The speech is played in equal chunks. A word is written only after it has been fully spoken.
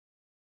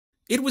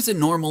It was a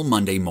normal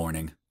Monday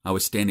morning. I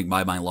was standing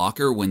by my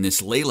locker when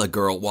this Layla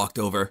girl walked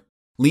over,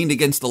 leaned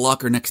against the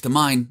locker next to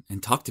mine,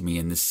 and talked to me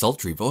in this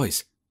sultry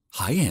voice.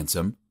 "Hi,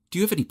 handsome. Do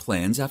you have any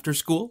plans after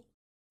school?"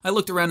 I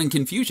looked around in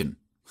confusion.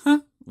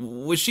 Huh?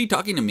 Was she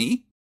talking to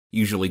me?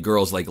 Usually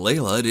girls like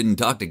Layla didn't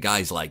talk to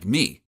guys like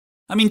me.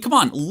 I mean, come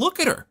on, look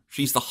at her.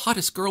 She's the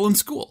hottest girl in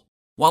school.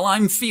 While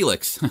I'm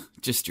Felix,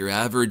 just your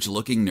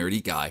average-looking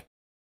nerdy guy.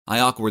 I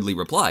awkwardly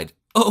replied,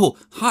 "Oh,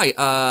 hi,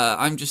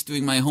 I'm just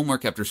doing my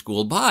homework after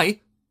school.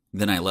 Bye."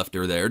 Then I left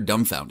her there,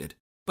 dumbfounded.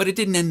 But it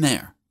didn't end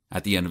there.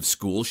 At the end of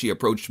school, she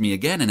approached me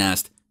again and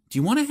asked, "Do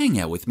you want to hang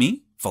out with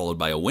me?" Followed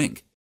by a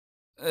wink.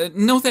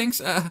 No thanks,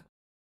 I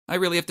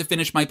really have to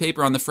finish my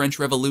paper on the French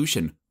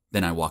Revolution."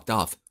 Then I walked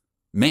off.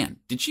 Man,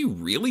 did she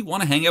really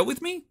want to hang out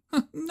with me?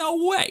 No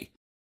way.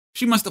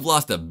 She must have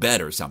lost a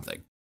bet or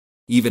something.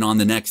 Even on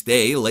the next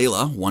day,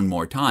 Layla, one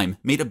more time,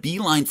 made a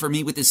beeline for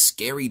me with this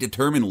scary,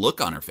 determined look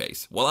on her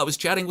face while I was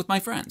chatting with my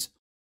friends.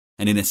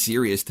 And in a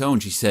serious tone,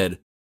 she said,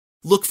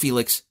 "Look,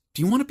 Felix,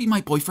 do you want to be my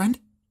boyfriend?"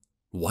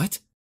 What?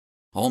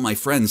 All my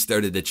friends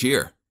started to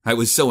cheer. I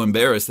was so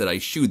embarrassed that I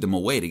shooed them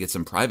away to get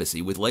some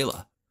privacy with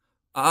Layla.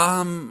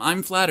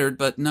 I'm flattered,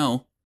 but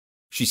no."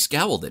 She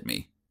scowled at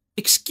me.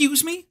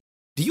 "Excuse me?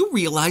 Do you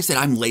realize that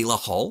I'm Layla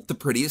Hall, the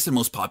prettiest and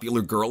most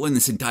popular girl in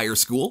this entire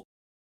school?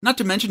 Not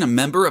to mention a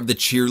member of the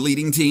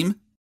cheerleading team?"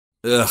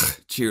 Ugh,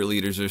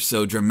 cheerleaders are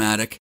so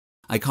dramatic.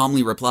 I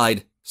calmly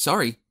replied,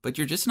 "Sorry, but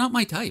you're just not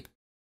my type."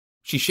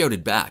 She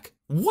shouted back,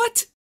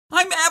 "What?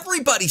 I'm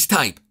everybody's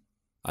type!"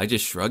 I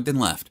just shrugged and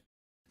left.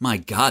 My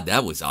God,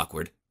 that was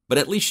awkward. But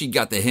at least she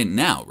got the hint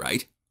now,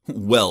 right?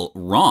 Well,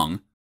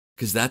 wrong.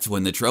 Because that's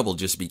when the trouble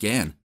just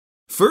began.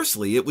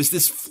 Firstly, it was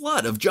this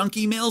flood of junk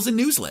emails and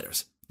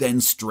newsletters.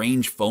 Then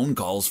strange phone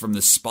calls from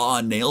the spa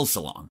and nail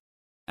salon,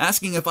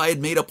 asking if I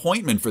had made an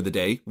appointment for the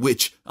day,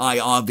 which I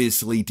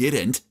obviously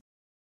didn't.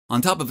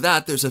 On top of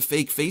that, there's a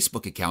fake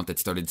Facebook account that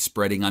started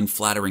spreading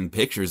unflattering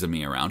pictures of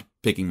me around,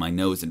 picking my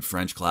nose in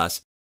French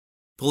class,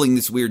 pulling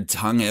this weird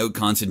tongue-out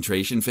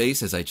concentration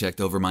face as I checked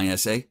over my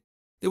essay.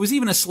 There was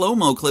even a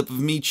slow-mo clip of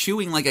me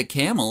chewing like a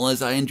camel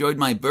as I enjoyed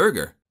my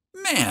burger.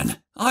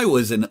 Man, I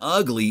was an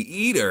ugly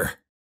eater.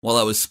 While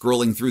I was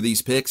scrolling through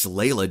these pics,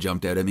 Layla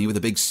jumped out at me with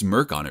a big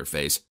smirk on her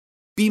face.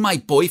 "Be my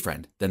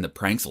boyfriend, then the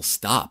pranks'll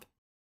stop."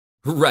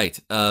 Right,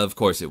 of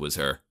course it was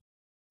her.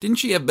 Didn't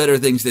she have better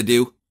things to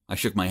do? I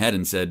shook my head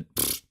and said,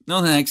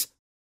 "No thanks.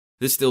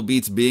 This still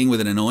beats being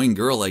with an annoying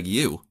girl like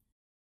you."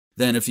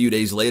 Then a few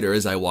days later,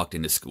 as I walked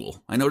into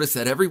school, I noticed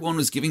that everyone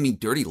was giving me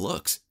dirty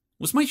looks.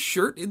 Was my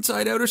shirt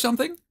inside out or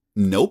something?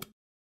 Nope.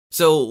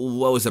 So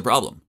what was the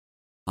problem?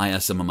 I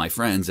asked some of my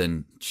friends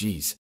and,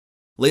 geez,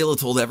 Layla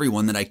told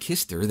everyone that I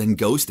kissed her, then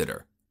ghosted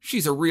her.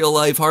 She's a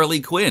real-life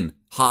Harley Quinn.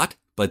 Hot,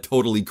 but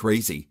totally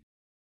crazy.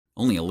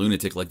 Only a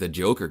lunatic like the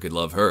Joker could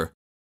love her.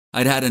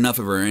 I'd had enough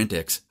of her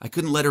antics. I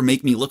couldn't let her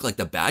make me look like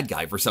the bad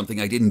guy for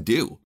something I didn't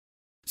do.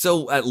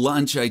 So at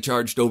lunch, I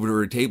charged over to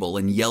her table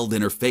and yelled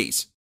in her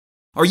face,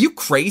 "Are you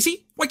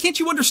crazy? Why can't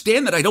you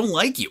understand that I don't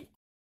like you?"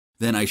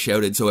 Then I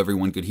shouted so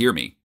everyone could hear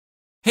me.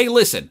 "Hey,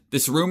 listen,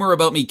 this rumor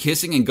about me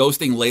kissing and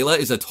ghosting Layla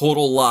is a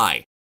total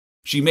lie.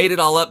 She made it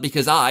all up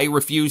because I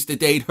refused to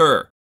date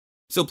her.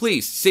 So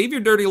please, save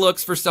your dirty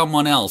looks for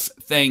someone else.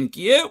 Thank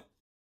you."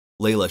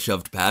 Layla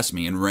shoved past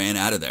me and ran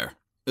out of there.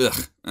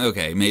 Ugh,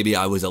 okay, maybe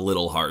I was a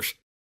little harsh.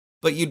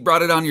 But you'd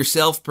brought it on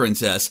yourself,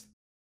 princess.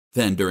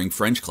 Then during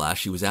French class,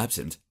 she was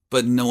absent,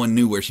 but no one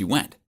knew where she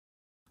went.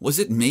 Was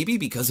it maybe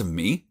because of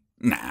me?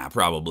 Nah,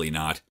 probably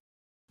not.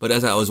 But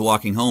as I was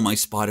walking home, I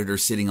spotted her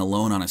sitting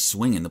alone on a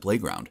swing in the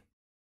playground.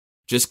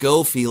 Just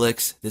go,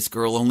 Felix. This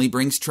girl only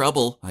brings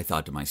trouble, I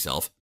thought to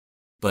myself.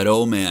 But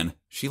oh man,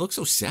 she looked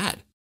so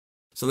sad.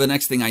 So the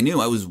next thing I knew,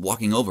 I was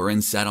walking over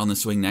and sat on the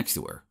swing next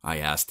to her. I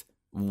asked,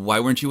 "Why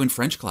weren't you in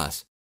French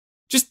class?"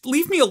 "Just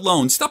leave me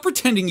alone. Stop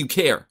pretending you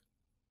care."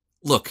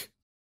 "Look."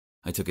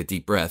 I took a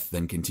deep breath,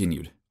 then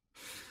continued.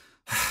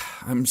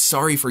 "I'm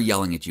sorry for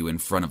yelling at you in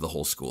front of the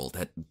whole school.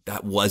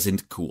 That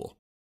wasn't cool.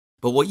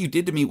 But what you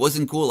did to me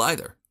wasn't cool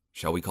either.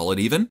 Shall we call it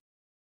even?"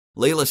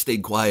 Layla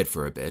stayed quiet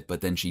for a bit,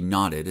 but then she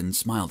nodded and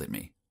smiled at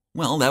me.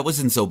 Well, that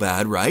wasn't so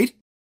bad, right?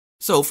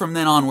 So from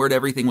then onward,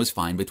 everything was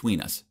fine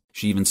between us.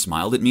 She even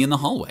smiled at me in the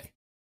hallway.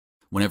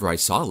 Whenever I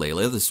saw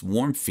Layla, this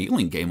warm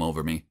feeling came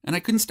over me, and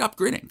I couldn't stop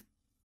grinning.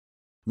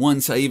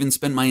 Once, I even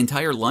spent my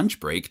entire lunch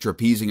break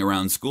trapezing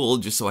around school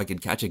just so I could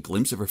catch a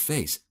glimpse of her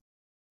face.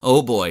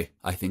 Oh boy,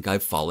 I think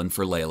I've fallen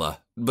for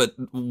Layla. But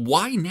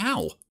why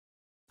now?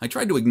 I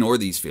tried to ignore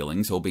these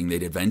feelings, hoping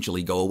they'd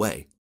eventually go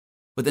away.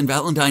 But then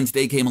Valentine's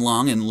Day came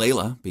along, and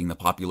Layla, being the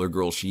popular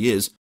girl she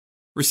is,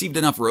 received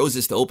enough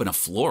roses to open a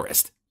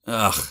florist.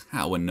 Ugh,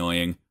 how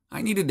annoying.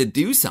 I needed to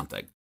do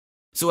something.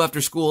 So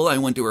after school, I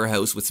went to her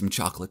house with some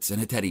chocolates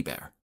and a teddy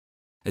bear.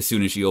 As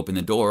soon as she opened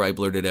the door, I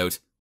blurted out,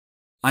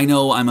 "I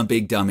know I'm a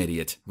big dumb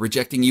idiot.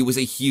 Rejecting you was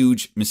a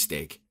huge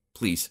mistake.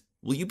 Please,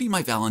 will you be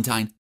my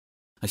Valentine?"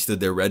 I stood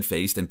there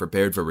red-faced and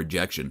prepared for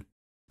rejection.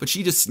 But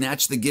she just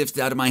snatched the gift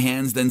out of my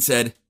hands, then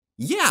said,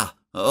 "Yeah,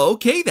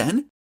 okay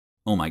then."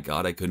 Oh my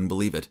God, I couldn't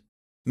believe it.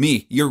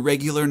 Me, your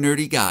regular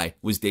nerdy guy,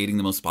 was dating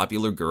the most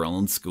popular girl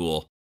in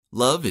school.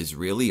 Love is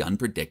really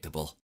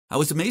unpredictable. I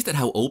was amazed at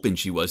how open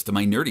she was to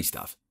my nerdy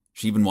stuff.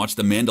 She even watched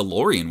The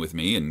Mandalorian with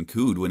me and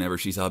cooed whenever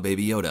she saw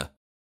Baby Yoda.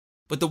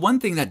 But the one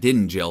thing that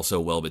didn't gel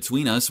so well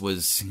between us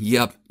was,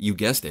 yep, you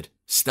guessed it,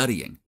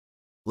 studying.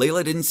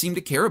 Layla didn't seem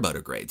to care about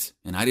her grades,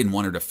 and I didn't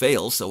want her to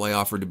fail, so I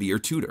offered to be her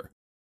tutor.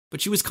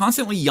 But she was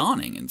constantly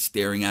yawning and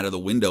staring out of the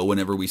window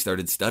whenever we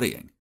started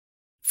studying.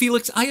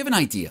 Felix, I have an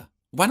idea.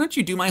 Why don't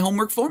you do my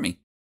homework for me?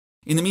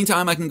 In the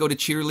meantime, I can go to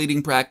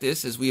cheerleading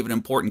practice as we have an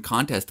important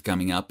contest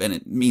coming up, and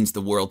it means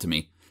the world to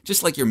me,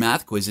 just like your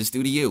math quizzes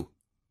do to you.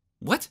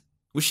 What?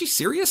 Was she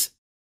serious?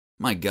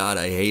 My God,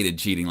 I hated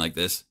cheating like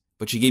this.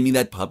 But she gave me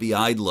that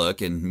puppy-eyed look,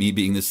 and me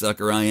being the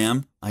sucker I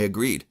am, I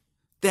agreed.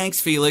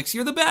 Thanks, Felix,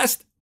 you're the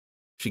best.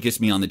 She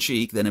kissed me on the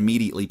cheek, then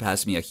immediately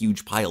passed me a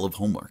huge pile of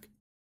homework.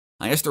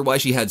 I asked her why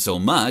she had so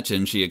much,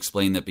 and she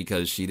explained that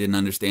because she didn't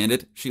understand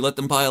it, she let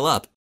them pile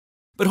up.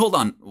 But hold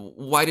on,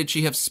 why did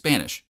she have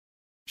Spanish?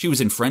 She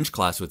was in French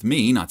class with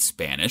me, not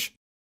Spanish.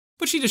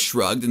 But she just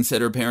shrugged and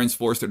said her parents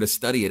forced her to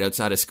study it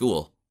outside of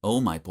school.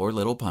 Oh, my poor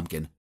little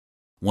pumpkin.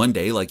 One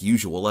day, like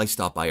usual, I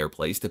stopped by her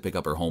place to pick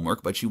up her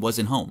homework, but she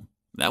wasn't home.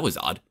 That was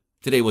odd.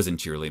 Today wasn't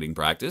cheerleading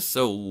practice,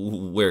 so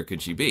where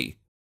could she be?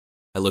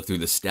 I looked through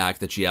the stack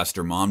that she asked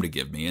her mom to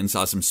give me and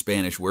saw some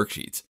Spanish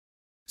worksheets.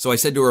 So I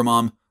said to her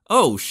mom,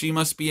 "Oh, she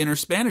must be in her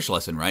Spanish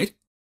lesson, right?"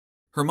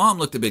 Her mom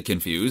looked a bit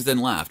confused, then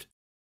laughed.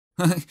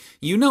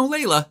 You know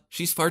Layla,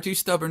 she's far too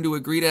stubborn to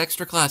agree to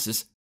extra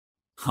classes.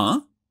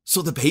 Huh?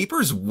 So the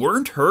papers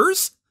weren't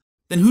hers?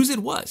 Then whose it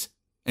was?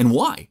 And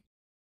why?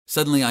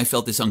 Suddenly I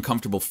felt this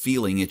uncomfortable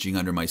feeling itching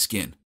under my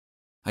skin.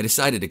 I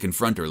decided to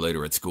confront her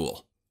later at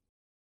school.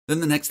 Then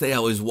the next day I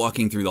was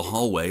walking through the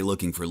hallway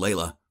looking for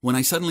Layla when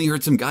I suddenly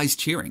heard some guys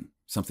cheering,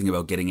 something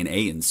about getting an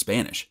A in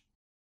Spanish.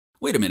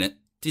 Wait a minute,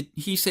 did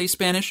he say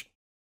Spanish?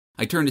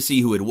 I turned to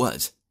see who it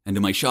was, and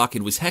to my shock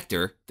it was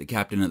Hector, the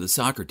captain of the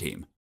soccer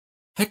team.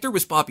 Hector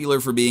was popular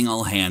for being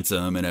all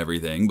handsome and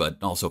everything, but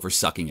also for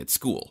sucking at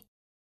school.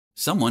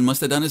 Someone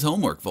must have done his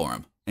homework for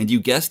him, and you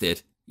guessed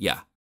it,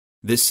 yeah.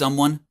 This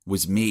someone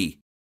was me.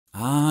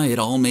 Ah, it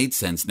all made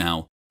sense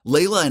now.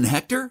 Layla and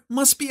Hector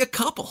must be a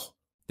couple.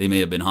 They may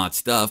have been hot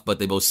stuff, but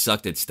they both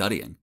sucked at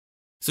studying.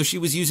 So she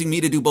was using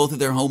me to do both of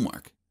their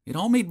homework. It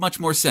all made much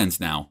more sense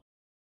now.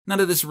 None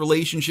of this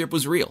relationship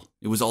was real.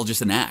 It was all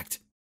just an act.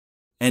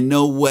 And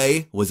no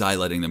way was I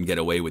letting them get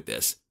away with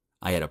this.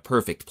 I had a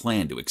perfect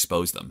plan to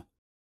expose them.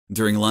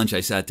 During lunch,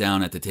 I sat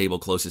down at the table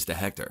closest to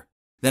Hector.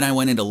 Then I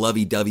went into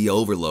lovey-dovey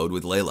overload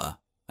with Layla.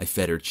 I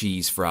fed her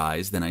cheese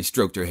fries, then I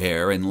stroked her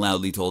hair and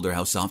loudly told her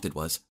how soft it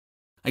was.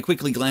 I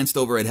quickly glanced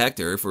over at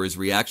Hector for his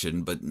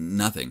reaction, but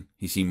nothing.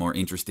 He seemed more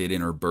interested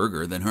in her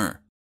burger than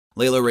her.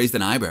 Layla raised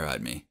an eyebrow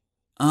at me.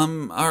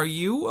 Are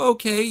you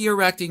okay?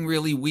 You're acting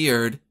really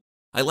weird.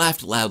 I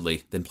laughed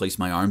loudly, then placed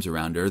my arms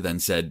around her, then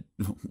said,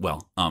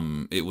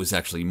 it was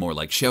actually more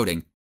like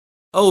shouting.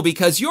 Oh,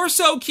 because you're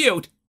so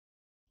cute!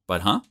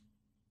 But huh?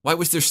 Why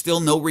was there still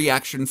no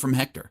reaction from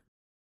Hector?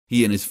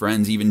 He and his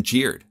friends even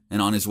cheered,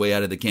 and on his way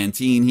out of the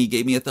canteen, he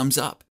gave me a thumbs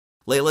up.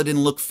 Layla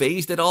didn't look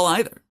fazed at all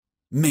either.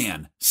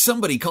 Man,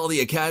 somebody call the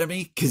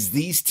academy, 'cause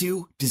these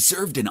two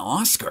deserved an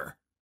Oscar.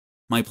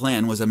 My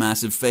plan was a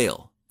massive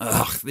fail.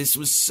 Ugh, this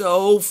was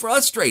so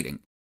frustrating.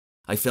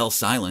 I fell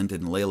silent,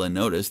 and Layla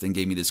noticed and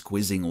gave me this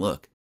quizzing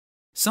look.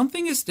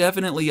 Something is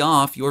definitely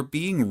off. You're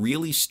being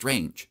really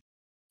strange.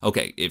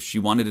 Okay, if she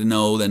wanted to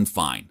know, then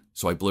fine.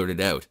 So I blurted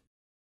out.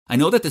 I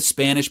know that the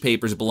Spanish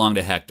papers belong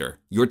to Hector.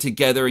 You're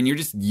together and you're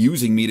just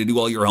using me to do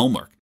all your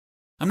homework.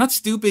 I'm not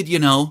stupid, you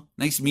know.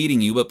 Nice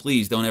meeting you, but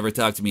please don't ever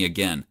talk to me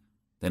again.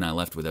 Then I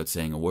left without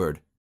saying a word.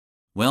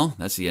 Well,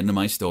 that's the end of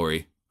my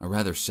story. A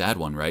rather sad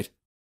one, right?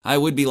 I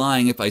would be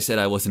lying if I said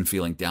I wasn't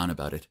feeling down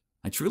about it.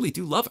 I truly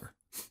do love her.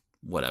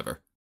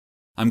 Whatever.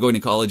 I'm going to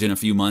college in a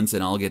few months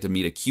and I'll get to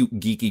meet a cute,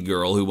 geeky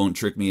girl who won't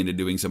trick me into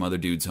doing some other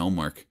dude's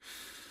homework.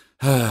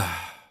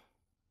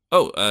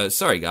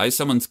 Sorry guys,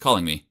 someone's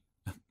calling me.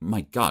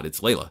 My God,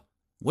 it's Layla.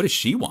 What does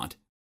she want?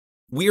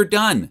 We're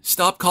done.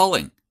 Stop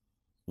calling.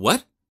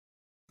 What?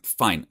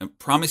 Fine.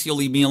 Promise you'll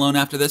leave me alone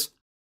after this?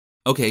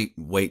 Okay,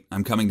 wait.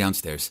 I'm coming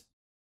downstairs.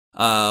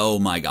 Oh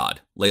my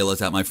God.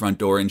 Layla's at my front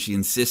door and she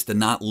insists to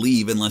not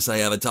leave unless I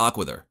have a talk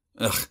with her.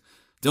 Ugh.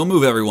 Don't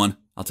move, everyone.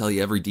 I'll tell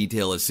you every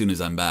detail as soon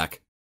as I'm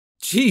back.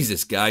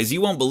 Jesus, guys,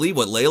 you won't believe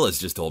what Layla's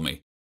just told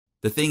me.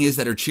 The thing is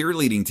that her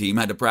cheerleading team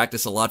had to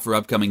practice a lot for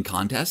upcoming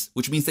contests,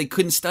 which means they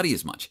couldn't study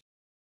as much.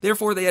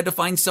 Therefore, they had to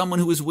find someone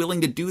who was willing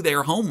to do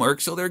their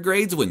homework so their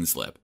grades wouldn't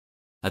slip.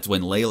 That's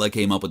when Layla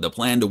came up with the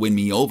plan to win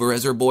me over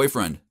as her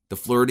boyfriend. The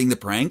flirting, the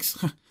pranks,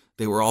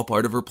 they were all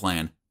part of her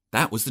plan.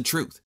 That was the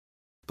truth.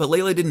 But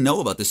Layla didn't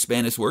know about the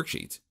Spanish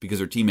worksheets because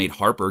her teammate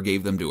Harper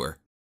gave them to her.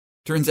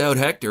 Turns out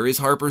Hector is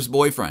Harper's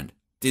boyfriend.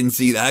 Didn't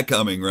see that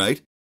coming,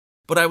 right?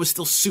 But I was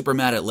still super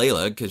mad at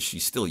Layla because she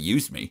still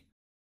used me.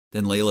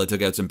 Then Layla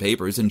took out some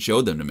papers and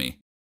showed them to me.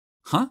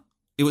 Huh?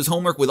 It was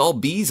homework with all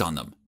B's on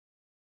them.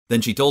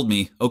 Then she told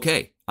me,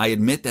 okay, I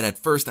admit that at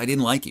first I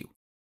didn't like you.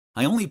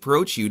 I only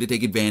approached you to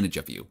take advantage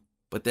of you.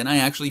 but then I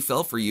actually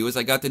fell for you as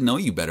I got to know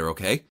you better,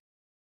 okay?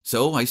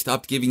 So I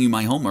stopped giving you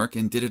my homework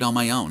and did it on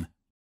my own.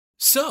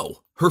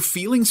 So, her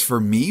feelings for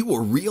me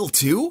were real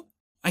too?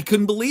 I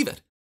couldn't believe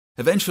it.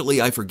 Eventually,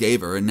 I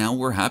forgave her, and now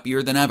we're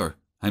happier than ever.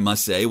 I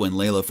must say, when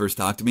Layla first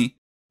talked to me,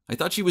 I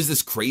thought she was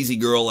this crazy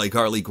girl like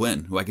Harley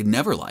Quinn, who I could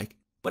never like.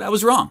 But I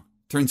was wrong.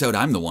 Turns out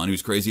I'm the one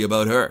who's crazy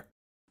about her.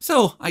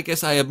 So, I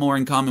guess I have more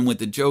in common with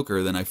the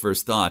Joker than I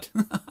first thought.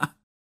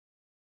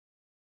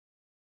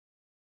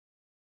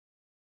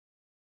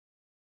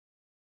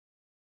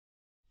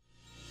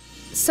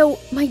 So,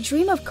 my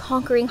dream of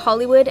conquering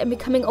Hollywood and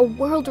becoming a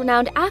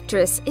world-renowned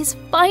actress is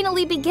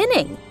finally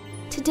beginning.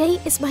 Today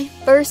is my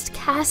first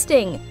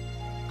casting.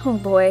 Oh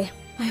boy,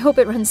 I hope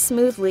it runs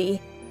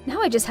smoothly. Now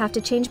I just have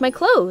to change my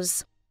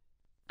clothes.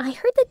 I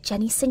heard that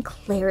Jenny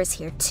Sinclair is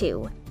here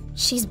too.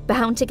 She's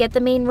bound to get the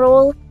main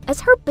role,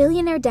 as her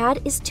billionaire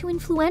dad is too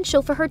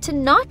influential for her to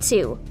not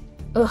to.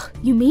 Ugh,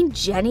 you mean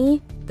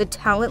Jenny? The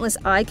talentless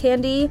eye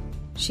candy?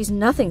 She's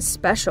nothing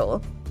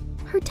special.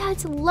 Her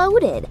dad's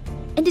loaded,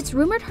 and it's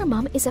rumored her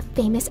mom is a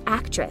famous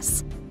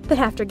actress. But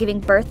after giving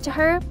birth to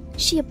her,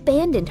 she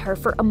abandoned her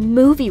for a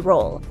movie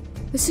role.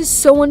 This is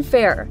so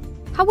unfair.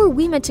 How are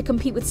we meant to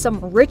compete with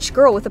some rich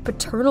girl with a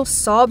paternal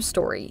sob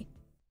story?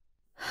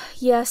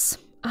 Yes,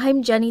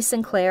 I'm Jenny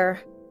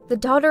Sinclair, the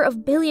daughter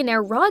of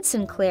billionaire Rod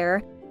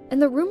Sinclair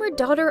and the rumored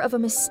daughter of a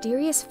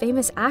mysterious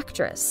famous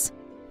actress.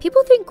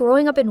 People think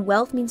growing up in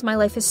wealth means my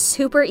life is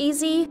super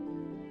easy.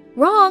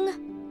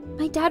 Wrong!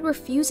 My dad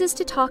refuses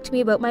to talk to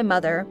me about my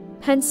mother,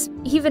 hence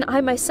even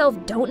I myself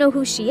don't know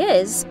who she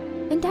is,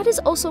 and Dad is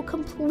also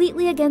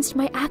completely against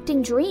my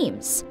acting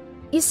dreams.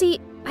 You see,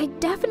 I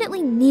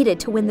definitely needed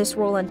to win this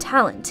role on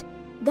talent.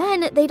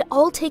 Then they'd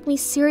all take me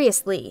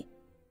seriously.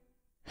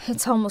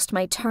 It's almost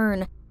my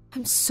turn.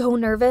 I'm so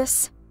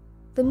nervous.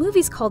 The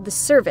movie's called The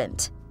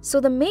Servant, so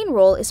the main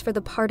role is for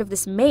the part of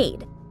this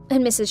maid.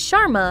 And Mrs.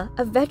 Sharma,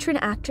 a veteran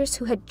actress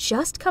who had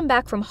just come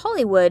back from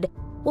Hollywood,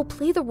 will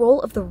play the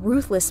role of the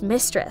ruthless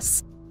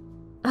mistress.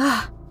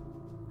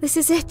 This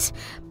is it.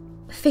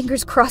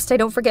 Fingers crossed I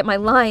don't forget my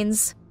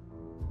lines.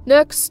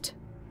 Next,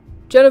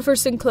 Jennifer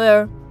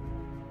Sinclair.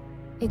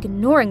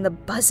 Ignoring the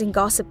buzzing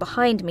gossip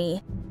behind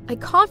me, I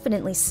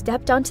confidently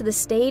stepped onto the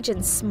stage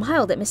and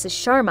smiled at Mrs.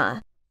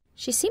 Sharma.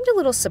 She seemed a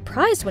little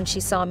surprised when she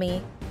saw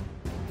me.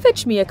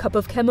 Fetch me a cup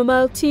of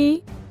chamomile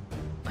tea.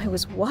 I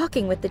was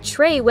walking with the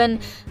tray when...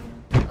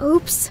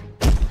 Oops!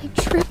 I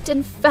tripped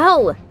and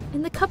fell,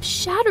 and the cup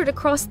shattered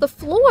across the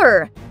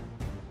floor.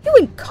 You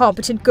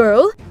incompetent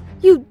girl!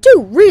 You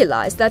do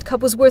realize that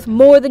cup was worth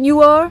more than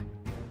you are?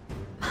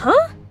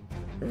 Huh?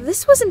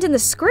 This wasn't in the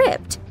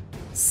script.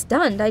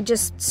 Stunned, I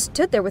just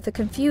stood there with a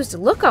confused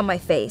look on my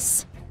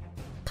face.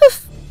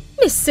 Poof!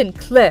 Miss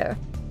Sinclair,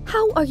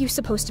 how are you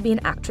supposed to be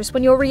an actress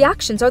when your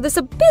reactions are this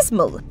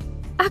abysmal?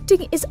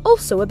 Acting is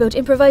also about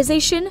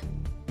improvisation,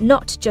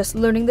 not just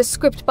learning the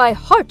script by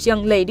heart,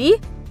 young lady.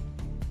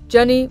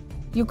 Jenny,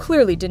 you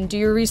clearly didn't do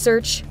your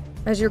research,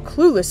 as you're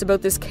clueless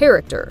about this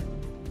character.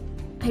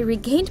 I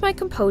regained my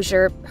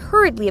composure,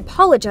 hurriedly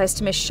apologized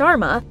to Miss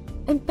Sharma,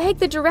 and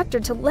begged the director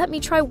to let me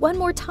try one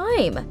more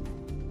time.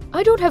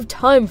 I don't have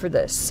time for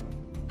this.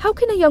 How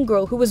can a young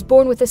girl who was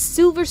born with a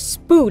silver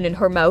spoon in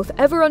her mouth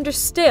ever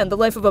understand the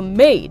life of a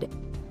maid?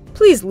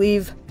 Please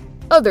leave.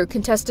 Other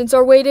contestants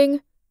are waiting.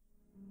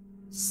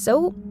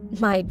 So,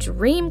 my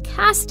dream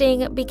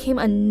casting became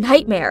a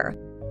nightmare.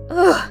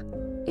 Ugh,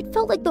 it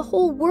felt like the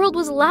whole world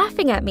was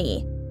laughing at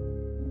me.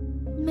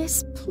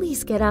 Miss,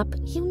 please get up.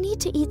 You need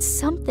to eat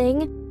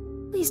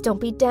something. Please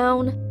don't be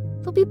down.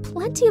 There'll be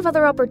plenty of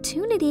other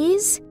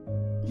opportunities.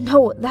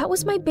 No, that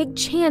was my big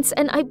chance,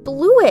 and I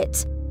blew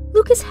it.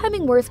 Lucas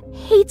Hemingworth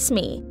hates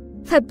me.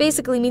 That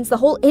basically means the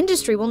whole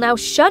industry will now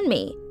shun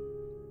me.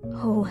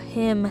 Oh,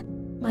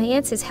 him. My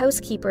aunt's his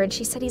housekeeper, and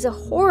she said he's a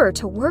horror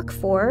to work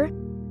for.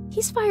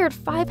 He's fired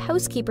 5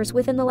 housekeepers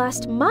within the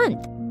last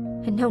month,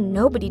 and now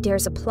nobody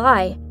dares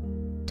apply.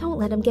 Don't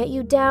let him get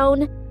you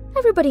down.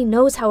 Everybody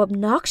knows how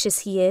obnoxious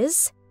he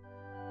is.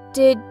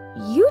 Did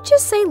you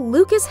just say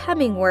Lucas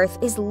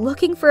Hemingworth is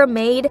looking for a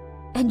maid,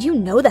 and you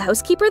know the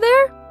housekeeper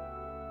there?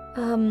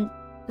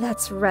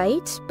 That's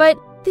right, but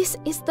this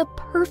is the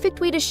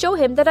perfect way to show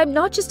him that I'm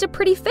not just a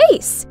pretty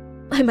face.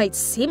 I might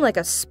seem like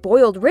a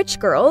spoiled rich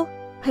girl.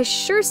 I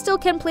sure still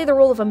can play the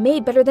role of a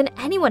maid better than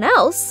anyone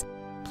else.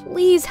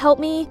 Please help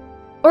me,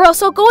 or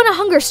else I'll go on a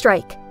hunger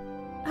strike.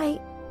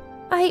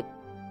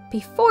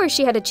 Before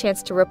she had a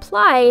chance to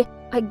reply,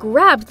 I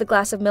grabbed the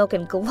glass of milk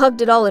and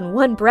glugged it all in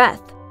one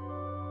breath.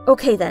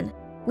 Okay then,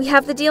 we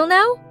have the deal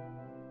now?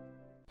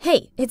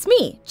 Hey, it's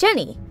me,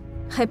 Jenny.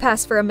 I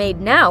pass for a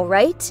maid now,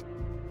 right?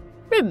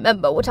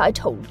 Remember what I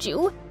told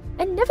you,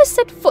 and never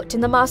set foot in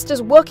the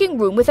master's working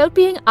room without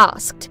being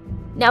asked.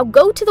 Now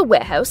go to the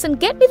warehouse and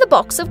get me the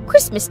box of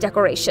Christmas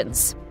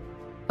decorations.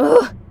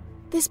 Ugh,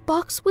 this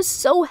box was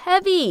so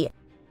heavy.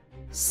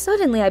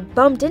 Suddenly I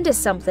bumped into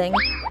something,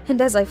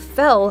 and as I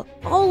fell,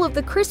 all of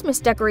the Christmas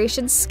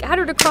decorations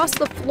scattered across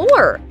the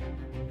floor.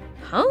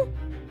 Huh?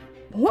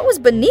 What was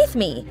beneath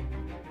me?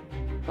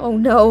 Oh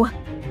no,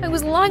 I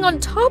was lying on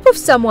top of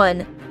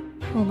someone.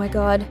 Oh my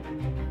god.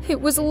 It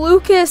was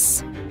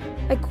Lucas!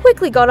 I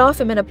quickly got off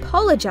him and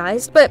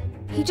apologized, but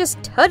he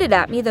just tutted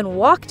at me, then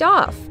walked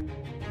off.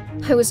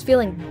 I was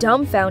feeling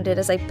dumbfounded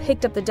as I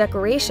picked up the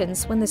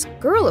decorations when this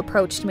girl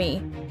approached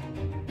me.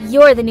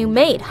 You're the new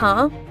maid,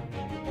 huh?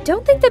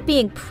 Don't think that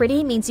being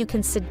pretty means you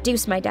can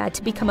seduce my dad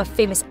to become a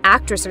famous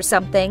actress or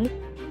something.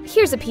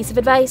 Here's a piece of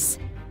advice.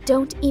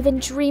 Don't even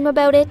dream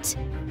about it.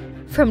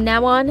 From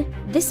now on,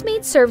 this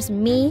maid serves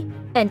me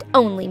and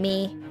only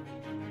me.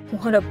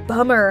 What a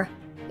bummer.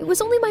 It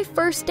was only my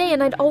first day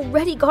and I'd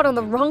already got on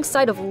the wrong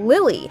side of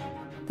Lily,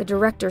 the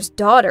director's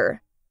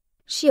daughter.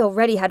 She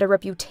already had a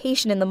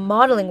reputation in the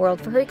modeling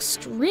world for her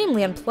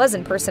extremely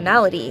unpleasant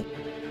personality.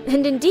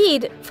 And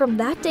indeed, from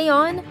that day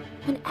on,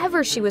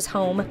 whenever she was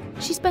home,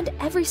 she spent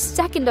every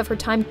second of her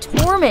time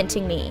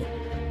tormenting me.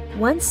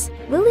 Once,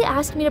 Lily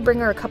asked me to bring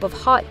her a cup of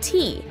hot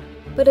tea,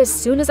 but as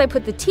soon as I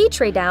put the tea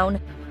tray down,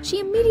 she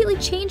immediately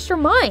changed her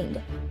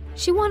mind.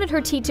 She wanted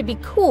her tea to be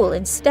cool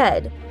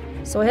instead,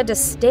 so I had to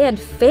stand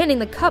fanning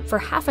the cup for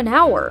half an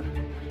hour.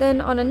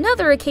 Then on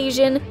another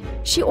occasion,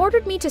 she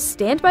ordered me to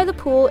stand by the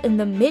pool in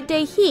the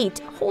midday heat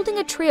holding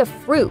a tray of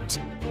fruit.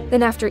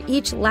 Then after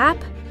each lap,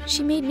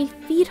 she made me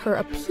feed her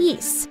a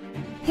piece.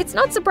 It's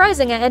not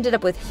surprising I ended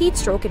up with heat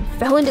stroke and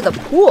fell into the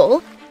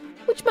pool,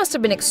 which must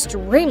have been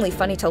extremely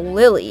funny to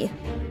Lily.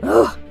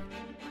 Ugh.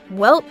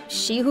 Well,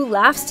 she who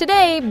laughs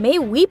today may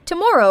weep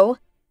tomorrow.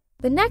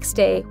 The next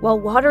day, while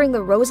watering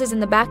the roses in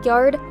the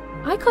backyard,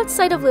 I caught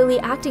sight of Lily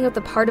acting out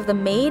the part of the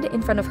maid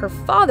in front of her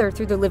father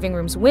through the living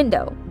room's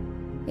window.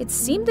 It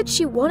seemed that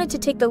she wanted to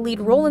take the lead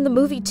role in the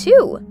movie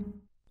too.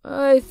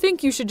 I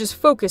think you should just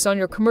focus on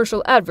your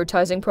commercial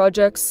advertising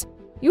projects.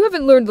 You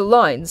haven't learned the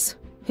lines,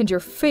 and your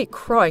fake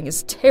crying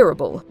is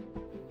terrible.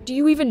 Do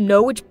you even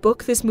know which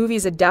book this movie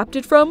is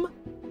adapted from?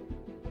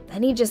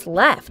 Then he just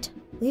left,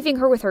 leaving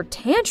her with her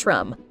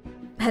tantrum.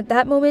 At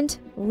that moment,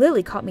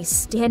 Lily caught me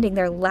standing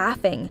there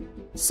laughing.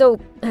 So,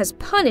 as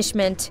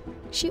punishment,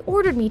 she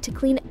ordered me to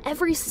clean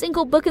every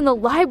single book in the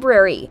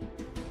library.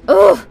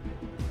 Ugh!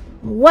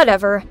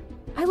 Whatever.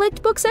 I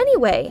liked books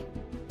anyway.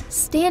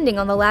 Standing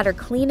on the ladder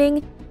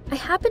cleaning, I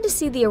happened to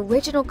see the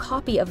original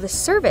copy of The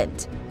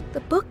Servant, the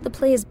book the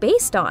play is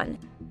based on.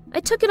 I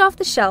took it off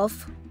the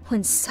shelf,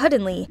 when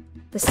suddenly,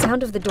 the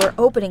sound of the door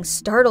opening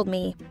startled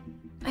me.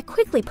 I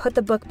quickly put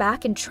the book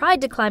back and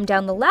tried to climb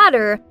down the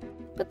ladder,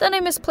 but then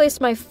I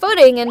misplaced my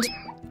footing and…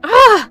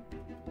 Ah!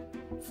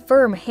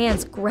 Firm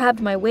hands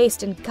grabbed my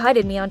waist and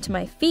guided me onto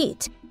my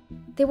feet.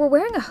 They were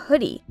wearing a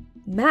hoodie,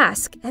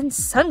 mask, and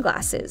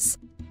sunglasses.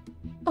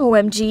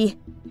 OMG.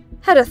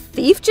 Had a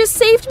thief just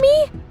saved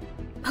me?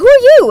 Who are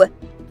you?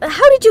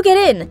 How did you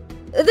get in?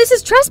 This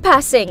is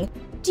trespassing.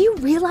 Do you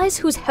realize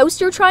whose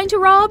house you're trying to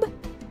rob?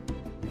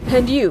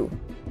 And you?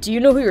 Do you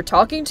know who you're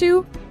talking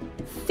to?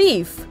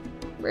 Thief.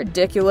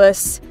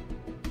 Ridiculous.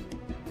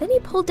 Then he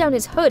pulled down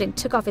his hood and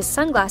took off his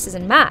sunglasses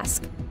and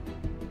mask.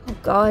 Oh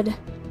god.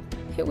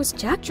 It was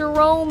Jack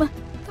Jerome,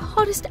 the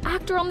hottest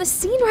actor on the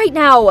scene right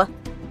now.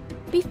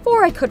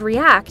 Before I could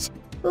react,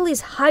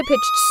 Lily's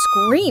high-pitched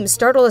scream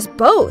startled us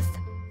both.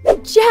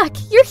 Jack,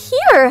 you're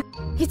here!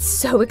 It's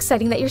so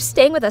exciting that you're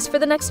staying with us for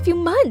the next few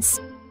months.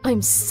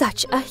 I'm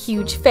such a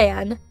huge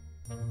fan.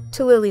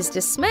 To Lily's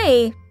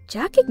dismay,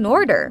 Jack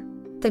ignored her,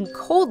 then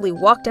coldly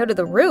walked out of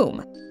the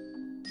room.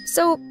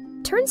 So,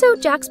 turns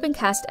out Jack's been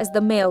cast as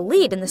the male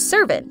lead in The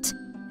Servant.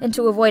 And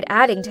to avoid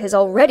adding to his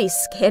already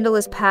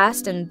scandalous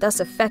past and thus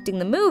affecting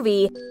the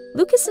movie,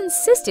 Lucas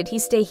insisted he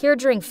stay here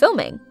during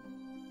filming.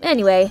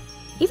 Anyway,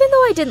 even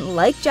though I didn't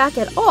like Jack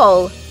at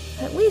all,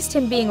 at least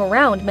him being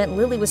around meant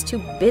Lily was too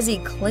busy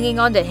clinging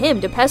onto him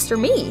to pester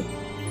me.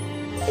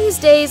 These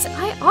days,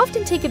 I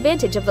often take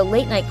advantage of the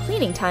late-night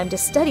cleaning time to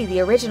study the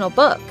original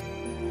book.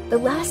 The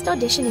last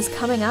audition is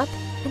coming up,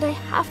 and I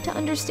have to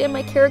understand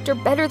my character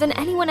better than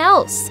anyone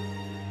else.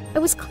 I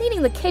was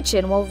cleaning the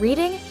kitchen while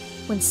reading,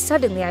 when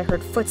suddenly I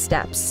heard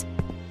footsteps.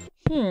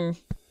 Who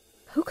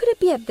could it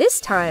be at this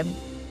time?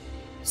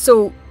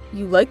 So,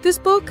 you like this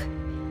book?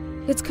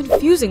 It's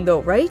confusing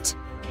though, right?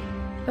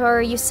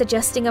 Are you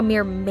suggesting a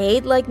mere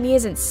maid like me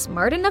isn't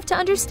smart enough to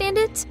understand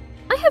it?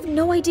 I have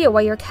no idea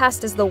why you're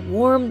cast as the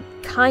warm,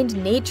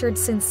 kind-natured,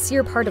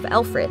 sincere part of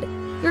Alfred.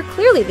 You're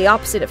clearly the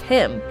opposite of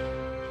him.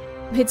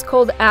 It's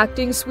called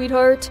acting,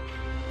 sweetheart.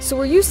 So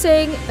are you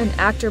saying an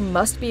actor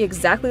must be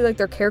exactly like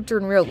their character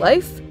in real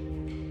life?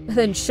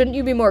 Then shouldn't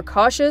you be more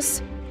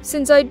cautious,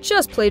 since I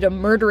just played a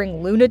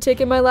murdering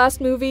lunatic in my last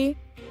movie?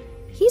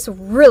 He's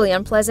really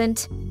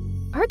unpleasant.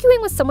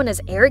 Arguing with someone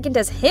as arrogant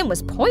as him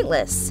was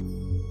pointless.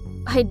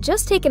 I'd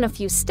just taken a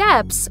few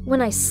steps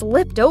when I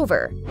slipped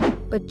over,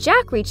 but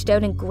Jack reached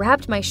out and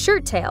grabbed my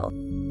shirt tail,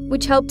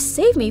 which helped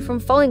save me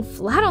from falling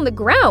flat on the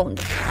ground.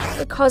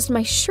 It caused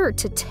my shirt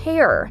to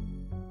tear.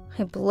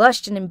 I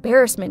blushed in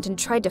embarrassment and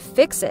tried to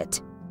fix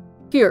it.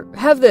 Here,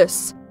 have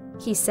this,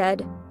 he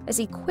said, as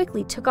he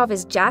quickly took off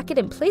his jacket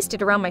and placed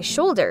it around my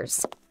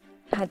shoulders.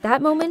 At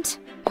that moment,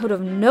 out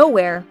of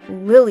nowhere,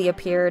 Lily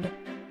appeared.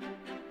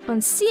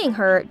 On seeing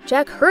her,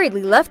 Jack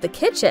hurriedly left the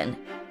kitchen.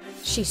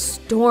 She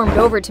stormed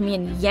over to me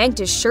and yanked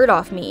his shirt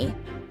off me.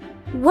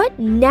 What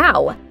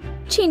now?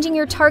 Changing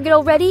your target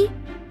already?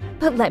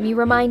 But let me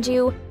remind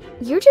you,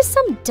 you're just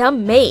some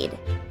dumb maid.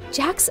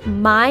 Jack's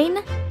mine?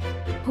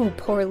 Oh,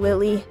 poor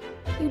Lily.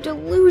 You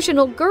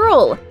delusional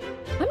girl.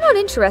 I'm not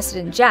interested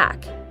in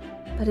Jack.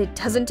 But it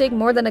doesn't take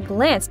more than a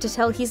glance to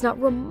tell he's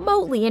not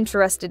remotely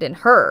interested in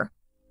her.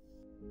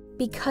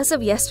 Because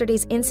of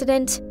yesterday's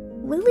incident,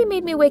 Lily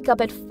made me wake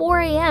up at 4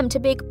 a.m. to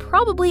bake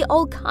probably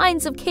all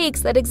kinds of cakes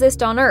that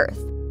exist on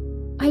Earth.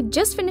 I'd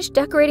just finished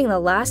decorating the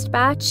last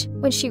batch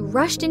when she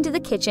rushed into the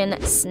kitchen,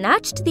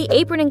 snatched the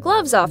apron and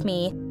gloves off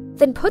me,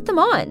 then put them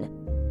on.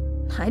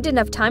 I didn't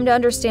have time to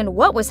understand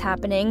what was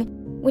happening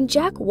when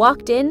Jack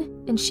walked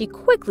in and she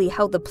quickly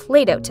held the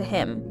plate out to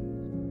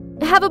him.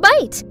 Have a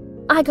bite!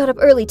 I got up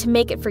early to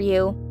make it for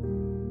you.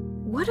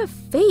 What a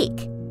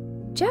fake!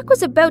 Jack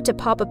was about to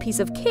pop a piece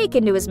of cake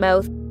into his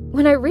mouth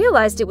when I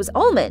realized it was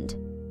almond.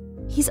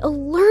 He's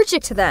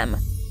allergic to them.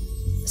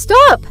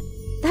 Stop!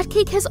 That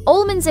cake has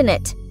almonds in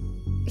it.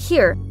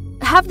 Here,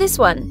 have this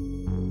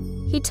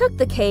one. He took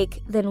the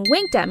cake, then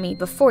winked at me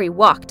before he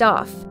walked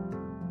off.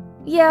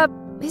 Yeah,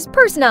 his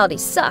personality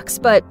sucks,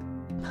 but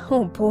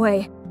oh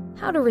boy,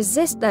 how to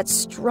resist that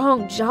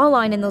strong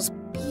jawline and those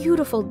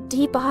beautiful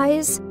deep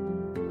eyes?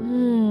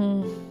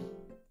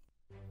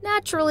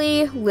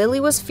 Naturally, Lily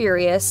was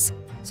furious,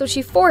 so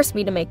she forced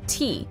me to make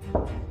tea.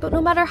 But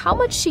no matter how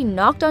much she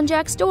knocked on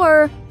Jack's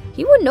door,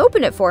 he wouldn't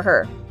open it for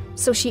her.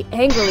 So she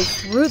angrily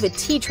threw the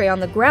tea tray on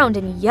the ground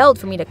and yelled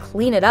for me to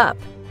clean it up.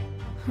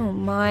 Oh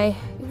my,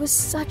 it was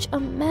such a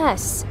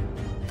mess.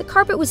 The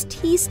carpet was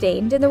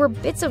tea-stained and there were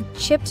bits of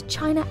chipped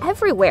china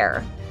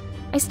everywhere.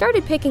 I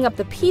started picking up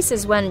the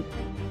pieces when,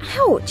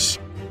 ouch,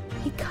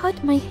 he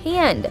cut my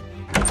hand.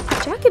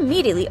 Jack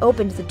immediately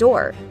opened the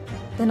door.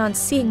 Then on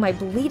seeing my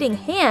bleeding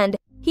hand,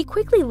 he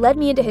quickly led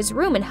me into his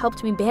room and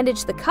helped me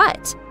bandage the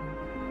cut.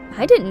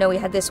 I didn't know he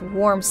had this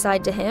warm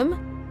side to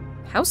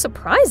him. How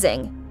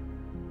surprising.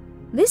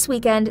 This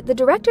weekend, the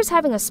director's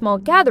having a small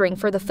gathering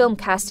for the film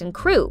cast and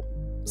crew,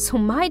 so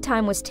my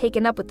time was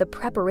taken up with the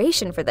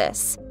preparation for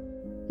this.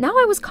 Now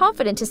I was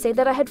confident to say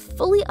that I had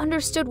fully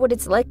understood what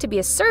it's like to be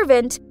a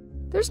servant.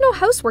 There's no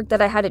housework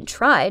that I hadn't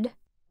tried.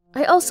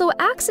 I also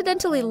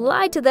accidentally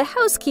lied to the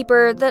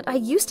housekeeper that I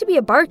used to be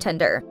a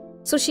bartender,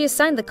 so she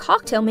assigned the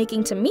cocktail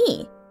making to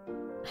me.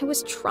 I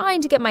was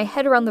trying to get my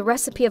head around the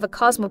recipe of a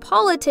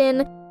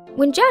cosmopolitan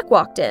when Jack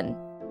walked in.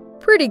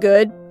 Pretty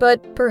good,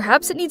 but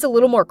perhaps it needs a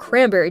little more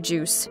cranberry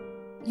juice.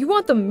 You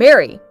want them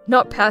merry,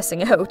 not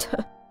passing out.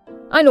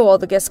 I know all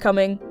the guests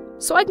coming,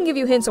 so I can give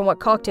you hints on what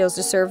cocktails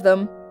to serve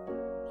them.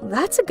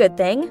 That's a good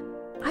thing.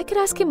 I could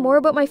ask him more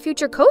about my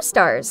future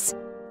co-stars.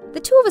 The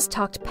two of us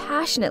talked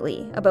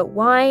passionately about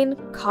wine,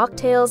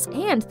 cocktails,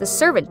 and the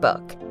servant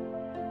book.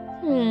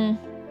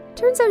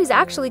 Turns out he's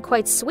actually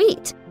quite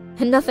sweet,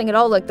 and nothing at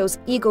all like those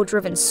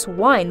ego-driven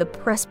swine the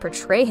press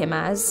portray him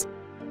as.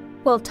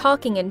 While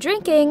talking and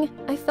drinking,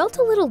 I felt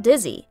a little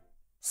dizzy.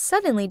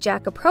 Suddenly,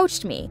 Jack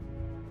approached me.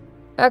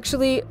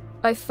 Actually,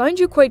 I find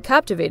you quite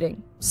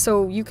captivating,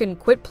 so you can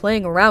quit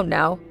playing around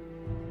now.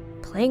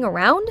 Playing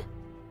around?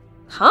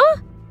 Huh?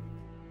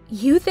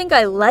 You think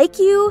I like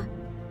you?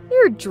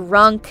 You're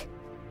drunk.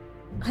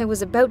 I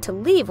was about to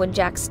leave when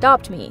Jack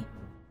stopped me.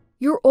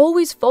 You're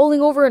always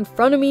falling over in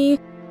front of me.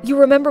 You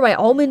remember my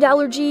almond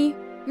allergy?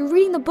 You're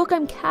reading the book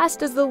I'm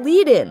cast as the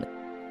lead in.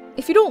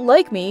 If you don't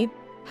like me,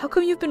 how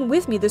come you've been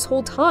with me this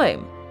whole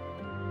time?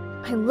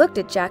 I looked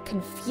at Jack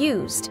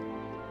confused.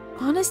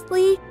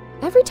 Honestly,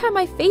 every time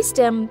I faced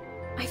him,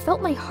 I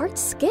felt my heart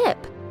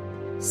skip.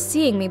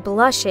 Seeing me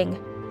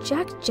blushing,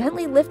 Jack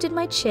gently lifted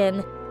my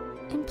chin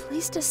and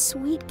placed a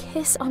sweet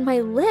kiss on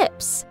my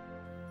lips.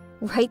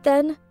 Right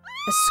then,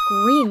 a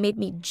scream made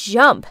me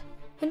jump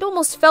and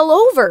almost fell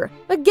over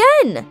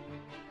again.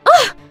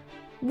 Ah!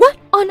 What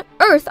on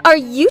earth are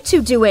you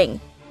two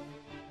doing?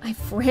 I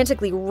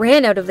frantically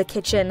ran out of the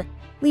kitchen,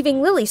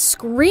 leaving Lily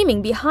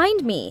screaming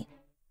behind me.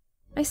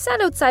 I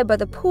sat outside by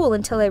the pool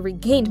until I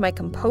regained my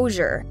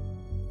composure.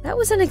 That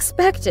was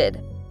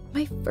unexpected.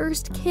 My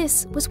first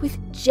kiss was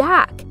with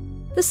Jack,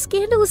 the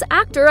scandalous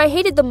actor I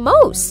hated the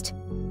most.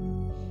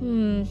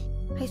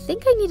 I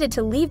think I needed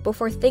to leave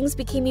before things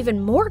became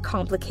even more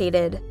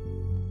complicated.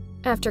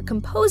 After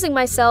composing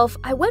myself,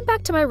 I went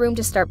back to my room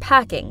to start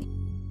packing.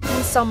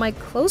 I saw my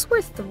clothes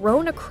were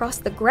thrown across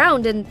the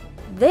ground, and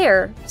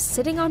there,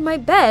 sitting on my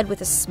bed with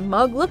a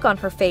smug look on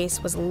her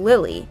face, was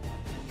Lily.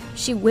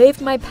 She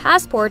waved my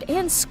passport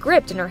and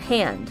script in her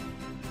hand.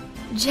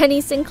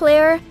 Jenny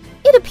Sinclair,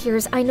 it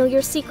appears I know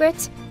your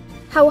secret.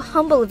 How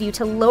humble of you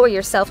to lower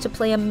yourself to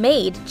play a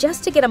maid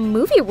just to get a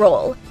movie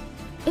role.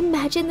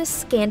 Imagine the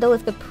scandal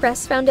if the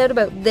press found out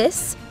about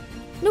this.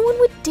 No one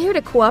would dare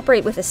to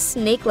cooperate with a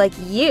snake like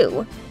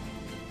you.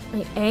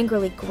 I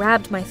angrily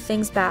grabbed my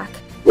things back,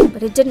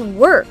 but it didn't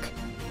work.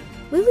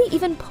 Lily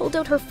even pulled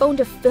out her phone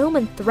to film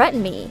and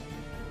threaten me.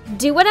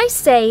 Do what I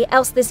say,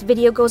 else this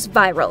video goes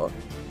viral.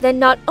 Then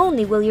not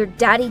only will your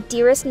daddy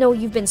dearest know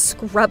you've been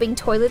scrubbing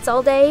toilets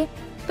all day,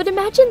 but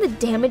imagine the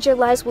damage your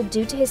lies will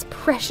do to his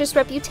precious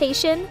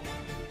reputation.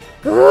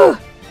 Ugh!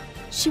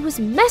 She was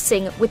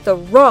messing with the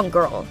wrong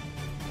girl.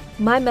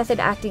 My method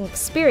acting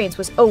experience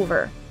was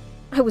over.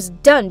 I was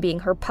done being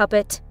her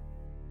puppet.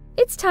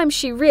 It's time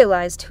she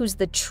realized who's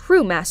the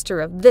true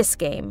master of this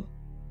game.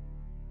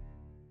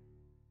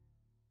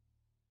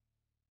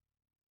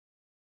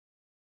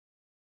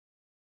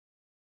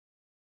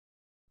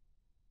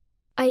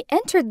 I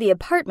entered the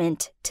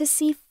apartment to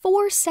see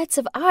 4 sets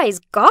of eyes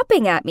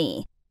gawping at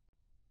me.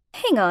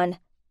 Hang on,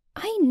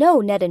 I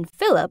know Ned and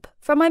Philip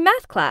from my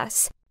math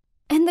class,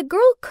 and the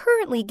girl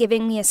currently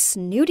giving me a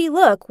snooty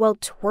look while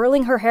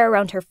twirling her hair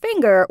around her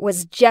finger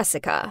was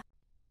Jessica.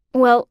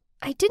 Well,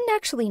 I didn't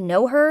actually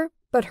know her,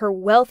 but her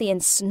wealthy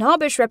and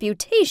snobbish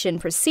reputation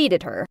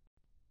preceded her.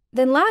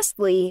 Then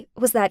lastly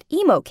was that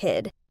emo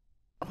kid.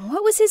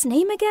 What was his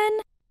name again?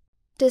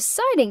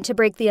 Deciding to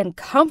break the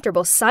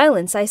uncomfortable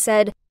silence, I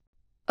said,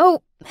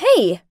 "Oh,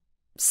 hey,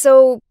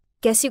 so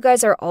guess you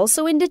guys are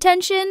also in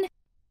detention?"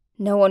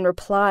 No one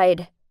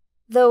replied,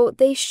 though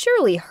they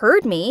surely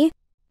heard me.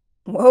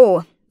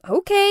 Whoa,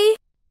 okay.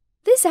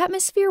 This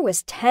atmosphere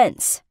was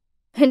tense,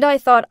 and I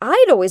thought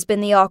I'd always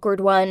been the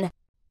awkward one.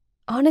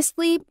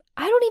 Honestly,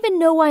 I don't even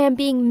know why I'm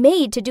being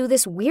made to do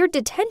this weird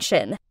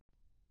detention.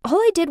 All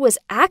I did was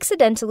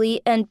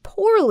accidentally and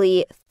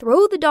poorly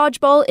throw the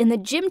dodgeball in the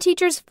gym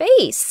teacher's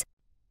face.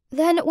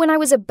 Then, when I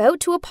was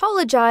about to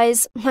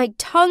apologize, my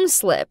tongue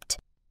slipped.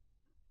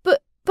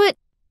 But,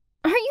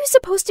 aren't you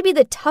supposed to be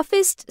the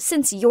toughest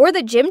since you're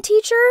the gym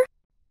teacher?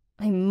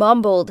 I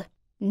mumbled.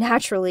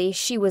 Naturally,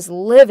 she was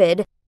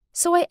livid,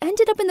 so I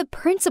ended up in the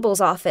principal's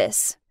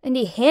office, and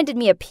he handed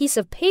me a piece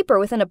of paper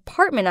with an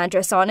apartment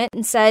address on it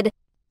and said,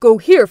 "Go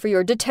here for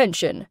your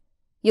detention.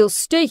 You'll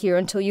stay here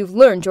until you've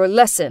learned your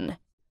lesson."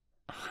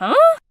 Huh?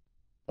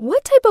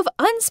 What type of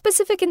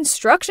unspecific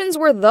instructions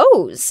were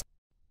those?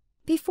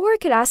 Before I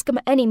could ask him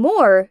any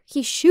more,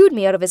 he shooed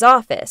me out of his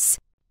office.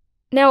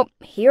 Now,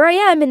 here I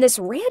am in this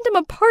random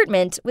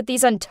apartment with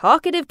these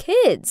untalkative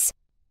kids.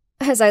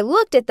 As I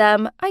looked at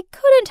them, I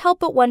couldn't help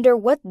but wonder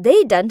what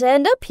they'd done to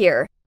end up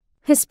here,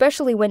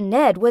 especially when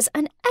Ned was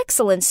an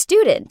excellent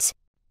student.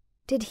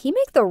 Did he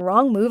make the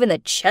wrong move in the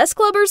chess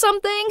club or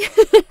something?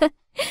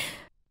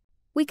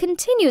 We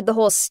continued the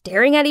whole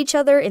staring at each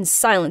other in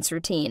silence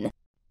routine.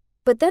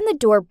 But then the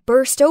door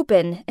burst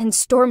open and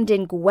stormed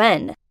in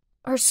Gwen,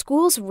 our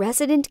school's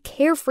resident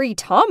carefree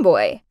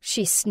tomboy.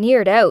 She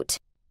sneered out,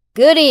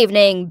 "Good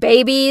evening,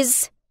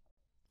 babies."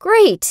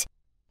 Great!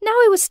 Now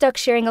I was stuck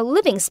sharing a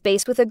living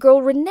space with a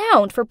girl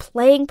renowned for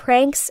playing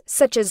pranks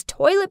such as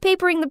toilet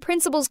papering the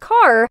principal's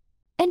car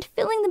and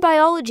filling the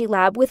biology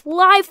lab with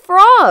live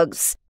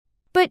frogs.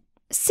 But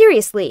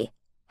seriously,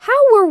 how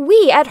were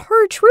we at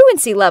her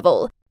truancy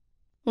level?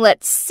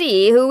 Let's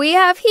see who we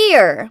have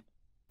here.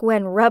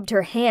 Gwen rubbed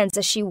her hands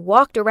as she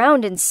walked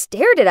around and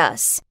stared at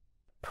us.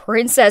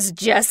 Princess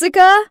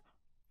Jessica?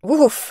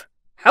 Oof,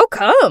 how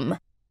come?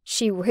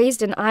 She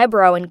raised an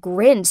eyebrow and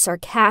grinned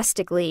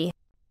sarcastically.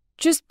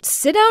 Just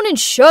sit down and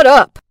shut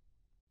up.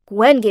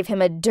 Gwen gave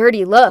him a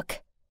dirty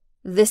look.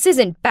 This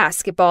isn't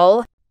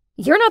basketball.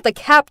 You're not the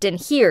captain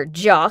here,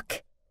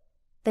 jock.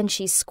 Then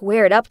she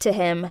squared up to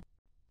him.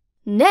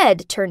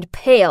 Ned turned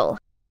pale.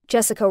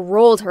 Jessica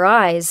rolled her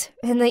eyes,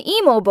 and the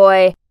emo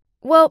boy,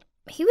 well,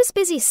 he was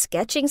busy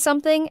sketching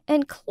something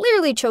and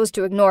clearly chose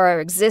to ignore our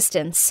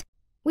existence.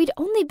 We'd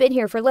only been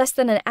here for less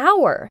than an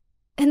hour,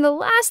 and the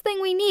last thing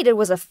we needed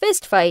was a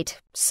fist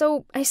fight,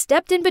 so I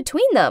stepped in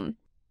between them.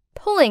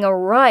 Pulling a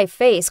wry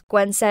face,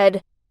 Gwen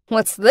said,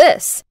 "What's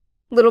this?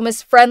 Little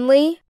Miss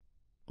Friendly?"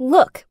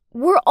 Look,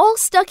 we're all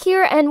stuck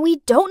here and we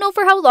don't know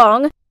for how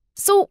long,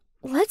 so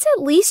let's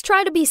at least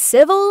try to be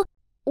civil.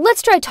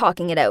 Let's try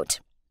talking it out.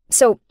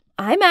 So,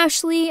 I'm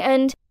Ashley,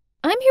 and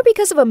I'm here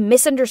because of a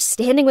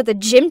misunderstanding with a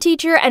gym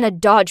teacher and a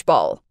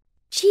dodgeball.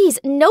 Geez,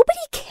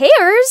 nobody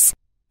cares.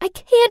 I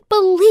can't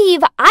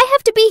believe I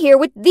have to be here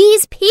with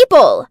these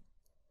people.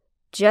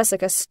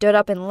 Jessica stood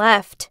up and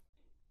left.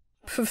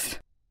 Pff,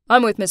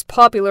 I'm with Miss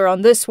Popular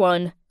on this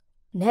one.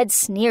 Ned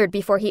sneered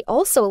before he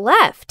also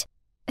left.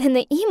 And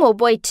the emo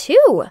boy,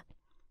 too.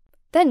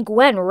 Then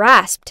Gwen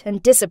rasped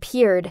and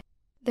disappeared.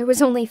 There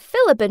was only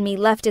Philip and me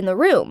left in the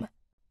room.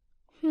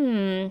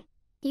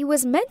 He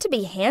was meant to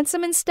be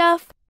handsome and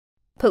stuff,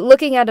 but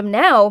looking at him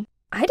now,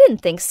 I didn't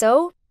think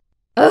so.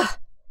 Ugh,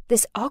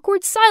 this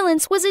awkward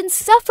silence was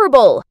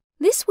insufferable.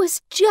 This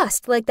was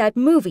just like that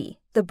movie,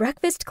 The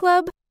Breakfast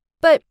Club,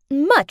 but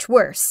much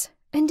worse,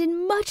 and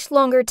in much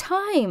longer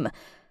time.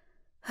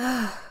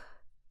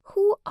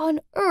 Who on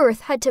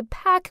earth had to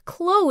pack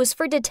clothes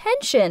for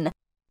detention?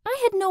 I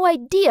had no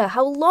idea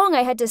how long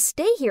I had to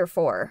stay here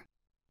for.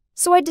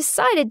 So I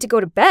decided to go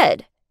to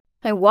bed.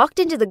 I walked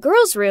into the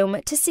girls'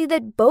 room to see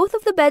that both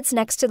of the beds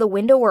next to the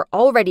window were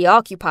already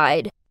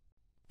occupied.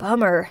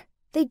 Bummer.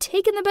 They'd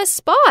taken the best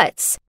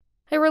spots.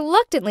 I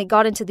reluctantly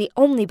got into the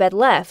only bed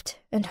left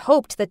and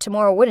hoped that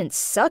tomorrow wouldn't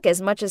suck as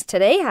much as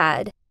today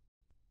had.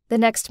 The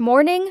next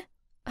morning,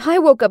 I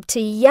woke up to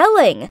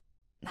yelling.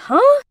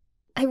 Huh?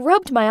 I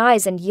rubbed my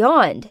eyes and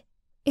yawned.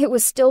 It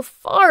was still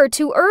far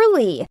too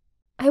early.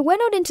 I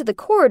went out into the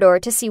corridor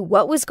to see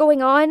what was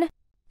going on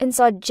and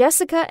saw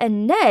Jessica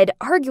and Ned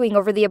arguing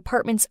over the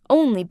apartment's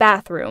only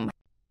bathroom.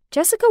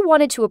 Jessica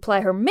wanted to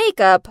apply her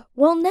makeup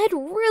while Ned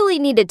really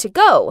needed to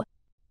go.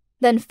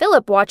 Then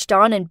Philip watched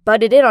on and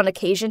butted in on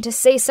occasion to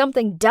say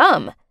something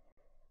dumb.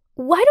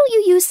 "Why don't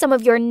you use some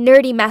of your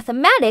nerdy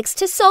mathematics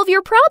to solve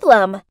your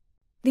problem?"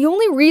 "The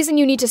only reason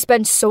you need to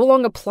spend so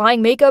long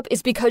applying makeup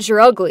is because you're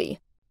ugly."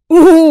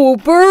 "Ooh,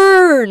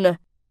 burn!"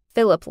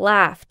 Philip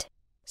laughed.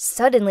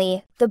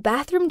 Suddenly, the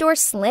bathroom door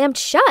slammed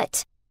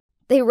shut.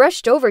 They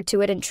rushed over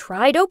to it and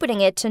tried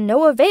opening it to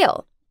no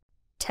avail.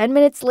 10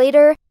 minutes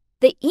later,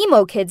 the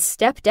emo kid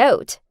stepped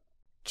out.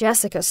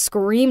 Jessica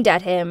screamed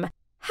at him.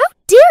 "How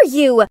dare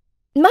you!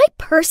 My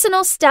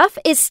personal stuff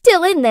is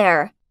still in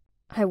there."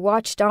 I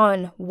watched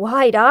on,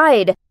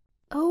 wide-eyed.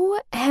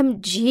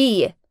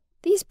 OMG!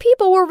 These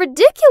people were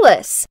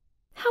ridiculous!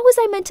 How was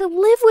I meant to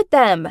live with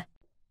them?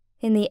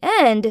 In the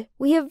end,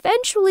 we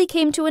eventually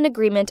came to an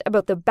agreement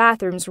about the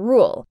bathroom's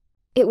rule.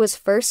 It was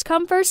first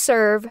come, first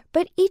serve,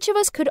 but each of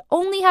us could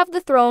only have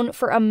the throne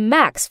for a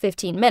max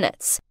 15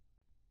 minutes.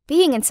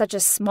 Being in such a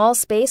small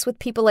space with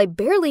people I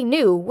barely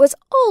knew was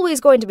always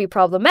going to be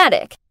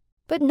problematic,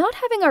 but not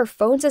having our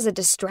phones as a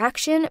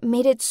distraction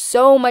made it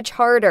so much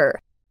harder.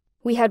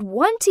 We had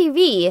one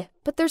TV,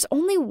 but there's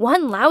only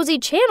one lousy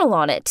channel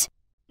on it.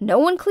 No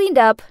one cleaned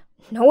up,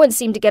 no one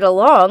seemed to get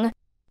along.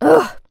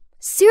 Ugh,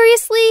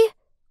 seriously?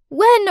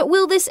 When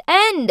will this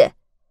end?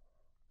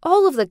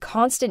 All of the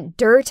constant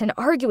dirt and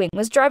arguing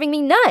was driving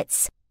me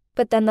nuts.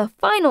 But then the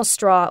final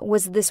straw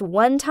was this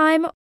one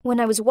time when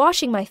I was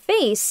washing my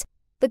face,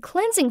 the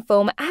cleansing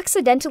foam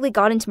accidentally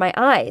got into my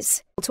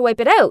eyes to wipe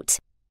it out.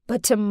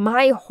 But to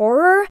my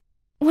horror,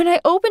 when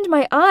I opened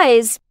my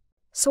eyes,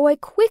 so I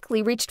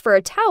quickly reached for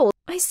a towel,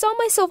 I saw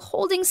myself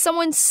holding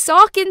someone's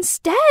sock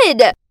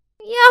instead.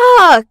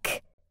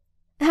 Yuck!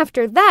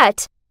 After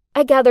that,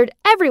 I gathered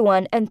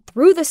everyone and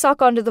threw the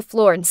sock onto the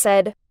floor and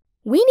said,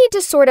 "We need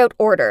to sort out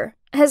order,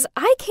 as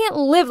I can't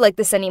live like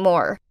this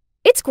anymore.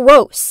 It's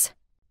gross."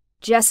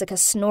 Jessica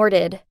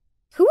snorted.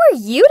 "Who are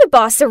you to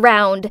boss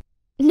around?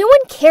 No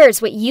one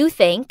cares what you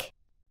think."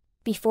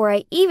 Before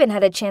I even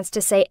had a chance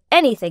to say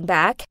anything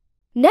back,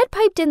 Ned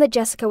piped in that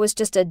Jessica was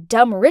just a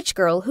dumb rich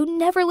girl who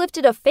never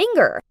lifted a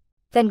finger.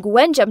 Then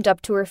Gwen jumped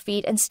up to her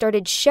feet and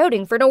started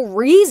shouting for no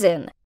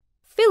reason.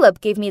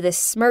 Philip gave me this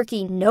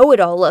smirky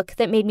know-it-all look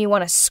that made me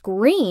want to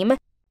scream.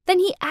 Then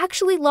he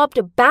actually lobbed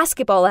a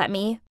basketball at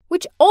me,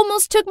 which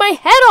almost took my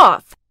head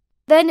off.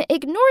 Then,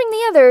 ignoring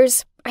the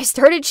others, I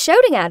started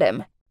shouting at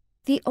him.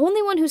 The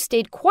only one who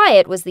stayed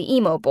quiet was the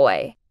emo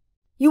boy.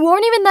 "You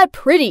aren't even that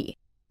pretty.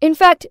 In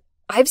fact,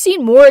 I've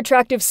seen more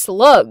attractive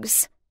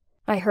slugs,"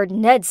 I heard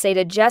Ned say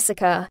to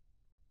Jessica.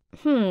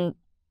 That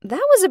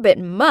was a bit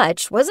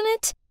much, wasn't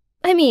it?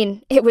 I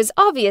mean, it was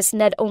obvious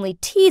Ned only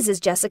teases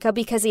Jessica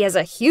because he has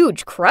a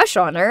huge crush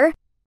on her.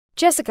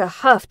 Jessica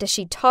huffed as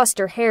she tossed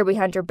her hair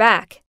behind her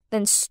back,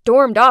 then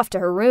stormed off to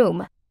her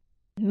room.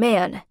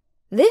 Man,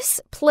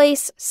 this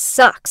place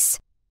sucks.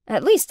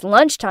 At least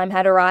lunchtime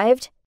had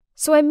arrived.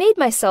 So I made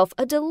myself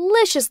a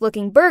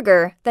delicious-looking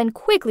burger, then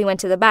quickly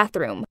went to the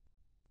bathroom.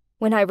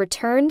 When I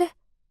returned,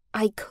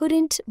 I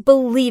couldn't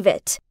believe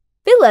it.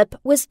 Philip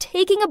was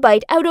taking a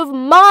bite out of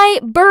my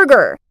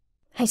burger.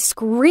 I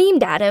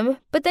screamed at him,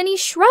 but then he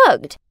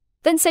shrugged,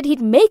 then said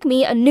he'd make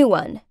me a new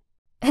one.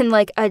 And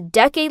like a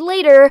decade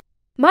later,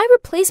 my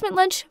replacement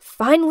lunch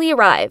finally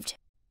arrived,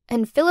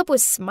 and Philip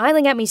was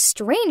smiling at me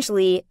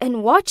strangely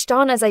and watched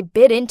on as I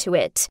bit into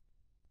it.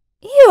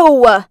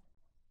 Ew!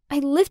 I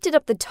lifted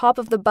up the top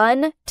of the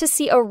bun to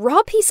see a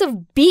raw piece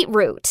of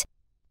beetroot.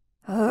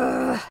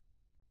 Ugh.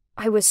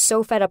 I was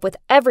so fed up with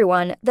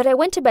everyone that I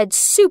went to bed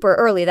super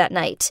early that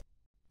night.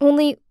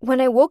 Only when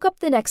I woke up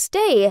the next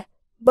day,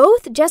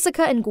 both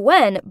Jessica and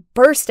Gwen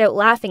burst out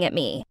laughing at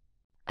me.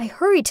 I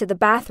hurried to the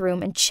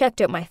bathroom and checked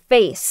out my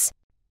face.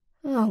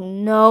 Oh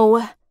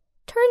no.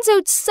 Turns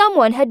out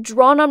someone had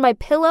drawn on my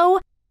pillow,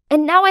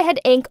 and now I had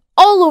ink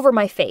all over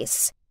my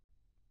face.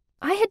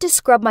 I had to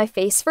scrub my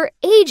face for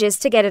ages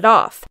to get it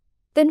off.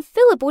 Then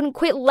Philip wouldn't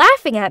quit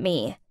laughing at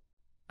me.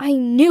 I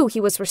knew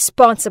he was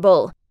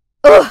responsible.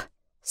 Ugh!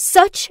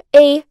 Such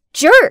a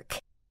jerk!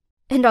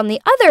 And on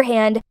the other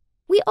hand,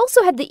 we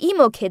also had the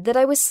emo kid that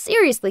I was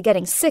seriously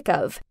getting sick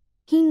of.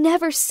 He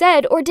never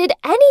said or did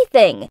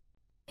anything.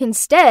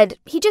 Instead,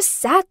 he just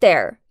sat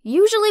there,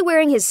 usually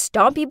wearing his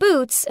stompy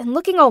boots and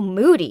looking all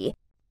moody.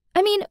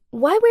 I mean,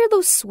 why wear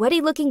those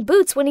sweaty-looking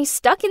boots when he's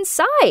stuck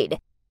inside?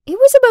 It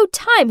was about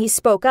time he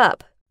spoke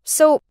up,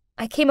 so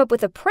I came up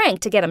with a prank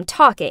to get him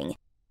talking.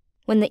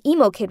 When the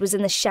emo kid was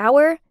in the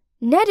shower,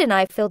 Ned and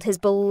I filled his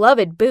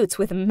beloved boots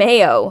with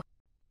mayo.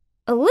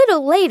 A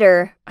little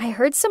later, I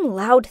heard some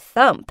loud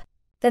thump.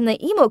 Then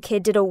the emo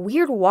kid did a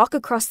weird walk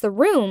across the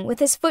room with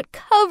his foot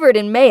covered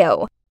in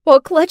mayo,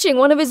 while clutching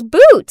one of his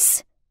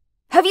boots.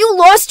 "Have you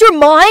lost your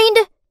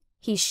mind?"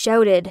 he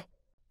shouted.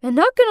 And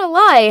not gonna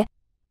lie,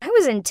 I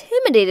was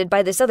intimidated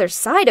by this other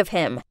side of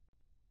him.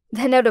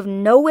 Then out of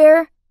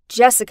nowhere,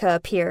 Jessica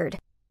appeared.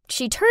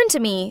 She turned to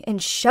me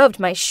and shoved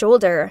my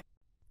shoulder.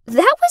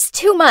 "That was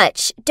too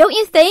much, don't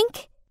you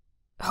think?"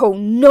 "Oh,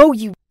 no,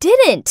 you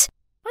didn't.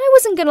 I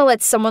wasn't gonna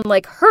let someone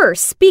like her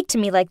speak to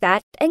me like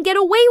that and get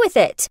away with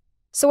it.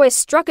 so I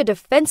struck a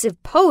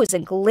defensive pose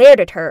and glared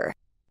at her.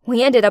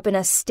 We ended up in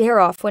a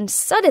stare-off when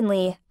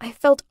suddenly I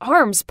felt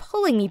arms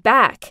pulling me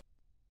back.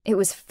 It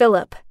was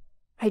Philip.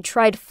 I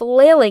tried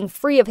flailing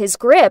free of his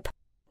grip,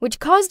 which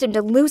caused him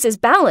to lose his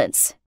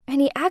balance,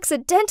 and he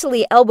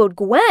accidentally elbowed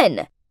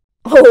Gwen.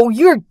 "Oh,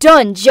 you're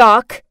done,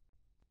 Jock!"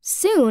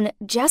 Soon,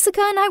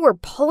 Jessica and I were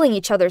pulling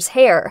each other's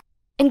hair,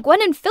 and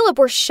Gwen and Philip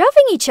were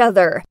shoving each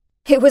other.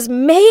 It was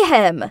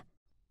mayhem.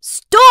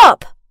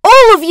 "Stop!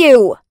 All of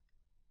you!"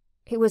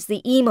 It was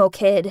the emo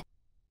kid.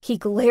 He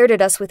glared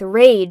at us with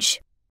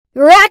rage.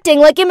 "You're acting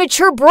like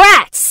immature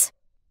brats!"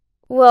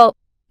 Well,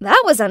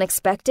 that was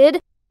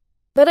unexpected,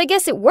 but I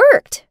guess it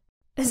worked,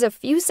 as a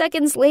few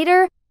seconds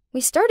later,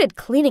 we started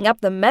cleaning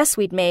up the mess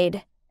we'd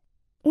made.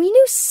 We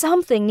knew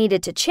something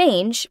needed to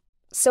change,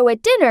 so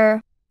at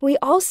dinner, we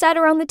all sat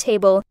around the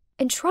table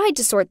and tried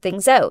to sort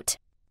things out.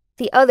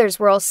 The others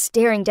were all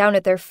staring down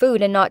at their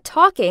food and not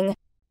talking,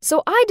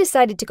 so I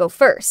decided to go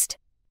first.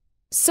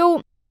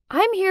 So,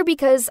 I'm here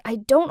because I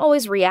don't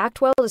always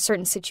react well to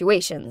certain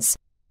situations.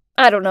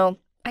 I don't know,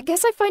 I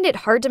guess I find it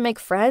hard to make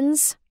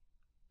friends.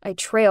 I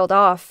trailed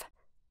off.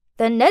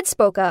 Then Ned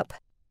spoke up.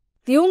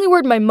 "The only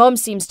word my mom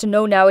seems to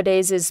know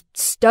nowadays is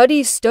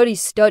study, study,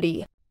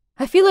 study.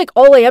 I feel like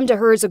all I am to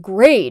her is a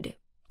grade.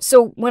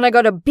 So when I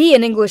got a B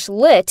in English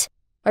Lit,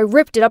 I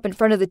ripped it up in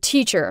front of the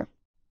teacher.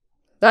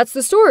 That's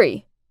the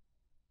story."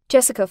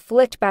 Jessica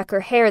flicked back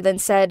her hair, then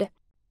said,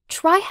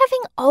 "Try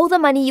having all the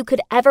money you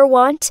could ever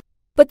want,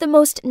 but the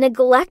most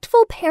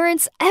neglectful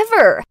parents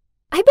ever.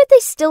 I bet they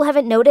still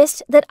haven't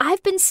noticed that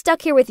I've been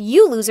stuck here with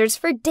you losers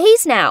for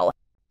days now,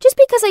 just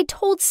because I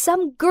told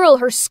some girl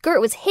her skirt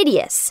was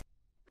hideous.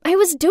 I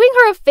was doing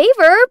her a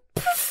favor.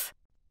 Poof."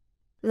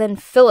 Then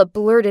Philip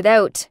blurted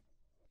out,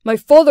 "My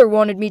father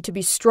wanted me to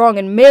be strong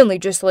and manly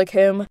just like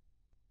him.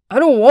 I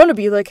don't want to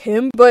be like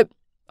him, but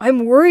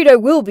I'm worried I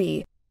will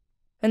be,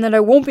 and that I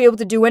won't be able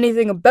to do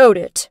anything about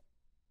it.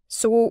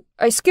 So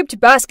I skipped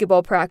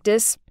basketball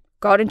practice,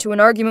 got into an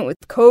argument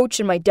with coach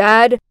and my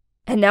dad,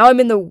 and now I'm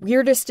in the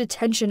weirdest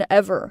detention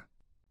ever."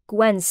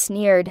 Gwen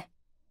sneered.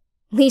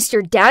 "Least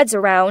your dad's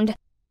around.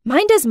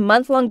 Mine does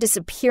month-long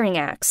disappearing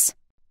acts.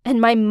 And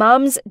my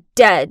mom's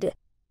dead.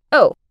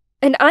 Oh,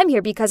 and I'm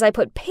here because I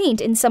put paint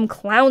in some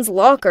clown's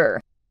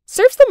locker.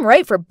 Serves them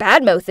right for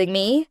bad-mouthing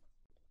me."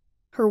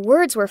 Her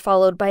words were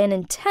followed by an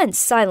intense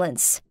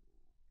silence.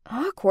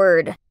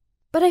 Awkward.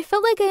 But I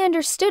felt like I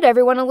understood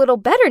everyone a little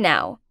better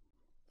now.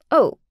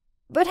 Oh,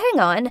 but hang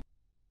on.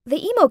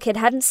 The emo kid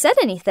hadn't said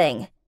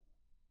anything.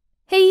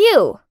 "Hey,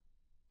 you."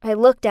 I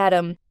looked at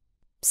him.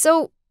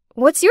 "So,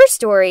 what's your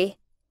story?"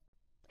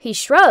 He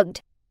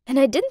shrugged, and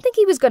I didn't think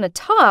he was going to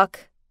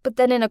talk, but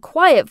then in a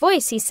quiet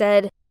voice he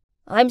said,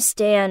 "I'm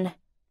Stan.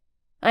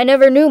 I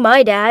never knew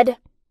my dad.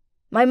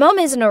 My mom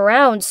isn't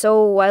around,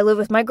 so I live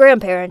with my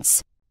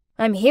grandparents.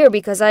 I'm here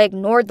because I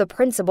ignored the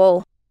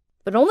principal,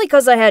 but only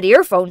 'cause I had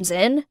earphones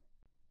in."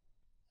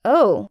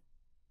 "Oh,"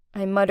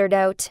 I muttered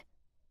out.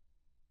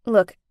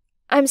 "Look,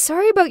 I'm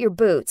sorry about your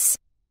boots.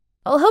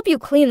 I'll help you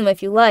clean them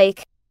if you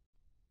like."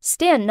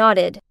 Stan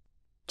nodded.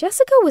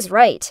 Jessica was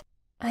right.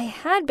 I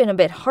had been a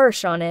bit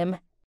harsh on him.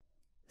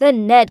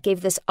 Then Ned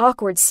gave this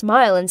awkward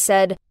smile and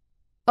said,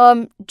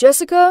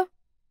 Jessica,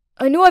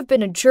 I know I've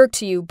been a jerk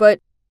to you, but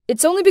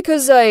it's only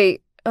because I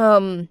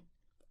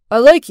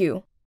like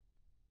you."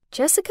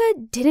 Jessica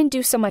didn't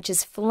do so much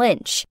as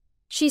flinch.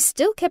 She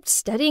still kept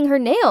studying her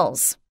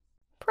nails.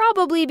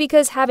 Probably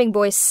because having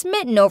boys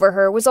smitten over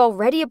her was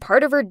already a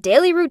part of her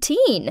daily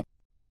routine.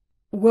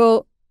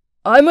 "Well,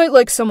 I might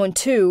like someone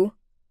too."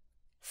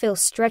 Phil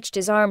stretched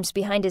his arms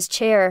behind his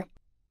chair.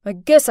 "I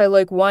guess I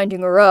like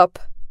winding her up."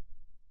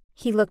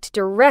 He looked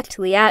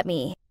directly at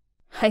me.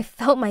 I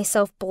felt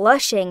myself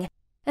blushing,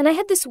 and I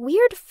had this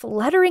weird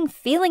fluttering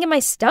feeling in my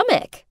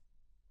stomach.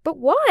 But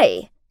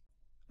why?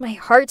 My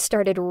heart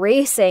started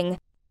racing.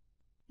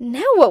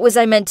 Now what was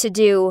I meant to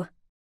do?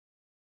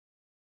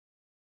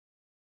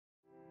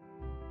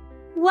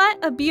 What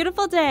a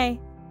beautiful day!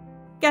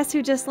 Guess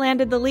who just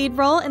landed the lead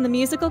role in the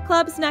musical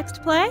club's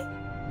next play?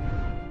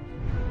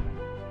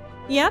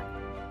 Yep,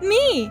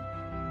 me!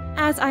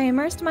 As I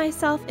immersed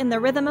myself in the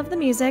rhythm of the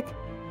music,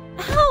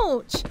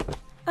 ouch!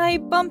 I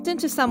bumped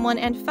into someone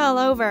and fell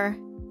over.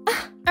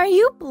 Are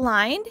you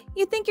blind?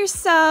 You think you're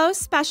so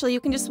special you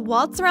can just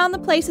waltz around the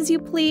place as you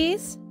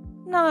please?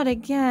 Not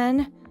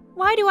again.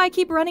 Why do I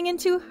keep running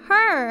into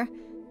her?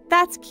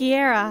 That's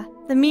Kiera,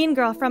 the mean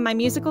girl from my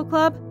musical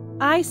club.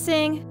 I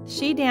sing,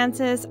 she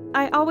dances,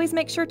 I always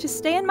make sure to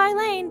stay in my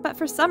lane, but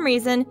for some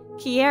reason,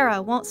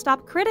 Kiera won't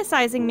stop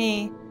criticizing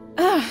me.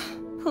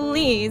 Ugh,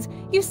 please,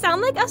 you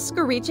sound like a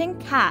screeching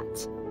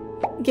cat.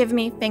 Give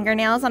me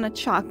fingernails on a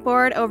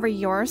chalkboard over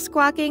your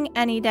squawking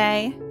any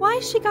day.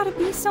 Why's she gotta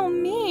be so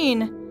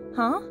mean?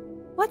 Huh?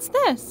 What's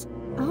this?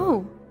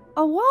 Oh,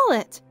 a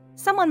wallet.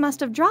 Someone must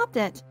have dropped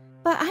it,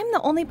 but I'm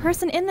the only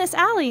person in this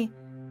alley.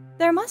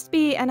 There must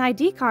be an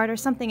ID card or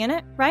something in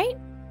it, right?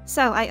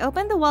 So I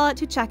opened the wallet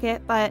to check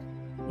it, but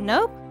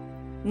nope.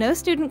 No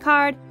student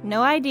card,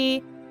 no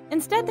ID.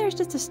 Instead, there's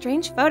just a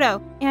strange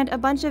photo and a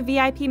bunch of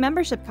VIP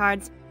membership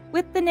cards.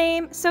 with the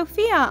name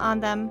Sophia on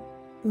them.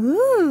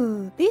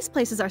 Ooh, these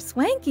places are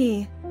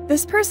swanky.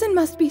 This person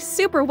must be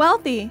super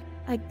wealthy.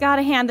 I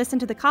gotta hand this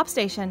into the cop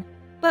station.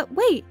 But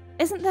wait,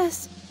 isn't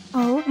this...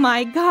 Oh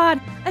my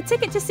god, a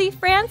ticket to see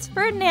Franz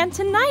Ferdinand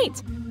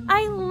tonight!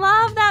 I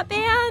love that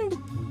band!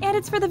 And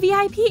it's for the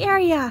VIP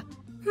area.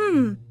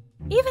 Even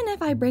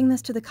if I bring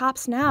this to the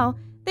cops now,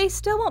 they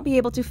still won't be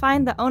able to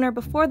find the owner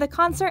before the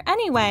concert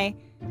anyway.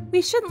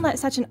 We shouldn't let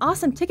such an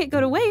awesome ticket go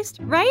to waste,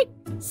 right?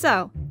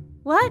 So,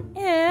 what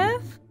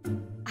if...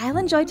 I'll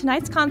enjoy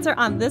tonight's concert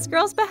on this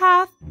girl's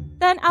behalf,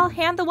 then I'll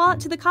hand the wallet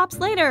to the cops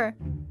later.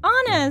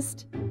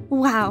 Honest!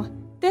 Wow,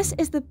 this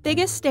is the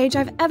biggest stage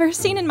I've ever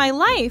seen in my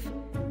life!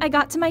 I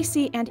got to my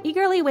seat and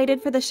eagerly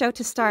waited for the show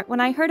to start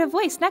when I heard a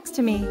voice next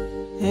to me.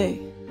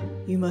 Hey,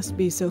 you must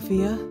be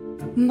Sophia?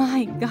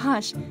 My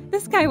gosh,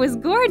 this guy was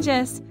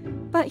gorgeous!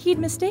 But he'd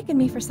mistaken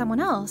me for someone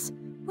else.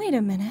 Wait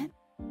a minute.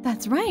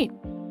 That's right.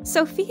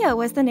 Sophia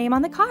was the name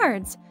on the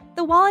cards,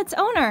 the wallet's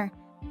owner.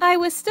 I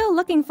was still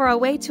looking for a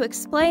way to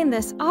explain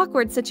this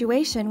awkward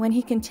situation when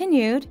he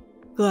continued.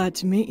 Glad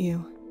to meet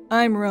you.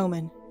 I'm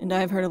Roman, and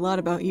I've heard a lot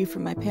about you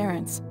from my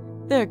parents.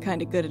 They're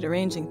kinda good at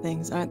arranging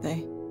things, aren't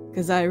they?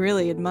 'Cause I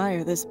really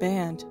admire this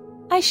band.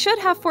 I should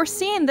have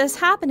foreseen this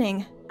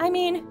happening. I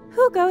mean,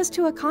 who goes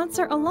to a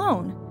concert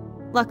alone?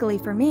 Luckily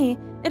for me,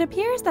 it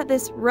appears that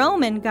this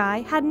Roman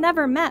guy had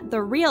never met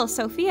the real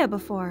Sophia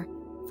before.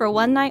 For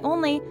one night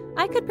only,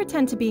 I could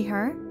pretend to be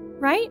her,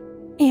 right?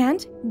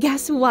 And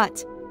guess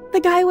what? The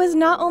guy was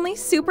not only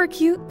super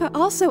cute, but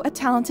also a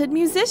talented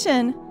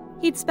musician.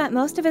 He'd spent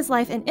most of his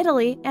life in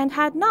Italy and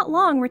had not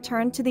long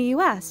returned to the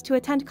US to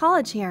attend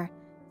college here.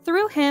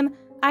 Through him,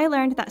 I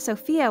learned that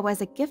Sophia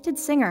was a gifted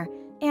singer,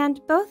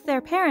 and both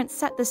their parents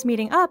set this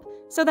meeting up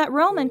so that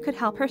Roman could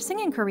help her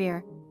singing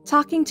career.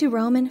 Talking to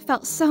Roman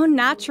felt so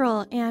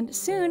natural, and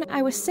soon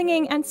I was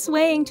singing and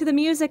swaying to the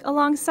music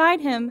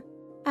alongside him.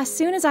 As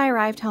soon as I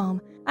arrived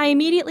home, I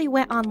immediately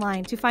went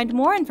online to find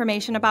more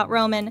information about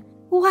Roman.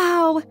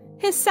 Wow!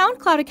 His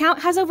SoundCloud account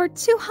has over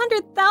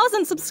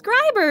 200,000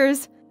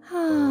 subscribers!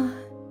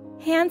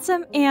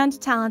 Handsome and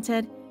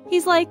talented.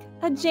 He's like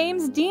a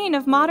James Dean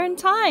of modern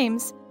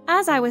times.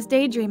 As I was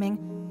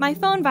daydreaming, my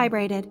phone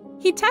vibrated.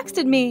 He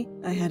texted me.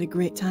 I had a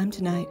great time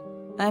tonight.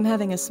 I'm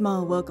having a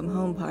small welcome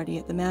home party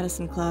at the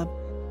Madison Club.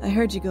 I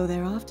heard you go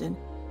there often.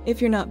 If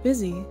you're not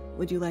busy,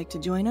 would you like to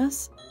join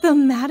us? The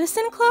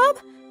Madison Club?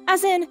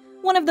 As in,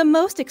 one of the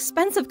most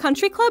expensive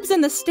country clubs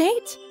in the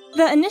state?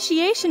 The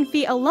initiation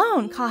fee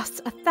alone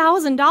costs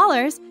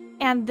 $1,000,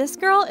 and this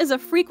girl is a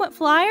frequent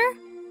flyer?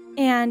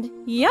 And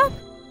yep,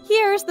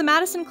 here's the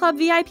Madison Club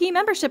VIP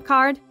membership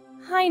card.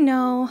 I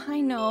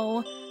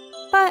know.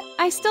 But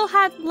I still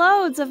had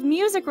loads of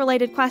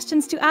music-related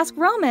questions to ask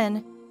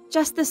Roman.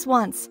 Just this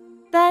once.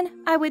 Then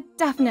I would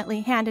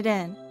definitely hand it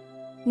in.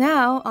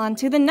 Now, on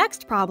to the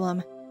next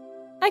problem.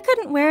 I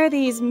couldn't wear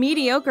these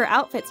mediocre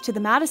outfits to the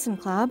Madison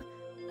Club.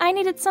 I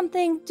needed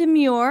something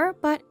demure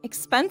but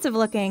expensive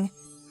looking.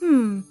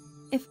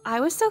 If I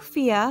was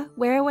Sophia,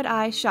 where would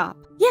I shop?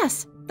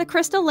 Yes, the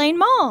Crystal Lane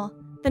Mall.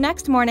 The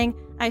next morning,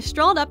 I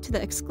strolled up to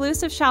the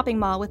exclusive shopping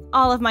mall with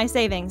all of my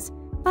savings.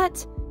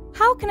 But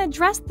how can a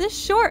dress this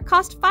short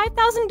cost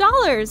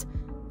 $5,000?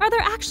 Are there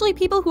actually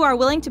people who are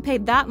willing to pay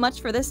that much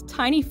for this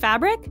tiny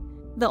fabric?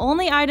 The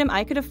only item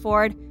I could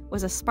afford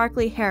was a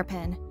sparkly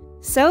hairpin.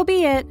 So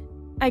be it.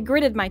 I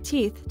gritted my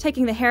teeth,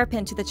 taking the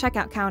hairpin to the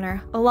checkout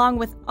counter, along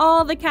with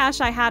all the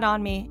cash I had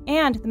on me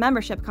and the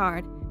membership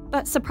card.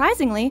 But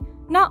surprisingly,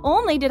 not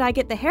only did I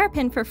get the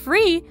hairpin for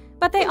free,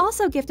 but they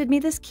also gifted me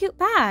this cute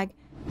bag.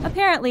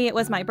 Apparently, it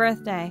was my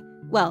birthday.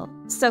 Well,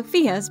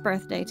 Sophia's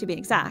birthday to be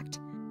exact.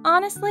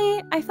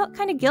 Honestly, I felt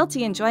kind of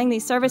guilty enjoying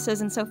these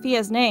services in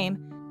Sophia's name.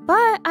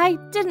 But I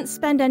didn't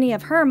spend any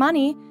of her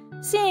money.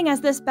 Seeing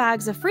as this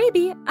bag's a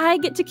freebie, I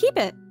get to keep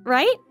it,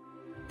 right?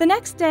 The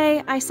next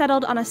day, I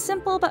settled on a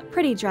simple but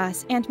pretty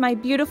dress and my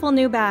beautiful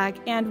new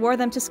bag and wore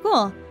them to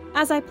school,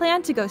 as I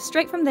planned to go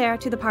straight from there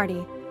to the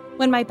party.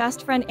 When my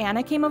best friend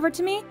Anna came over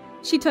to me,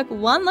 she took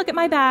one look at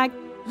my bag,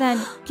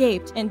 then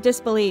gaped in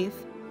disbelief.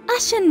 A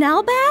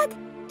Chanel bag?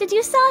 Did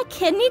you sell a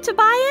kidney to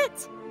buy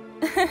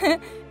it?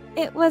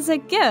 It was a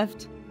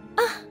gift.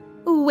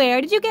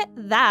 Where did you get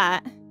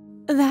that?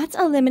 That's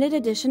a limited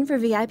edition for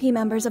VIP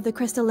members of the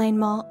Crystal Lane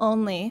Mall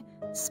only.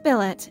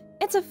 Spill it.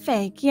 It's a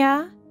fake,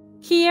 yeah?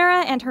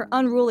 Kiera and her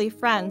unruly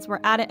friends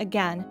were at it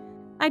again.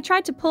 I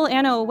tried to pull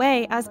Anna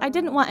away as I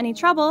didn't want any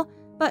trouble,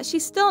 but she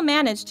still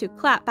managed to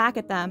clap back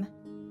at them.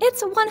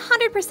 It's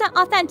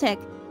 100% authentic.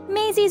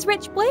 Maisie's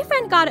rich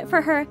boyfriend got it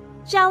for her.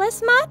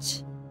 Jealous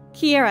much?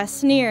 Kiera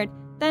sneered,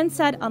 then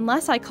said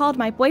unless I called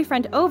my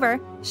boyfriend over,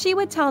 she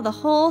would tell the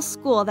whole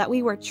school that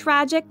we were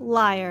tragic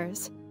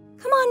liars.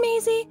 Come on,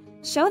 Maisie.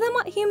 Show them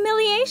what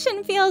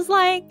humiliation feels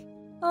like.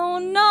 Oh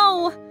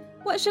no,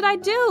 what should I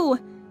do?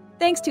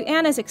 Thanks to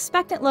Anna's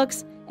expectant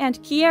looks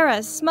and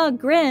Kiera's smug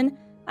grin,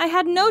 I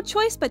had no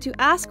choice but to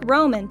ask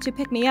Roman to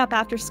pick me up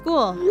after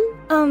school.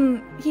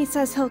 He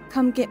says he'll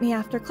come get me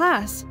after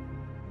class.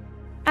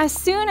 As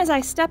soon as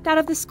I stepped out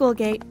of the school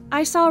gate,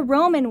 I saw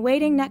Roman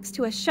waiting next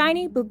to a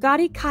shiny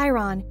Bugatti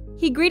Chiron.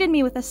 He greeted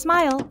me with a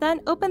smile,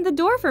 then opened the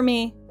door for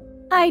me.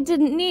 I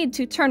didn't need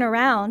to turn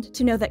around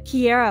to know that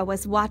Kiera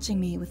was watching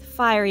me with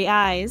fiery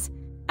eyes.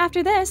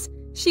 After this,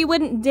 she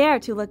wouldn't dare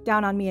to look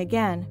down on me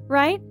again,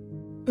 right?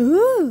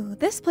 Ooh,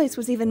 this place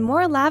was even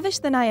more lavish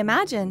than I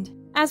imagined.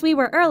 As we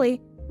were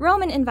early,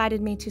 Roman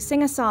invited me to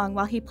sing a song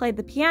while he played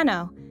the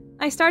piano.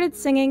 I started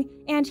singing,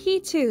 and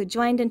he too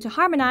joined in to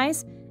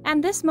harmonize,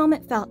 and this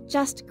moment felt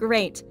just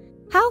great.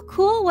 How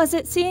cool was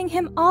it seeing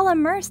him all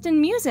immersed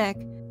in music?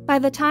 By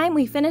the time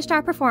we finished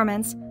our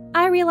performance,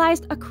 I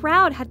realized a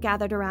crowd had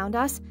gathered around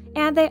us,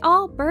 and they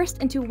all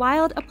burst into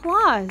wild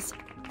applause.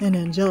 An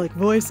angelic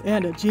voice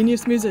and a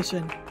genius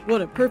musician.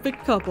 What a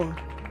perfect couple.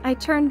 I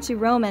turned to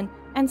Roman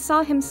and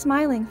saw him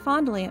smiling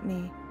fondly at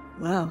me.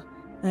 Wow,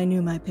 I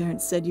knew my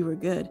parents said you were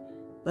good,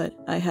 but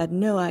I had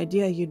no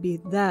idea you'd be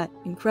that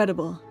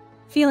incredible.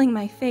 Feeling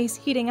my face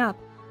heating up,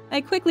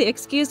 I quickly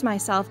excused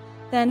myself,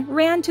 then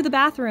ran to the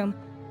bathroom.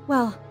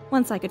 Well,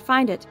 once I could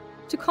find it,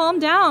 to calm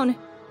down.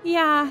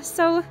 Yeah,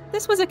 so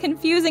this was a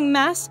confusing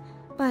mess,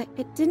 but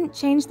it didn't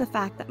change the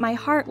fact that my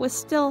heart was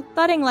still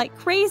thudding like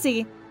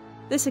crazy.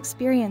 This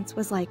experience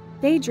was like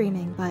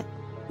daydreaming, but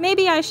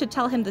maybe I should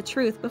tell him the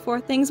truth before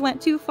things went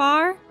too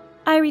far.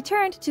 I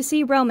returned to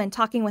see Roman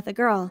talking with a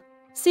girl.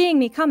 Seeing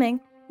me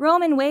coming,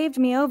 Roman waved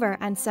me over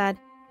and said,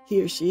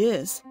 Here she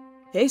is.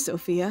 Hey,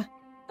 Sophia.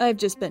 I've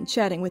just been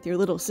chatting with your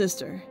little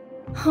sister.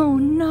 Oh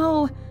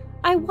no,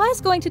 I was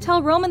going to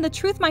tell Roman the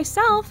truth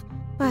myself,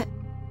 but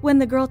when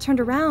the girl turned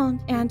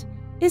around and,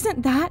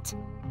 isn't that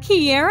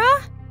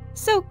Kiera?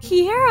 So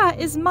Kiera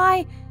is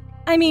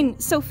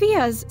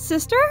Sophia's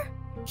sister?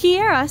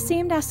 Kiera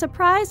seemed as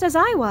surprised as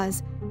I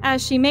was,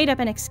 as she made up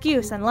an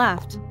excuse and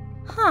left.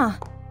 Huh,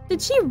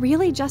 did she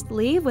really just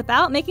leave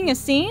without making a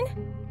scene?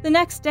 The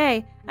next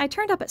day, I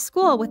turned up at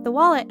school with the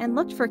wallet and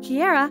looked for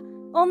Kiera,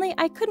 only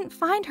I couldn't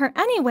find her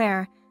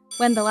anywhere.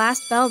 When the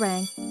last bell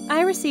rang,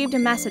 I received a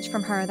message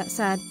from her that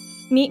said,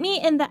 Meet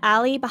me in the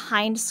alley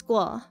behind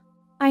school.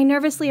 I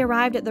nervously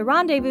arrived at the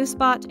rendezvous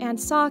spot and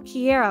saw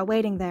Kiera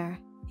waiting there.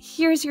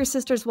 Here's your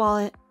sister's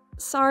wallet.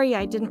 Sorry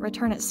I didn't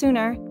return it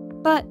sooner.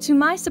 But to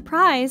my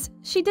surprise,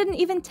 she didn't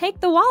even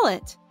take the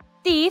wallet.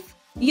 Thief,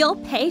 you'll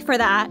pay for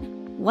that.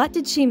 What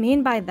did she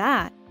mean by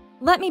that?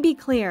 Let me be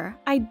clear,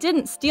 I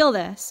didn't steal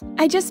this.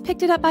 I just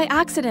picked it up by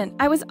accident.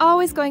 I was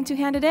always going to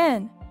hand it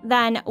in.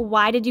 Then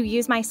why did you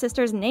use my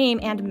sister's name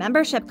and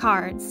membership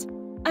cards?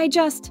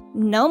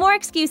 No more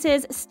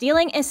excuses.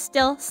 Stealing is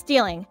still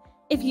stealing.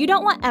 If you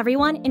don't want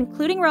everyone,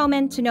 including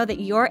Roman, to know that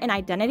you're an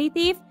identity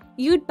thief,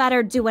 you'd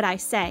better do what I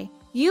say.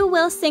 You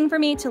will sing for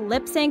me to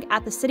lip sync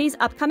at the city's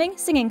upcoming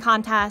singing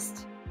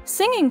contest.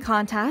 Singing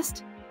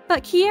contest?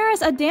 But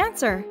Kiera's a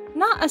dancer,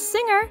 not a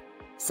singer.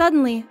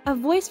 Suddenly, a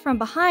voice from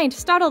behind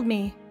startled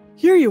me.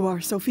 Here you are,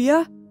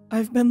 Sophia.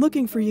 I've been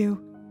looking for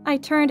you. I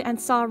turned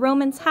and saw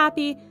Roman's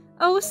happy,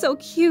 oh so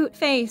cute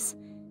face.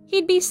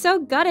 He'd be so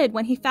gutted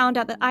when he found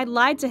out that I'd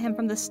lied to him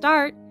from the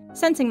start.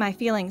 Sensing my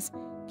feelings,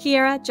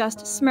 Kiera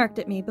just smirked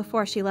at me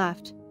before she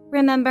left.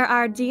 Remember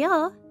our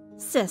deal,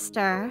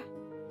 sister?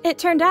 It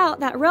turned out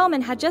that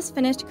Roman had just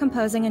finished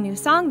composing a new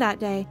song that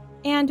day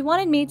and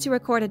wanted me to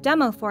record a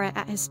demo for it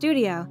at his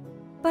studio.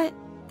 But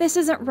this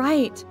isn't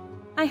right.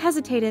 I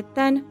hesitated,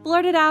 then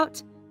blurted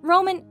out,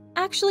 Roman,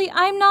 actually,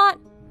 I'm not.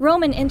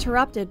 Roman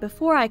interrupted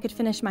before I could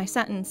finish my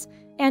sentence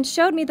and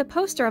showed me the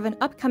poster of an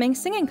upcoming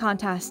singing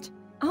contest.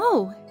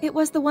 Oh, it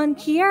was the one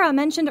Kiera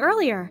mentioned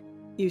earlier.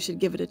 You should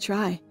give it a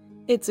try.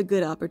 It's a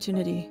good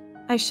opportunity.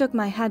 I shook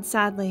my head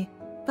sadly,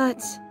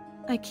 but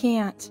I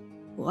can't.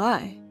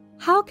 Why?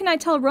 How can I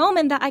tell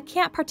Roman that I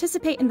can't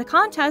participate in the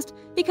contest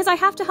because I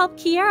have to help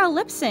Kiera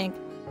lip sync?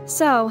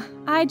 So,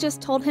 I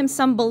just told him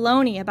some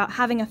baloney about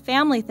having a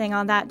family thing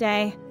on that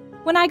day.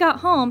 When I got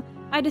home,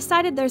 I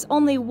decided there's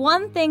only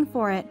one thing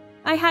for it.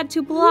 I had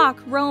to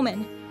block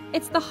Roman.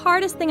 It's the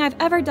hardest thing I've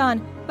ever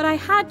done, but I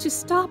had to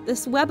stop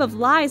this web of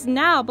lies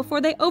now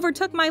before they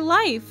overtook my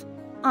life.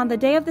 On the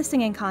day of the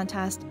singing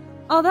contest,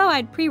 although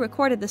I'd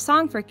pre-recorded the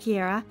song for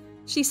Kiera,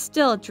 she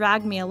still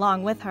dragged me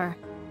along with her.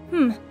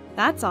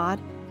 That's odd.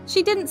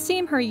 She didn't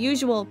seem her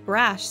usual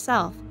brash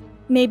self.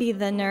 Maybe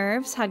the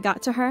nerves had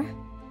got to her?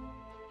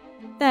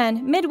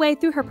 Then, midway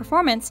through her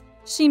performance,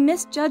 she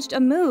misjudged a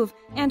move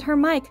and her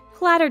mic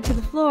clattered to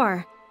the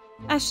floor.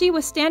 As she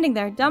was standing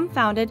there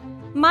dumbfounded,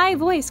 my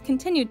voice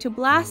continued to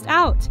blast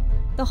out.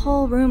 The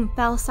whole room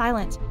fell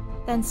silent.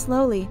 Then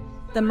slowly,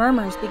 the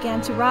murmurs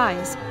began to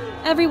rise.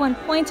 Everyone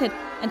pointed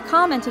and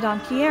commented on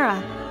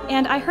Kiera,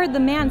 and I heard the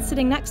man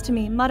sitting next to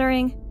me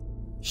muttering,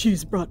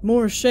 She's brought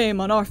more shame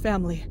on our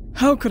family.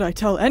 How could I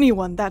tell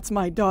anyone that's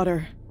my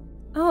daughter?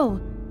 Oh,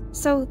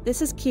 so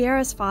this is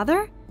Kiera's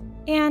father?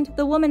 And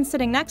the woman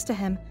sitting next to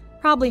him,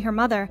 probably her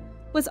mother,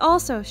 was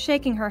also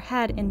shaking her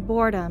head in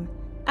boredom.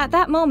 At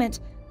that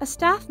moment, a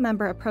staff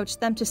member approached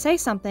them to say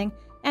something,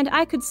 and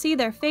I could see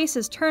their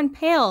faces turn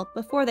pale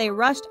before they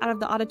rushed out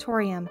of the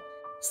auditorium.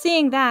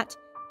 Seeing that,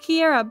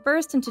 Kiera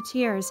burst into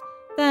tears,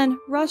 then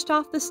rushed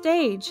off the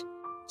stage.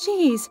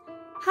 Geez,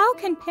 how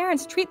can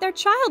parents treat their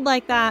child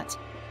like that?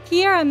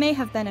 Kiera may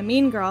have been a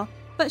mean girl,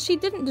 but she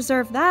didn't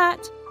deserve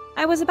that.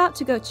 I was about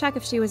to go check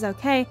if she was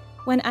okay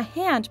when a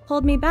hand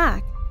pulled me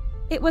back.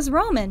 It was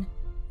Roman.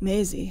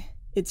 Maisie,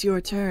 it's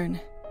your turn.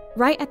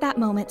 Right at that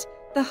moment,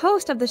 the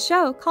host of the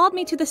show called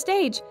me to the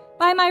stage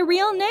by my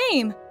real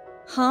name.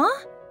 Huh?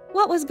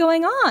 What was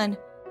going on?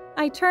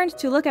 I turned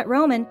to look at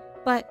Roman,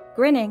 but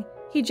grinning,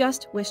 he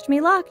just wished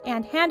me luck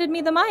and handed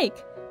me the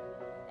mic.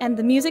 And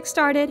the music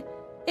started.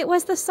 It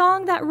was the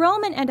song that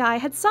Roman and I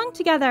had sung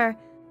together.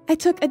 I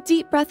took a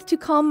deep breath to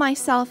calm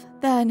myself,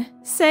 then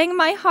sang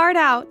my heart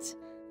out.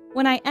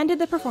 When I ended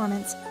the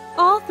performance,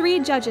 all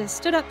 3 judges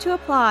stood up to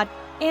applaud,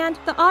 and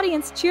the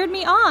audience cheered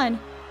me on.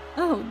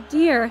 Oh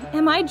dear,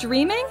 am I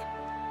dreaming?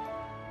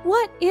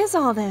 What is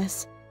all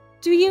this?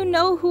 Do you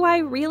know who I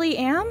really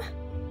am?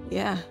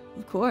 Yeah,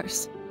 of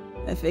course.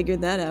 I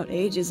figured that out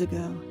ages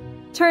ago.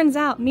 Turns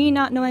out me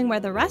not knowing where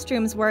the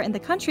restrooms were in the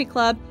country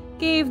club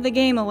gave the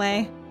game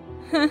away.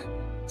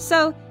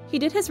 So he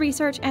did his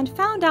research and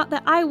found out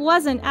that I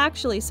wasn't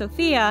actually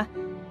Sophia.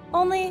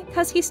 Only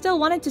because he still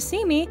wanted to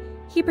see me,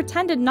 he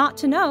pretended not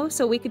to know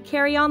so we could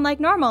carry on like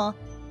normal.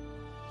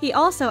 He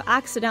also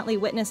accidentally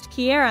witnessed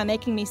Kiera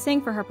making me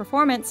sing for her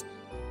performance,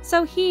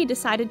 so he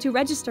decided to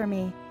register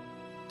me.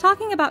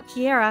 Talking about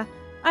Kiera,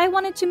 I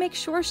wanted to make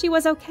sure she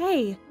was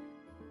okay.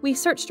 We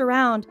searched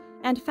around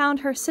and found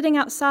her sitting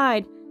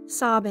outside,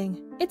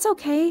 sobbing. It's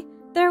okay.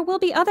 There will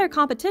be other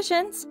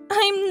competitions.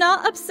 I'm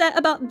not upset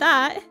about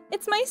that.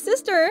 It's my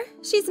sister.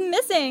 She's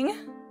missing.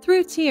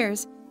 Through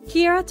tears,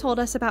 Kiera told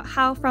us about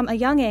how from a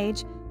young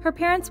age, her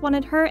parents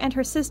wanted her and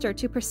her sister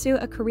to pursue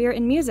a career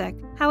in music.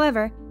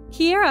 However,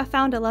 Kiera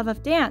found a love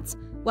of dance,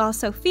 while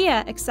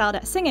Sophia excelled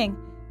at singing,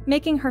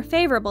 making her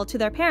favorable to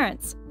their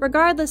parents.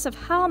 Regardless of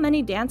how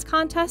many dance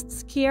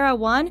contests Kiera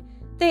won,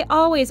 they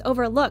always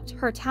overlooked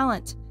her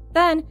talent.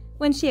 Then,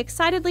 when she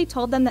excitedly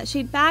told them that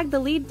she'd bagged the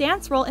lead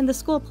dance role in the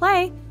school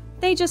play,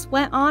 they just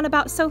went on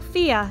about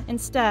Sophia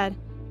instead.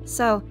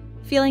 So,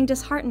 feeling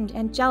disheartened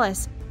and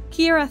jealous,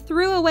 Kiera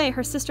threw away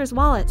her sister's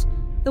wallet,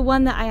 the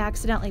one that I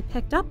accidentally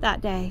picked up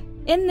that day.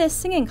 In this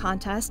singing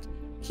contest,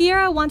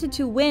 Kiera wanted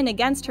to win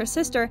against her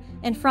sister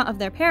in front of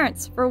their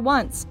parents for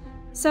once,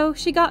 so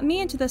she got me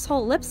into this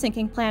whole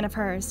lip-syncing plan of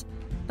hers.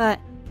 But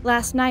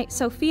last night,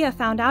 Sophia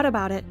found out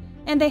about it,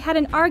 and they had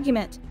an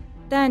argument.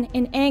 Then,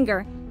 in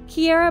anger,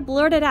 Kiera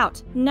blurted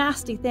out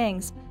nasty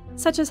things,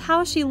 such as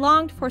how she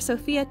longed for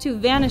Sophia to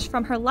vanish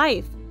from her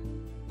life.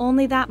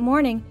 Only that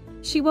morning,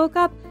 she woke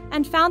up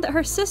and found that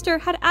her sister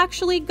had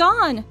actually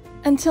gone.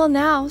 Until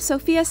now,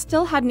 Sophia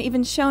still hadn't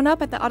even shown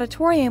up at the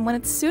auditorium when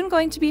it's soon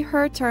going to be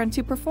her turn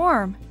to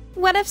perform.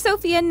 What if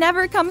Sophia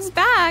never comes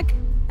back?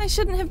 I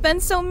shouldn't have been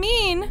so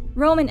mean.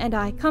 Roman and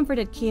I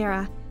comforted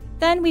Kiera.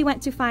 Then we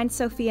went to find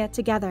Sophia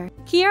together.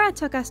 Kiera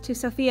took us to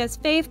Sophia's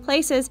fave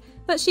places,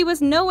 but she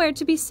was nowhere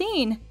to be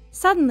seen.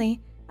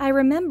 Suddenly, I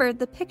remembered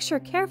the picture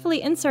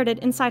carefully inserted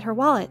inside her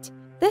wallet.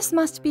 This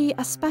must be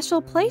a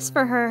special place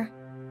for her.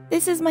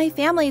 This is my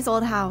family's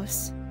old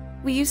house.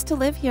 We used to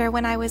live here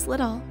when I was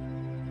little.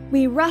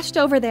 We rushed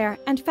over there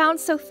and found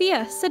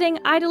Sophia sitting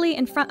idly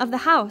in front of the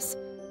house.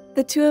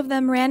 The 2 of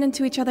them ran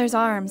into each other's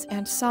arms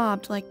and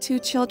sobbed like 2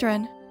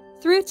 children.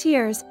 Through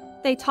tears,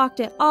 they talked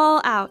it all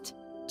out.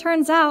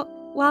 Turns out,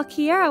 while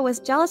Kiera was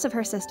jealous of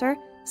her sister,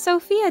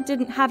 Sophia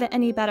didn't have it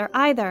any better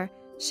either.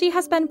 She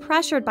has been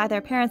pressured by their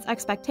parents'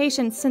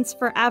 expectations since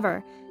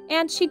forever,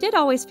 and she did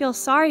always feel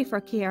sorry for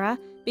Kiera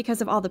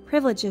because of all the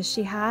privileges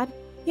she had.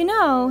 You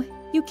know,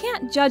 you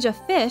can't judge a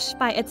fish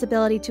by its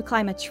ability to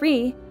climb a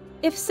tree.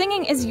 If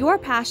singing is your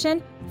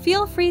passion,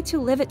 feel free to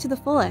live it to the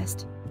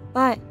fullest.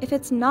 But if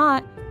it's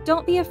not,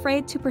 don't be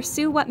afraid to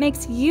pursue what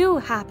makes you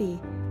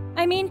happy.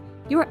 I mean,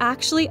 you're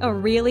actually a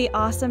really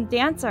awesome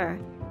dancer.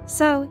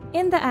 So,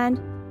 in the end,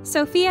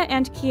 Sophia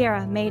and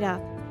Kiera made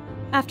up.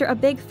 After a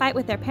big fight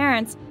with their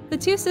parents, the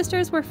 2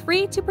 sisters were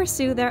free to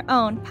pursue their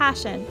own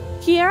passion.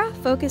 Kiera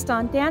focused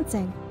on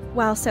dancing,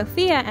 while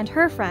Sophia and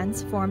her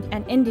friends formed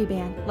an indie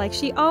band like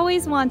she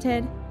always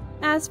wanted.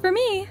 As for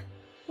me,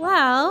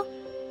 well,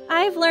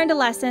 I've learned a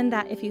lesson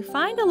that if you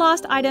find a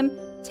lost item,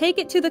 take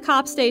it to the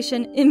cop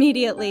station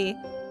immediately.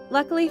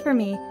 Luckily for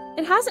me,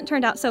 it hasn't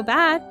turned out so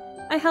bad.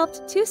 I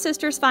helped 2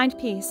 sisters find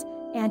peace,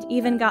 and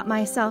even got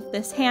myself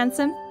this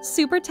handsome,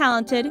 super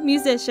talented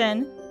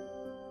musician.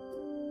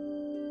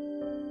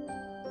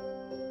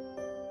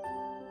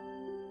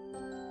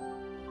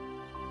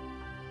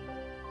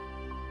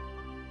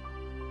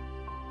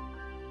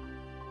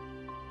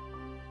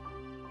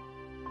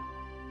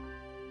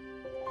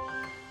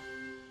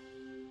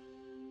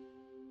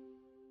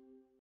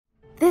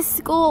 This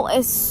school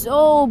is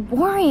so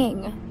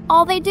boring.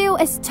 All they do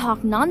is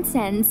talk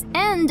nonsense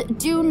and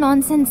do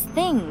nonsense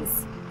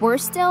things.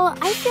 Worse still,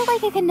 I feel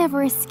like I can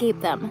never escape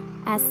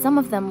them, as some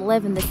of them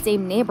live in the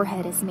same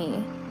neighborhood as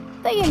me.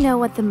 But you know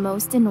what the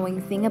most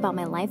annoying thing about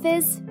my life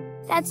is?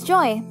 That's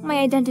Joy, my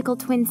identical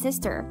twin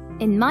sister.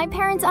 In my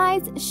parents'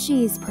 eyes,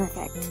 she's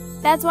perfect.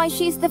 That's why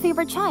she's the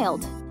favorite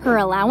child. Her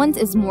allowance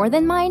is more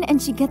than mine,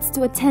 and she gets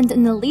to attend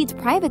an elite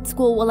private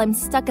school while I'm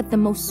stuck at the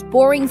most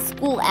boring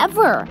school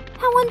ever.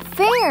 How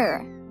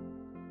unfair!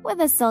 With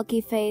a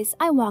sulky face,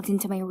 I walked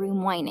into my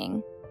room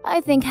whining. I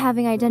think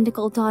having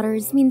identical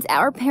daughters means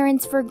our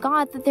parents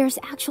forgot that there's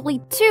actually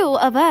 2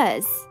 of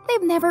us.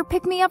 They've never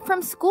picked me up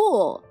from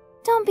school.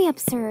 Don't be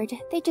absurd.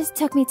 They just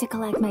took me to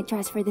collect my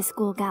dress for the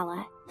school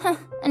gala. Huh,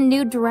 a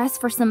new dress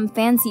for some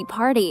fancy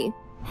party.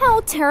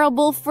 How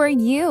terrible for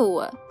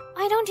you.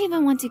 I don't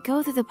even want to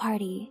go to the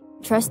party.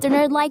 Trust a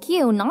nerd like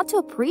you not to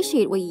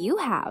appreciate what you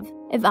have.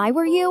 If I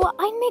were you,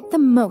 I'd make the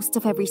most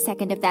of every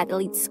second of that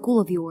elite school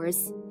of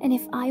yours. And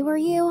if I were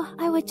you,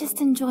 I would just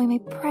enjoy my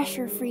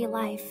pressure-free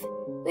life.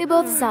 We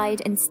both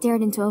sighed and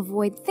stared into a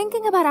void,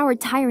 thinking about our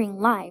tiring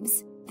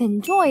lives.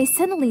 Then Joy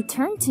suddenly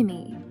turned to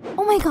me.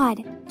 Oh my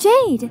god,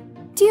 Jade!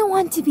 Do you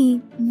want to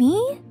be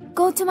me?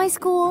 Go to my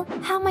school,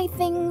 have my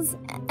things,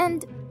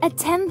 and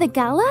attend the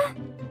gala?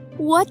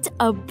 What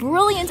a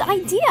brilliant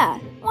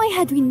idea! Why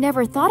had we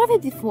never thought of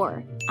it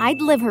before?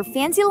 I'd live her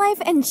fancy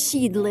life and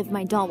she'd live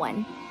my dull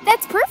one.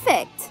 That's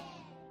perfect!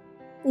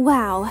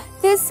 Wow,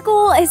 this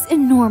school is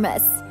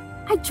enormous.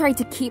 I tried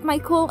to keep my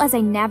cool as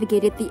I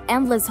navigated the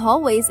endless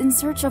hallways in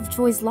search of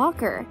Joy's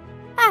locker.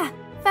 Ah,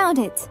 found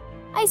it.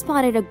 I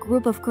spotted a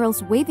group of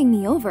girls waving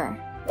me over.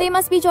 They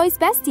must be Joy's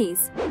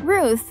besties,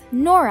 Ruth,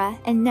 Nora,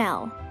 and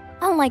Nell.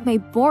 Unlike my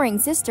boring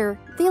sister,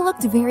 they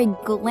looked very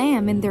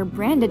glam in their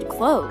branded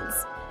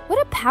clothes.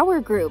 What a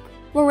power group!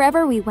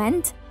 Wherever we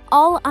went,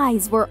 all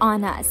eyes were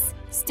on us.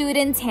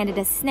 Students handed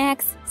us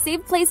snacks,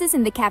 saved places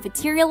in the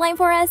cafeteria line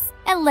for us,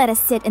 and let us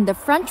sit in the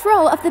front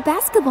row of the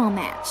basketball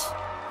match.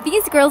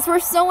 These girls were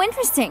so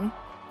interesting.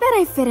 Bet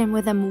I fit in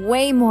with them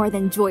way more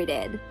than Joy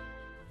did.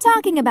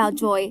 Talking about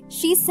Joy,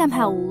 she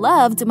somehow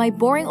loved my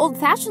boring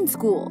old-fashioned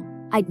school.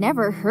 I'd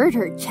never heard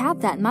her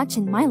chat that much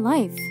in my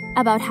life.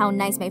 About how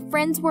nice my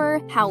friends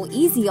were, how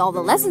easy all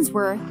the lessons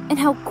were, and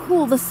how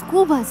cool the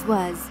school bus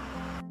was.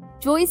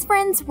 Joy's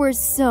friends were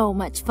so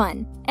much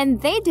fun, and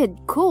they did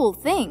cool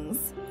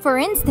things. For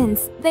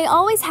instance, they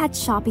always had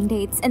shopping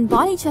dates and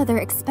bought each other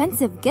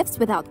expensive gifts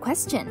without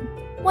question.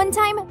 One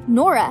time,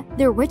 Nora,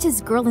 the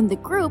richest girl in the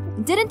group,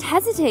 didn't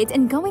hesitate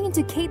in going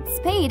into Kate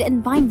Spade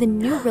and buying the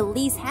new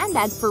release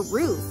handbag for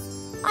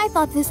Ruth. I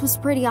thought this was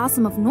pretty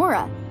awesome of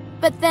Nora,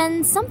 but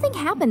then something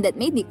happened that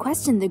made me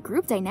question the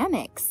group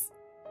dynamics.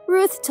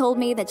 Ruth told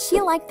me that she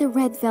liked the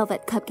red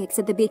velvet cupcakes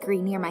at the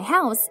bakery near my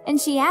house, and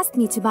she asked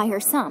me to buy her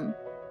some.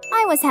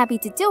 I was happy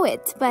to do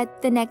it,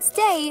 but the next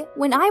day,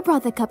 when I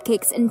brought the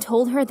cupcakes and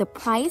told her the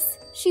price,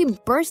 she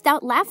burst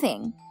out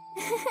laughing.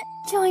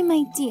 Joy,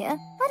 my dear,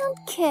 I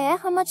don't care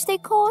how much they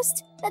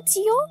cost. That's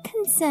your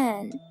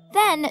concern.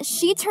 Then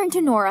she turned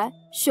to Nora,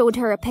 showed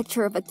her a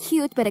picture of a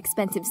cute but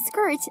expensive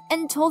skirt,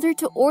 and told her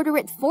to order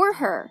it for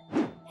her.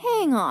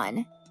 Hang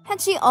on.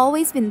 Had she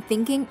always been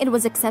thinking it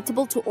was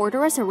acceptable to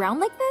order us around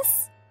like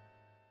this?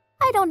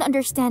 I don't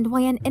understand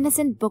why an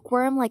innocent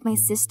bookworm like my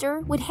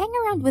sister would hang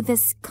around with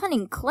this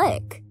cunning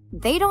clique.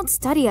 They don't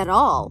study at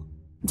all.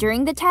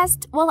 During the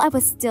test, while I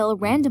was still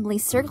randomly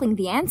circling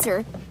the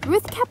answer,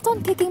 Ruth kept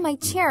on kicking my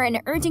chair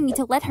and urging me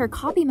to let her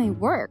copy my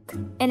work.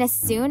 And as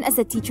soon as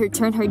the teacher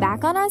turned her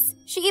back on us,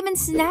 she even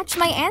snatched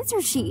my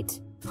answer sheet.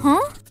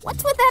 Huh?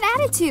 What's with that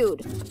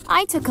attitude?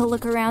 I took a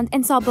look around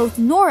and saw both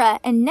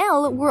Nora and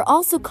Nell were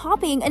also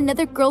copying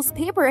another girl's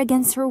paper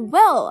against her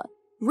will.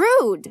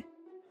 Rude!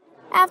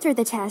 After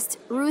the test,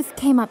 Ruth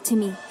came up to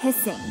me,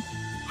 hissing.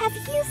 Have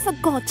you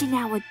forgotten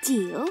our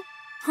deal?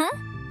 Huh?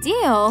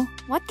 Deal?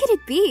 What could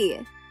it be?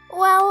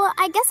 Well,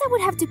 I guess I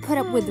would have to put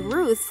up with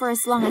Ruth for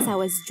as long as I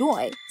was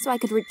Joy, so I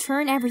could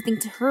return everything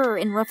to her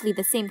in roughly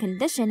the same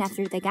condition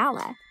after the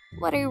gala.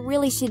 What I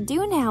really should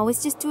do now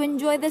is just to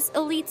enjoy this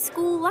elite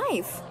school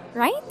life,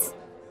 right?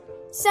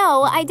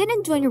 So, I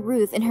didn't join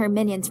Ruth and her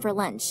minions for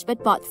lunch,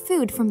 but bought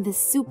food from this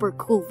super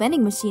cool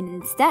vending machine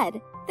instead.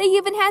 They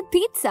even had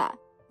pizza.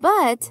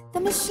 But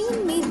the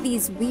machine made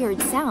these weird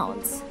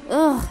sounds.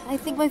 Ugh, I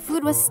think my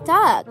food was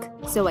stuck.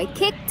 So I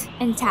kicked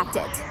and tapped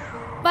it.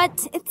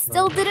 But it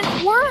still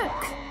didn't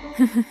work.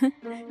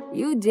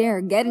 You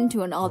dare get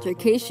into an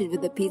altercation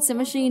with the pizza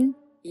machine?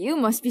 You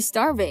must be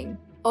starving.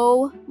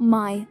 Oh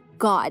my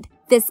god.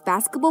 This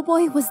basketball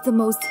boy was the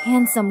most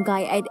handsome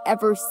guy I'd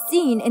ever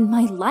seen in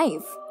my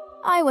life.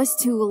 I was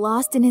too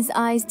lost in his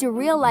eyes to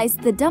realize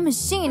the dumb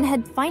machine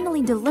had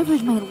finally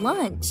delivered my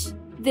lunch.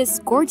 This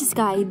gorgeous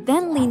guy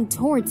then leaned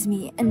towards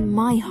me and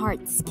my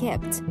heart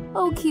skipped.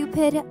 Oh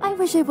Cupid, I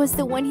wish I was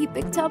the one he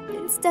picked up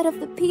instead of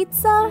the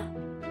pizza.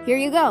 Here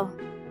you go.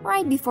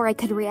 Right before I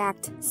could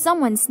react,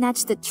 someone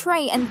snatched the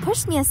tray and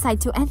pushed me aside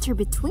to enter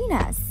between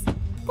us.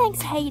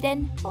 Thanks,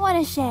 Hayden.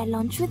 Wanna share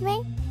lunch with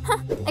me? Huh,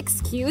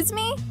 excuse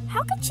me?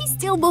 How could she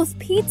steal both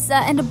pizza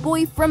and a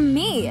boy from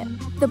me?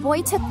 The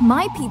boy took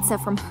my pizza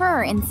from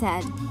her and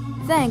said,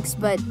 Thanks,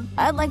 but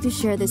I'd like to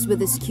share this with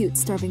this cute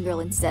starving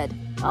girl instead.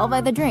 I'll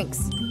buy the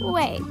drinks.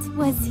 Wait,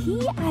 was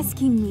he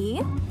asking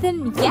me?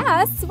 Then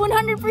yes,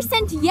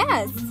 100%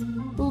 yes!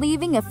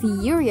 Leaving a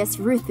furious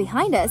Ruth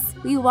behind us,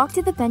 we walked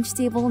to the bench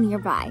table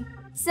nearby.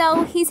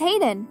 So, he's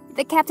Hayden,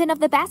 the captain of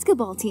the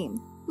basketball team.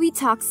 We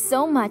talked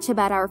so much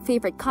about our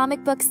favorite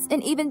comic books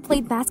and even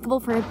played basketball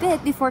for a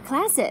bit before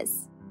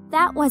classes.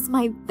 That was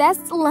my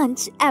best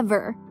lunch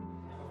ever.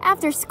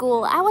 After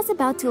school, I was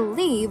about to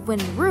leave when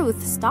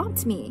Ruth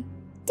stopped me.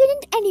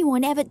 Didn't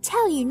anyone ever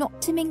tell you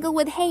not to mingle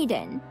with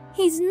Hayden?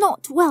 He's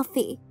not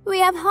wealthy. We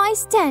have high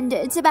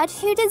standards about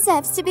who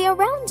deserves to be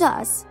around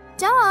us.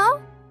 Duh!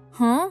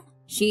 Huh?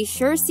 She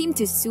sure seemed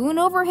to swoon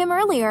over him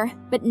earlier,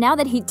 but now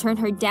that he'd turned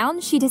her down,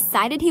 she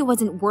decided he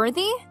wasn't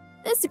worthy?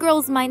 This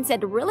girl's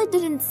mindset really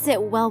didn't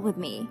sit well with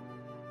me.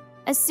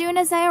 As soon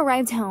as I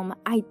arrived home,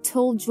 I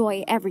told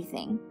Joy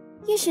everything.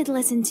 You should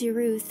listen to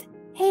Ruth.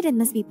 Hayden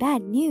must be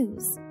bad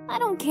news. I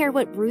don't care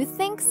what Ruth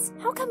thinks.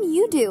 How come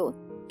you do?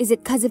 Is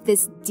it 'cause of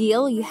this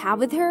deal you have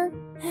with her?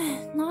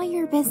 Not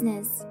your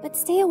business, but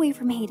stay away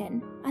from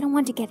Hayden. I don't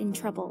want to get in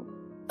trouble.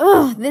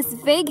 Ugh, these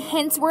vague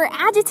hints were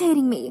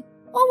agitating me.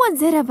 What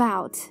was it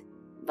about?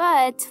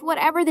 But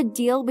whatever the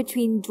deal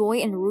between Joy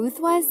and Ruth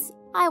was,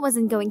 I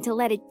wasn't going to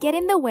let it get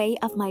in the way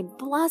of my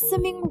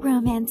blossoming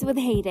romance with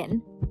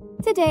Hayden.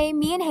 Today,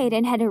 me and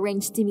Hayden had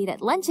arranged to meet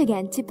at lunch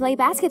again to play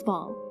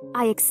basketball.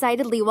 I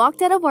excitedly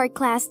walked out of art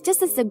class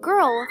just as the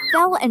girl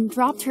fell and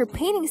dropped her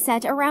painting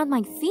set around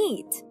my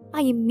feet.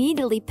 I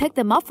immediately picked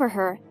them up for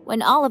her,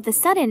 when all of a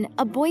sudden,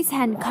 a boy's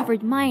hand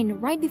covered mine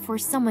right before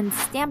someone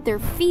stamped their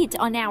feet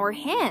on our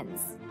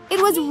hands.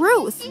 It was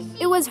Ruth!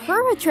 It was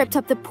her who tripped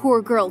up the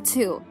poor girl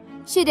too.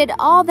 She did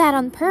all that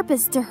on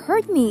purpose to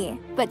hurt me,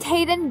 but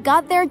Hayden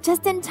got there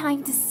just in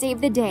time to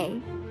save the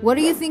day. What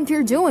do you think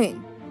you're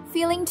doing?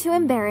 Feeling too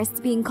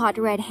embarrassed being caught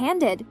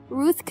red-handed,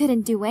 Ruth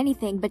couldn't do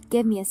anything but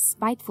give me a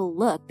spiteful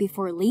look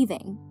before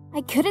leaving.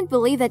 I couldn't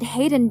believe that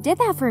Hayden did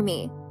that for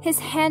me. His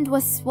hand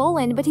was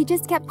swollen, but he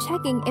just kept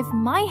checking if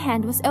my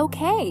hand was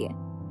okay.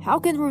 How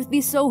can Ruth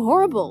be so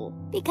horrible?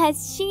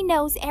 Because she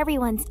knows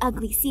everyone's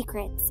ugly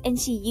secrets, and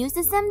she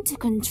uses them to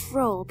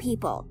control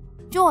people.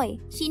 Joy,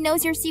 she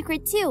knows your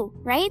secret too,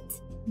 right?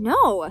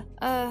 No.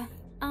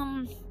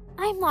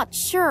 I'm not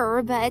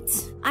sure, but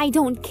I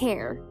don't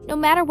care. No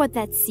matter what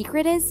that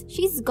secret is,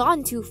 she's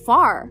gone too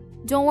far.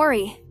 Don't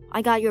worry,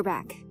 I got your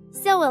back.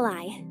 So will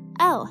I.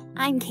 Oh,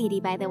 I'm Katie,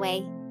 by the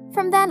way.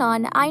 From then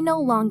on, I no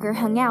longer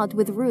hung out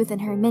with Ruth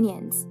and her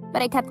minions.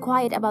 But I kept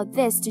quiet about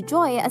this to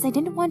Joy as I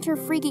didn't want her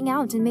freaking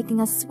out and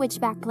making us switch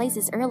back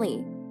places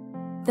early.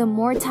 The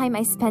more time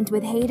I spent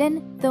with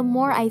Hayden, the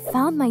more I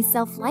found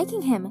myself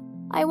liking him.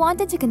 I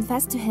wanted to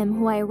confess to him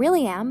who I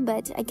really am,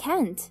 but I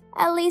can't.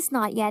 At least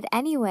not yet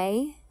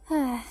anyway.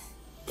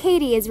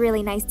 Katie is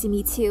really nice to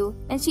me too,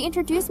 and she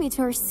introduced me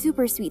to her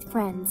super sweet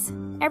friends.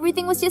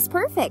 Everything was just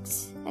perfect,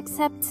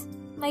 except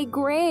my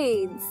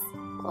grades.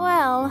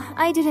 Well,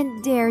 I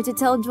didn't dare to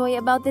tell Joy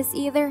about this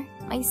either.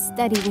 My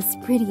study was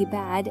pretty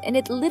bad, and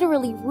it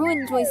literally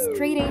ruined Joy's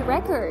straight-A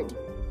record.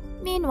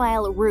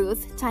 Meanwhile,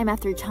 Ruth, time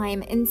after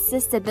time,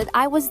 insisted that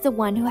I was the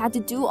one who had to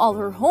do all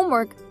her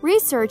homework,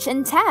 research,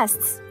 and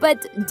tests.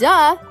 But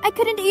duh, I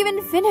couldn't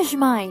even finish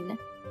mine.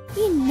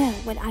 You know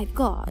what I've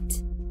got.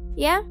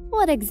 Yeah?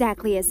 What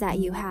exactly is that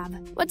you have?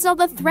 What's all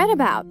the threat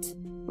about?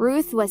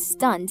 Ruth was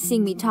stunned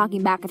seeing me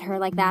talking back at her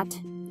like that.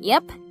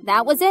 Yep,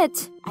 that was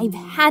it. I've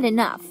had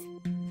enough.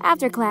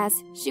 After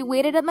class, she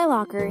waited at my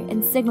locker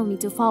and signaled me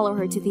to follow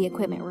her to the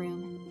equipment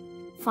room.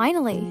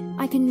 Finally,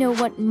 I could know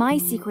what my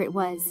secret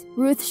was.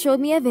 Ruth showed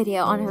me a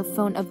video on her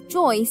phone of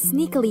Joy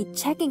sneakily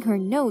checking her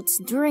notes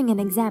during an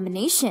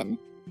examination.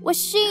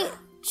 Was she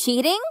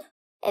cheating?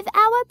 If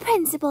our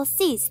principal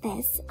sees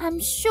this, I'm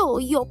sure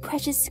your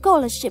precious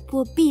scholarship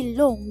will be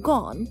long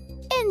gone.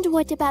 And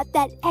what about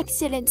that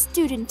excellent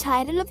student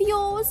title of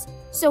yours?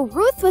 So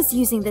Ruth was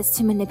using this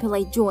to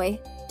manipulate Joy.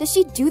 Does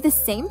she do the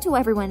same to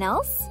everyone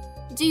else?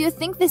 Do you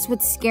think this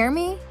would scare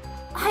me?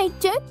 I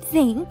don't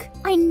think.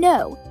 I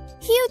know.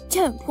 You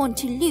don't want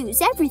to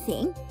lose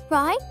everything,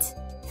 right?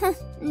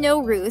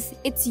 No, Ruth.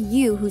 It's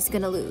you who's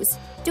gonna lose.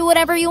 Do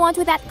whatever you want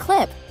with that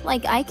clip,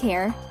 like I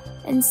care.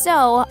 And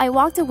so, I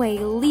walked away,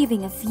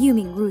 leaving a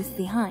fuming Ruth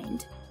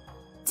behind.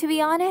 To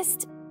be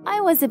honest,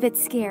 I was a bit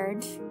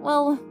scared.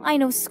 Well, I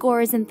know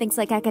scores and things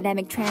like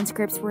academic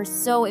transcripts were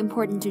so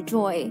important to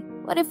Joy.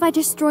 What if I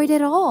destroyed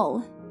it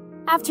all?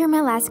 After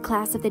my last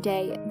class of the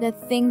day, the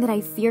thing that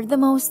I feared the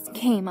most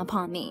came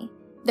upon me.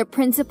 The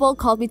principal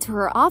called me to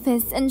her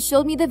office and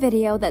showed me the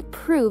video that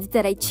proved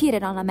that I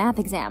cheated on a math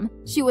exam.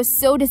 She was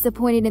so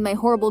disappointed in my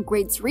horrible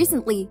grades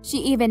recently, she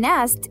even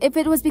asked if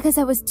it was because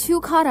I was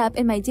too caught up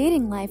in my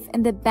dating life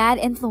and the bad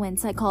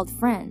influence I called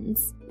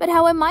friends. But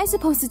how am I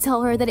supposed to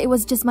tell her that it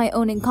was just my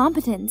own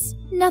incompetence?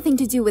 Nothing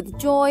to do with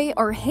Joy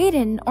or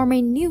Hayden or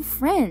my new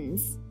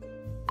friends.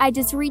 I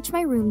just reached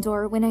my room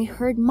door when I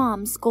heard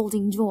Mom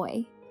scolding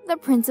Joy. The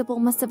principal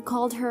must have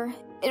called her.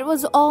 It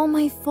was all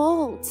my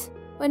fault.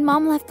 When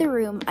Mom left the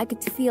room, I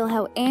could feel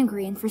how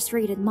angry and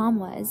frustrated Mom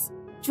was.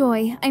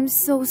 Joy, I'm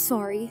so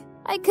sorry.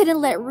 I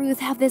couldn't let Ruth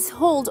have this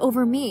hold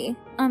over me.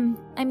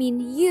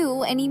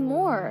 You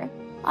anymore.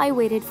 I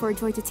waited for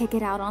Joy to take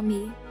it out on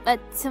me, but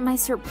to my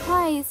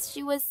surprise,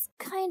 she was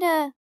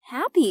kinda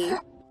happy.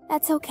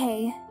 That's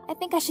okay. I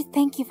think I should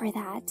thank you for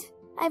that.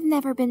 I've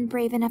never been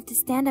brave enough to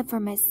stand up for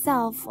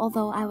myself,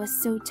 although I was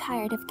so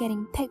tired of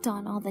getting picked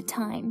on all the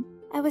time.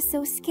 I was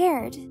so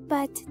scared,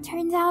 but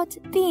turns out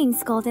being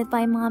scolded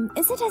by Mom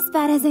isn't as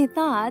bad as I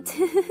thought.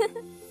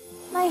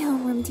 My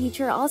homeroom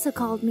teacher also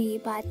called me,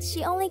 but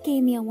she only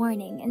gave me a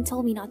warning and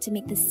told me not to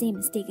make the same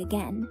mistake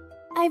again.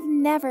 I've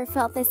never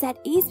felt this at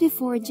ease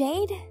before,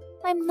 Jade.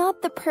 I'm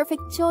not the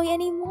perfect Joy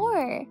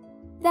anymore.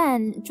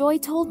 Then, Joy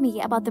told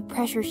me about the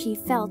pressure she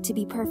felt to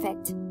be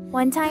perfect.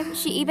 One time,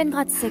 she even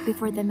got sick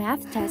before the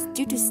math test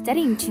due to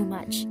studying too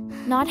much.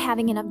 Not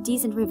having enough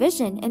decent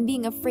revision and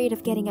being afraid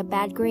of getting a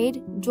bad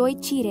grade, Joy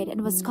cheated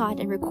and was caught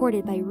and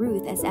recorded by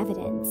Ruth as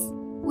evidence.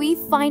 We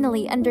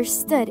finally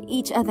understood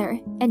each other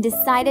and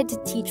decided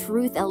to teach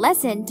Ruth a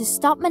lesson to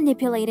stop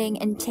manipulating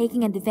and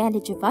taking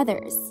advantage of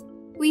others.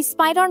 We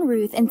spied on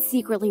Ruth and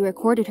secretly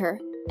recorded her.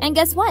 And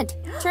guess what?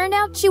 Turned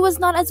out she was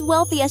not as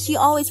wealthy as she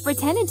always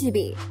pretended to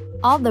be.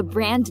 All the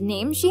brand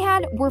names she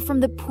had were from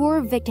the poor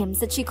victims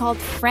that she called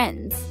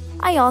friends.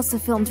 I also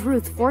filmed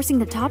Ruth forcing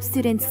the top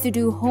students to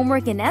do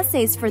homework and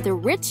essays for the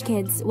rich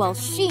kids while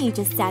she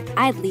just sat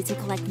idly to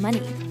collect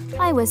money.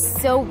 I was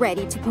so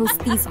ready to post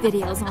these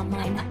videos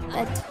online,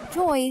 but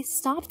Joy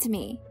stopped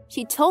me.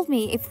 She told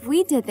me if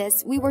we did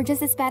this, we were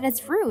just as bad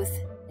as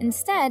Ruth.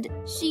 Instead,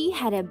 she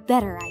had a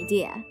better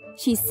idea.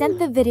 She sent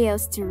the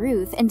videos to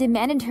Ruth and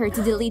demanded her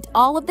to delete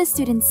all of the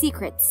students'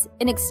 secrets.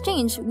 In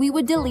exchange, we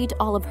would delete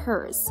all of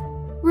hers.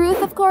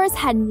 Ruth, of course,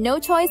 had no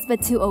choice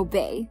but to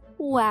obey.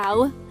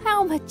 Wow,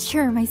 how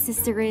mature my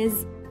sister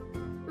is.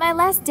 My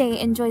last day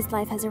in Joy's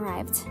life has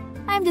arrived.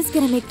 I'm just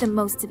gonna make the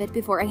most of it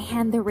before I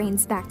hand the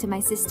reins back to my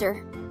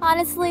sister.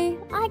 Honestly,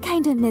 I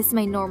kinda miss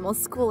my normal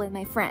school and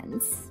my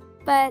friends.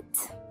 But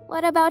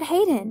what about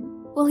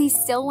Hayden? Will he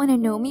still wanna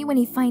know me when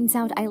he finds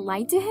out I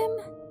lied to him?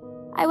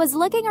 I was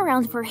looking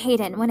around for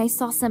Hayden when I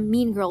saw some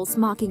mean girls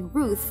mocking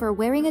Ruth for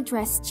wearing a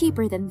dress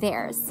cheaper than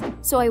theirs.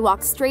 So I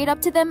walked straight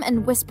up to them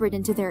and whispered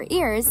into their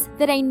ears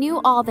that I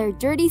knew all their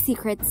dirty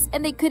secrets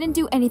and they couldn't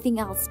do anything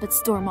else but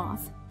storm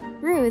off.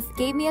 Ruth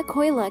gave me a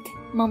coy look,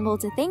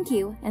 mumbled a thank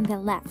you, and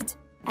then left.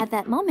 At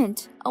that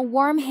moment, a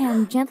warm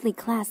hand gently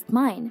clasped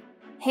mine.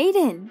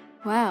 Hayden!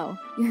 Wow,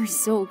 you're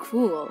so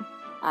cool.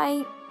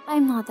 I'm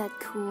not that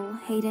cool,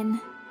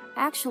 Hayden.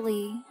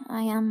 Actually,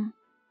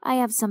 I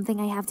have something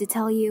I have to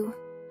tell you.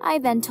 I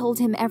then told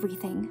him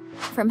everything,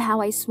 from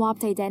how I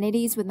swapped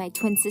identities with my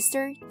twin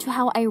sister to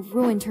how I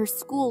ruined her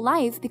school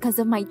life because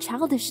of my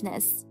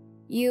childishness.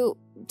 You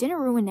didn't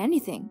ruin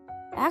anything.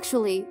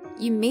 Actually,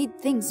 you made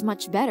things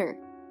much better.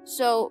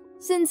 So,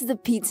 since the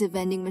pizza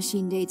vending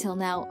machine day till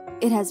now,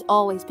 it has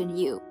always been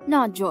you,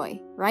 not Joy,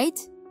 right?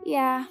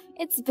 Yeah,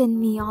 it's been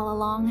me all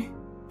along.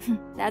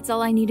 That's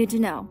all I needed to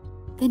know.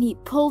 Then he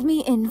pulled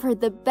me in for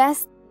the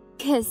best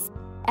kiss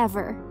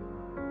ever.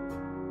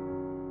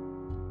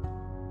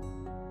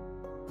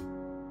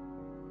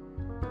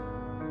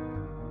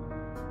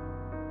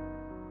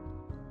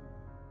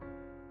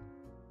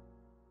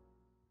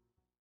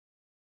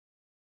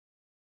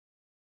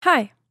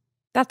 Hi,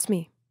 that's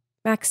me,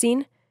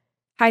 Maxine,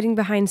 hiding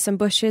behind some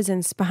bushes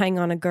and spying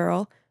on a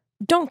girl.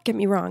 Don't get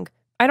me wrong,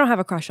 I don't have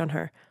a crush on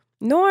her,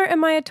 nor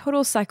am I a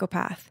total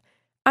psychopath.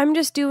 I'm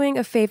just doing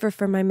a favor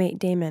for my mate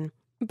Damon.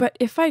 But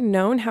if I'd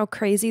known how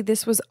crazy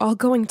this was all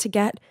going to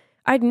get,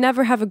 I'd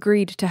never have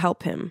agreed to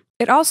help him.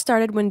 It all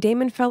started when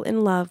Damon fell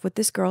in love with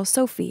this girl,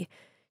 Sophie.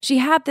 She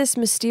had this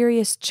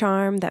mysterious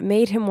charm that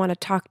made him want to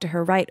talk to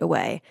her right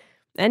away.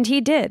 And he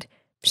did.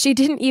 She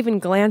didn't even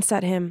glance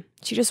at him.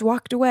 She just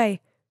walked away.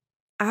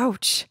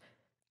 Ouch.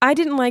 I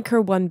didn't like her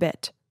one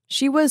bit.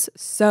 She was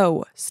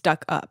so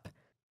stuck up.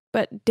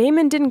 But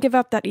Damon didn't give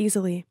up that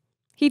easily.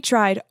 He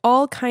tried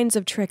all kinds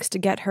of tricks to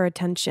get her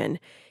attention,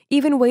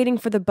 even waiting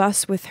for the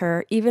bus with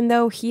her, even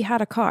though he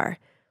had a car.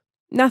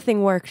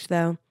 Nothing worked,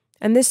 though,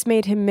 and this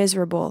made him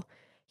miserable.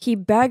 He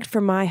begged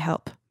for my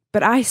help,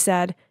 but I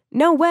said,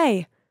 "No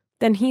way."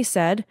 Then he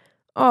said,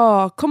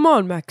 "Aw, come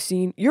on,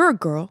 Maxine, you're a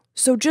girl,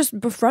 so just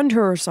befriend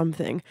her or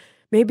something.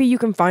 Maybe you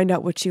can find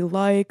out what she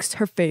likes,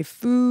 her fave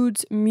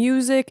foods,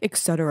 music,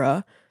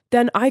 etc.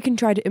 Then I can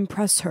try to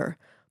impress her.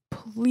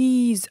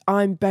 Please,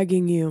 I'm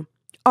begging you.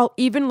 I'll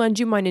even lend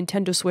you my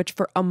Nintendo Switch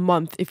for a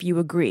month if you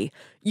agree.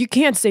 You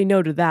can't say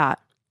no to that."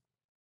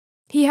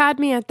 He had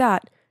me at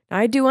that.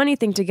 I'd do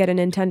anything to get a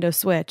Nintendo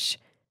Switch.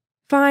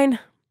 Fine,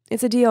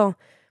 it's a deal,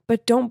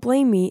 but don't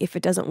blame me if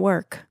it doesn't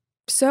work.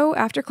 So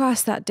after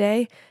class that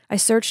day, I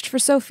searched for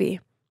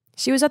Sophie.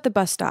 She was at the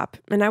bus stop,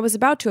 and I was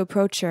about to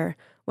approach her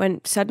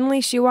when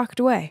suddenly she walked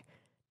away.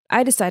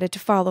 I decided to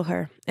follow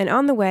her, and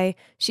on the way,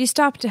 she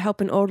stopped to help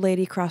an old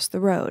lady cross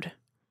the road.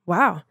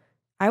 Wow,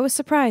 I was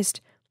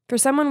surprised. For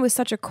someone with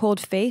such a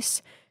cold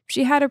face,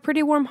 she had a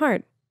pretty warm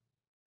heart.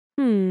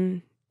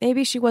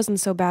 Maybe she wasn't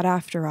so bad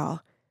after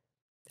all.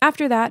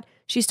 After that,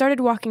 she started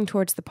walking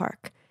towards the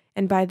park,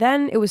 and by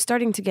then it was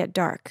starting to get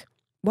dark.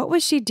 What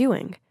was she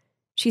doing?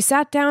 She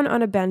sat down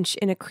on a bench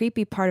in a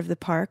creepy part of the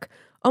park,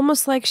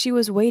 almost like she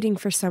was waiting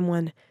for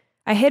someone.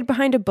 I hid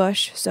behind a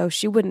bush so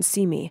she wouldn't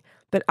see me,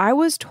 but I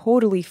was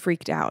totally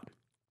freaked out.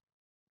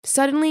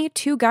 Suddenly,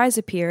 2 guys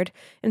appeared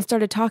and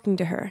started talking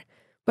to her,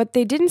 but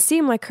they didn't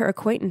seem like her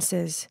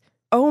acquaintances.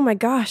 Oh my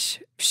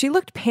gosh, she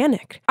looked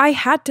panicked. I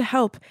had to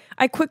help.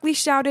 I quickly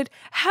shouted,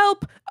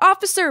 "Help!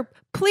 Officer,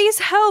 please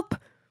help!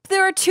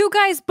 There are 2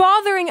 guys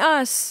bothering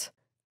us!"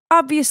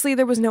 Obviously,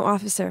 there was no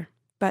officer,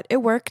 but it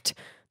worked.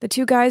 The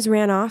two guys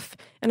ran off,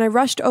 and I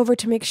rushed over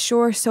to make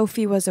sure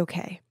Sophie was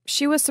okay.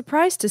 She was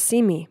surprised to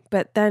see me,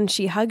 but then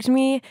she hugged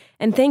me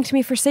and thanked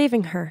me for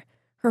saving her.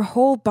 Her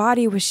whole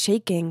body was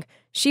shaking.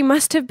 She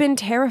must have been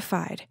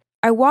terrified.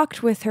 I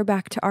walked with her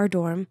back to our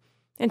dorm,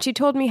 and she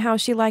told me how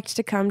she liked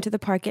to come to the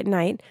park at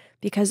night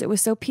because it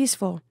was so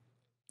peaceful.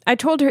 I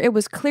told her it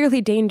was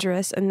clearly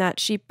dangerous and that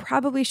she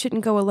probably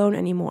shouldn't go alone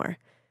anymore.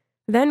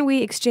 Then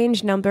we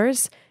exchanged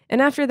numbers,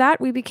 and after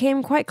that we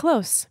became quite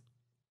close.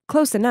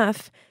 Close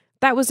enough.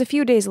 That was a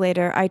few days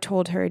later. I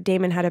told her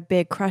Damon had a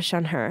big crush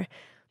on her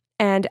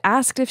and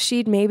asked if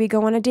she'd maybe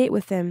go on a date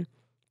with him,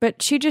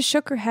 but she just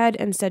shook her head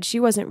and said she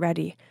wasn't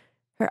ready.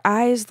 Her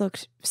eyes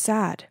looked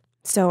sad,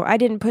 so I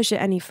didn't push it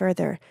any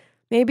further.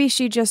 Maybe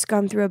she'd just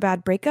gone through a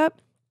bad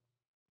breakup?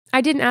 I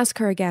didn't ask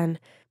her again,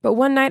 but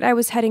one night I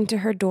was heading to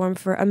her dorm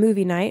for a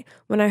movie night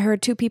when I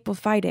heard two people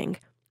fighting.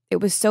 It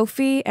was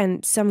Sophie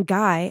and some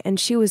guy, and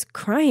she was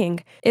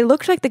crying. It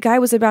looked like the guy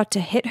was about to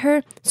hit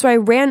her, so I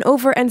ran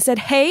over and said,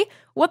 "Hey,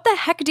 what the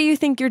heck do you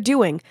think you're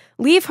doing?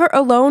 Leave her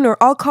alone or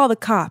I'll call the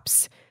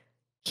cops."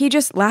 He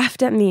just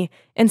laughed at me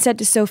and said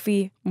to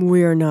Sophie,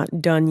 "We're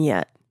not done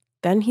yet."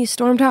 Then he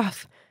stormed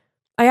off.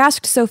 I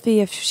asked Sophie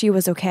if she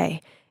was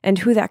okay and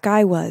who that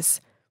guy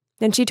was.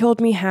 Then she told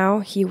me how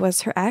he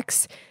was her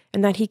ex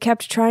and that he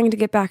kept trying to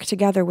get back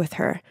together with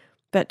her,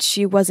 but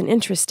she wasn't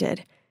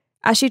interested.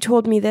 As she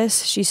told me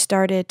this, she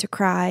started to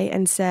cry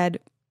and said,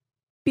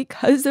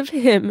 "Because of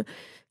him,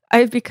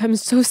 I've become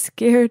so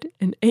scared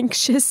and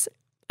anxious.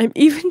 I'm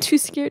even too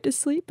scared to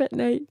sleep at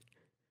night."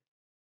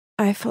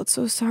 I felt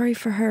so sorry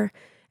for her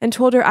and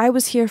told her I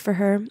was here for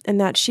her and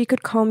that she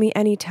could call me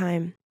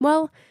anytime.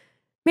 Well,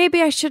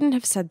 maybe I shouldn't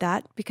have said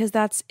that because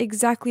that's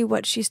exactly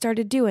what she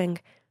started doing.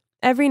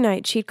 Every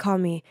night she'd call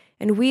me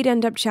and we'd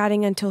end up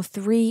chatting until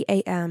 3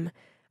 a.m.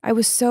 I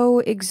was so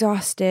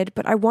exhausted,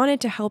 but I wanted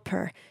to help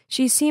her.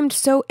 She seemed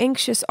so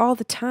anxious all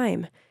the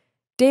time.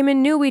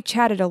 Damon knew we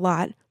chatted a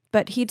lot,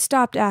 but he'd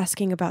stopped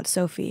asking about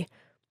Sophie.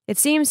 It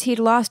seems he'd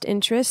lost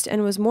interest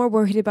and was more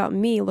worried about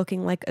me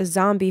looking like a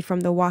zombie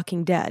from The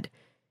Walking Dead.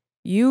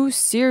 "You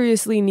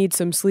seriously need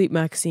some sleep,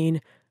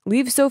 Maxine.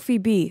 Leave Sophie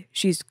be.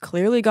 She's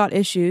clearly got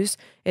issues.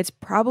 It's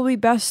probably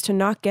best to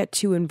not get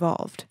too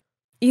involved."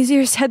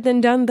 Easier said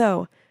than done,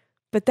 though.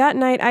 But that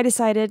night I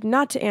decided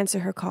not to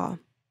answer her call.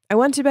 I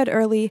went to bed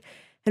early,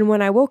 and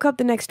when I woke up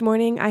the next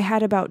morning, I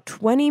had about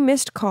 20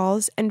 missed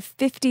calls and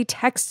 50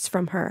 texts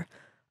from her.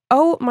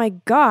 Oh my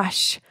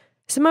gosh!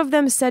 Some of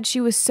them said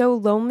she was so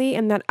lonely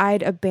and that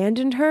I'd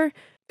abandoned her.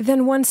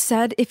 Then one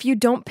said, "If you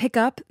don't pick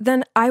up,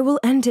 then I will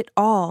end it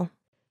all."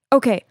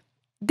 Okay,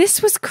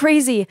 this was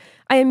crazy.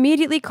 I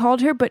immediately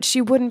called her, but she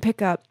wouldn't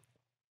pick up.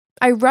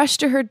 I rushed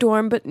to her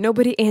dorm, but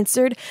nobody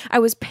answered. I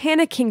was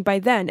panicking by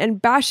then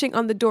and bashing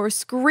on the door,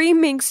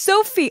 screaming,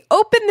 "Sophie,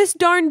 open this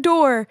darn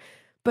door!"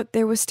 But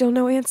there was still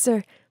no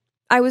answer.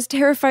 I was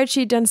terrified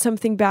she'd done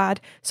something bad,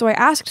 so I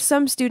asked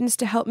some students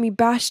to help me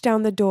bash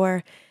down the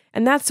door,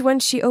 and that's when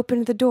she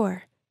opened the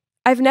door.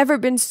 I've never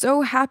been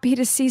so happy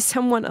to see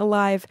someone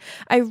alive.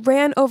 I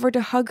ran over to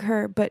hug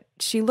her, but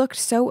she looked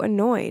so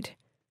annoyed.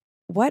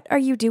 "What are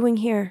you doing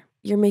here?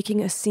 You're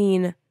making a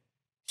scene,"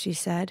 she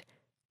said.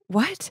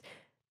 "What?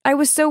 I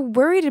was so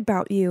worried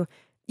about you.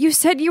 You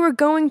said you were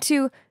going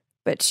to..."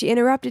 But she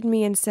interrupted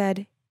me and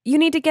said, "You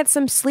need to get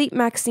some sleep,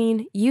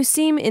 Maxine. You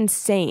seem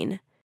insane."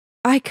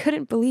 I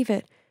couldn't believe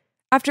it.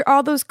 After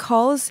all those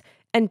calls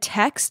and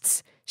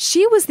texts,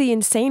 she was the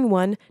insane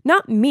one,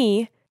 not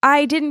me.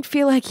 I didn't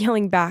feel like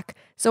yelling back,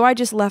 so I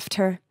just left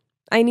her.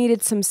 I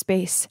needed some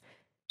space.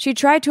 She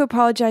tried to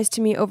apologize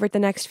to me over the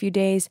next few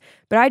days,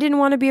 but I didn't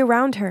want to be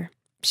around her.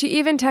 She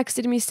even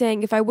texted me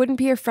saying if I wouldn't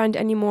be her friend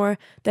anymore,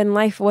 then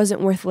life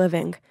wasn't worth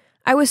living.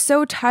 I was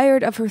so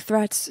tired of her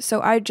threats,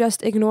 so I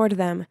just ignored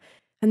them.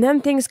 And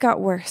then things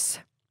got worse.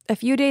 A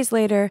few days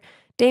later,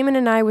 Damon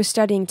and I were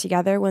studying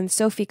together when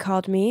Sophie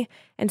called me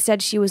and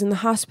said she was in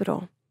the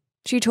hospital.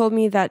 She told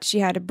me that she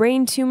had a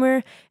brain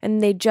tumor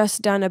and they'd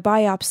just done a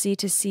biopsy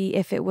to see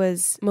if it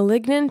was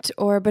malignant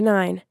or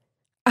benign.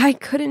 I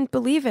couldn't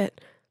believe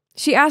it.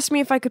 She asked me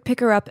if I could pick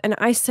her up, and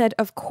I said,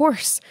 of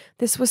course.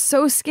 This was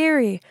so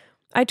scary.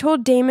 I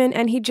told Damon,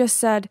 and he just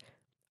said,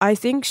 "I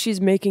think she's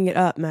making it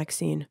up,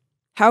 Maxine.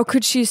 How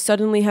could she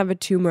suddenly have a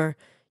tumor?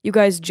 You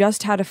guys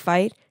just had a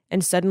fight,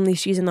 and suddenly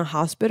she's in the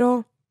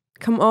hospital?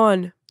 Come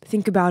on,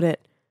 think about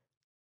it."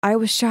 I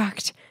was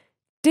shocked.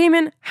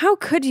 "Damon, how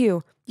could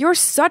you? You're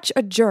such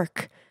a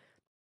jerk."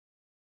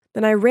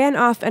 Then I ran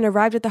off and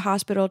arrived at the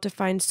hospital to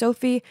find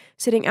Sophie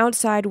sitting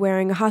outside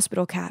wearing a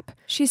hospital cap.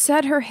 She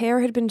said her hair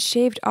had been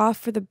shaved off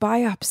for the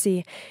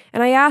biopsy,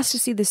 and I asked to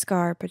see the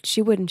scar, but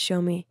she wouldn't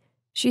show me.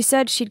 She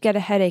said she'd get a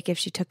headache if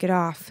she took it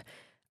off.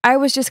 I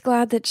was just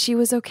glad that she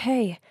was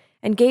okay,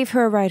 and gave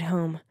her a ride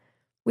home.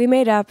 We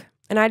made up,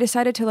 and I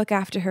decided to look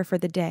after her for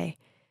the day.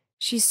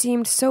 She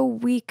seemed so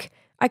weak.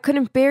 I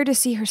couldn't bear to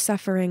see her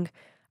suffering.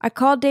 I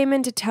called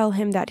Damon to tell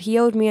him that he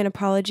owed me an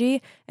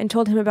apology and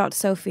told him about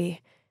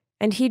Sophie.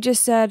 And he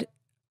just said,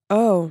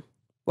 "Oh,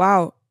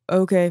 wow,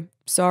 okay,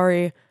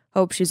 sorry,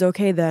 hope she's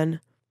okay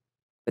then."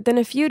 But then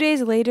a few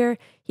days later,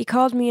 he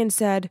called me and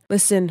said,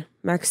 "Listen,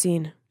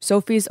 Maxine,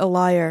 Sophie's a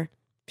liar.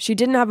 She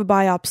didn't have a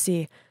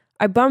biopsy.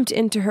 I bumped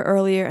into her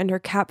earlier and her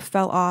cap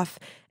fell off,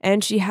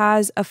 and she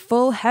has a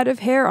full head of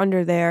hair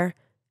under there.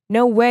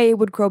 No way it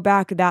would grow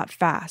back that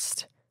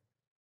fast."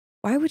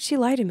 Why would she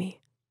lie to me?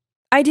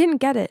 I didn't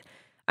get it.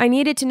 I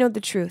needed to know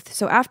the truth,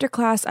 so after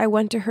class I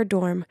went to her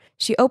dorm.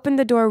 She opened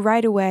the door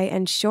right away,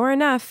 and sure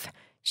enough,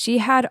 she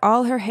had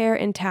all her hair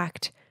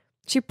intact.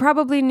 She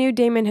probably knew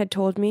Damon had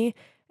told me,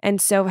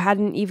 and so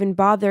hadn't even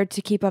bothered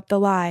to keep up the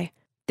lie.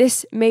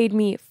 This made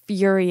me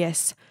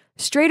furious.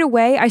 Straight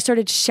away, I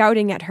started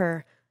shouting at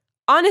her.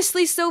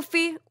 "Honestly,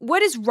 Sophie,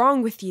 what is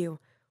wrong with you?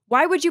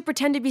 Why would you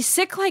pretend to be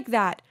sick like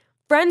that?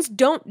 Friends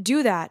don't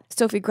do that."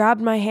 Sophie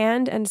grabbed my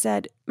hand and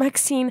said,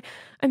 "Maxine,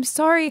 I'm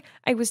sorry.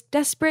 I was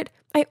desperate.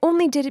 I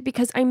only did it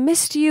because I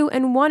missed you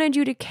and wanted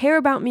you to care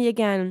about me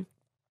again.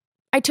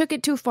 I took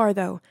it too far,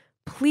 though.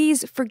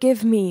 Please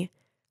forgive me."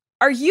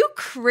 "Are you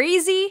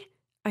crazy?"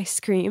 I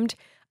screamed.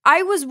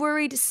 "I was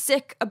worried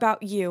sick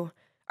about you.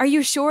 Are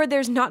you sure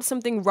there's not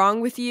something wrong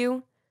with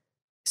you?"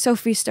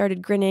 Sophie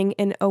started grinning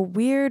in a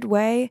weird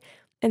way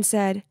and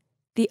said,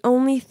 "The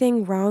only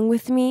thing wrong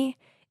with me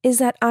is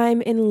that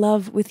I'm in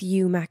love with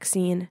you,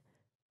 Maxine."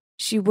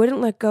 She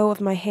wouldn't let go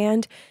of my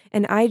hand,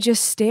 and I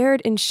just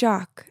stared in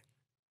shock.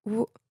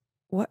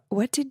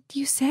 What did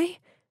you say?"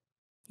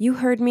 "You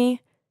heard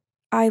me.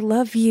 I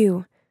love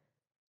you."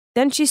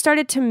 Then she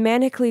started to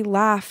manically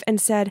laugh and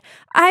said,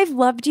 "I've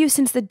loved you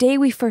since the day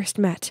we first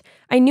met.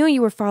 I knew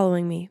you were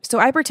following me, so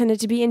I pretended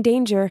to be in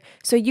danger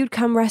so you'd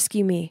come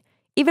rescue me.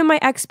 Even my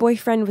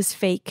ex-boyfriend was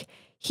fake.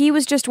 He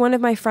was just one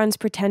of my friends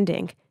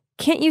pretending.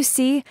 Can't you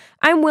see?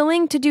 I'm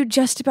willing to do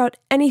just about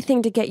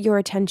anything to get your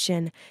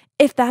attention.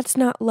 If that's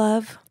not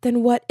love,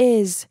 then what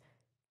is?"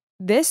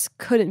 This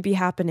couldn't be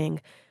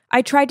happening.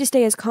 I tried to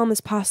stay as calm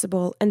as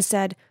possible and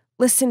said,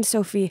 "Listen,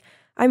 Sophie,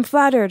 I'm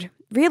flattered.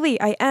 Really,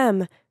 I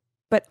am.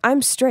 But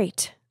I'm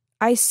straight.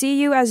 I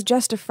see you as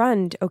just a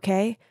friend,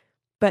 okay?"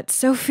 But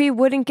Sophie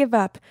wouldn't give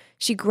up.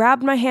 She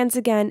grabbed my hands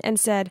again and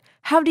said,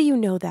 "How do you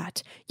know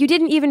that? You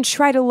didn't even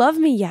try to love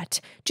me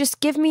yet. Just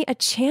give me a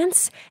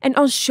chance, and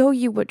I'll show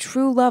you what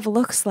true love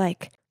looks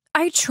like."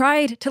 I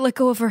tried to let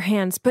go of her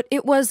hands, but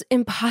it was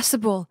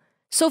impossible.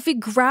 Sophie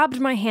grabbed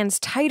my hands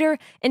tighter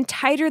and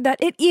tighter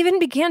that it even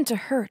began to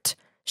hurt.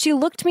 She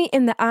looked me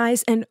in the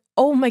eyes, and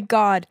oh my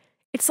God,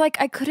 it's like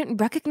I couldn't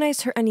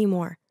recognize her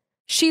anymore.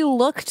 She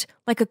looked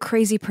like a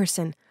crazy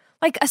person,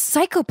 like a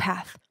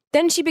psychopath.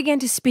 Then she began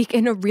to speak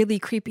in a really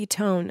creepy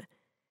tone.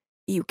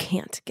 "You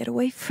can't get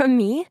away from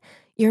me.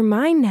 You're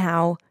mine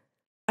now."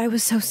 I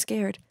was so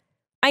scared.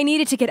 I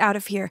needed to get out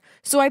of here,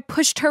 so I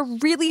pushed her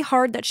really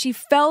hard that she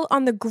fell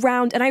on the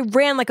ground, and I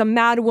ran like a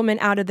mad woman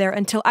out of there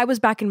until I was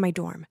back in my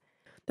dorm.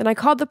 Then I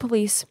called the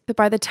police, but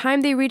by the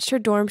time they reached her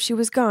dorm, she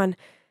was gone.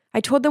 I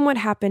told them what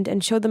happened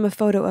and showed them a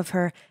photo of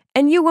her,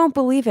 and you won't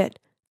believe it.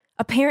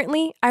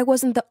 Apparently, I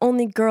wasn't the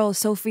only girl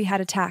Sophie had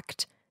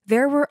attacked.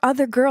 There were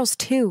other girls,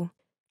 too.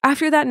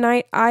 After that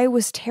night, I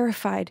was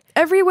terrified.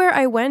 Everywhere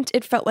I went,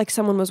 it felt like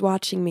someone was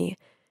watching me.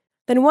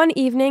 Then one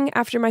evening,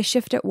 after my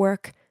shift at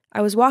work,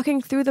 I was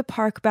walking through the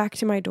park back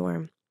to my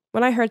dorm,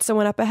 when I heard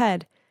someone up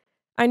ahead.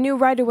 I knew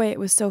right away it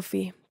was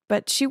Sophie,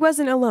 but she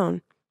wasn't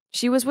alone.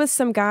 She was with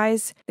some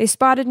guys. They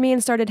spotted me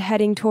and started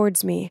heading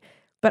towards me,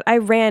 but I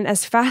ran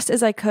as fast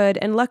as I could,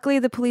 and luckily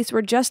the police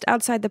were just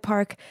outside the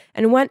park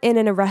and went in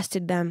and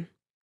arrested them.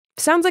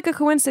 Sounds like a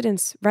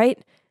coincidence,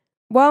 right?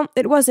 Well,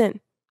 it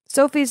wasn't.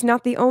 Sophie's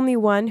not the only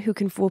one who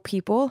can fool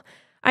people.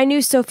 I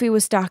knew Sophie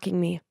was stalking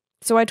me,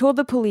 so I told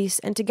the police,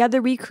 and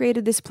together we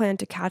created this plan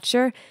to catch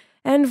her,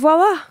 and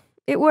voila,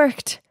 it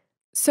worked.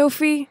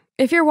 Sophie,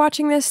 if you're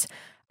watching this,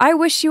 I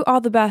wish you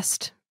all the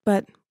best,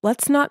 but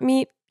let's not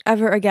meet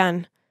ever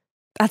again.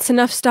 That's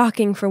enough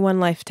stalking for one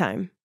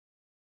lifetime.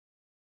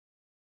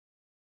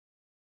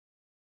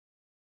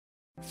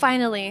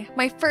 Finally,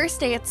 my first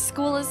day at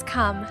school has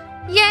come.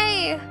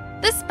 Yay!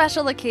 This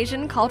special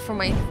occasion called for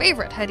my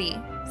favorite hoodie.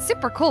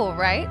 Super cool,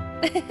 right?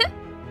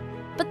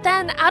 But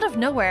then, out of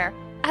nowhere,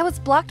 I was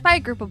blocked by a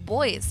group of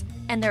boys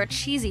and their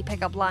cheesy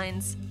pickup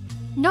lines.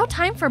 No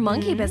time for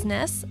monkey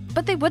business,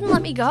 but they wouldn't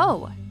let me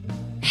go.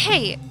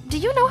 "Hey, do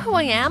you know who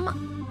I am?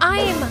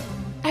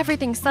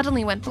 Everything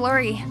suddenly went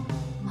blurry.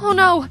 Oh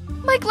no,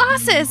 my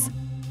glasses!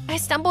 I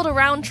stumbled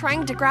around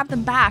trying to grab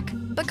them back,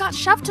 but got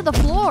shoved to the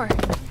floor.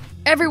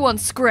 "Everyone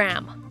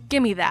scram!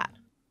 Gimme that."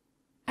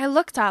 I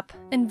looked up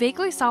and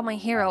vaguely saw my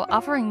hero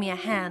offering me a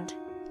hand.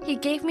 He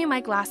gave me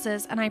my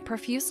glasses and I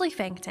profusely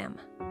thanked him.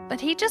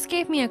 But he just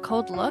gave me a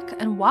cold look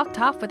and walked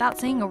off without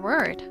saying a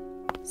word.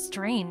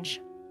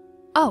 Strange.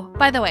 Oh,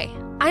 by the way,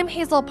 I'm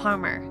Hazel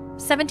Palmer,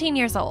 17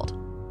 years old.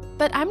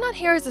 But I'm not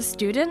here as a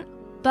student,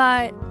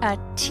 but a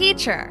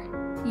teacher.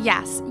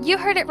 Yes, you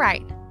heard it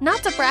right.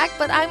 Not to brag,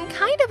 but I'm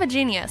kind of a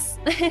genius.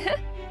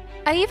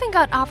 I even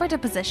got offered a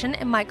position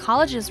in my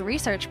college's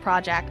research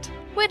project,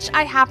 which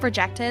I have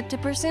rejected to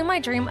pursue my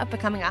dream of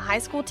becoming a high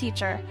school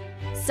teacher.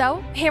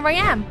 So here I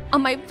am,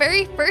 on my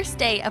very first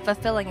day of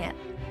fulfilling it.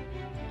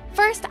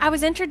 First, I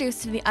was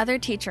introduced to the other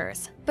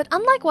teachers, but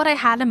unlike what I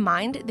had in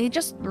mind, they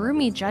just threw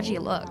me judgy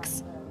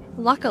looks.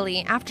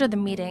 Luckily, after the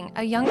meeting,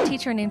 a young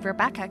teacher named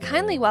Rebecca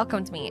kindly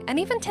welcomed me and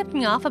even tipped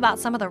me off about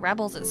some of the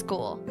rebels at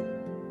school.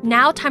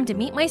 Now, time to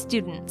meet my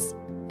students.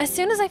 As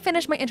soon as I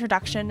finished my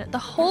introduction, the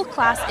whole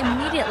class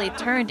immediately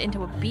turned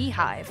into a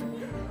beehive.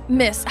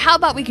 Miss, how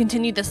about we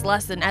continue this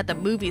lesson at the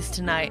movies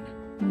tonight?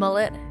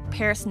 Mullet,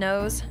 pierced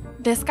nose.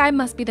 This guy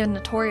must be the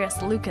notorious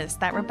Lucas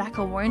that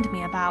Rebecca warned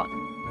me about.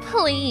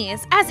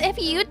 Please, as if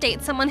you'd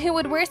date someone who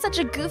would wear such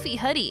a goofy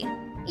hoodie.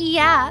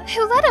 Yeah,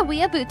 who let a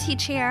weeaboo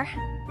teach here?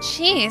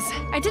 Jeez,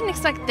 I didn't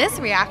expect this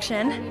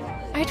reaction.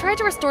 I tried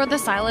to restore the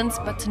silence,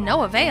 but to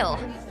no avail.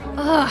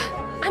 Ugh,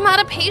 I'm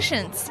out of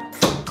patience.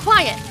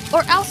 Quiet,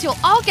 or else you'll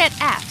all get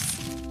Fs.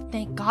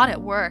 Thank God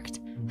it worked.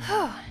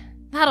 Whew,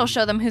 that'll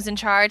show them who's in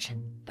charge.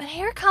 But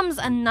here comes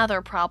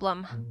another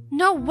problem.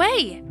 No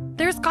way!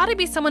 There's gotta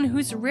be someone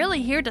who's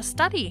really here to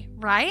study,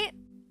 right?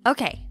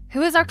 Okay,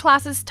 who is our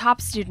class's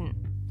top student?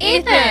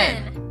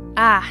 Ethan!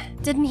 Ah,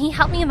 didn't he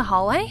help me in the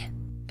hallway?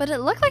 But it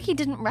looked like he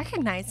didn't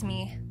recognize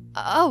me.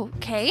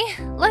 Okay,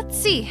 let's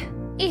see.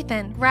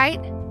 Ethan, right?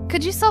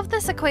 Could you solve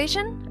this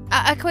equation?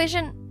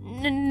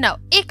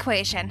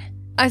 Equation.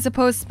 I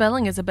suppose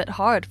spelling is a bit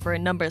hard for a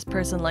numbers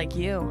person like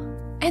you.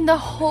 And the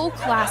whole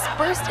class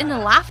burst into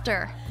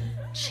laughter.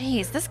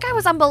 Jeez, this guy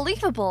was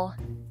unbelievable.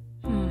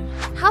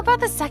 How about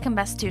the second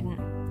best student?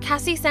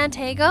 Cassie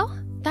Santiago?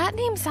 That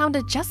name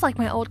sounded just like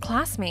my old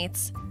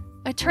classmates.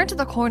 I turned to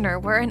the corner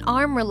where an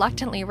arm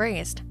reluctantly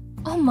raised.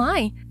 Oh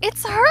my,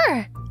 it's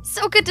her!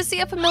 So good to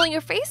see a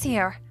familiar face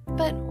here.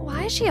 But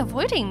why is she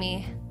avoiding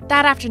me?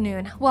 That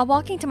afternoon, while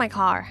walking to my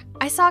car,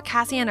 I saw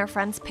Cassie and her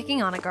friends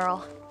picking on a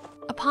girl.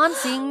 Upon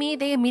seeing me,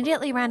 they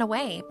immediately ran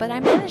away, but I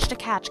managed to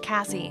catch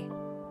Cassie.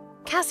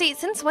 Cassie,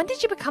 since when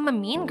did you become a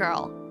mean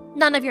girl?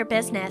 None of your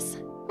business.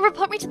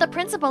 Report me to the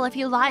principal if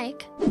you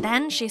like.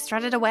 Then she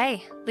strutted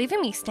away,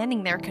 leaving me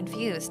standing there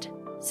confused.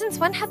 Since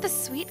when had the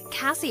sweet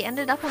Cassie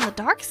ended up on the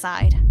dark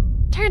side?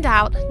 Turned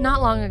out,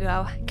 not long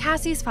ago,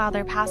 Cassie's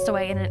father passed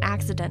away in an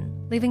accident,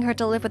 leaving her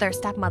to live with her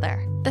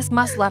stepmother. This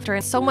must left her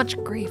in so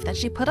much grief that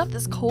she put up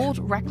this cold,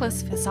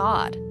 reckless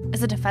facade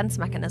as a defense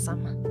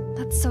mechanism.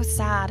 That's so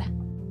sad.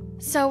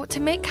 So, to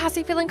make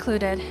Cassie feel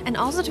included, and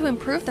also to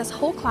improve this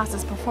whole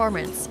class's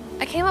performance,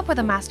 I came up with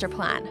a master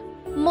plan.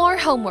 More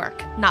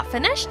homework, not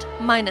finished,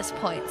 minus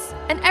points.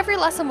 And every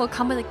lesson will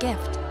come with a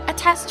gift, a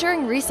test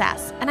during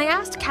recess, and I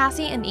asked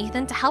Cassie and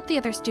Ethan to help the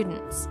other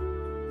students.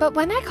 But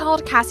when I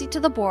called Cassie to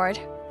the board,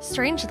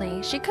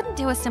 strangely, she couldn't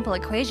do a simple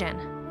equation.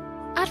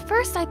 At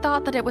first, I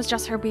thought that it was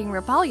just her being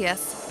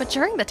rebellious, but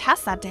during the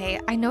test that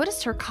day, I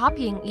noticed her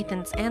copying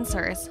Ethan's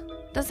answers.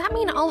 Does that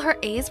mean all her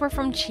A's were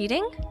from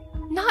cheating?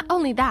 Not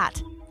only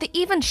that, the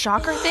even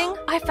shocker thing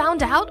I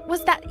found out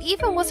was that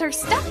Ethan was her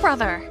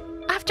stepbrother.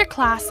 After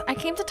class, I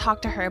came to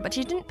talk to her, but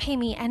she didn't pay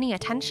me any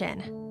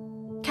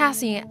attention.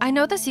 Cassie, I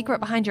know the secret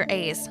behind your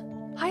A's.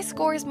 High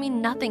scores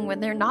mean nothing when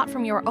they're not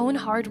from your own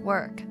hard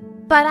work.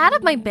 But out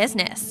of my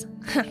business.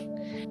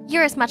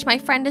 You're as much my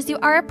friend as you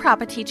are a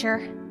proper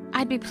teacher.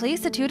 I'd be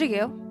pleased to tutor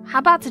you. How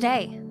about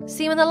today?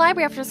 See you in the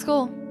library after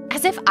school.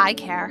 As if I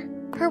care.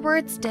 Her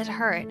words did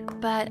hurt,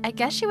 but I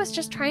guess she was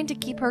just trying to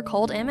keep her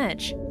cold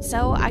image.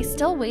 So I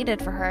still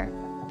waited for her,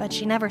 but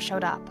she never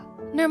showed up.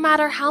 No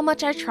matter how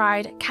much I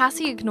tried,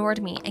 Cassie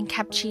ignored me and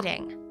kept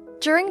cheating.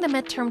 During the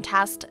midterm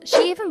test,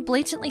 she even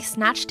blatantly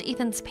snatched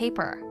Ethan's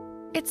paper.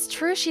 It's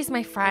true she's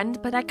my friend,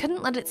 but I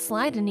couldn't let it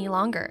slide any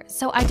longer,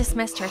 so I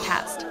dismissed her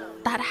test.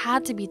 That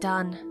had to be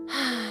done.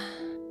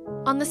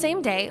 On the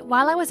same day,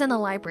 while I was in the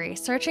library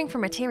searching for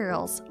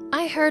materials,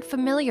 I heard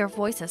familiar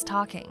voices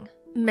talking.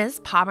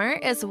 Ms. Palmer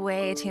is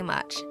way too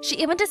much. She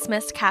even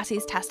dismissed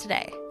Cassie's test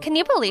today. Can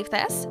you believe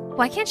this?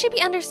 Why can't she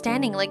be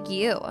understanding like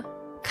you?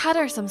 Cut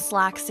her some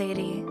slack,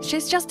 Sadie.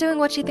 She's just doing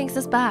what she thinks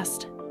is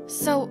best.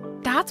 So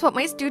that's what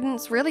my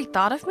students really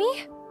thought of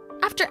me?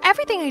 After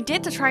everything I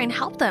did to try and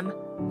help them,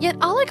 yet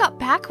all I got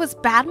back was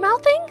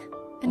bad-mouthing?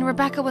 And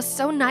Rebecca was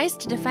so nice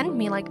to defend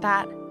me like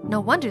that.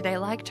 No wonder they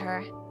liked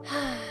her.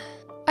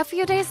 A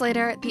few days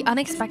later, the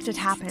unexpected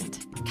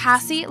happened.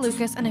 Cassie,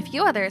 Lucas, and a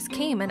few others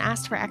came and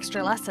asked for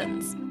extra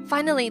lessons.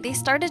 Finally, they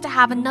started to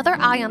have another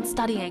eye on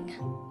studying.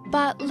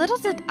 But little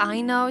did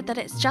I know that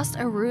it's just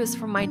a ruse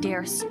from my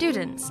dear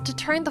students to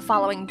turn the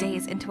following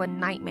days into a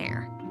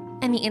nightmare.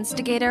 And the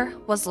instigator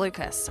was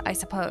Lucas, I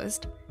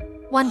supposed.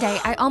 One day,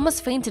 I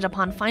almost fainted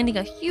upon finding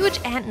a huge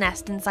ant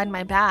nest inside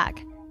my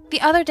bag.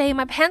 The other day,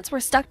 my pants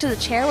were stuck to the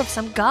chair with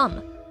some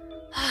gum.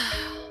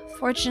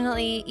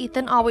 Fortunately,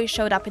 Ethan always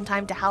showed up in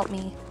time to help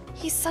me.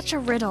 He's such a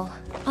riddle.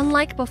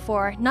 Unlike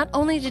before, not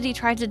only did he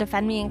try to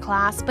defend me in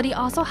class, but he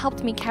also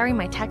helped me carry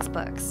my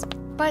textbooks.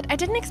 But I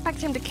didn't expect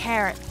him to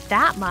care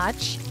that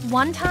much.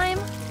 One time,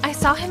 I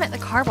saw him at the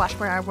car wash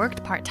where I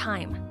worked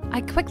part-time.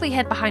 I quickly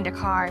hid behind a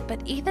car,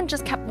 but Ethan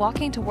just kept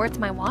walking towards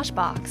my wash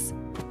box.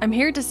 I'm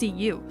here to see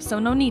you, so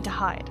no need to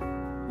hide.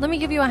 Let me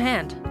give you a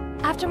hand.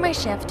 After my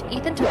shift,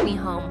 Ethan took me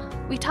home.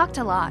 We talked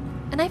a lot,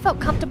 and I felt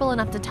comfortable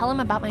enough to tell him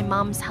about my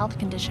mom's health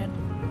condition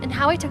and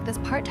how I took this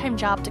part-time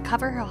job to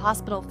cover her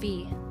hospital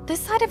fee. This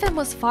side of him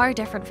was far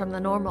different from the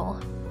normal,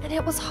 and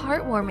it was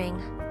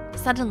heartwarming.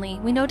 Suddenly,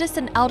 we noticed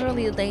an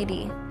elderly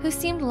lady who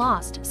seemed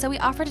lost, so we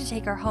offered to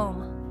take her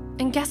home.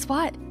 And guess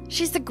what?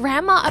 She's the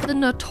grandma of the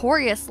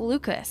notorious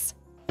Lucas.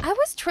 I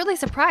was truly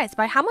surprised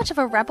by how much of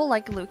a rebel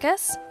like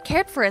Lucas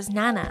cared for his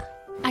Nana.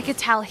 I could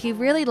tell he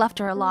really loved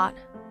her a lot.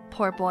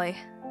 Poor boy.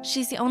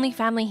 She's the only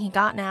family he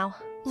got now.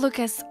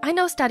 Lucas, I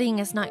know studying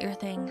is not your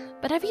thing,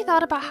 but have you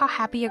thought about how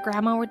happy your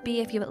grandma would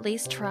be if you at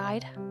least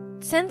tried?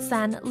 Since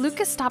then,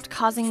 Lucas stopped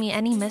causing me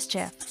any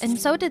mischief, and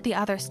so did the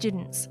other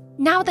students.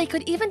 Now they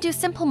could even do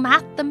simple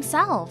math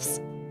themselves.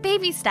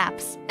 Baby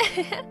steps.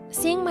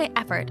 Seeing my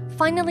effort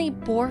finally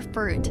bore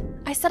fruit,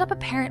 I set up a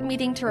parent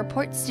meeting to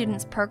report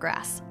students'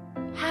 progress.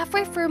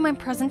 Halfway through my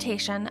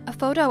presentation, a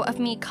photo of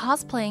me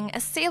cosplaying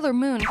as Sailor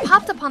Moon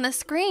popped up on the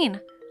screen.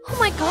 Oh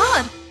my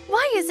god,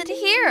 why is it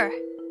here?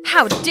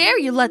 How dare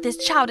you let this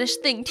childish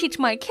thing teach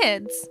my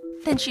kids?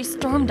 Then she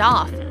stormed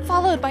off,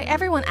 followed by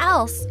everyone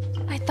else.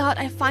 I thought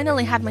I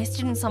finally had my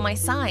students on my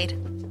side.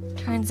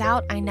 Turns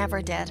out I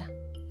never did.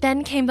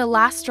 Then came the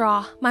last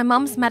straw, my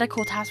mom's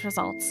medical test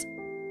results.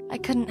 I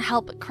couldn't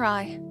help but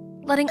cry,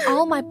 letting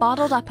all my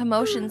bottled up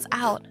emotions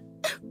out.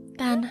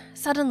 Then,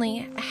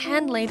 suddenly, a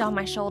hand laid on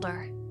my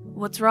shoulder.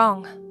 What's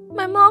wrong?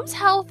 My mom's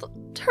health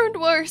turned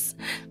worse,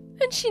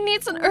 and she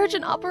needs an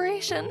urgent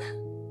operation.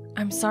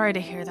 I'm sorry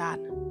to hear that.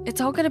 It's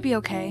all gonna be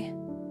okay.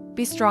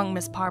 Be strong,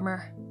 Miss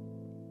Palmer.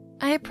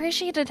 I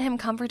appreciated him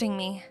comforting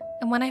me,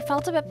 and when I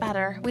felt a bit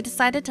better, we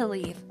decided to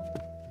leave.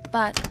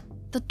 But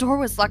the door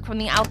was locked from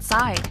the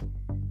outside.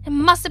 It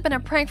must have been a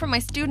prank from my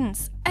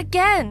students.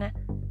 Again!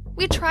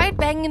 We tried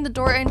banging the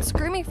door and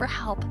screaming for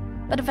help,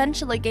 but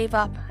eventually gave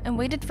up and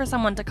waited for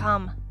someone to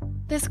come.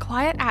 This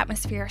quiet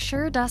atmosphere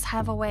sure does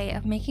have a way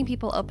of making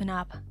people open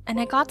up, and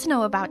I got to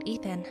know about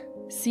Ethan.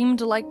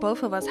 Seemed like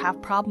both of us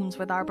have problems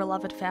with our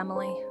beloved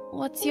family.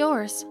 What's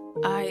yours?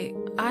 I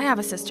have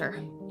a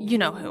sister. You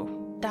know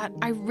who. That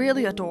I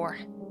really adore.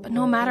 But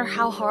no matter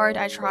how hard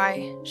I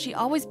try, she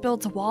always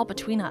builds a wall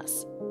between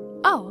us.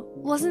 Oh,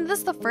 wasn't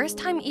this the first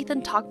time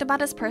Ethan talked about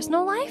his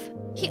personal life?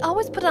 He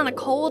always put on a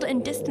cold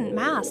and distant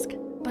mask,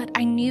 but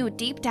I knew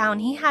deep down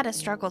he had his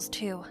struggles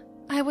too.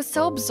 I was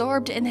so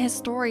absorbed in his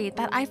story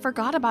that I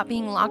forgot about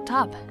being locked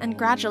up and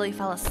gradually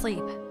fell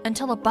asleep,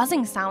 until a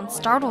buzzing sound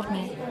startled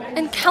me,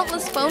 and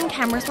countless phone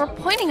cameras were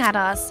pointing at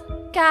us.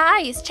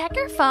 Guys, check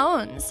your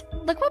phones.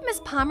 Look what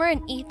Miss Palmer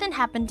and Ethan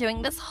have been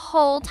doing this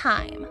whole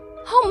time.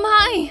 Oh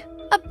my!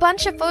 A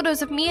bunch of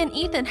photos of me and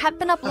Ethan had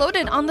been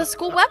uploaded on the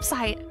school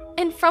website,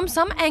 and from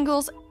some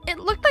angles, it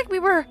looked like we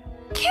were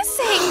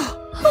kissing!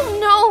 Oh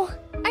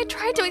no! I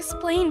tried to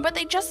explain, but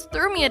they just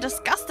threw me a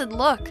disgusted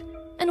look.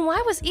 And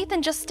why was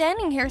Ethan just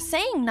standing here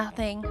saying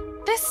nothing?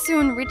 This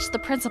soon reached the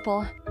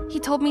principal. He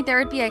told me there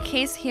would be a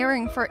case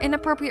hearing for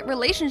inappropriate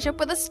relationship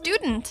with a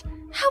student.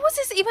 How was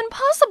this even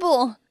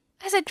possible?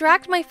 As I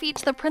dragged my feet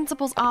to the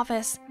principal's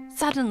office,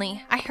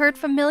 suddenly I heard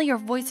familiar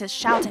voices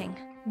shouting.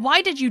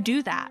 Why did you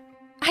do that?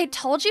 I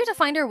told you to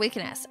find her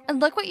weakness, and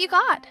look what you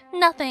got.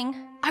 Nothing.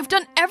 I've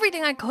done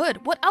everything I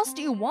could. What else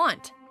do you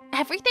want?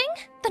 Everything?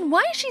 Then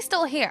why is she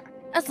still here?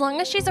 As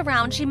long as she's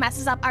around, she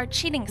messes up our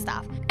cheating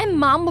stuff, and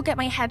Mom will get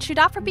my head chewed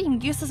off for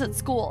being useless at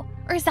school.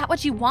 Or is that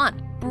what you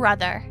want,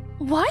 brother?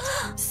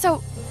 What?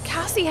 So,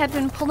 Cassie had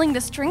been pulling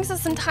the strings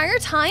this entire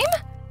time?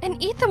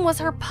 And Ethan was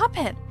her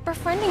puppet,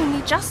 befriending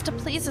me just to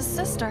please his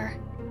sister.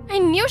 I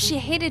knew she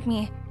hated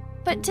me,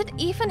 but did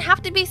Ethan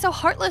have to be so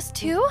heartless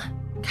too?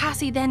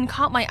 Cassie then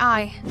caught my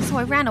eye, so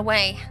I ran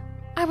away.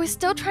 I was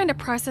still trying to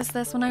process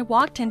this when I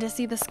walked in to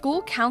see the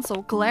school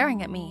council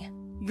glaring at me.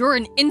 You're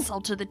an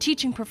insult to the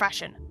teaching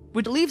profession,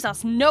 which leaves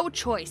us no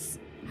choice.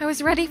 I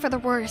was ready for the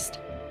worst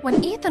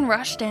when Ethan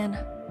rushed in.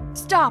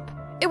 Stop!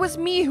 It was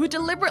me who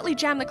deliberately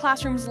jammed the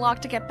classroom's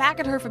lock to get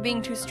back at her for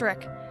being too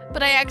strict,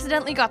 but I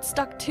accidentally got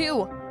stuck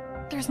too.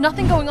 There's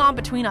nothing going on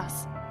between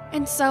us.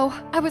 And so,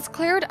 I was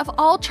cleared of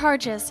all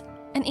charges,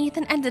 and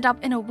Ethan ended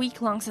up in a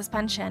week-long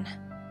suspension.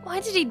 Why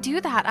did he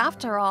do that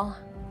after all?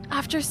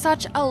 After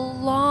such a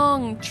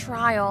long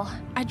trial,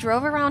 I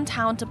drove around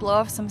town to blow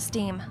off some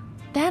steam.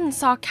 Then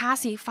saw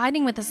Cassie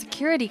fighting with a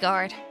security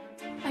guard.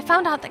 I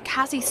found out that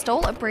Cassie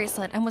stole a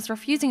bracelet and was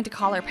refusing to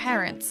call her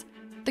parents.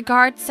 The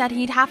guard said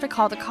he'd have to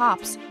call the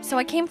cops, so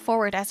I came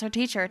forward as her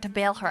teacher to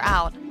bail her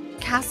out.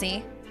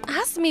 Cassie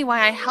asked me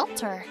why I helped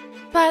her,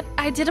 but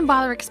I didn't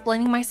bother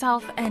explaining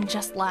myself and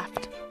just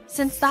left.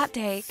 Since that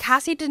day,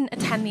 Cassie didn't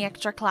attend the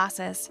extra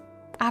classes.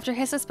 After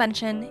his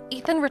suspension,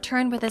 Ethan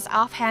returned with his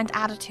offhand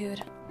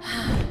attitude.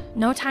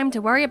 No time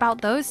to worry about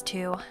those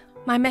two.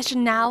 My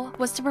mission now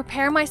was to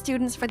prepare my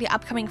students for the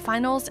upcoming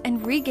finals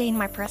and regain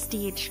my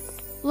prestige.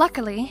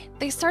 Luckily,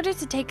 they started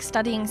to take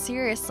studying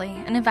seriously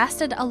and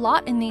invested a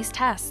lot in these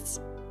tests.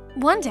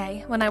 One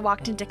day, when I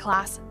walked into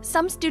class,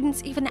 some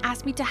students even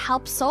asked me to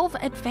help solve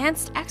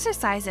advanced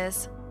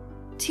exercises.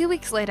 2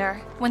 weeks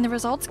later, when the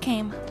results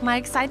came, my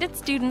excited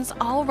students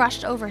all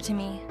rushed over to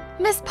me.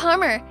 Miss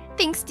Palmer,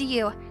 thanks to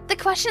you, the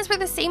questions were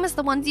the same as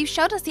the ones you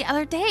showed us the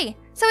other day,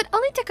 so it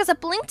only took us a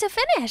blink to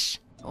finish.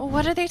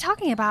 What are they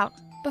talking about?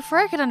 Before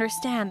I could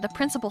understand, the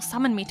principal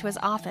summoned me to his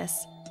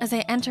office. As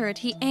I entered,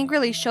 he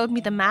angrily showed me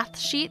the math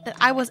sheet that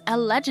I was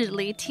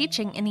allegedly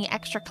teaching in the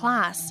extra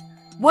class.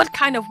 What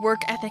kind of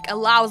work ethic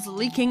allows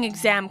leaking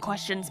exam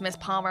questions, Miss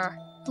Palmer?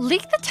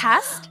 Leak the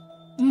test?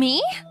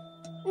 Me?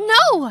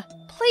 No!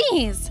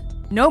 Please!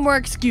 No more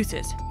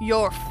excuses.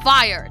 You're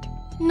fired.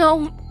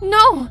 No.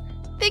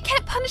 They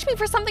can't punish me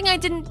for something I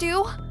didn't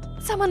do.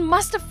 Someone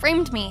must have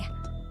framed me.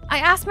 I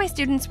asked my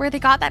students where they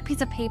got that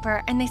piece of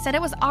paper, and they said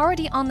it was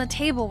already on the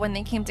table when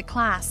they came to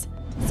class.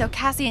 So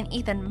Cassie and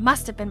Ethan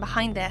must have been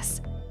behind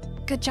this.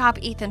 Good job,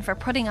 Ethan, for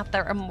putting up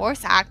their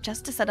remorse act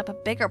just to set up a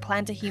bigger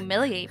plan to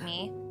humiliate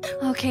me.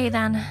 Okay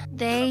then,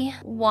 they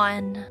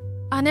won.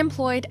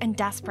 Unemployed and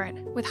desperate,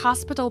 with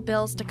hospital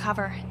bills to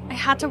cover, I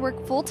had to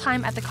work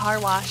full-time at the car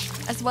wash,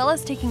 as well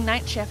as taking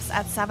night shifts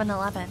at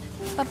 7-Eleven.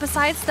 But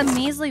besides the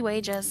measly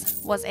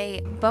wages was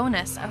a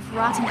bonus of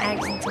rotten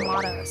eggs and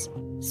tomatoes,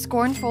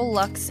 scornful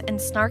looks, and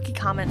snarky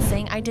comments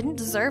saying I didn't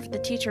deserve the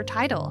teacher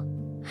title.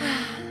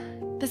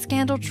 The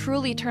scandal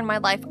truly turned my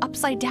life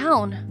upside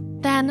down.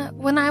 Then,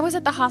 when I was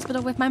at the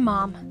hospital with my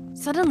mom,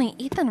 suddenly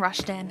Ethan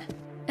rushed in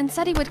and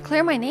said he would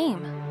clear my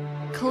name.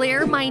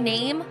 Clear my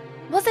name?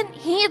 Wasn't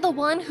he the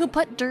one who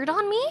put dirt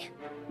on me?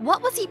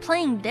 What was he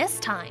playing this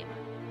time?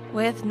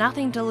 With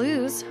nothing to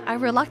lose, I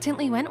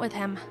reluctantly went with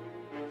him.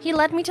 He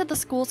led me to the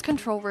school's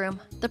control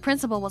room. The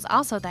principal was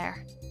also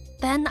there.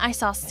 Then I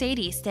saw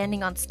Sadie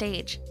standing on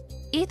stage.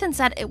 Ethan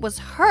said it was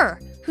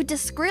her who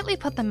discreetly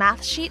put the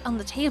math sheet on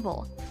the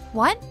table.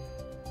 What?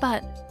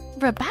 But,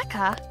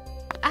 Rebecca?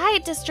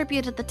 I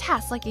distributed the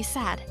test like you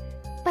said,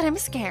 but I'm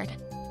scared.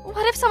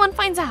 What if someone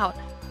finds out?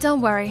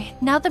 Don't worry,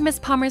 now that Miss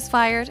Palmer's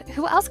fired,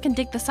 who else can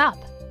dig this up?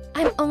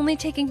 I'm only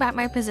taking back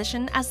my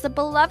position as the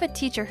beloved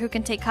teacher who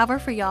can take cover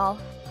for y'all.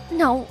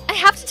 No, I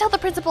have to tell the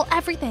principal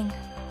everything.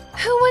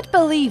 Who would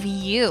believe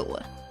you?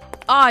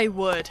 I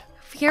would.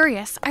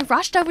 Furious, I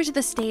rushed over to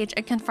the stage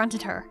and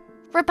confronted her.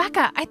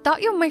 Rebecca, I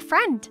thought you were my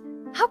friend.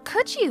 How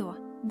could you?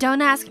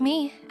 Don't ask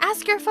me,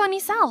 ask your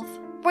phony self.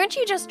 Weren't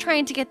you just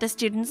trying to get the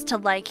students to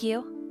like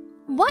you?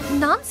 What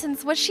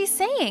nonsense was she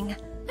saying?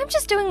 I'm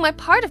just doing my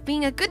part of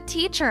being a good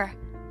teacher.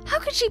 How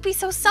could she be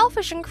so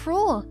selfish and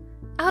cruel?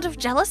 Out of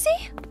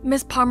jealousy?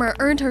 Miss Palmer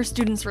earned her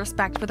students'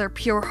 respect with her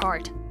pure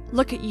heart.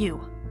 Look at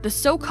you. The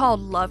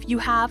so-called love you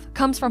have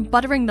comes from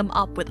buttering them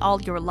up with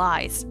all your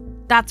lies.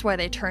 That's why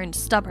they turned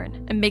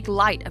stubborn and make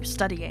light of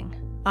studying.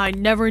 I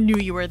never knew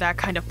you were that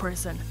kind of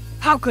person.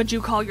 How could you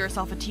call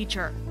yourself a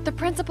teacher? The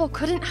principal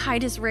couldn't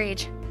hide his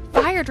rage,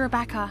 fired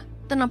Rebecca,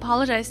 then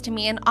apologized to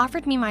me and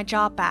offered me my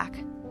job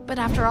back. But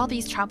after all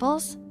these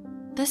troubles,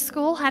 this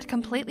school had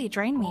completely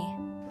drained me.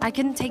 I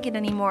couldn't take it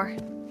anymore,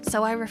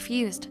 so I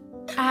refused.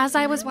 As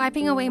I was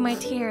wiping away my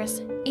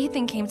tears,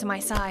 Ethan came to my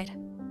side.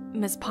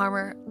 Miss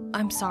Palmer,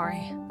 I'm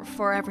sorry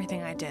for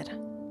everything I did.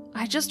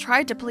 I just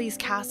tried to please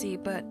Cassie,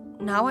 but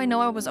now I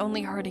know I was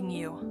only hurting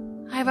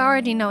you. I've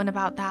already known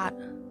about that.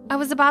 I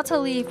was about to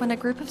leave when a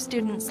group of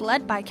students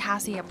led by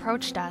Cassie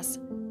approached us.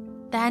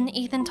 Then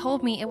Ethan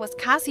told me it was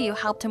Cassie who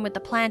helped him with the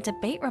plan to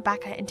bait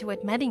Rebecca into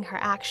admitting her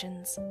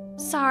actions.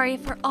 Sorry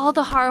for all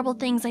the horrible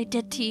things I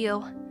did to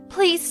you.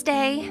 Please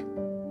stay.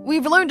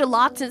 We've learned a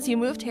lot since you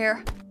moved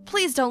here.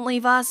 Please don't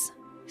leave us.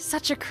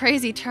 Such a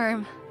crazy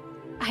term.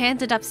 I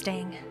ended up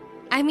staying.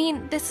 I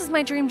mean, this is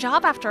my dream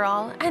job after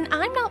all, and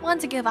I'm not one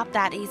to give up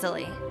that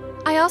easily.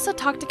 I also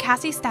talked to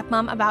Cassie's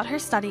stepmom about her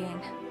studying.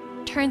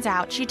 Turns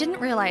out she didn't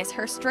realize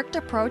her strict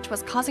approach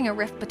was causing a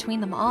rift between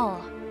them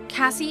all.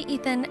 Cassie,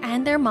 Ethan,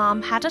 and their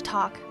mom had a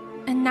talk,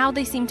 and now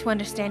they seem to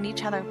understand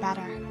each other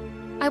better.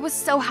 I was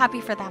so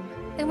happy for them,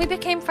 and we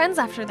became friends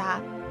after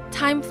that.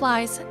 Time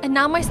flies, and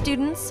now my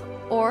students,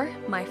 or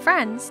my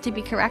friends to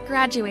be correct,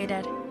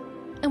 graduated,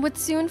 and would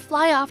soon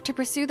fly off to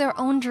pursue their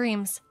own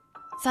dreams.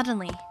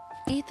 Suddenly,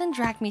 Ethan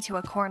dragged me to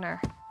a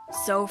corner.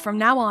 So from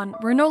now on,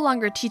 we're no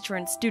longer teacher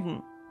and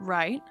student,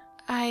 right?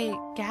 I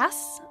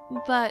guess,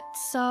 but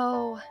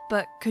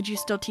could you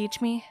still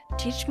teach me?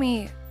 Teach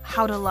me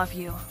how to love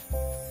you.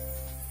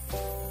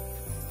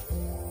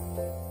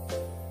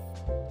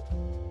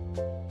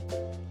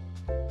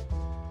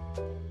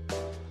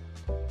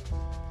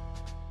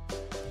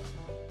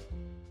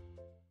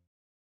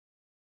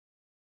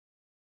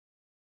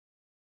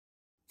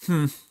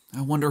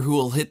 I wonder who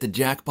will hit the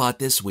jackpot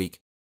this week.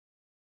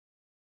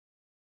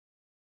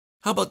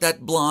 How about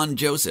that blonde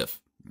Joseph?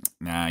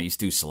 Nah, he's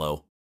too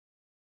slow.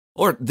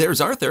 Or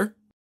there's Arthur.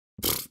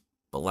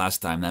 But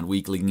last time that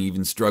weakling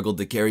even struggled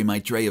to carry my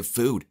tray of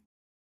food.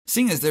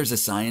 Seeing as there's a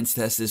science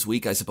test this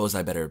week, I suppose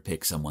I better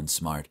pick someone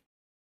smart.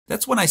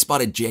 That's when I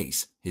spotted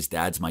Jace. His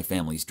dad's my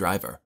family's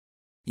driver.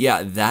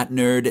 Yeah, that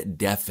nerd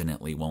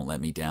definitely won't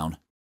let me down.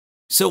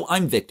 So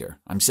I'm Victor.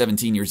 I'm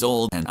 17 years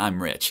old and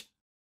I'm rich.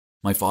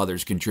 My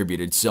father's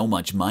contributed so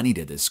much money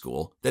to this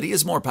school that he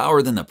has more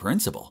power than the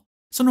principal.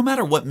 So no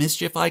matter what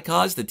mischief I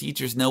cause, the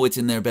teachers know it's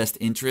in their best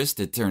interest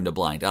to turn a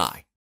blind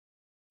eye.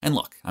 And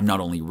look, I'm not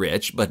only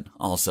rich, but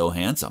also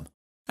handsome.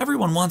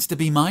 Everyone wants to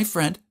be my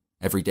friend.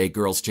 Everyday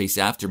girls chase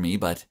after me,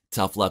 but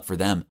tough luck for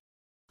them.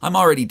 I'm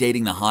already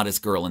dating the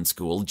hottest girl in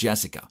school,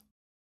 Jessica.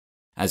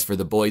 As for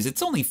the boys,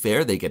 it's only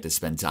fair they get to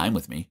spend time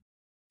with me.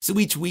 So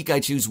each week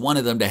I choose one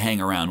of them to hang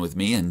around with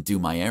me and do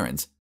my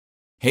errands.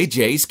 Hey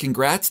Jace,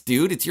 congrats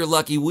dude, it's your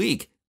lucky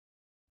week.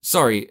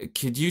 Sorry,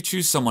 could you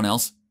choose someone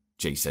else?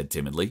 Jace said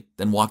timidly,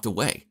 then walked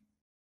away.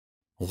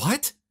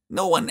 What?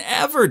 No one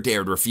ever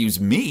dared refuse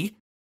me.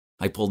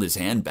 I pulled his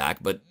hand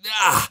back, but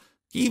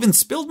he even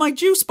spilled my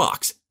juice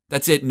box.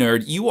 That's it,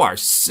 nerd, you are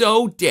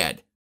so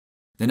dead.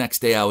 The next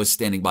day I was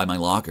standing by my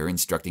locker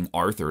instructing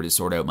Arthur to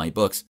sort out my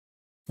books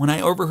when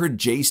I overheard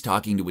Jace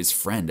talking to his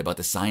friend about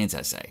the science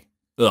essay.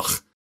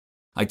 Ugh.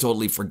 I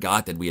totally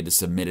forgot that we had to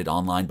submit it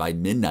online by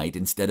midnight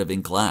instead of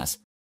in class.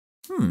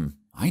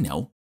 I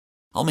know.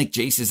 I'll make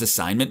Jace's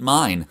assignment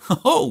mine.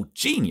 Oh,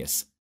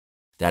 genius.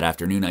 That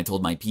afternoon I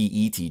told my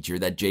PE teacher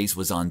that Jace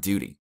was on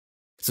duty.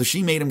 So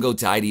she made him go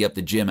tidy up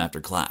the gym after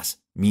class.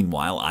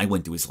 Meanwhile, I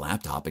went to his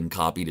laptop and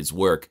copied his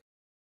work.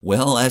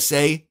 Well,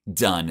 essay,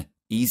 done.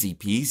 Easy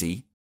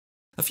peasy.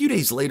 A few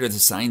days later, the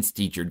science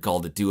teacher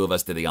called the two of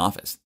us to the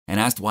office and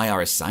asked why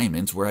our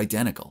assignments were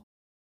identical.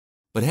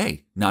 But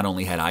hey, not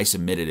only had I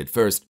submitted it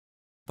first,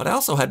 but I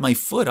also had my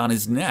foot on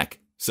his neck.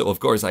 So of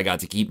course I got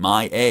to keep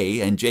my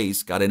A and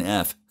Jace got an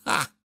F.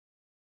 Ha!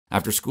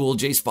 After school,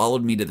 Jace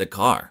followed me to the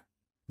car.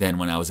 Then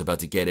when I was about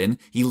to get in,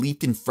 he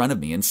leaped in front of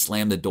me and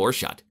slammed the door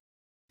shut.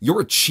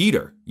 You're a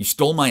cheater. You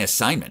stole my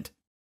assignment.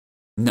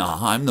 Nah,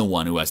 I'm the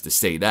one who has to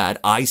say that.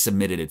 I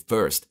submitted it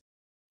first.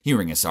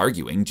 Hearing us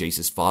arguing,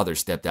 Jace's father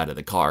stepped out of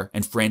the car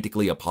and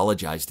frantically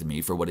apologized to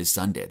me for what his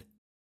son did.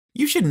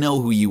 You should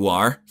know who you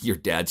are. Your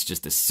dad's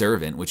just a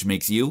servant, which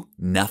makes you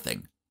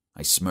nothing.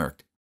 I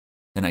smirked.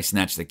 Then I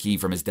snatched the key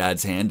from his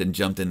dad's hand and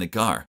jumped in the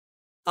car.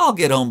 I'll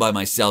get home by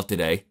myself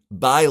today.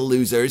 Bye,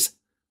 losers.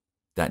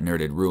 That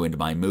nerd had ruined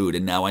my mood,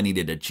 and now I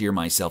needed to cheer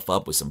myself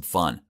up with some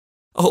fun.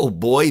 Oh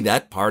boy,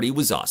 that party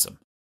was awesome.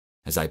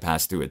 As I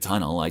passed through a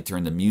tunnel, I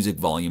turned the music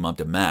volume up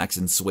to max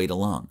and swayed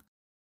along.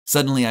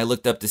 Suddenly, I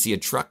looked up to see a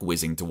truck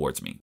whizzing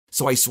towards me,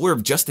 so I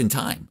swerved just in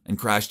time and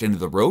crashed into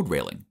the road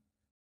railing.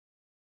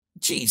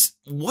 Jeez,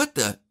 what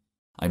the?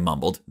 I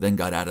mumbled, then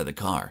got out of the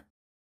car.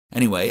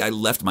 Anyway, I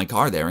left my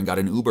car there and got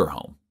an Uber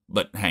home.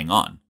 But hang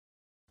on.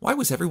 Why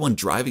was everyone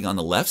driving on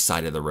the left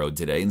side of the road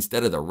today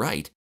instead of the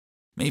right?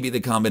 Maybe the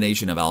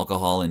combination of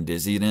alcohol and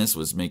dizziness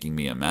was making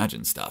me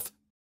imagine stuff.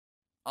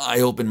 I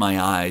opened my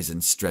eyes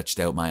and stretched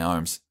out my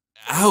arms.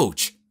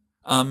 Ouch!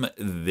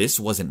 This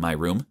wasn't my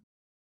room.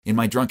 In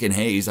my drunken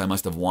haze, I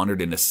must have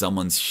wandered into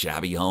someone's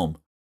shabby home.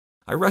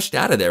 I rushed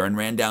out of there and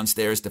ran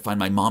downstairs to find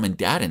my mom and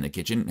dad in the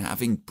kitchen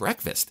having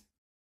breakfast.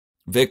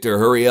 Victor,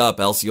 hurry up,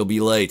 else you'll be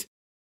late.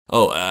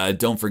 Oh,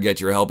 don't forget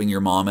you're helping your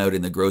mom out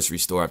in the grocery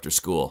store after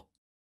school.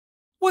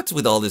 What's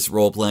with all this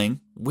role-playing?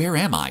 Where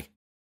am I?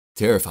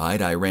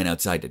 Terrified, I ran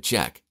outside to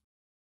check.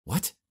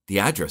 What? The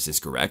address is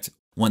correct,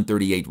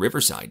 138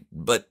 Riverside,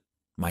 but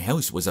my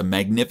house was a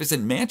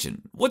magnificent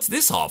mansion. What's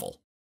this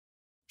hovel?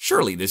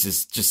 Surely this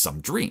is just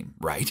some dream,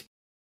 right?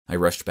 I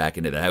rushed back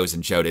into the house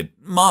and shouted,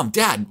 Mom,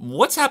 Dad,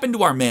 what's happened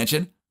to our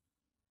mansion?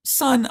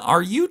 Son,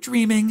 are you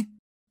dreaming?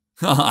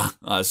 Haha,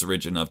 us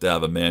rich enough to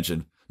have a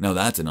mansion. Now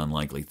that's an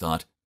unlikely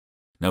thought.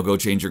 Now go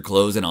change your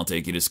clothes and I'll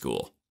take you to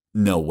school.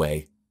 No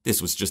way.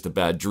 This was just a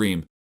bad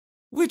dream.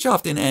 Which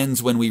often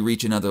ends when we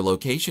reach another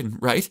location,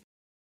 right?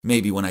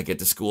 Maybe when I get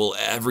to school,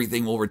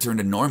 everything will return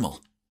to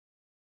normal.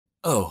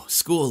 Oh,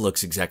 school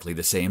looks exactly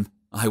the same.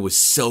 I was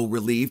so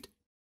relieved.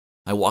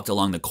 I walked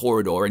along the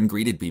corridor and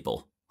greeted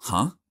people.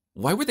 Huh?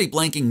 Why were they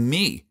blanking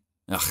me?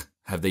 Ugh,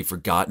 have they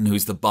forgotten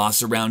who's the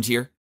boss around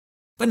here?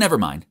 But never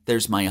mind,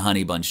 there's my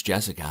honey bunch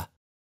Jessica.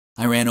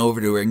 I ran over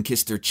to her and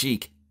kissed her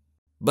cheek.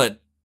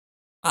 But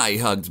I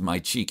hugged my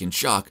cheek in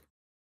shock.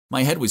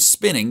 My head was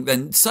spinning,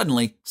 then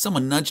suddenly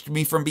someone nudged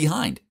me from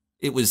behind.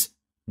 It was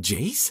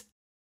Jace?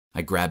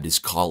 I grabbed his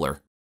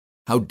collar.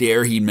 How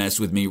dare he mess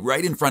with me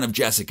right in front of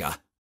Jessica?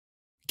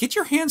 Get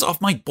your hands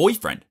off my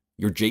boyfriend.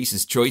 You're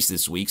Jace's choice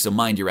this week, so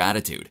mind your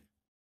attitude.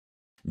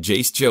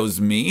 Jace chose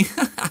me?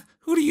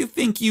 Who do you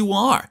think you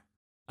are?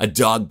 A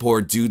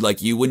dog-poor dude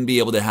like you wouldn't be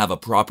able to have a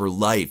proper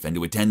life and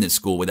to attend this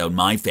school without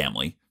my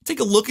family. Take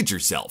a look at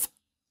yourself.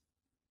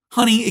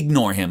 Honey,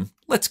 ignore him.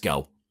 Let's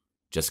go.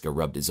 Jessica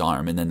rubbed his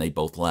arm and then they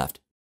both left.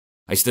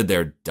 I stood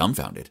there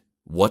dumbfounded.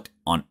 What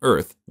on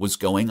earth was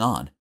going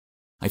on?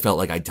 I felt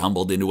like I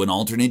tumbled into an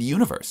alternate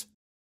universe.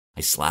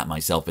 I slapped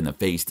myself in the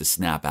face to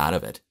snap out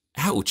of it.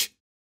 Ouch!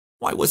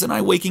 Why wasn't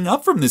I waking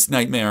up from this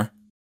nightmare?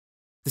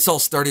 This all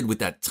started with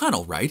that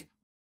tunnel, right?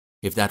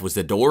 If that was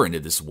the door into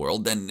this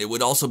world, then it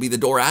would also be the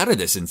door out of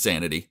this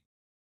insanity.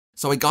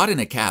 So I got in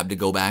a cab to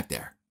go back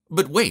there.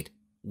 But wait,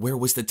 where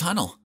was the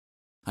tunnel?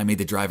 I made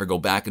the driver go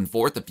back and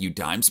forth a few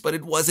times, but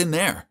it wasn't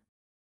there.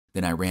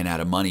 Then I ran out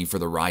of money for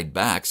the ride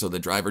back, so the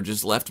driver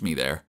just left me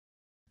there.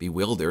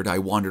 Bewildered, I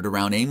wandered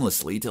around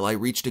aimlessly till I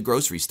reached a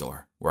grocery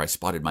store, where I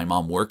spotted my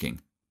mom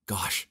working.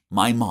 Gosh,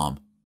 my mom,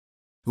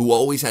 who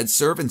always had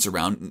servants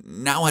around,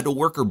 now had to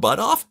work her butt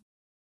off?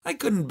 I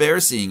couldn't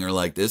bear seeing her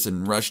like this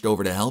and rushed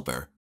over to help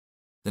her.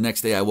 The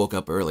next day I woke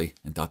up early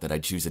and thought that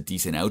I'd choose a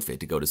decent outfit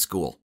to go to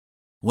school.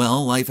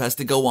 Well, life has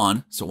to go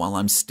on, so while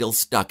I'm still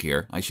stuck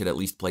here, I should at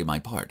least play my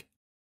part.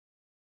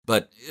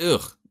 But,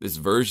 this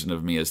version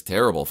of me has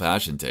terrible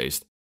fashion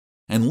taste.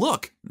 And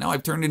look, now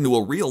I've turned into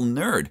a real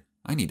nerd.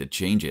 I need to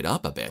change it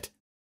up a bit.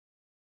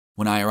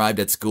 When I arrived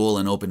at school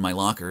and opened my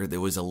locker, there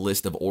was a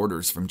list of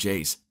orders from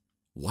Jace.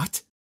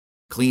 What?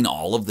 Clean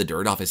all of the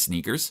dirt off his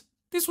sneakers?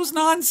 This was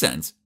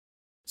nonsense.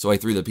 So I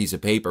threw the piece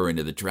of paper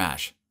into the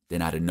trash.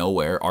 Then out of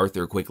nowhere,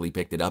 Arthur quickly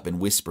picked it up and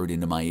whispered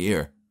into my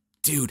ear.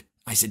 Dude,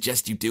 I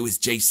suggest you do as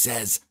Jace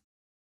says.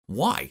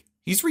 Why?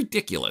 He's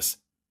ridiculous.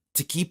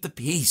 To keep the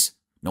peace.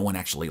 No one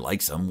actually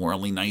likes him. We're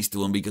only nice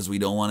to him because we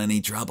don't want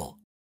any trouble.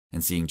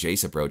 And seeing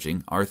Jace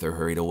approaching, Arthur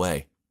hurried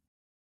away.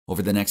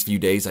 Over the next few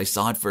days, I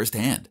saw it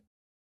firsthand.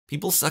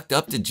 People sucked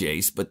up to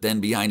Jace, but then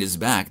behind his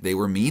back, they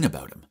were mean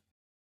about him.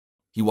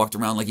 He walked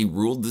around like he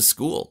ruled the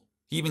school.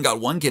 He even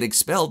got one kid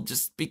expelled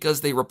just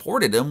because they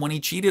reported him when he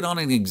cheated on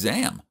an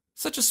exam.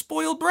 Such a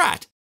spoiled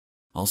brat.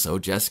 Also,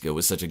 Jessica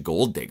was such a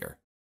gold digger.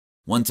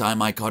 One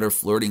time I caught her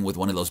flirting with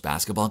one of those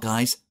basketball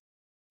guys.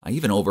 I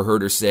even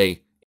overheard her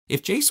say,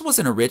 if Jace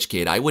wasn't a rich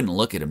kid, I wouldn't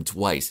look at him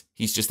twice.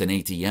 He's just an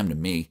ATM to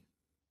me.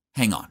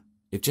 Hang on,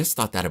 if Jess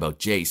thought that about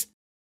Jace,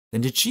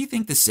 then did she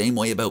think the same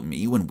way about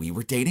me when we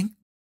were dating?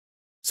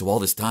 So all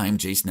this time,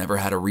 Jace never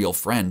had a real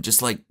friend,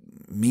 just like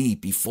me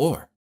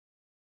before.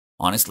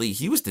 Honestly,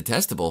 he was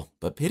detestable,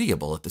 but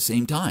pitiable at the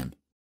same time.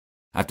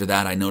 After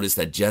that, I noticed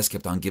that Jess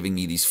kept on giving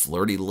me these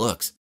flirty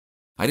looks.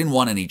 I didn't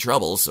want any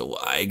trouble, so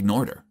I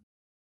ignored her.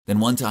 Then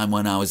one time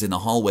when I was in the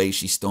hallway,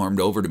 she stormed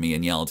over to me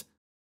and yelled,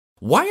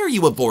 "Why are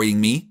you avoiding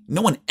me?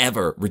 No one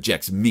ever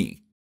rejects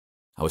me."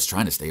 I was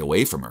trying to stay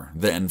away from her.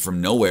 Then,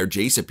 from nowhere,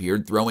 Jace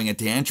appeared throwing a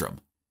tantrum.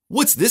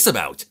 "What's this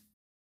about?"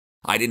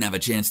 I didn't have a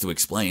chance to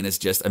explain as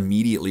Jess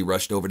immediately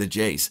rushed over to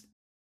Jace.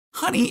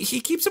 "Honey,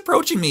 he keeps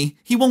approaching me.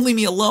 He won't leave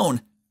me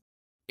alone."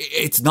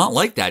 "It's not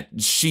like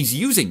that. She's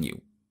using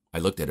you." I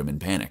looked at him in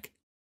panic.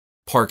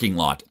 "Parking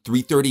lot,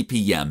 3:30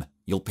 p.m.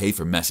 You'll pay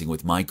for messing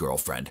with my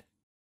girlfriend."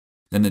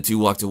 Then the two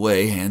walked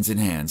away, hands in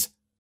hands.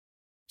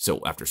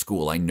 So after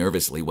school, I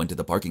nervously went to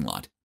the parking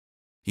lot.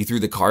 He threw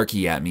the car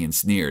key at me and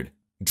sneered,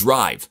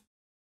 "Drive.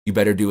 You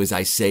better do as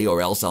I say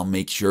or else I'll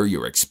make sure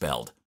you're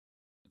expelled."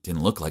 It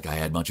didn't look like I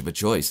had much of a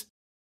choice.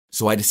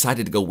 So I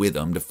decided to go with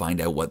him to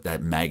find out what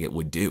that maggot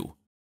would do.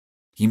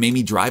 He made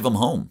me drive him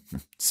home.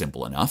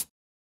 Simple enough.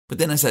 But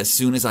then as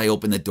soon as I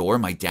opened the door,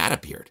 my dad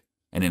appeared,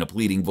 and in a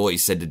pleading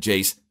voice said to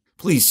Jace,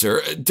 "Please,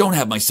 sir, don't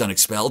have my son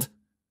expelled."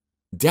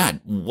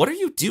 "Dad, what are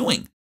you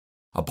doing?"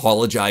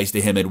 "Apologize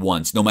to him at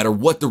once, no matter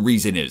what the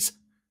reason is."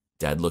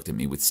 Dad looked at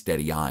me with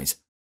steady eyes.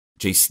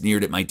 Jace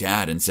sneered at my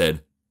dad and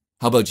said,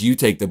 "How about you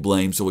take the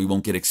blame so we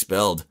won't get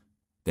expelled?"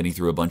 Then he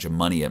threw a bunch of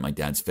money at my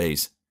dad's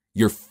face.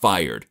 "You're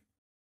fired."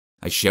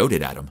 I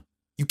shouted at him,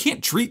 "You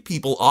can't treat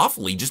people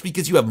awfully just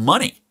because you have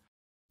money."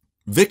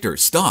 "Victor,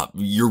 stop.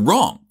 You're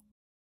wrong."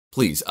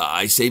 "Please,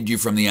 I saved you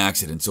from the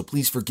accident, so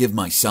please forgive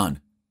my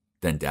son."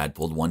 Then Dad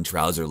pulled one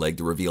trouser leg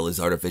to reveal his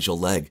artificial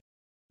leg.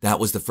 That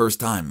was the first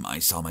time I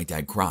saw my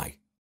dad cry.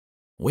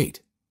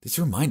 Wait, this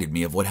reminded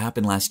me of what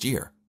happened last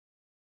year.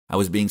 I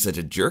was being such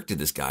a jerk to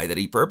this guy that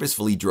he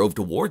purposefully drove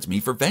towards me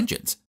for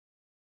vengeance.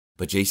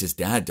 But Jace's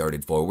dad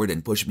darted forward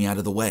and pushed me out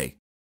of the way.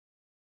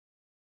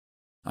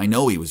 I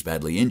know he was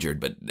badly injured,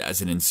 but as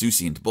an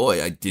insouciant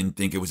boy, I didn't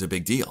think it was a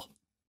big deal.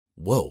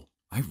 Whoa,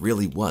 I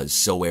really was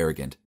so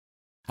arrogant.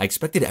 I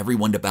expected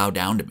everyone to bow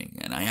down to me,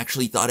 and I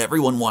actually thought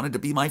everyone wanted to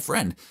be my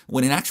friend,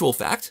 when in actual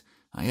fact,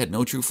 I had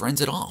no true friends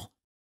at all.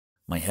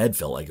 My head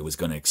felt like it was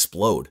going to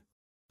explode.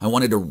 I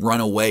wanted to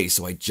run away,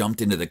 so I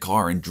jumped into the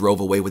car and drove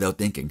away without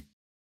thinking.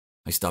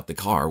 I stopped the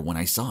car when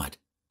I saw it,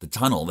 the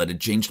tunnel that had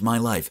changed my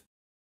life.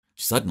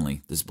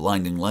 Suddenly, this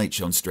blinding light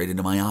shone straight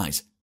into my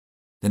eyes.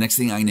 The next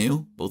thing I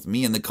knew, both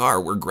me and the car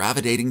were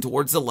gravitating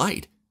towards the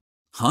light.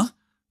 Huh?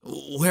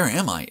 Where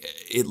am I?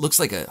 It looks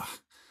like a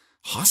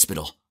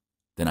hospital.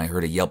 Then I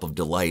heard a yelp of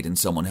delight and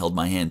someone held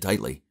my hand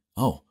tightly.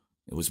 Oh,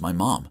 it was my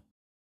mom.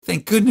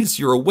 "Thank goodness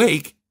you're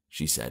awake,"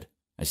 she said,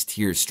 as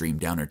tears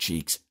streamed down her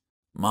cheeks.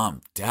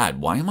 "Mom,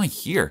 Dad, why am I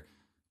here?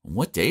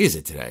 What day is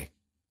it today?"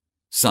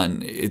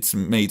 "Son, it's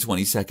May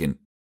 22nd.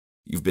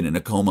 You've been in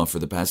a coma for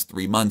the past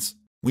 3 months.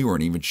 We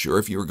weren't even sure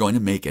if you were going to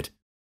make it."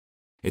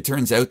 It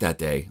turns out that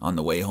day, on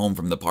the way home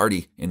from the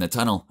party, in the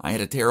tunnel, I had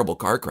a terrible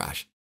car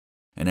crash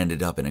and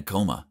ended up in a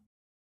coma.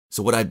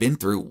 So what I'd been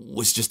through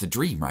was just a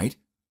dream, right?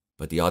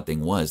 But the odd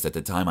thing was that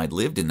the time I'd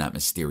lived in that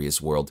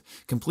mysterious world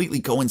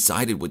completely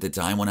coincided with the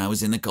time when I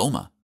was in the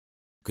coma.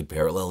 Could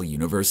parallel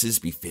universes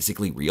be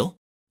physically real?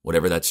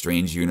 Whatever that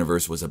strange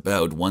universe was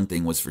about, one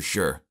thing was for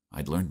sure.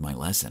 I'd learned my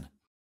lesson.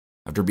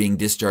 After being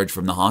discharged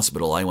from the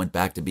hospital, I went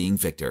back to being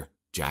Victor,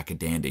 Jack a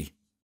dandy.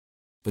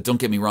 But don't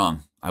get me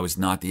wrong, I was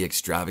not the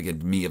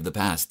extravagant me of the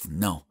past.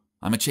 No,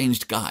 I'm a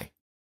changed guy.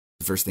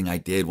 The first thing I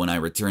did when I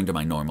returned to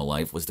my normal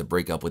life was to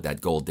break up with that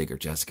gold digger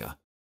Jessica.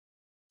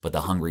 But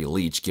the hungry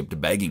leech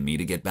kept begging me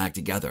to get back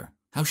together.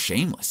 How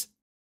shameless.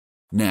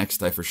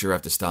 Next, I for sure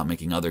have to stop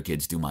making other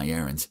kids do my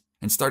errands,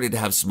 and started to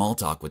have small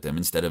talk with them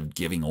instead of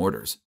giving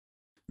orders.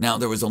 Now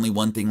there was only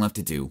one thing left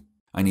to do.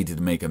 I needed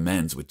to make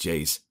amends with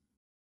Jace.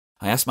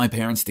 I asked my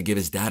parents to give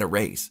his dad a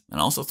raise,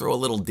 and also throw a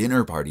little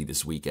dinner party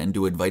this weekend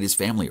to invite his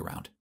family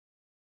around.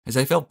 as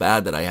I felt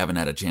bad that I haven't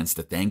had a chance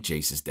to thank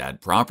Jace's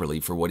dad properly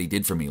for what he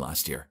did for me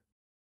last year.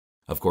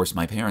 Of course,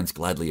 my parents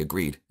gladly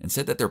agreed and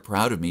said that they're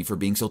proud of me for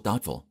being so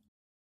thoughtful.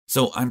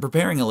 So I'm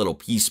preparing a little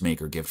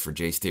peacemaker gift for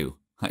Jace too.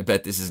 I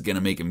bet this is going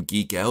to make him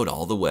geek out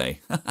all the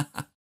way.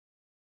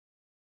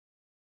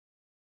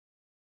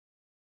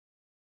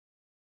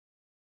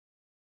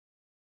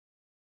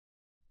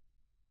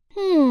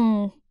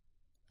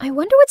 I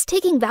wonder what's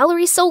taking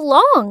Valerie so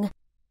long.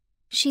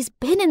 She's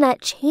been in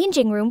that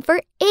changing room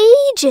for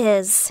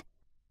ages.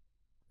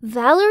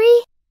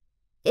 Valerie?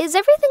 Is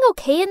everything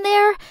okay in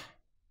there?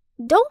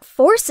 Don't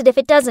force it if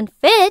it doesn't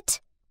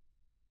fit.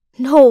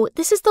 No,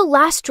 this is the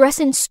last dress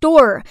in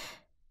store.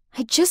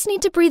 I just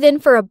need to breathe in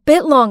for a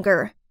bit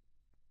longer.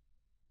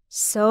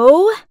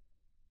 So?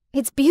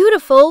 It's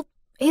beautiful,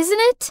 isn't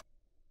it?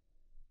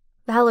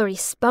 Valerie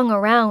spun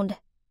around.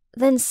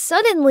 Then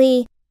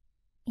suddenly...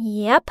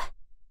 Yep.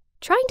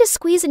 Trying to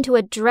squeeze into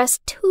a dress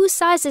 2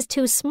 sizes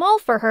too small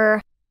for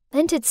her,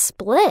 then it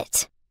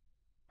split.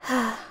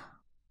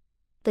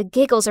 The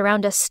giggles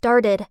around us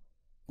started.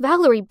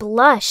 Valerie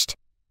blushed,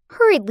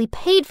 hurriedly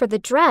paid for the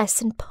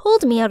dress, and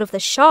pulled me out of the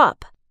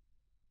shop.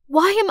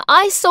 Why am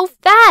I so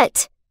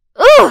fat?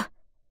 Ugh!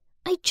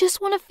 I just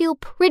want to feel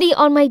pretty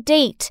on my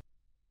date.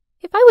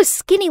 If I was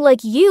skinny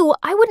like you,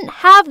 I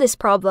wouldn't have this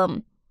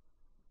problem.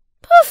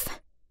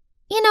 Poof!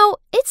 You know,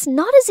 it's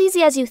not as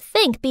easy as you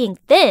think being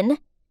thin.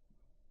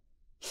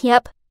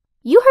 Yep,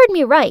 you heard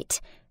me right.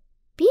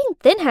 Being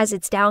thin has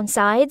its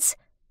downsides.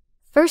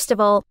 First of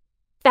all,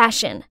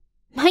 fashion.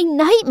 My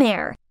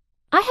nightmare.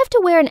 I have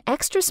to wear an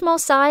extra small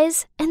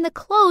size, and the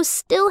clothes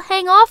still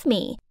hang off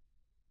me.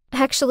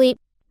 Actually,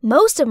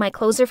 most of my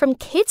clothes are from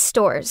kids'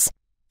 stores,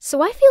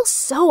 so I feel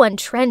so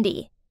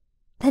untrendy.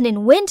 Then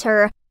in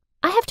winter,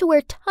 I have to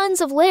wear tons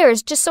of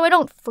layers just so I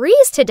don't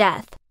freeze to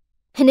death.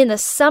 And in the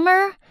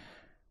summer...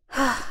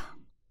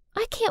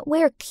 I can't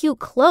wear cute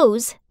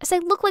clothes as I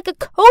look like a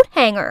coat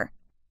hanger.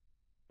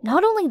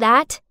 Not only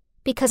that,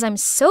 because I'm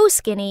so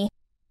skinny,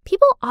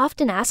 people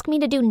often ask me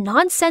to do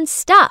nonsense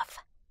stuff.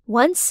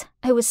 Once,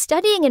 I was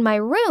studying in my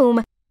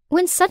room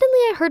when suddenly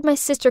I heard my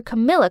sister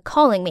Camilla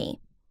calling me.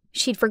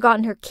 She'd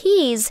forgotten her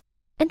keys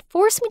and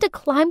forced me to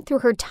climb through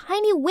her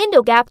tiny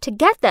window gap to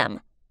get them.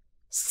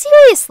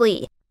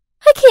 Seriously,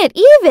 I can't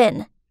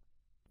even.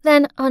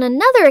 Then, on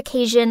another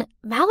occasion,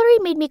 Valerie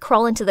made me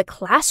crawl into the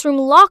classroom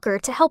locker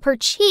to help her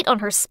cheat on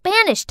her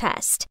Spanish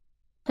test.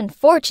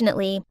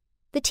 Unfortunately,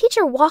 the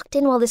teacher walked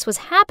in while this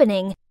was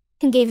happening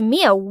and gave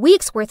me a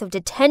week's worth of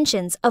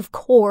detentions, of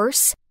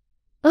course.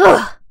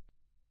 Ugh!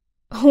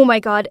 Oh my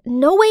god,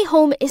 No Way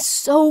Home is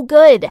so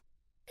good.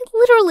 I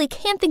literally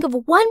can't think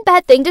of one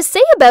bad thing to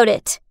say about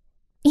it.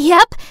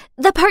 Yep,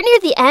 the part near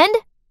the end.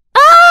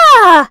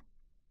 Ah!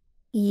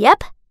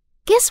 Yep,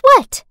 guess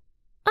what?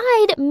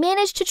 I'd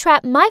managed to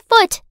trap my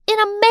foot in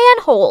a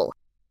manhole.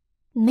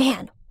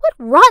 Man, what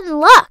rotten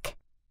luck!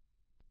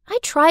 I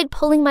tried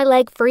pulling my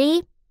leg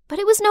free, but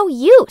it was no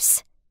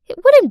use. It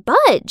wouldn't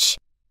budge.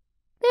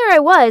 There I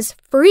was,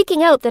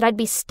 freaking out that I'd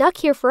be stuck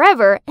here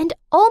forever, and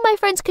all my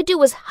friends could do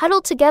was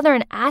huddle together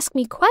and ask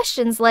me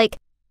questions like,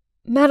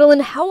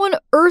 Madeline, how on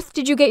earth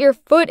did you get your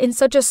foot in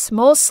such a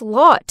small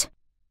slot?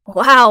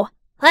 Wow,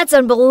 that's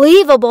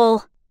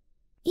unbelievable.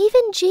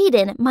 Even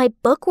Jaden, my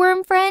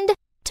bookworm friend,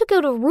 took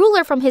out a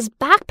ruler from his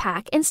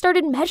backpack and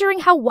started measuring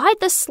how wide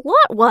the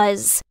slot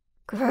was.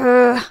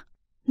 Grr.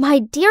 My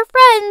dear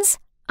friends,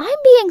 I'm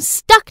being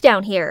stuck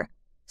down here.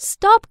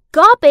 Stop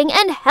gawping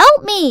and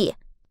help me.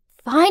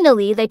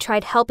 Finally, they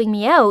tried helping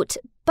me out,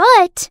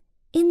 but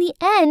in the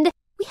end,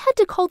 we had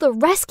to call the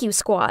rescue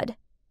squad.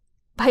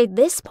 By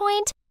this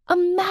point, a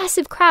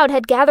massive crowd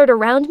had gathered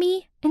around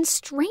me, and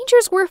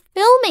strangers were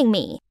filming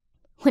me.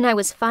 When I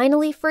was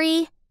finally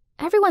free,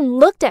 everyone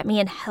looked at me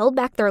and held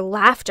back their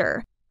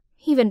laughter.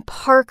 Even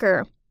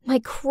Parker, my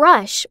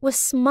crush, was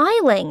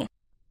smiling.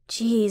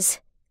 Jeez,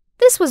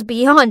 this was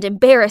beyond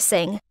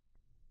embarrassing.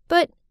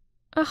 But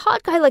a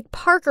hot guy like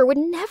Parker would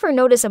never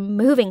notice a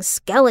moving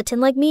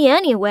skeleton like me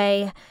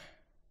anyway.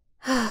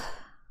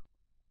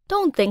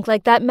 Don't think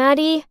like that,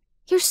 Maddie.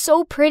 You're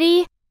so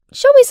pretty.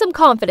 Show me some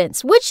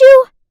confidence, would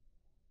you?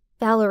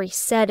 Valerie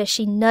said as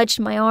she nudged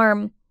my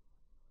arm.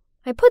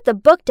 I put the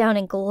book down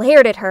and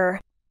glared at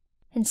her,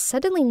 and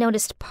suddenly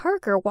noticed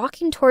Parker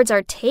walking towards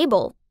our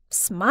table,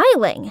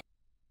 smiling.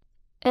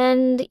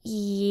 And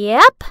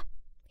yep,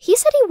 he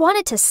said he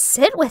wanted to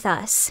sit with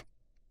us.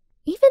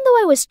 Even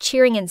though I was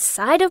cheering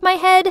inside of my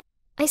head,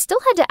 I still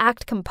had to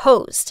act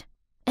composed.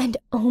 And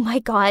oh my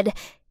god,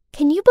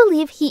 can you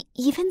believe he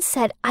even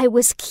said I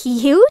was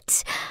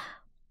cute?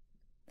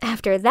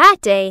 After that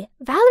day,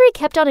 Valerie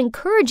kept on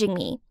encouraging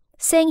me,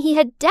 saying he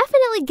had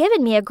definitely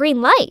given me a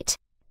green light.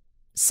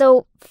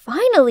 So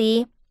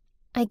finally,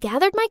 I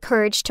gathered my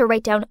courage to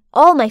write down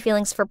all my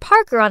feelings for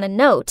Parker on a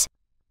note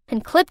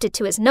and clipped it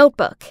to his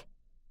notebook.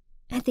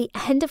 At the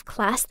end of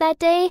class that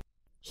day,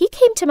 he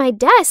came to my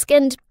desk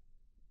and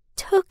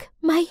took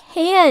my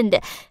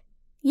hand.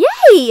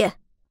 Yay!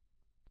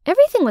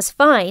 Everything was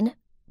fine,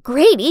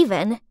 great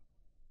even,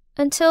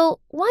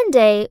 until one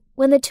day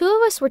when the two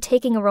of us were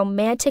taking a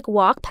romantic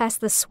walk past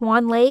the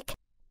Swan Lake,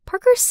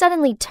 Parker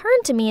suddenly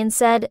turned to me and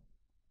said,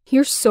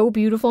 "You're so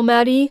beautiful,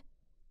 Maddie.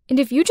 And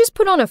if you just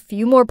put on a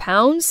few more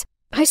pounds,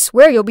 I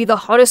swear you'll be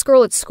the hottest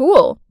girl at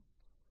school."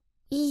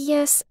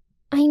 "Yes,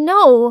 I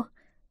know,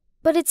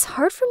 but it's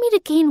hard for me to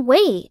gain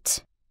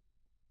weight."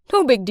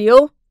 "No big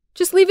deal.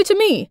 Just leave it to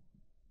me.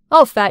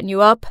 I'll fatten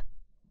you up."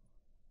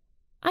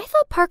 I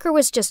thought Parker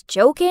was just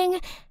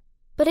joking,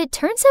 but it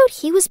turns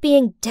out he was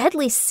being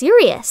deadly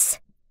serious.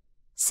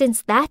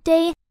 Since that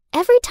day,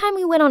 every time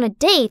we went on a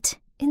date,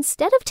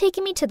 instead of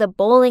taking me to the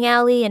bowling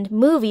alley and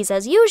movies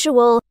as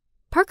usual,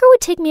 Parker would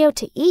take me out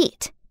to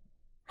eat.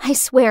 I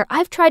swear,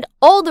 I've tried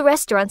all the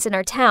restaurants in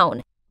our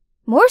town.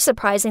 More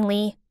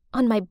surprisingly,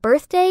 on my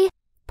birthday,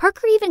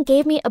 Parker even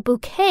gave me a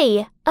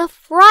bouquet of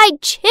fried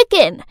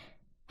chicken.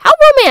 How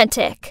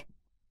romantic!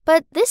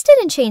 But this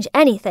didn't change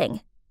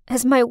anything,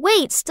 as my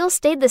weight still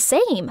stayed the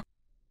same.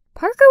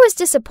 Parker was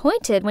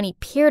disappointed when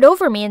he peered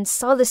over me and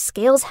saw the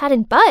scales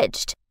hadn't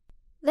budged.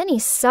 Then he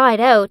sighed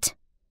out.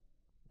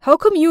 "How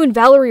come you and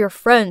Valerie are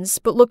friends,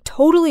 but look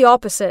totally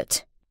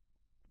opposite?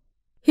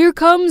 Here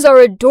comes our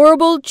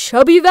adorable,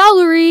 chubby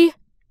Valerie."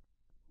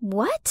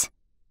 What?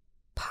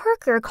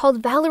 Parker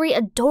called Valerie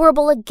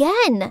adorable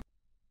again.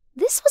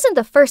 This wasn't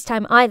the first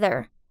time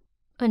either.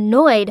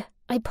 Annoyed,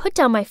 I put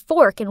down my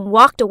fork and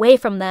walked away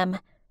from them.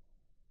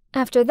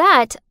 After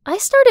that, I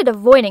started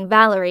avoiding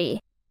Valerie.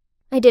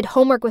 I did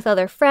homework with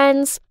other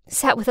friends,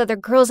 sat with other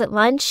girls at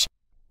lunch,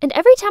 and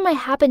every time I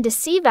happened to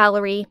see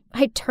Valerie,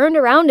 I turned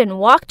around and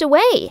walked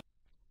away.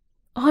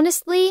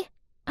 Honestly,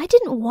 I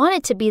didn't want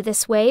it to be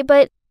this way,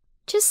 but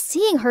just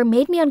seeing her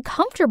made me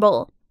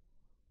uncomfortable.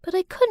 But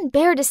I couldn't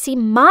bear to see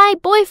my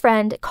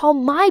boyfriend call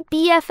my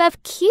BFF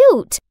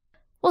cute,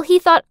 while he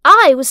thought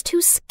I was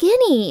too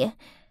skinny.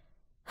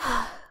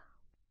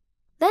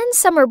 Then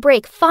summer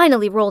break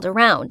finally rolled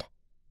around.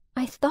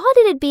 I thought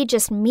it'd be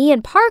just me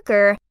and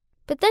Parker,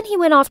 but then he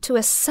went off to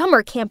a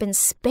summer camp in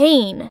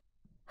Spain.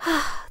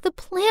 The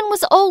plan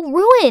was all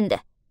ruined.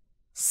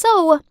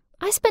 So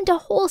I spent a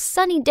whole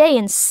sunny day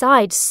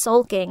inside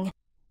sulking.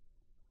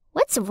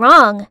 What's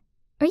wrong?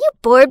 Are you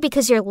bored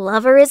because your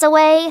lover is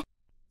away?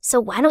 So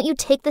why don't you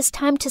take this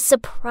time to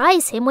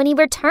surprise him when he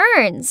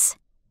returns?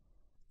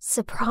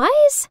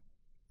 Surprise?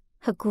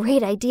 A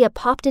great idea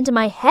popped into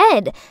my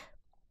head.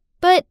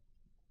 But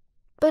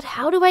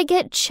how do I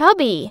get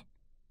chubby?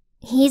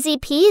 Easy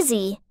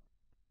peasy.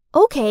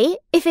 Okay,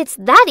 if it's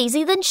that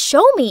easy, then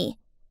show me.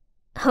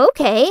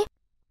 Okay,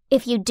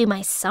 if you do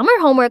my summer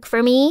homework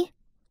for me.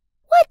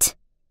 What?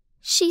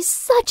 She's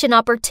such an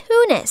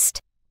opportunist.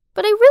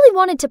 But I really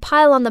wanted to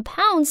pile on the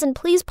pounds and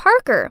please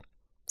Parker.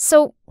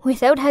 So,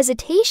 without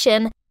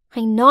hesitation,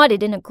 I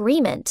nodded in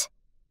agreement.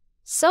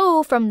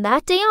 So, from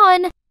that day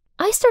on,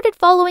 I started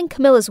following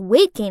Camilla's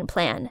weight gain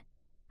plan.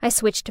 I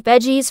switched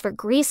veggies for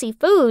greasy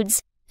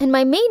foods, and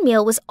my main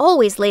meal was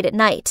always late at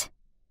night.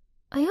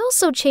 I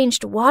also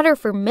changed water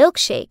for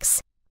milkshakes,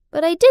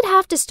 but I did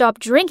have to stop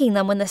drinking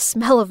them when the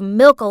smell of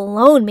milk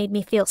alone made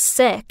me feel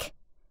sick.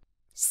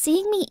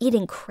 Seeing me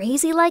eating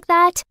crazy like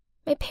that,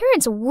 my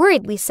parents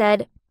worriedly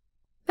said,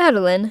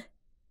 "Madeline,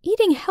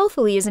 eating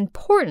healthily is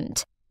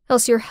important,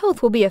 else your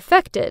health will be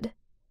affected."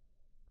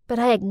 But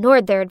I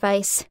ignored their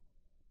advice.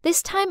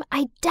 This time,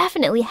 I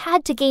definitely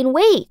had to gain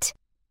weight.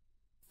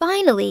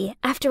 Finally,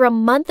 after a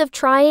month of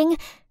trying,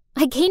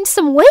 I gained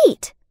some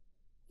weight.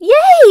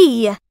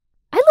 Yay!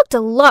 I looked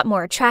a lot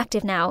more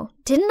attractive now,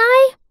 didn't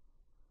I?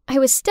 I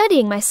was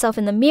studying myself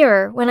in the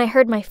mirror when I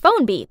heard my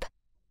phone beep.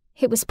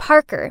 It was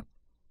Parker.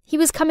 He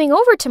was coming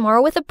over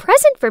tomorrow with a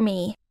present for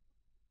me.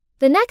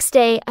 The next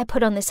day, I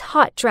put on this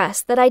hot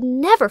dress that I'd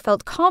never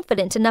felt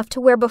confident enough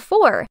to wear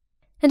before,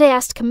 and I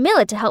asked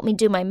Camilla to help me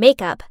do my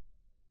makeup.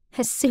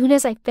 As soon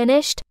as I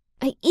finished,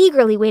 I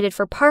eagerly waited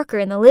for Parker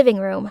in the living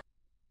room.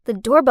 The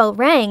doorbell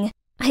rang.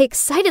 I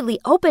excitedly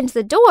opened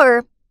the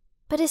door,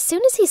 but as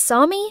soon as he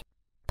saw me,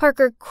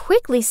 Parker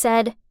quickly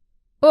said,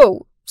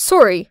 "Oh,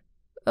 sorry,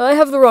 I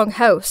have the wrong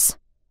house."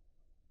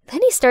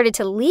 Then he started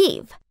to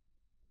leave.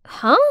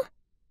 Huh?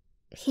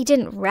 He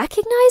didn't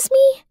recognize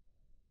me?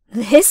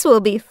 This will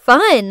be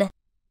fun.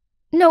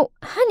 No,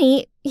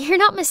 honey,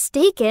 you're not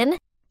mistaken.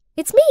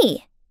 It's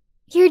me,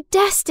 your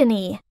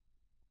destiny.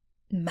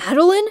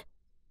 "Madeline?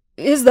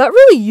 Is that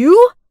really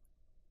you?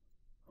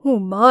 Oh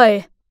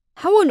my,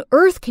 how on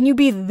earth can you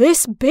be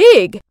this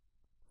big?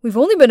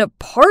 We've only been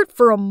apart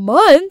for a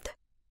month."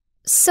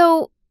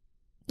 So,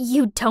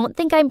 you don't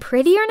think I'm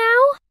prettier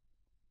now?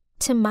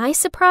 To my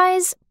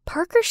surprise,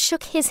 Parker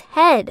shook his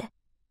head.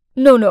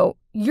 No,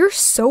 you're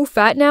so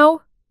fat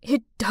now,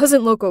 it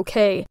doesn't look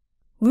okay.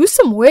 Lose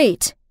some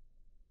weight."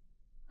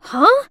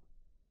 Huh?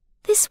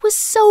 This was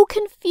so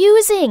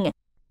confusing.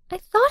 I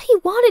thought he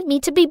wanted me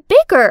to be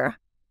bigger.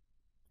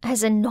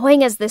 As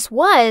annoying as this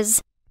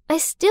was, I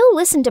still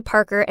listened to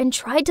Parker and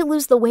tried to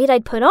lose the weight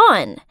I'd put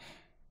on.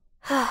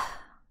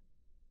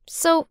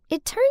 So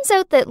it turns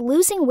out that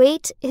losing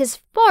weight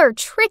is far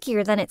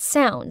trickier than it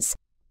sounds.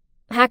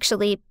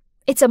 Actually,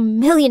 it's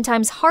 1,000,000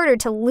 times harder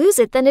to lose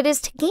it than it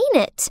is to gain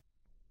it.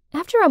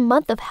 After a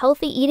month of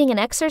healthy eating and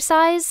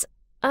exercise,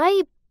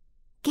 I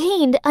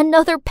gained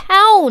another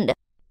pound.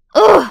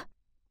 Ugh!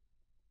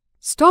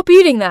 Stop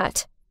eating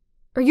that.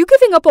 Are you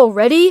giving up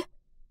already?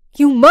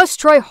 You must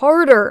try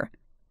harder.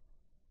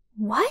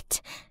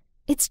 What?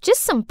 It's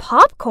just some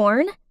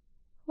popcorn.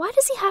 Why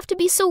does he have to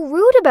be so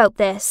rude about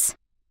this?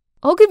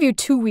 I'll give you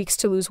 2 weeks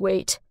to lose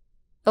weight.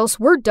 Else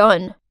we're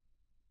done.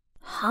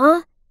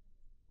 Huh?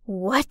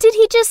 What did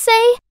he just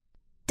say?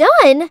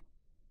 Done?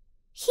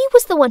 He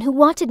was the one who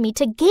wanted me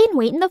to gain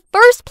weight in the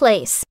first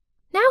place.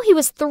 Now he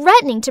was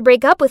threatening to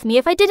break up with me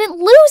if I didn't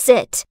lose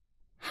it.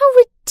 How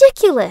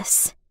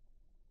ridiculous.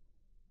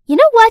 You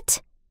know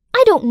what?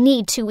 I don't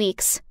need 2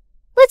 weeks.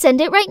 Let's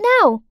end it right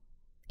now.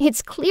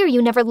 It's clear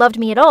you never loved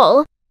me at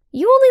all.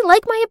 You only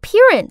like my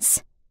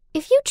appearance.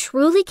 If you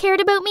truly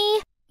cared about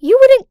me, you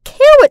wouldn't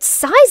care what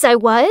size I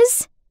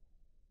was.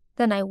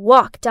 Then I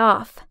walked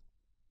off.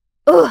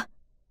 Ugh!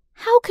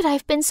 How could I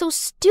have been so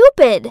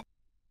stupid?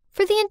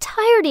 For the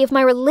entirety of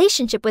my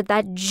relationship with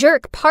that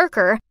jerk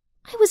Parker,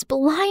 I was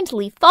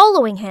blindly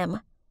following him.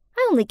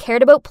 I only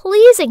cared about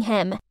pleasing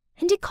him,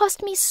 and it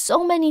cost me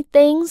so many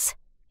things,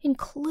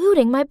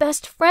 including my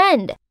best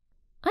friend.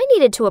 I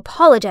needed to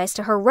apologize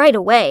to her right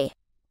away.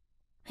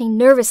 I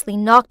nervously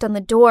knocked on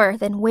the door,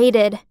 then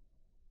waited.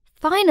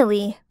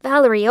 Finally,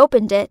 Valerie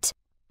opened it,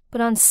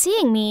 but on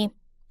seeing me,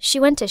 she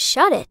went to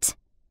shut it.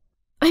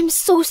 I'm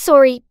so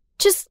sorry.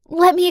 Just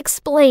let me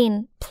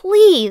explain,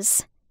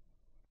 please.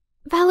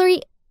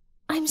 Valerie,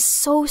 I'm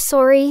so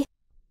sorry.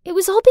 It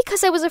was all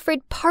because I was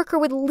afraid Parker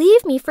would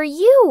leave me for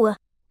you.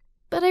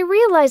 But I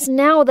realize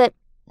now that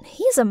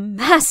he's a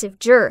massive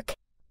jerk,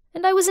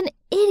 and I was an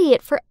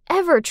idiot for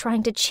ever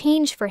trying to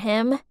change for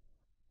him.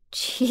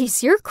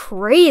 Jeez, you're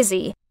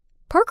crazy.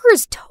 Parker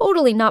is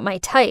totally not my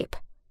type.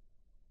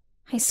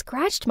 I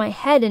scratched my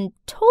head and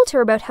told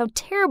her about how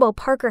terrible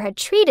Parker had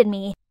treated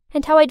me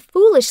and how I'd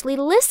foolishly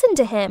listened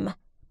to him.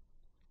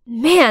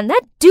 Man,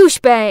 that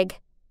douchebag!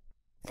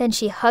 Then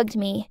she hugged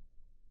me.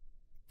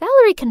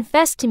 Valerie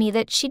confessed to me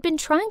that she'd been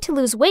trying to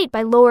lose weight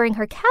by lowering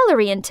her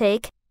calorie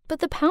intake, but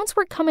the pounds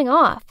weren't coming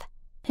off.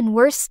 And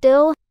worse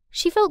still,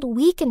 she felt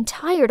weak and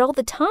tired all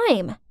the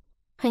time.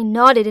 I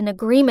nodded in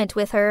agreement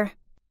with her.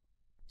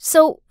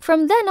 So,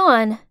 from then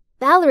on,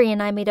 Valerie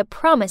and I made a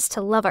promise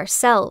to love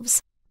ourselves,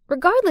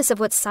 regardless of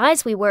what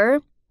size we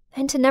were,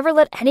 and to never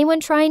let anyone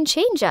try and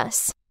change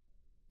us.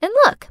 And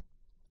look,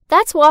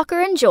 that's Walker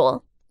and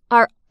Joel,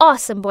 our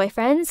awesome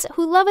boyfriends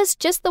who love us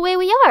just the way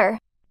we are.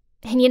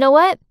 And you know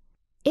what?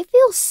 It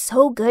feels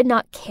so good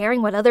not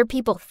caring what other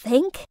people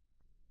think.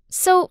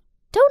 So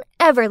don't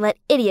ever let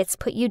idiots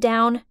put you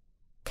down.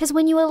 'Cause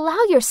when you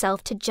allow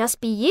yourself to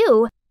just be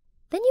you,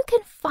 then you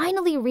can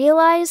finally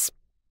realize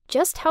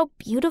just how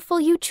beautiful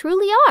you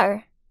truly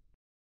are.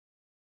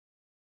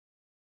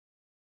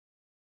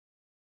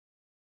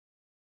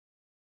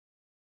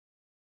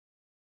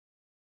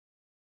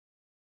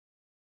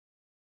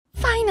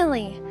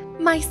 Finally,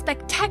 my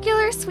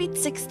spectacular Sweet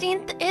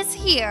 16th is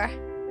here.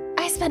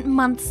 I spent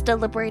months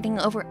deliberating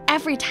over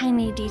every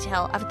tiny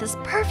detail of this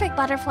perfect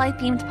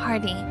butterfly-themed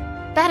party.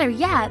 Better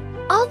yet,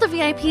 all the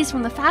VIPs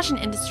from the fashion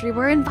industry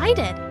were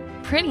invited.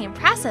 Pretty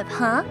impressive,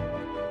 huh?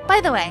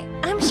 By the way,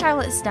 I'm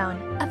Charlotte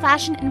Stone, a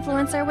fashion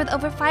influencer with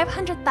over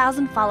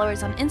 500,000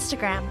 followers on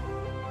Instagram.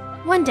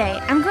 One day,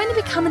 I'm going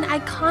to become an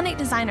iconic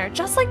designer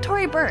just like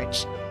Tory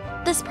Burch.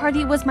 This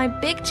party was my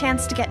big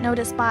chance to get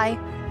noticed by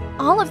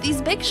all of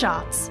these big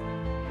shots.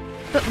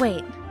 But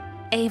wait,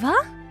 Ava?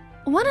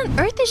 What on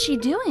earth is she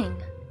doing?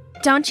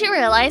 Don't you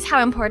realize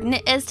how important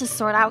it is to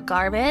sort out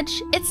garbage?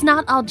 It's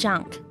not all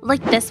junk.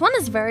 Like this one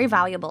is very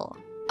valuable.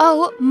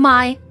 Oh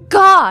my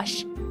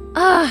gosh!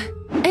 Ugh!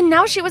 And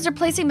now she was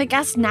replacing the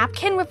guest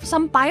napkin with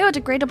some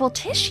biodegradable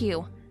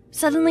tissue.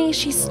 Suddenly,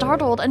 she's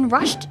startled and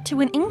rushed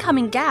to an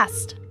incoming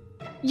guest.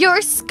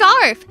 Your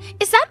scarf!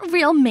 Is that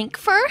real mink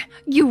fur?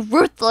 You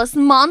ruthless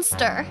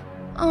monster!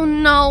 Oh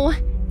no,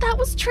 that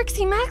was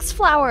Trixie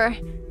Maxflower,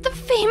 the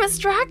famous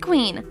drag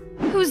queen,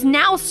 who's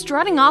now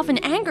strutting off in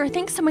anger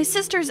thanks to my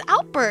sister's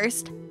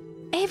outburst.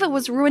 Ava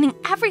was ruining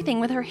everything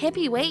with her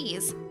hippie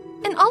ways,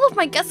 and all of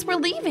my guests were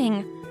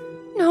leaving.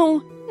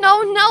 No,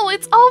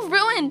 it's all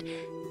ruined,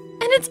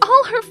 and it's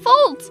all her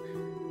fault.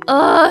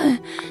 Ugh.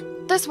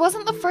 This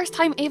wasn't the first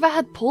time Ava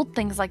had pulled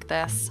things like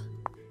this.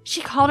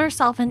 She called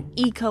herself an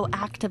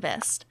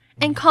eco-activist,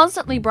 and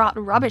constantly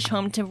brought rubbish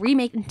home to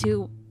remake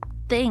into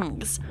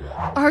things,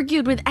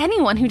 argued with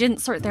anyone who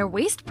didn't sort their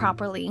waste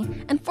properly,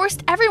 and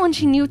forced everyone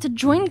she knew to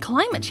join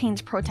climate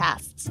change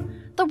protests.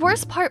 The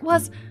worst part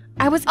was,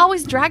 I was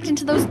always dragged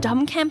into those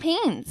dumb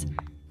campaigns.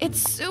 It's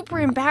super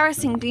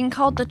embarrassing being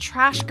called the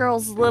trash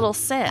girl's little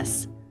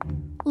sis.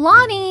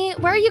 Lonnie,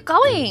 where are you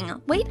going?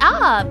 Wait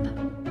up!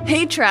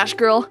 Hey, trash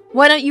girl,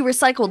 why don't you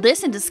recycle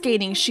this into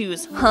skating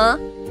shoes, huh?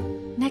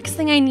 Next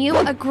thing I knew,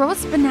 a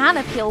gross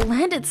banana peel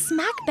landed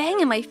smack bang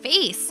in my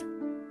face.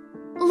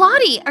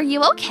 Lottie, are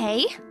you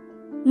okay?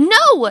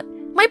 No!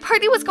 My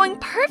party was going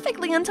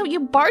perfectly until you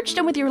barged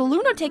in with your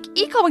lunatic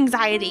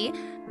eco-anxiety.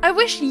 I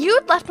wish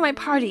you'd left my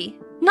party,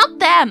 not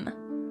them.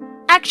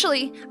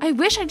 Actually, I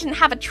wish I didn't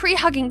have a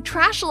tree-hugging,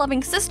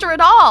 trash-loving sister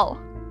at all.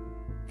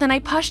 Then I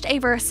pushed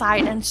Ava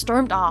aside and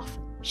stormed off.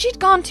 She'd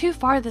gone too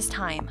far this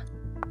time.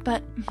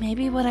 But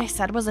maybe what I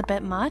said was a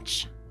bit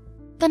much?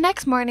 The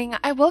next morning,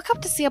 I woke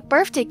up to see a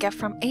birthday gift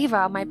from Ava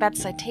on my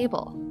bedside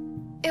table.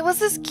 It was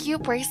this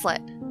cute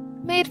bracelet,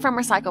 made from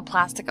recycled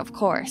plastic, of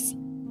course.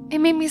 It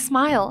made me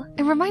smile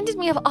and reminded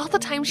me of all the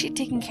time she'd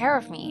taken care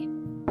of me.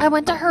 I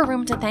went to her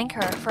room to thank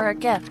her for her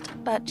gift,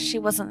 but she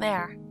wasn't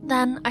there.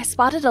 Then I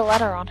spotted a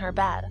letter on her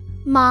bed.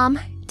 Mom,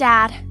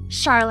 Dad,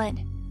 Charlotte,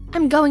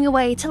 I'm going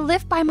away to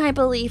live by my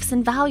beliefs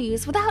and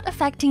values without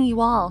affecting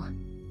you all.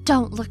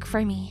 Don't look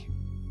for me.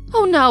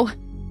 Oh no!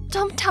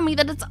 Don't tell me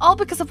that it's all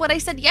because of what I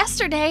said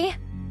yesterday!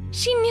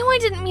 She knew I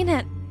didn't mean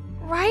it,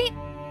 right?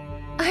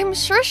 I'm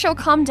sure she'll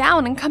calm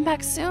down and come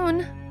back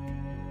soon.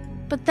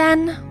 But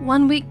then,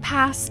 1 week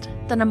passed,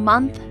 then a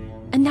month,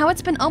 and now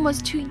it's been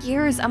almost 2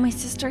 years and my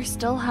sister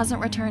still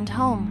hasn't returned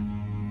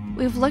home.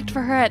 We've looked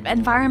for her at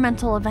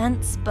environmental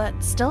events,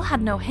 but still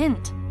had no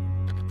hint.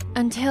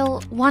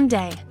 Until one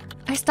day,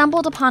 I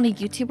stumbled upon a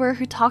YouTuber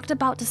who talked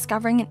about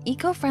discovering an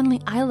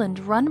eco-friendly island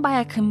run by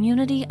a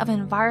community of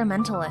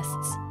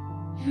environmentalists.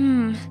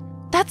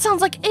 That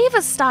sounds like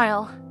Ava's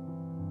style.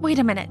 Wait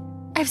a minute,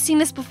 I've seen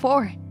this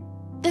before.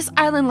 This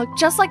island looked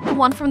just like the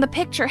one from the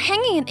picture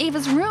hanging in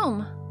Ava's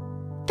room.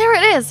 There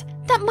it is!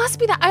 That must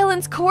be the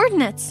island's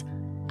coordinates!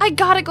 I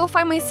gotta go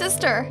find my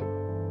sister!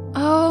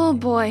 Oh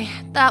boy,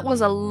 that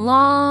was a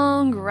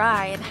long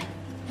ride.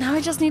 Now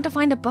I just need to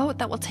find a boat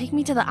that will take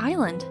me to the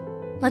island.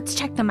 Let's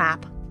check the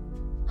map.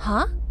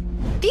 Huh?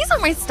 These are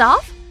my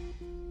stuff?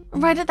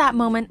 Right at that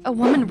moment, a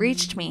woman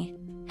reached me.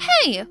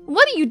 Hey,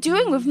 what are you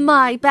doing with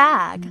my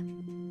bag?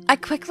 I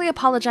quickly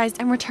apologized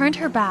and returned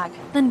her bag,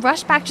 then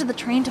rushed back to the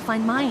train to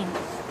find mine.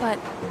 But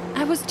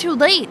I was too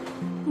late.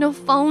 No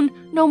phone,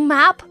 no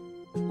map.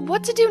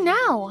 What to do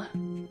now?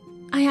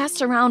 I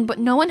asked around, but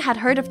no one had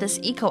heard of this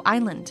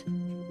eco-island.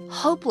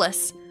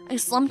 Hopeless, I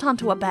slumped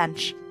onto a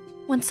bench,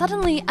 when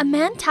suddenly a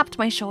man tapped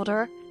my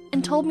shoulder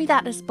and told me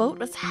that his boat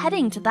was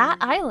heading to that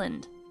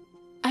island.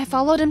 I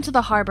followed him to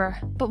the harbor,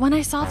 but when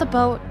I saw the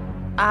boat,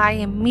 I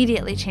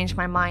immediately changed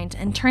my mind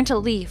and turned to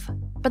leave,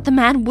 but the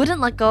man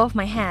wouldn't let go of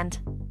my hand.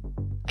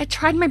 I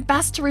tried my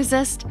best to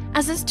resist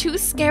as his 2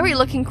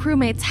 scary-looking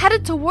crewmates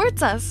headed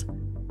towards us.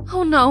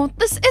 Oh no,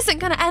 this isn't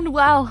gonna end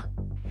well.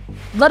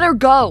 Let her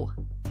go!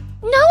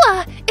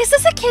 Noah, is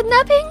this a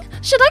kidnapping?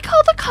 Should I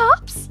call the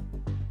cops?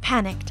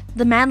 Panicked,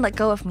 the man let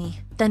go of me,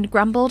 then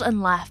grumbled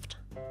and left.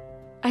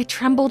 I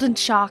trembled in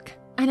shock,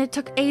 and it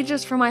took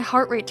ages for my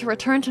heart rate to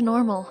return to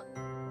normal.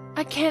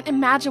 I can't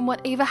imagine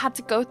what Ava had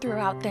to go through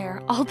out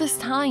there all this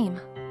time.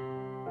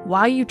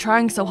 Why are you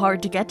trying so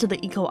hard to get to the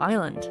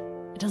eco-island?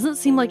 It doesn't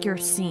seem like you're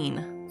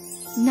seen.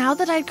 Now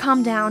that I'd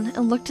calmed down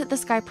and looked at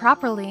this guy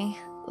properly,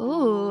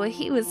 ooh,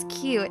 he was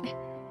cute.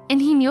 And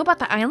he knew about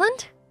the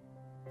island?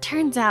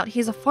 Turns out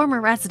he's a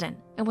former resident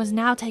and was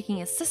now taking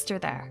his sister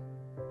there.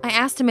 I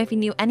asked him if he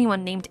knew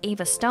anyone named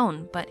Ava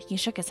Stone, but he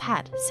shook his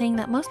head, saying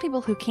that most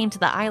people who came to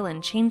the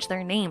island changed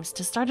their names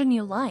to start a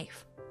new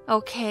life.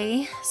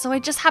 Okay, so I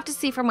just have to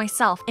see for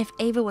myself if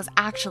Ava was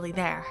actually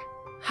there.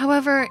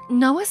 However,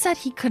 Noah said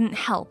he couldn't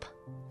help,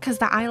 because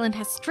the island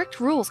has strict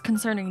rules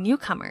concerning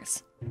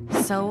newcomers.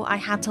 So I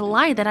had to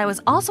lie that I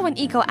was also an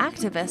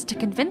eco-activist to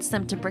convince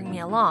them to bring me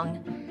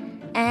along.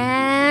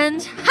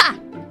 And ha!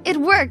 It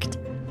worked!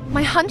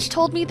 My hunch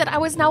told me that I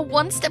was now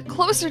one step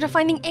closer to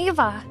finding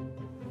Ava.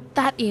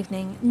 That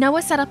evening,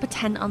 Noah set up a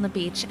tent on the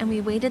beach and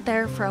we waited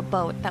there for a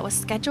boat that was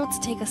scheduled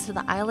to take us to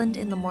the island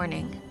in the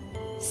morning.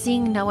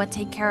 Seeing Noah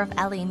take care of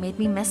Ellie made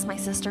me miss my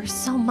sister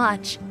so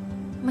much.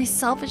 My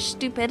selfish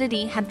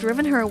stupidity had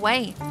driven her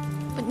away,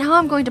 but now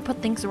I'm going to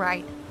put things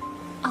right.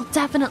 I'll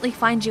definitely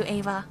find you,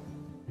 Ava.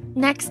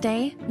 Next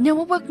day,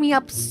 Noah woke me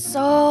up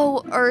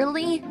so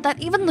early that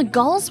even the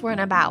gulls weren't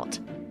about.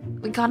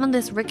 We got on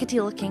this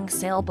rickety-looking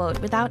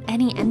sailboat without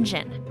any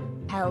engine.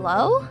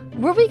 Hello?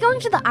 Were we going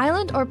to the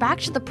island or back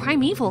to the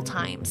primeval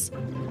times?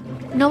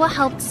 Noah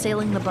helped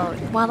sailing the boat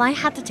while I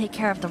had to take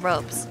care of the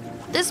ropes.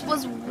 This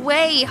was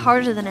way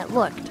harder than it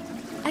looked.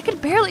 I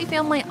could barely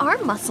feel my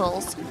arm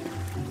muscles.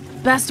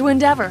 Best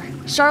wind ever.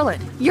 Charlotte,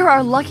 you're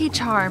our lucky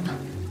charm.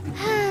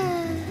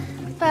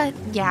 But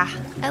yeah,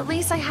 at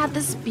least I had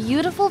this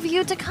beautiful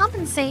view to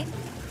compensate.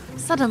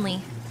 Suddenly,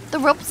 the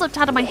rope slipped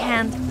out of my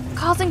hand,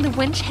 causing the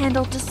winch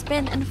handle to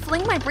spin and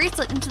fling my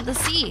bracelet into the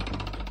sea.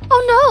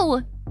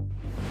 Oh no!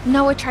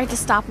 Noah tried to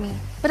stop me,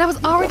 but I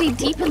was already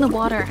deep in the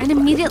water and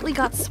immediately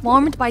got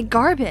swarmed by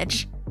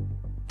garbage.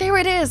 There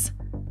it is!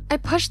 I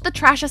pushed the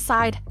trash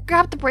aside,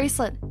 grabbed the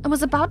bracelet, and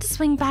was about to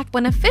swing back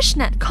when a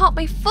fishnet caught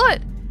my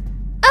foot.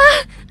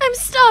 Ah! I'm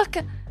stuck!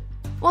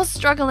 While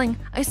struggling,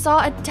 I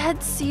saw a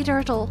dead sea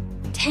turtle,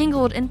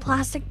 tangled in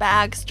plastic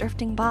bags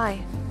drifting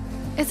by.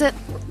 Is it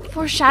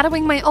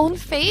foreshadowing my own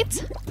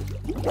fate?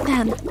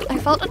 Then, I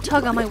felt a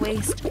tug on my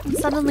waist, and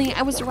suddenly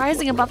I was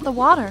rising above the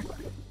water.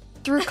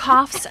 Through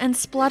coughs and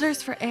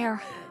splutters for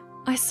air,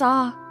 I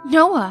saw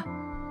Noah.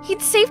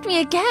 He'd saved me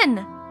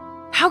again!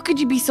 How could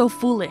you be so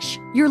foolish?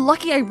 You're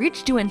lucky I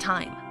reached you in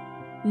time.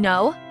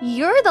 No,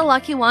 you're the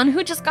lucky one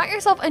who just got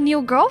yourself a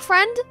new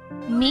girlfriend.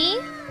 Me?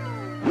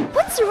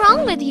 What's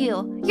wrong with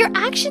you? Your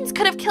actions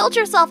could have killed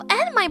yourself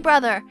and my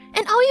brother,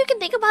 and all you can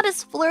think about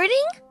is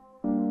flirting?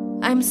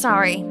 I'm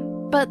sorry,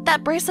 but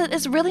that bracelet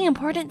is really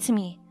important to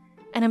me.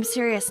 And I'm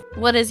serious.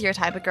 What is your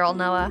type of girl,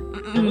 Noah?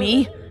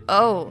 Me?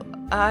 Oh,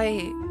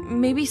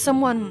 maybe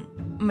someone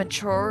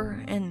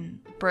mature and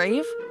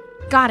brave?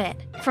 Got it.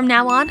 From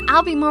now on,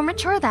 I'll be more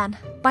mature then.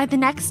 By the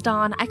next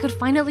dawn, I could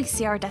finally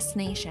see our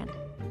destination.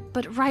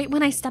 But right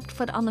when I stepped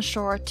foot on the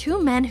shore,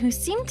 2 men who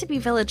seemed to be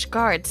village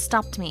guards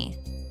stopped me.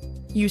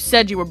 You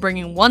said you were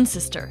bringing one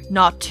sister,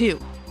 not 2.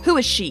 Who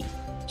is she?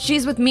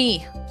 She's with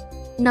me,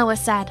 Noah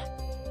said.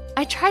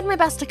 I tried my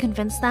best to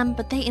convince them,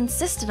 but they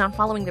insisted on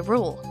following the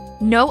rule.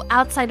 No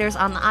outsiders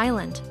on the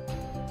island.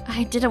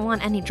 I didn't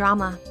want any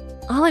drama.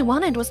 All I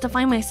wanted was to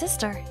find my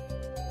sister.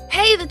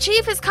 Hey, the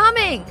chief is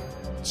coming!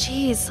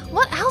 Jeez,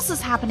 what else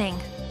is happening?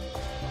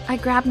 I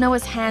grabbed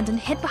Noah's hand and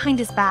hid behind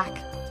his back.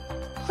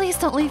 Please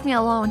don't leave me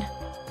alone.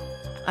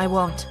 I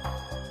won't.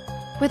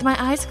 With my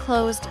eyes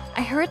closed,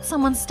 I heard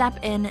someone step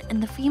in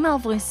and the female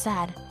voice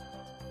said,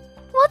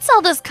 "What's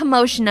all this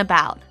commotion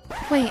about?"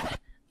 Wait,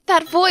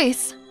 that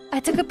voice! I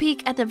took a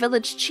peek at the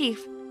village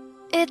chief.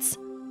 It's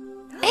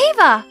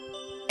Ava!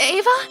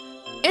 Ava?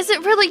 Is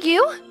it really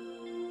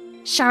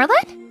you?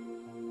 Charlotte?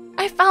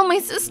 I found my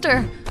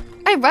sister.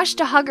 I rushed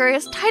to hug her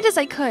as tight as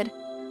I could.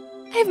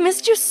 I've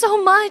missed you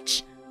so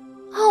much.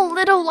 Oh,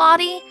 little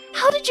Lottie,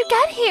 how did you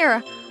get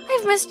here?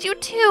 I've missed you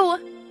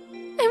too.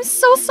 I'm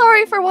so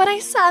sorry for what I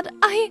said.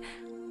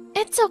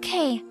 It's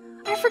okay.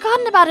 I've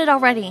forgotten about it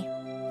already.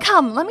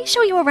 Come, let me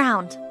show you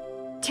around.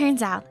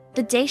 Turns out,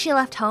 the day she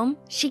left home,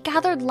 she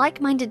gathered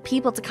like-minded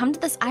people to come to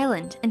this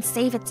island and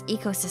save its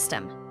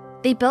ecosystem.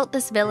 They built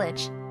this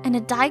village and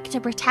a dike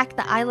to protect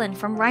the island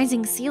from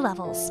rising sea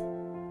levels.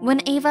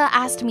 When Ava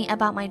asked me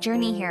about my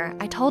journey here,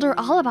 I told her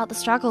all about the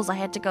struggles I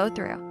had to go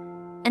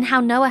through and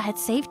how Noah had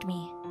saved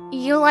me.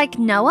 You like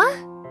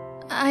Noah?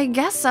 I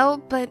guess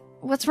so, but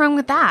what's wrong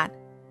with that?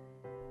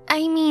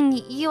 I mean,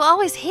 you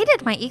always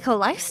hated my eco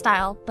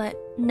lifestyle, but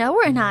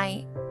Noah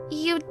and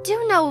you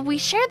do know we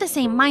share the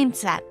same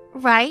mindset,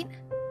 right?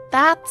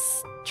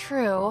 That's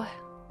true.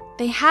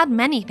 They had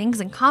many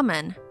things in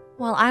common,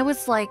 while I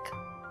was like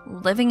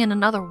living in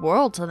another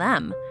world to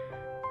them.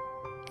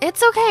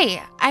 It's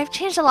okay. I've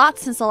changed a lot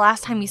since the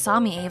last time you saw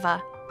me,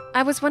 Ava.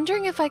 I was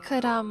wondering if I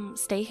could,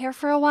 stay here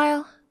for a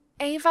while.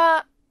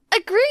 Ava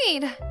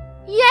agreed!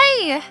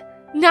 Yay!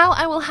 Now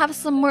I will have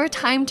some more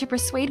time to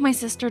persuade my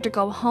sister to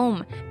go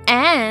home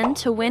and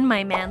to win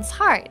my man's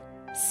heart.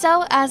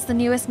 So, as the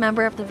newest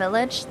member of the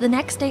village, the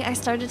next day I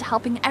started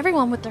helping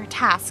everyone with their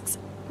tasks,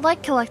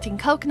 like collecting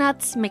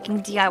coconuts,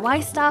 making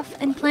DIY stuff,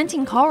 and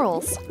planting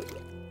corals.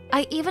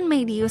 I even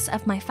made use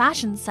of my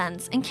fashion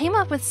sense and came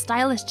up with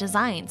stylish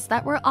designs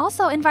that were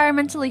also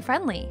environmentally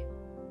friendly.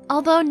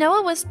 Although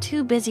Noah was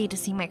too busy to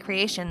see my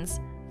creations,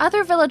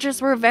 other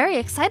villagers were very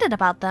excited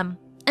about them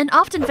and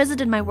often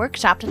visited my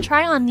workshop to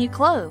try on new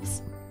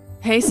clothes.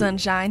 Hey,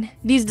 Sunshine.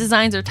 These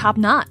designs are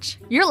top-notch.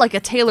 You're like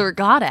a tailor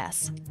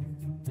goddess.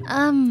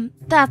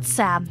 That's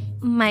Sam,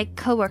 my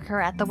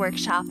coworker at the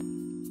workshop.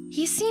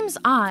 He seems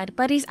odd,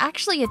 but he's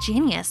actually a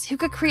genius who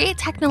could create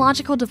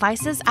technological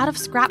devices out of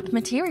scrapped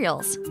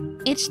materials.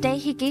 Each day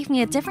he gave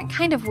me a different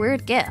kind of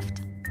weird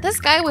gift. This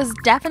guy was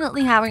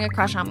definitely having a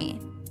crush on me.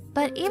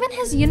 But even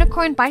his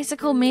unicorn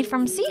bicycle made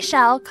from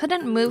seashell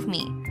couldn't move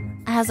me,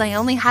 as I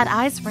only had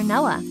eyes for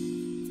Noah.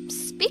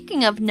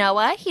 Speaking of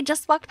Noah, he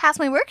just walked past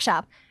my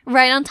workshop,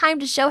 right on time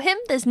to show him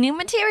this new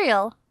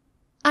material.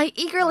 I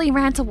eagerly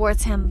ran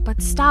towards him,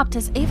 but stopped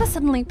as Ava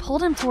suddenly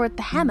pulled him toward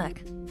the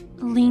hammock,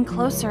 leaned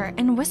closer,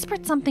 and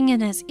whispered something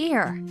in his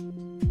ear.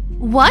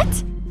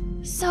 What?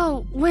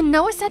 So, when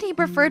Noah said he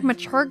preferred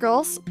mature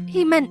girls,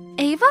 he meant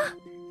Ava?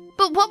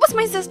 But what was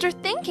my sister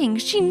thinking?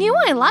 She knew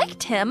I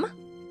liked him.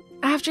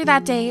 After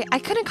that day, I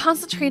couldn't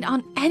concentrate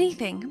on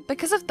anything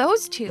because of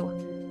those two.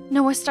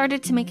 Noah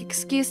started to make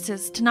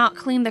excuses to not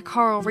clean the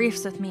coral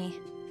reefs with me.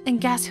 And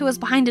guess who was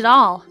behind it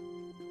all?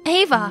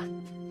 Ava!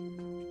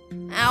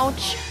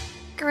 Ouch.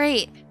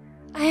 Great.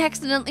 I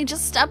accidentally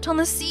just stepped on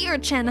the sea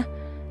urchin.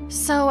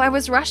 So I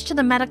was rushed to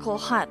the medical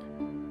hut.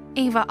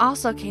 Ava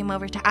also came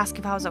over to ask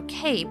if I was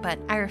okay, but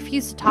I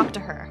refused to talk to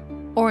her.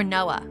 Or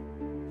Noah.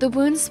 The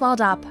wound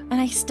swelled up,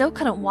 and I still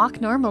couldn't walk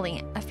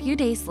normally a few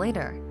days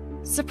later.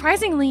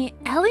 Surprisingly,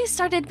 Ellie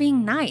started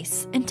being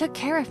nice and took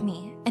care of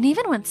me, and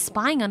even went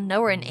spying on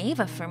Noah and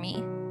Ava for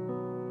me.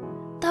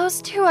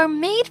 Those two are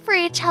made for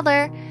each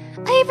other.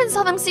 I even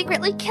saw them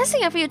secretly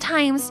kissing a few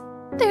times.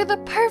 They're the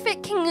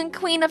perfect king and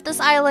queen of this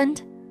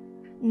island.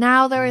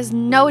 Now there is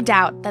no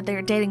doubt that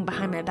they're dating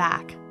behind my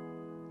back.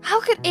 How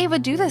could Ava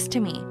do this to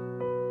me?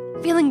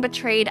 Feeling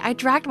betrayed, I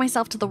dragged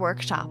myself to the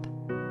workshop.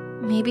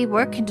 Maybe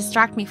work can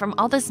distract me from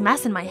all this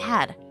mess in my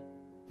head.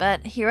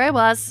 But here I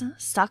was,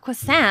 stuck with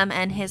Sam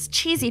and his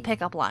cheesy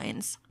pickup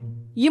lines.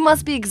 You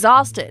must be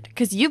exhausted,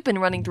 because you've been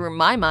running through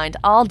my mind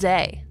all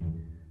day.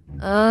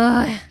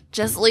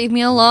 Just leave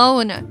me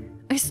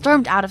alone. I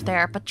stormed out of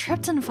there, but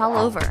tripped and fell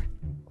over.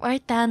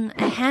 Right then,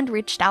 a hand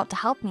reached out to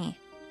help me.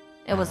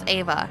 It was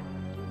Ava.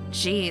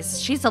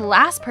 Jeez, she's the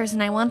last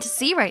person I want to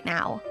see right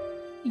now.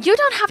 You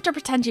don't have to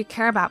pretend you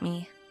care about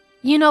me.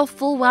 You know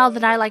full well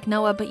that I like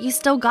Noah, but you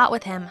still got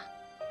with him.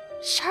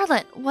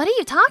 Charlotte, what are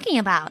you talking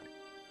about?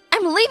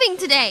 I'm leaving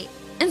today,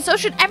 and so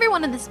should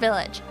everyone in this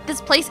village. This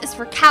place is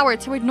for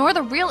cowards who ignore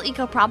the real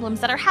eco problems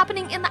that are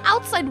happening in the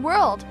outside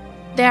world.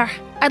 There,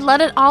 I'd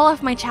let it all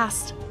off my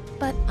chest.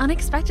 But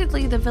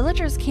unexpectedly, the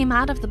villagers came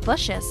out of the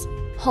bushes,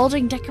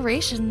 holding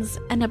decorations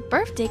and a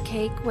birthday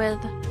cake with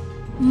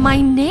my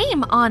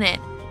name on it.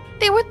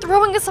 They were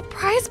throwing a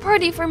surprise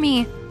party for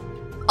me.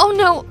 Oh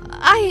no,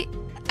 I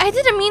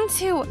didn't mean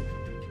to.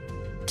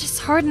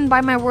 Disheartened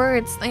by my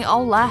words, they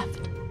all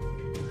left.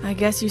 I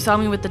guess you saw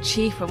me with the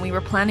chief when we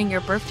were planning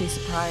your birthday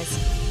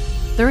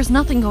surprise. There is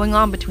nothing going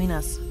on between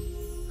us.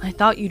 I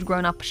thought you'd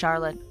grown up,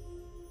 Charlotte,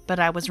 but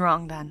I was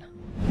wrong then.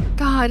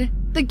 God,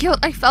 the guilt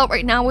I felt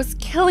right now was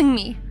killing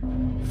me.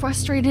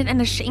 Frustrated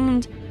and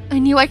ashamed, I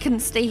knew I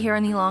couldn't stay here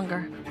any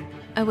longer.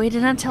 I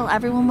waited until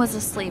everyone was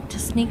asleep to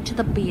sneak to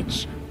the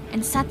beach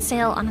and set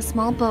sail on a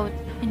small boat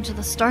into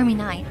the stormy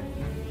night.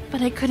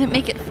 But I couldn't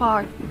make it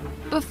far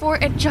before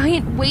a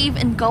giant wave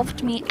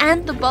engulfed me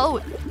and the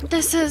boat.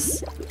 This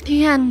is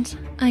the end,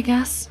 I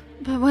guess.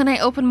 But when I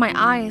opened my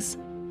eyes,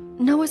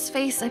 Noah's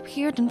face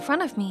appeared in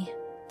front of me.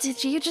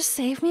 Did you just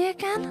save me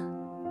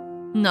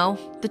again? No,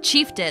 the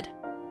chief did.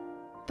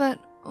 But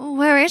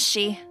where is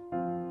she?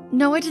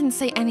 Noah didn't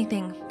say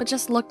anything, but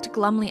just looked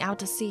glumly out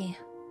to sea.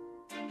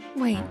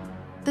 Wait,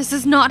 this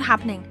is not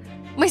happening.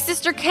 My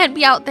sister can't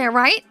be out there,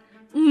 right?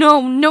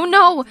 No, no,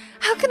 no!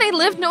 How can I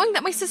live knowing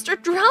that my sister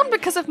drowned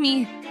because of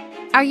me?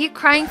 Are you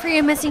crying for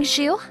your missing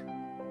shoe?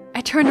 I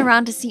turned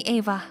around to see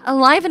Ava,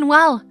 alive and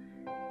well.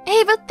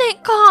 Ava,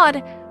 thank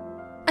God!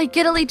 I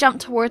giddily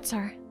jumped towards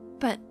her,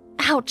 but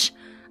ouch,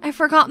 I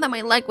forgot that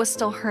my leg was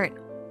still hurt.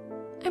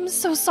 I'm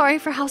so sorry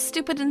for how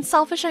stupid and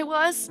selfish I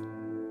was.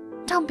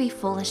 Don't be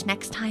foolish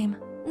next time.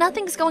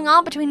 Nothing's going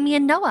on between me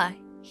and Noah.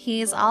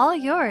 He's all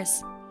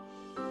yours.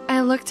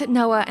 I looked at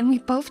Noah and we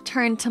both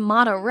turned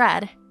tomato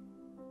red.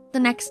 The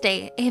next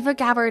day, Ava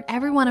gathered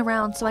everyone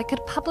around so I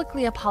could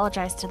publicly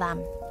apologize to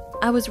them.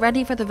 I was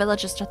ready for the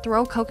villagers to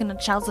throw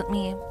coconut shells at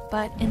me,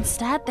 but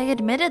instead they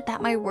admitted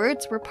that my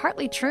words were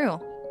partly true.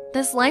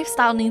 This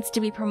lifestyle needs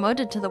to be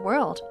promoted to the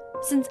world,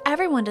 since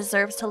everyone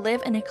deserves to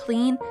live in a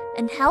clean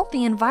and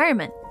healthy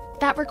environment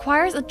that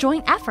requires a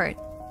joint effort.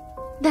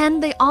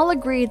 Then they all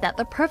agreed that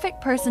the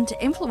perfect person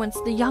to influence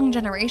the young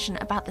generation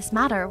about this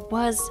matter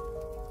was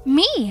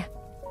me.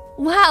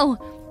 Wow,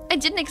 I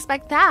didn't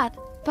expect that,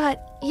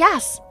 but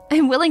yes,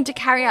 I'm willing to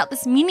carry out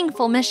this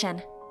meaningful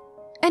mission.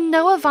 And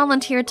Noah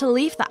volunteered to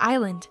leave the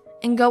island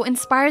and go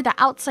inspire the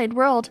outside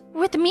world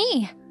with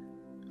me.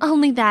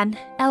 Only then,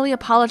 Ellie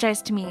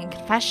apologized to me and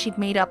confessed she'd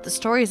made up the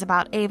stories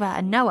about Ava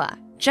and Noah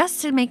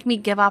just to make me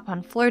give up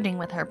on flirting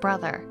with her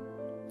brother.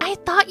 I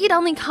thought you'd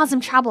only cause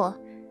him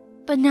trouble,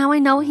 but now I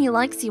know he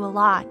likes you a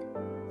lot.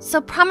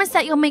 So promise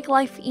that you'll make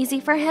life easy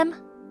for him?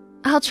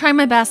 I'll try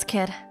my best,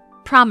 kid.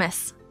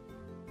 Promise.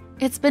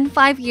 It's been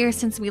 5 years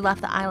since we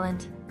left the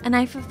island, and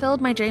I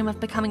fulfilled my dream of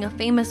becoming a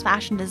famous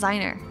fashion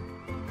designer.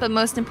 But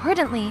most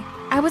importantly,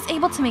 I was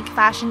able to make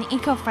fashion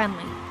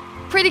eco-friendly.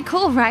 Pretty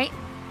cool, right?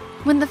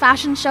 When the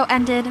fashion show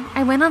ended,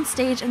 I went on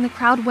stage and the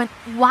crowd went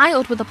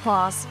wild with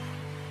applause.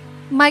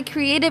 My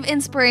creative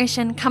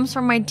inspiration comes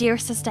from my dear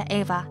sister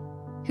Ava,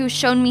 who's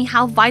shown me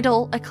how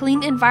vital a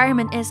clean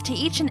environment is to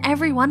each and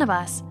every one of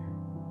us.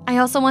 I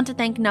also want to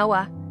thank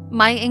Noah,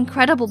 my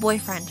incredible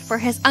boyfriend, for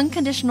his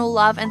unconditional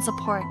love and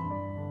support.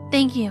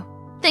 Thank you.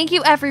 Thank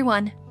you,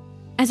 everyone.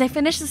 As I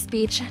finished the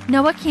speech,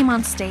 Noah came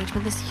on stage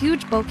with this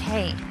huge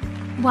bouquet,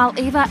 while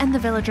Ava and the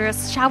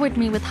villagers showered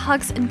me with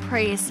hugs and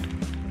praise.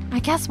 I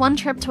guess one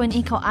trip to an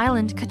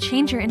eco-island could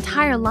change your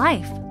entire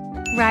life,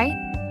 right?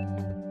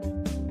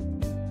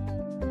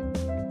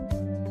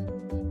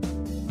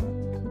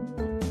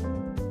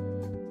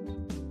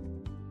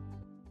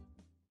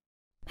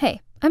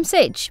 Hey, I'm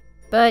Sage,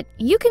 but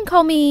you can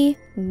call me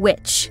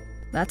Witch.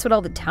 That's what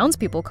all the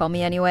townspeople call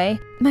me anyway.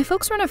 My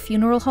folks run a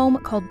funeral home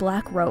called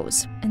Black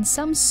Rose, and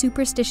some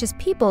superstitious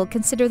people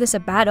consider this a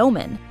bad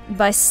omen.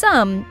 By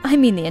some, I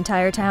mean the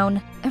entire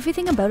town.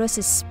 Everything about us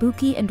is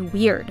spooky and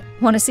weird.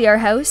 Want to see our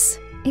house?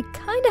 It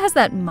kinda has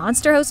that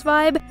monster house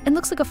vibe and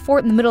looks like a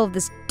fort in the middle of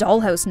this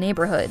dollhouse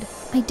neighborhood.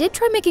 I did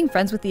try making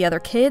friends with the other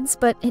kids,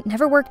 but it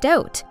never worked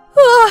out.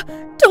 Ah!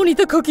 Don't eat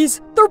the cookies!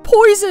 They're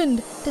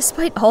poisoned!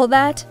 Despite all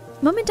that,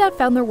 Mom and Dad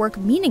found their work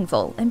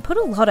meaningful and put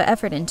a lot of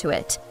effort into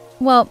it.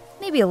 Well,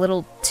 maybe a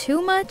little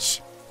too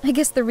much? I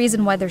guess the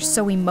reason why they're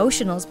so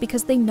emotional is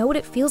because they know what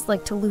it feels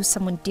like to lose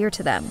someone dear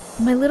to them.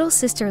 My little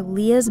sister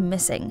Leah's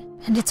missing,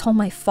 and it's all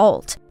my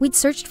fault. We'd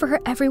searched for her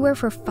everywhere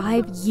for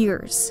 5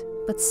 years,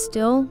 but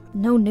still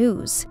no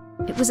news.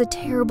 It was a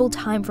terrible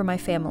time for my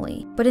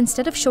family, but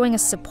instead of showing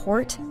us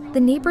support, the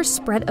neighbors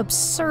spread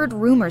absurd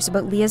rumors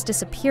about Leah's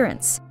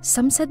disappearance.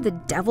 Some said the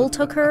devil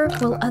took her,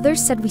 while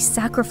others said we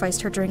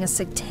sacrificed her during a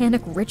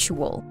satanic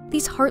ritual.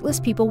 These heartless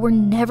people were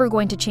never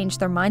going to change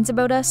their minds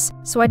about us,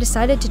 so I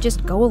decided to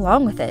just go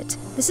along with it.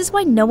 This is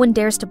why no one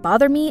dares to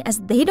bother me, as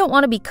they don't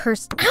want to be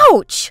cursed.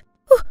 Ouch!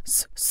 Oh,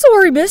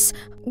 sorry, miss.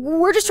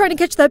 We're just trying to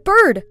catch that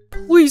bird.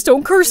 Please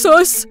don't curse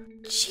us.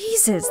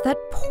 Jesus, that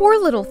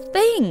poor little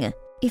thing.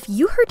 If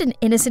you hurt an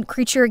innocent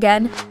creature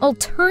again, I'll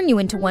turn you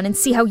into one and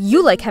see how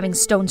you like having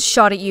stones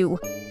shot at you.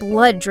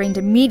 Blood drained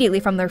immediately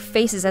from their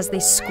faces as they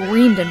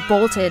screamed and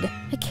bolted.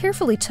 I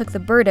carefully took the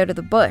bird out of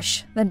the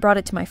bush, then brought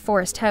it to my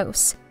forest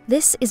house.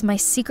 This is my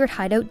secret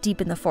hideout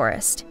deep in the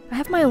forest. I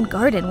have my own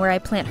garden where I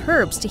plant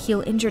herbs to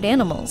heal injured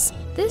animals.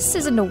 This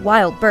isn't a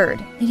wild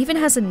bird. It even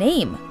has a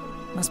name.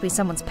 Must be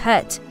someone's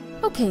pet.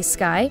 Okay,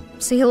 Sky,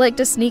 so you like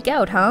to sneak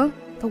out, huh?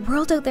 The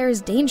world out there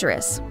is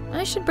dangerous.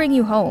 I should bring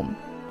you home.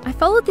 I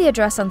followed the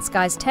address on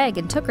Sky's tag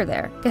and took her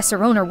there. Guess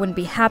her owner wouldn't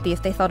be happy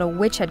if they thought a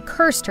witch had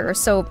cursed her,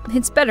 so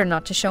it's better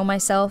not to show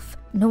myself.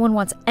 No one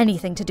wants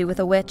anything to do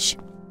with a witch.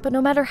 But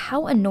no matter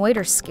how annoyed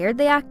or scared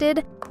they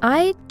acted,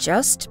 I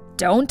just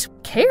don't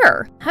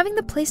care. Having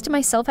the place to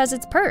myself has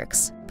its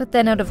perks. But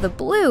then out of the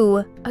blue,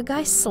 a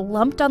guy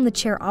slumped on the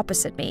chair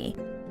opposite me.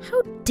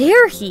 How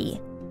dare he?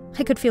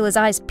 I could feel his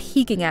eyes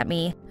peeking at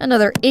me.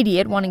 Another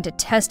idiot wanting to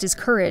test his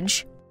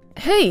courage.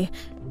 Hey,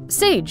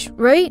 Sage,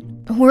 right?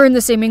 We're in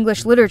the same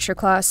English literature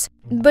class.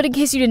 But in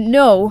case you didn't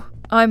know,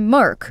 I'm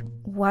Mark.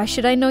 Why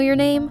should I know your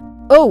name?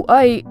 Oh,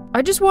 I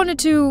just wanted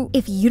to...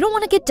 If you don't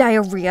want to get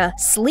diarrhea,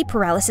 sleep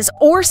paralysis,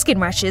 or skin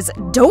rashes,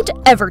 don't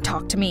ever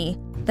talk to me.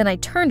 Then I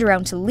turned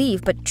around to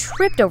leave, but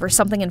tripped over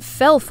something and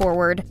fell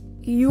forward.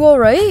 You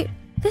alright?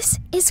 This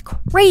is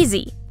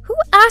crazy. Who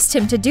asked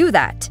him to do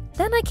that?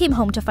 Then I came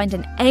home to find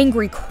an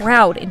angry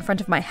crowd in front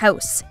of my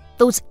house.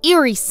 Those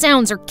eerie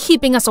sounds are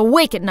keeping us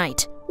awake at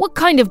night. What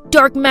kind of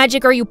dark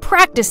magic are you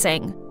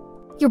practicing?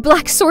 Your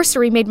black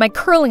sorcery made my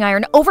curling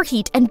iron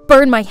overheat and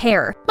burn my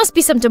hair. Must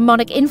be some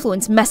demonic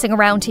influence messing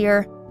around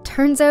here.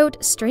 Turns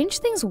out, strange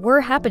things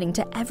were happening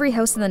to every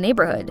house in the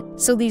neighborhood.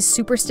 So these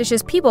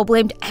superstitious people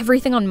blamed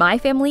everything on my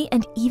family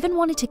and even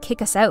wanted to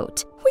kick us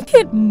out. We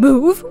can't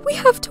move. We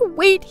have to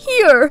wait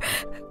here.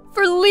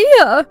 For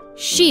Leah.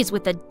 She's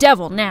with the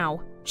devil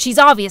now. She's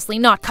obviously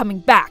not coming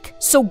back,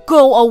 so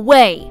go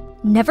away.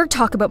 Never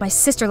talk about my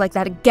sister like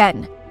that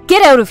again.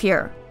 Get out of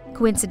here.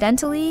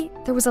 Coincidentally,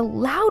 there was a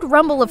loud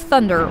rumble of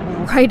thunder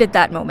right at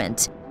that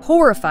moment.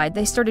 Horrified,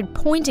 they started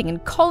pointing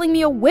and calling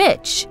me a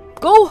witch.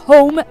 Go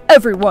home,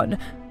 everyone,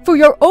 for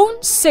your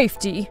own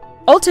safety.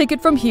 I'll take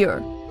it from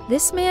here.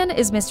 This man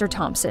is Mr.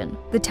 Thompson,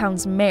 the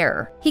town's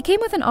mayor. He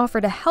came with an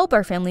offer to help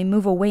our family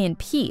move away in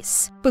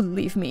peace.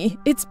 Believe me,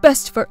 it's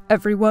best for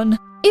everyone.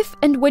 If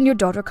and when your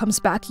daughter comes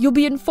back, you'll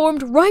be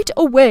informed right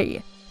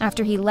away.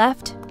 After he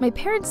left, my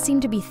parents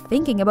seemed to be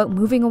thinking about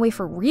moving away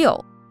for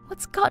real.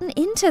 What's gotten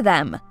into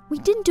them? We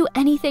didn't do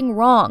anything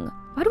wrong.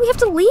 Why do we have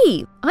to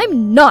leave?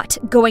 I'm not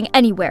going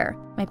anywhere.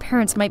 My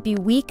parents might be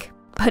weak,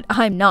 but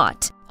I'm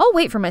not. I'll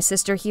wait for my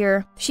sister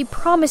here. She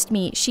promised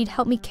me she'd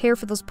help me care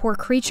for those poor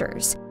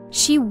creatures.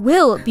 She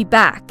will be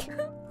back.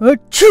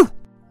 Achoo!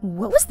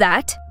 What was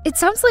that? It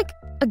sounds like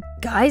a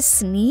guy's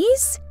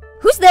sneeze?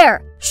 Who's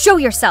there? Show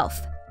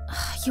yourself.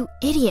 Ugh, you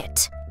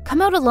idiot.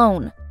 Come out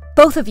alone.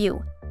 Both of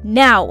you.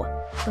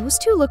 Now. Those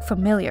two look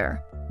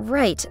familiar.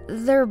 Right,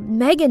 they're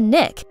Meg and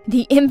Nick,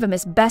 the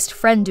infamous best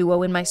friend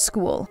duo in my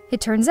school.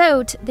 It turns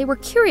out they were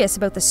curious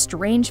about the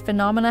strange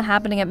phenomena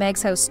happening at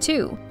Meg's house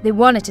too. They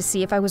wanted to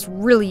see if I was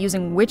really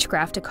using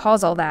witchcraft to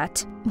cause all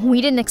that.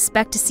 We didn't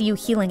expect to see you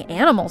healing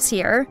animals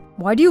here.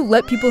 Why do you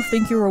let people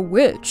think you're a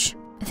witch?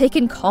 They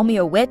can call me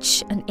a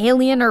witch, an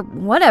alien, or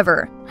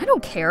whatever. I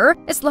don't care,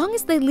 as long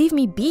as they leave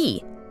me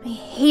be. I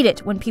hate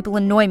it when people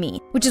annoy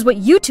me, which is what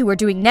you two are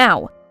doing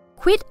now.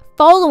 Quit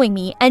following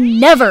me and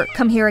never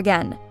come here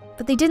again.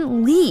 But they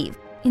didn't leave.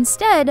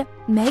 Instead,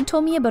 Meg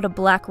told me about a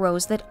black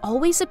rose that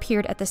always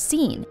appeared at the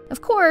scene.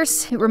 Of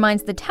course, it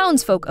reminds the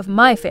townsfolk of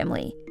my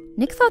family.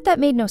 Nick thought that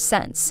made no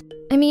sense.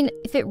 I mean,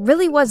 if it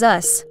really was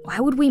us, why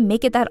would we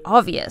make it that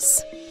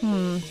obvious?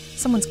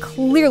 Someone's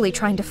clearly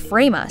trying to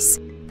frame us.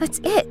 That's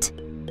it.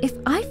 If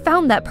I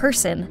found that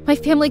person, my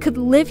family could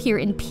live here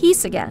in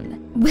peace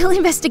again. We'll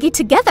investigate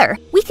together.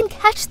 We can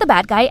catch the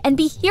bad guy and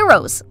be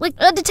heroes, like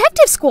a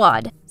detective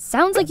squad.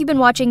 Sounds like you've been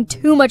watching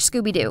too much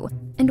Scooby-Doo.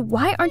 And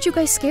why aren't you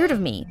guys scared of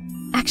me?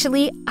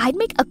 Actually, I'd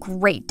make a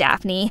great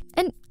Daphne.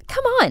 And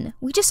come on,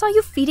 we just saw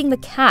you feeding the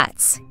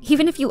cats.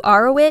 Even if you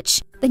are a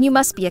witch, then you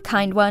must be a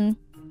kind one.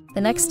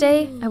 The next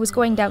day, I was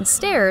going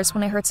downstairs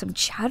when I heard some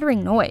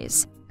chattering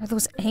noise. Are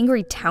those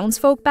angry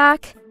townsfolk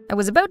back? I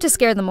was about to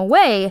scare them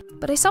away,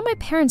 but I saw my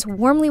parents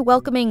warmly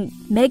welcoming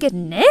Meg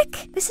and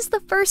Nick? This is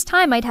the first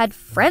time I'd had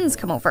friends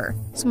come over,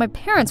 so my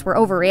parents were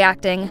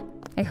overreacting.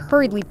 I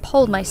hurriedly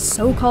pulled my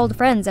so-called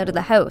friends out of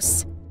the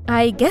house.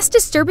 I guess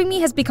disturbing me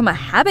has become a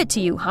habit to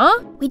you,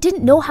 huh? We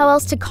didn't know how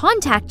else to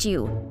contact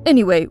you.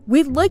 Anyway,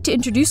 we'd like to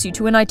introduce you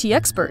to an IT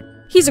expert.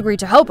 He's agreed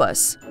to help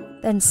us.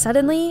 Then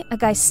suddenly, a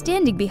guy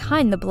standing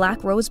behind the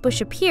black rose bush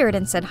appeared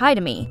and said hi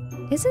to me.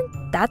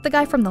 Isn't that the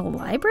guy from the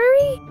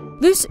library?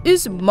 This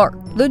is Mark,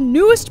 the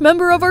newest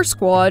member of our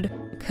squad.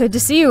 Good to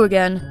see you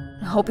again.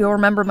 I hope you'll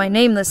remember my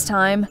name this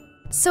time.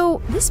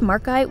 So, this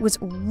Mark guy was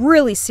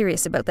really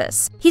serious about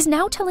this. He's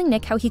now telling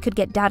Nick how he could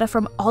get data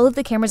from all of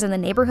the cameras in the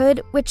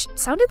neighborhood, which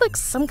sounded like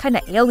some kind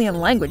of alien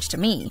language to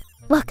me.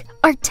 Look,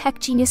 our tech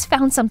genius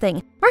found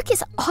something. Mark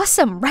is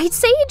awesome, right,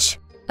 Sage?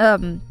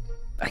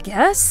 I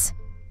guess?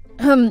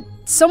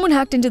 Someone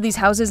hacked into these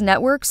houses'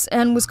 networks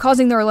and was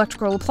causing their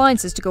electrical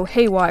appliances to go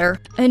haywire.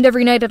 And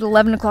every night at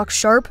 11 o'clock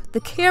sharp,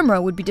 the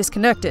camera would be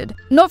disconnected.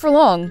 Not for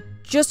long,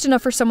 just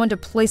enough for someone to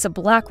place a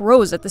black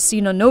rose at the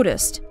scene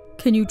unnoticed.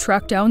 Can you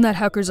track down that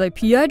hacker's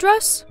IP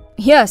address?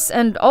 Yes,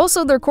 and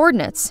also their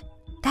coordinates.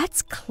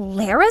 That's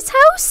Clara's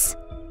house?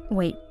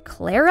 Wait,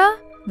 Clara?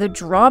 The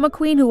drama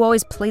queen who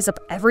always plays up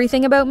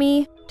everything about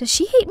me? Does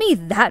she hate me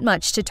that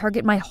much to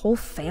target my whole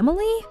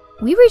family?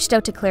 We reached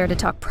out to Clara to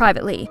talk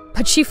privately,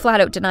 but she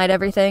flat out denied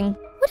everything.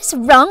 What is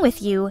wrong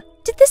with you?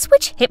 Did this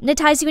witch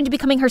hypnotize you into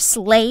becoming her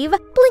slave?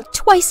 Blink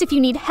twice if you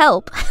need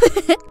help.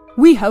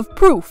 We have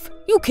proof.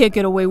 You can't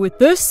get away with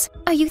this.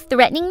 Are you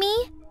threatening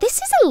me?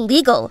 This is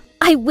illegal.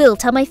 I will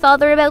tell my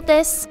father about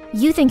this.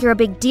 You think you're a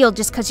big deal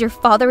just because your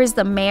father is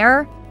the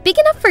mayor? Big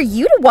enough for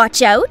you to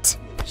watch out?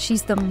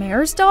 She's the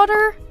mayor's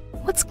daughter?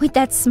 What's with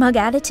that smug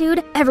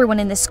attitude? Everyone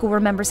in this school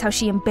remembers how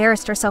she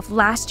embarrassed herself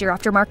last year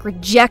after Mark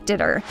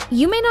rejected her.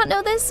 You may not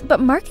know this, but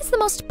Mark is the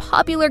most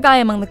popular guy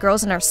among the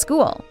girls in our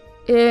school.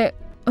 It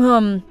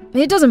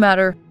doesn't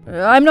matter.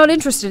 I'm not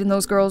interested in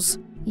those girls.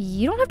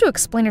 You don't have to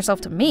explain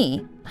yourself to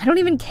me. I don't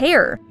even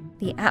care.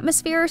 The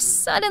atmosphere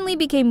suddenly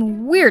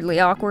became weirdly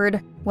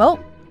awkward. Well,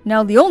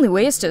 now the only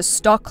way is to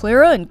stalk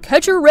Clara and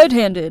catch her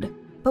red-handed.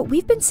 But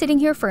we've been sitting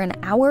here for an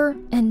hour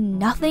and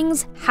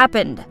nothing's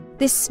happened.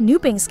 This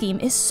snooping scheme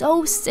is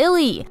so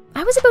silly.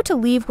 I was about to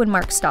leave when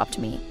Mark stopped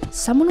me.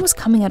 Someone was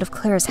coming out of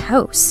Clara's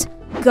house.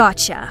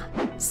 Gotcha.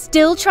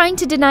 Still trying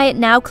to deny it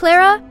now,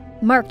 Clara?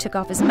 Mark took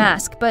off his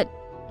mask, but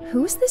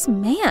who's this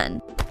man?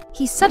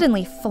 He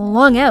suddenly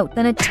flung out,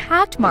 then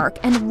attacked Mark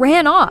and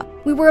ran off.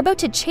 We were about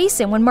to chase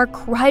him when Mark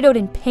cried out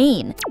in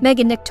pain. Meg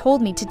and Nick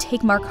told me to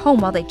take Mark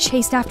home while they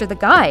chased after the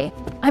guy.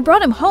 I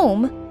brought him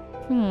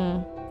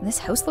home. This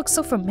house looks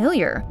so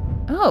familiar.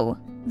 Oh,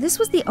 this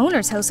was the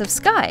owner's house of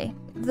Sky,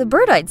 the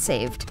bird I'd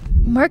saved.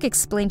 Mark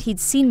explained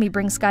he'd seen me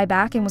bring Sky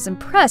back and was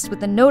impressed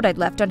with the note I'd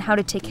left on how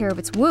to take care of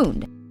its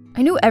wound.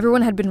 I knew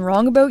everyone had been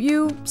wrong about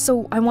you,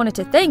 so I wanted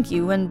to thank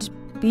you and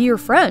be your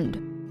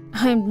friend.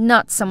 I'm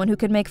not someone who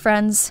could make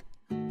friends.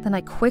 Then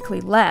I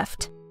quickly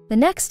left. The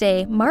next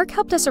day, Mark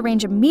helped us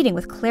arrange a meeting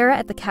with Clara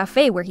at the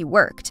cafe where he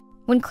worked.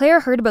 When Clara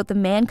heard about the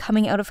man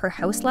coming out of her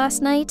house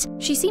last night,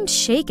 she seemed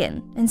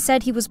shaken and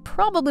said he was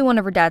probably one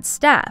of her dad's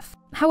staff.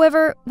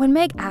 However, when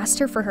Meg asked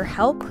her for her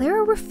help,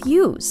 Clara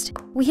refused.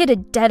 We hit a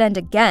dead end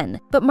again,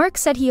 but Mark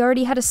said he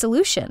already had a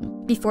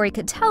solution. Before he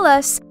could tell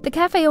us, the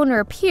cafe owner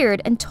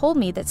appeared and told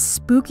me that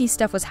spooky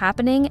stuff was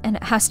happening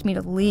and asked me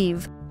to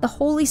leave. The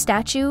holy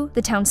statue,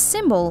 the town's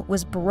symbol,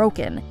 was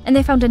broken, and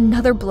they found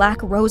another black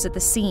rose at the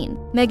scene.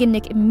 Meg and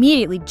Nick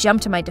immediately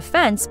jumped to my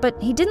defense,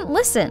 but he didn't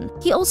listen.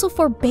 He also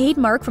forbade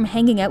Mark from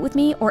hanging out with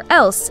me, or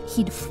else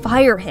he'd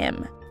fire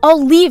him.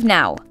 I'll leave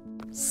now!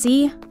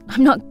 See?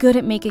 I'm not good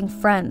at making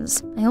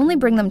friends. I only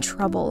bring them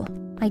trouble.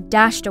 I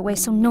dashed away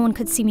so no one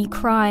could see me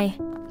cry.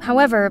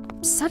 However,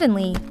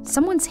 suddenly,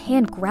 someone's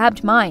hand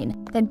grabbed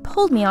mine, then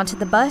pulled me onto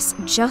the bus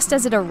just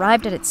as it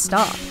arrived at its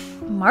stop.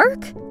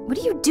 Mark? What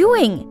are you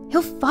doing?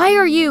 He'll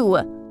fire you!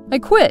 I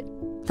quit.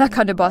 That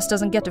kind of boss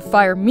doesn't get to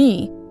fire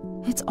me.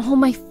 It's all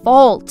my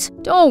fault.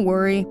 Don't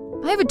worry.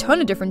 I have a ton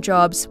of different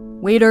jobs.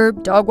 Waiter,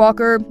 dog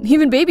walker,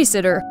 even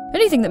babysitter.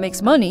 Anything that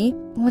makes money.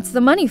 What's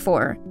the money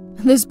for?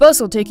 This bus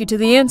will take you to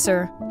the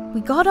answer.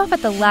 We got off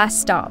at the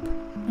last stop,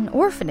 an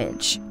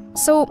orphanage.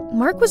 So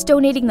Mark was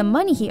donating the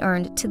money he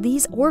earned to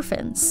these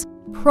orphans.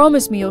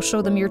 Promise me you'll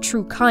show them your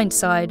true kind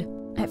side.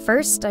 At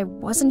first, I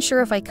wasn't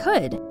sure if I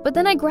could, but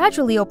then I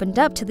gradually opened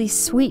up to these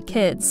sweet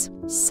kids.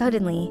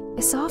 Suddenly,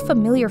 I saw a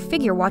familiar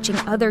figure watching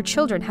other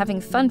children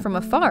having fun from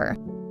afar.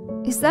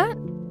 Is that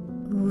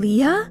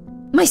Leah?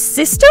 My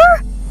sister?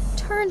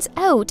 Turns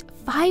out,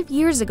 5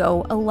 years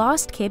ago, a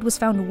lost kid was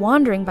found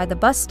wandering by the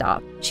bus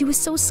stop. She was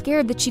so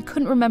scared that she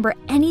couldn't remember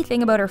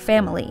anything about her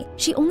family.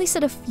 She only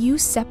said a few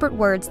separate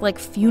words like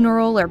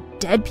funeral or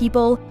dead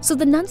people, so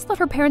the nuns thought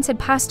her parents had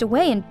passed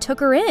away and took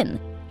her in.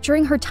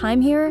 During her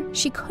time here,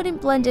 she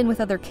couldn't blend in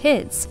with other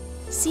kids.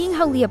 Seeing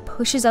how Leah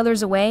pushes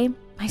others away,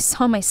 I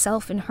saw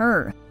myself in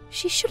her.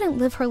 She shouldn't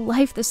live her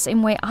life the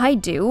same way I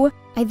do.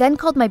 I then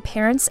called my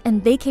parents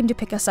and they came to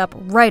pick us up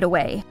right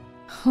away.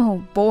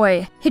 Oh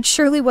boy, it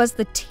surely was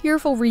the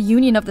tearful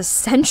reunion of the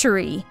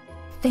century.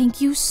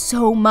 Thank you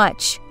so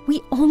much.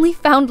 We only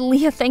found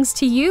Leah thanks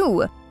to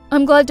you.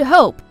 I'm glad to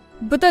help,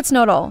 but that's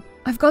not all.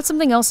 I've got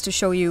something else to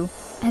show you.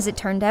 As it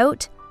turned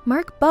out,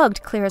 Mark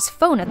bugged Clara's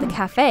phone at the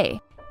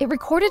cafe. It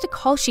recorded a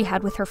call she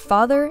had with her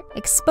father,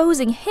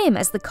 exposing him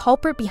as the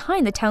culprit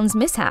behind the town's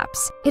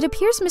mishaps. It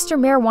appears Mr.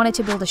 Mayor wanted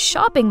to build a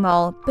shopping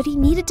mall, but he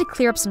needed to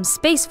clear up some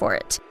space for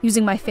it.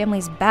 Using my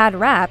family's bad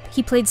rap,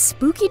 he played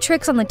spooky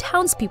tricks on the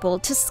townspeople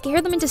to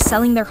scare them into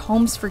selling their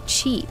homes for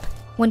cheap.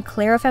 When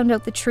Clara found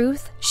out the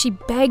truth, she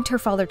begged her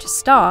father to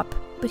stop,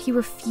 but he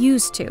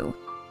refused to.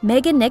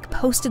 Meg and Nick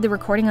posted the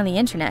recording on the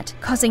internet,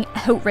 causing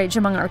outrage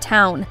among our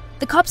town.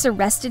 The cops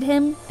arrested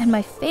him, and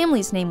my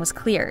family's name was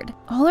cleared.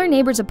 All our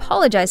neighbors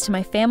apologized to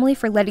my family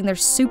for letting their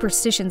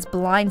superstitions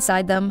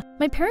blindside them.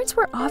 My parents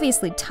were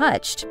obviously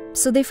touched,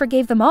 so they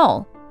forgave them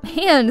all,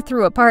 and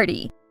threw a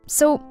party.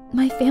 So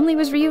my family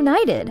was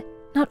reunited.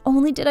 Not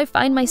only did I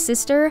find my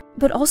sister,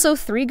 but also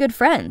 3 good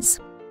friends.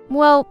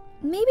 Well,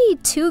 maybe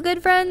 2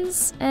 good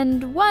friends,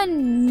 and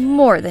 1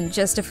 more than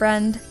just a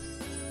friend.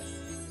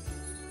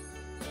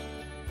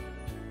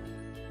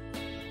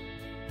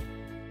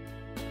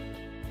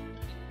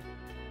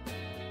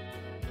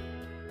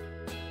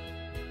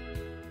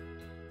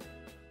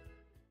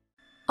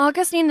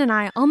 Augustine and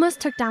I almost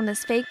took down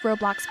this fake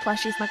Roblox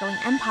plushie smuggling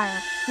empire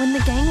when the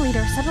gang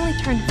leader suddenly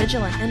turned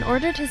vigilant and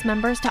ordered his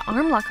members to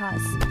arm lock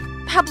us.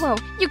 Pablo,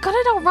 you got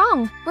it all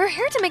wrong. We're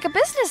here to make a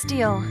business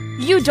deal.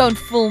 You don't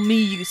fool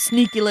me, you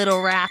sneaky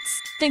little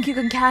rats. Think you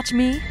can catch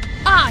me?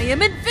 I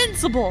am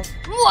invincible!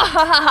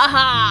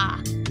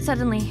 Mwahahaha!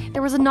 Suddenly,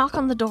 there was a knock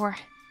on the door.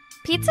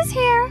 Pizza's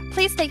here.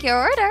 Please take your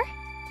order.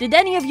 Did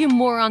any of you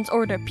morons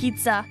order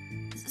pizza?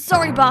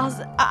 Sorry,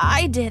 boss.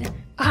 I did.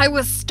 I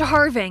was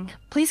starving.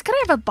 Please could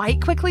I have a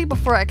bite quickly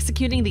before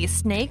executing these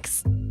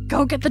snakes?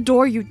 Go get the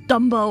door, you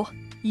dumbo.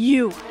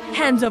 You,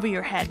 hands over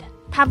your head.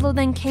 Pablo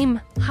then came,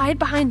 hide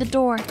behind the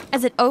door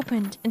as it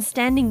opened, and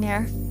standing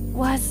there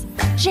was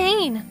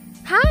Jane.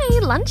 Hi,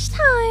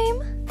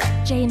 lunchtime.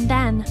 Jane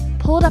then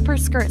pulled up her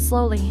skirt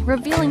slowly,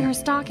 revealing her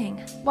stocking.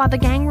 While the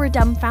gang were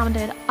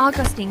dumbfounded,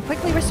 Augustine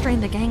quickly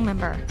restrained the gang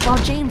member, while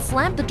Jane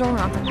slammed the door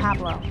onto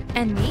Pablo.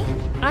 And me?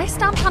 I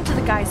stomped onto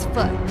the guy's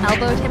foot,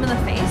 elbowed him in the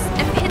face,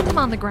 and pinned him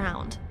on the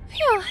ground.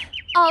 Phew!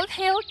 All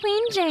hail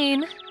Queen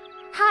Jane!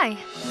 Hi,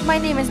 my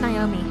name is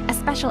Naomi, a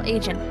special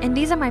agent, and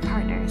these are my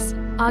partners,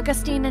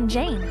 Augustine and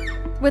Jane.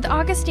 With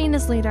Augustine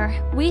as leader,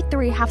 we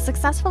 3 have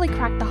successfully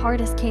cracked the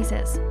hardest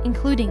cases,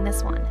 including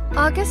this one.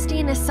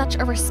 Augustine is such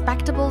a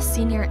respectable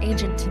senior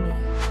agent to me,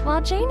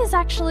 while Jane is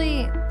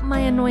actually my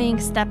annoying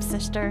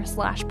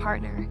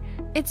stepsister/partner.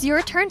 It's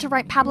your turn to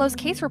write Pablo's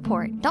case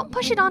report. Don't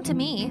push it onto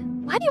me.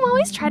 Why do you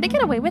always try to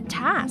get away with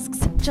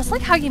tasks? Just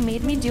like how you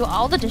made me do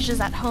all the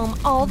dishes at home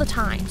all the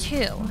time,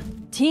 too.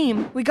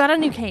 Team, we got a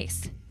new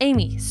case.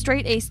 Amy,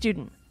 straight A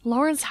student.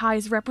 Lawrence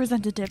High's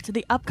representative to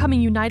the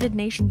upcoming United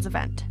Nations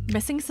event.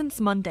 Missing since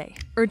Monday.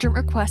 Urgent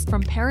request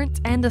from parents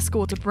and the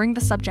school to bring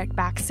the subject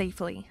back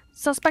safely.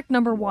 Suspect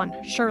number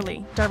 1,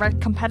 Shirley,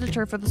 direct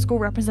competitor for the school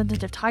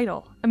representative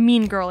title. A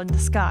mean girl in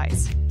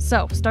disguise.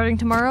 So, starting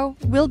tomorrow,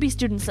 we'll be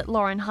students at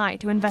Lauren High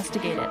to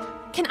investigate it.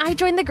 Can I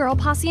join the girl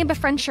posse and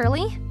befriend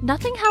Shirley?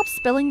 Nothing helps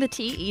spilling the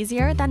tea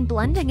easier than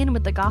blending in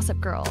with the gossip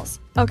girls.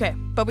 Okay,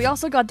 but we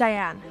also got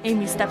Diane,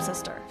 Amy's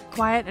stepsister.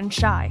 Quiet and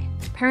shy.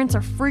 Parents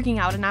are freaking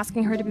out and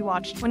asking her to be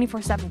watched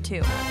 24/7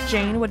 too.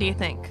 Jane, what do you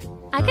think?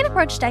 I can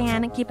approach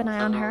Diane and keep an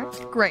eye on her.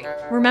 Great.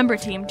 Remember,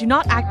 team, do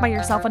not act by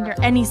yourself under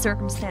any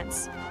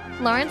circumstance.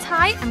 Lawrence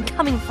High, I'm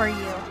coming for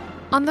you.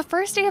 On the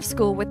first day of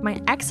school with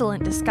my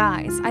excellent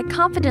disguise, I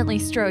confidently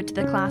strode to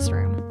the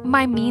classroom.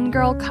 My mean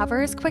girl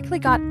covers quickly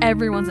got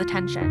everyone's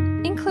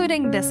attention,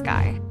 including this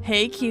guy.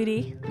 Hey,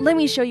 cutie. Let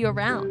me show you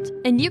around,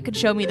 and you could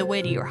show me the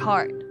way to your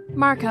heart.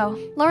 Marco,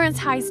 Lawrence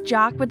High's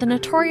jock with a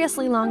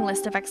notoriously long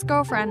list of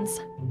ex-girlfriends.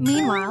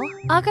 Meanwhile,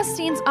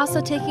 Augustine's also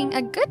taking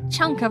a good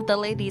chunk of the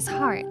ladies'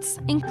 hearts,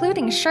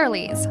 including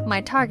Shirley's, my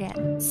target.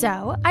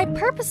 So, I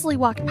purposely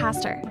walked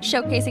past her,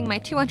 showcasing my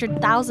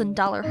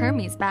 $200,000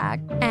 Hermes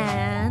bag,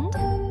 and...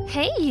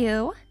 Hey,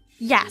 you!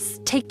 Yes,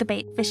 take the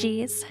bait,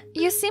 fishies.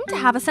 You seem to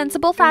have a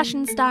sensible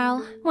fashion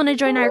style. Wanna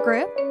join our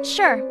group?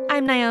 Sure,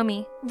 I'm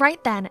Naomi. Right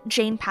then,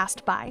 Jane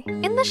passed by.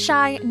 In the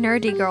shy,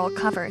 nerdy girl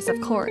covers, of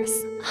course.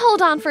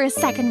 Hold on for a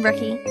second,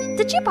 rookie.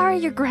 Did you borrow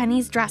your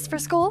granny's dress for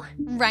school?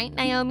 Right,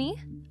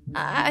 Naomi?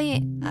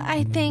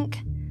 I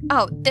think...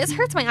 Oh, this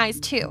hurts my eyes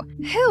too.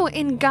 Who,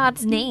 in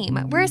God's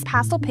name, wears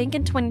pastel pink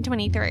in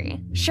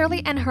 2023?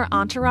 Shirley and her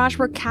entourage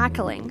were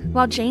cackling,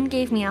 while Jane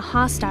gave me a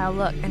hostile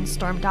look and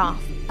stormed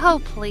off.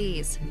 Oh,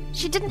 please.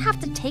 She didn't have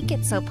to take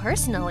it so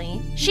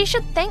personally. She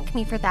should thank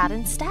me for that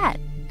instead,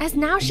 as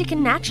now she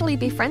can naturally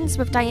be friends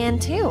with Diane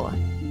too.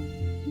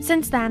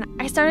 Since then,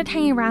 I started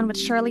hanging around with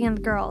Shirley and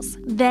the girls.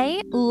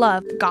 They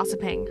loved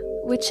gossiping,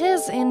 which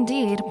is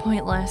indeed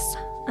pointless.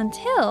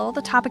 Until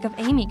the topic of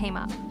Amy came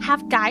up.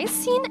 Have guys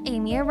seen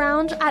Amy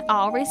around at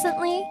all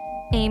recently?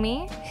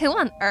 Amy? Who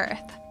on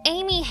earth?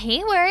 Amy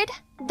Hayward,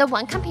 the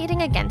one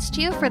competing against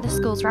you for the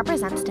school's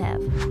representative.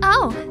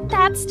 Oh,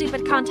 that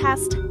stupid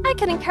contest. I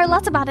couldn't care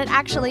less about it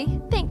actually.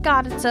 Thank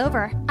God it's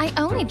over. I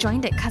only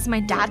joined it because my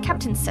dad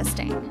kept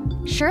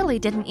insisting. Shirley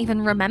didn't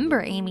even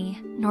remember Amy,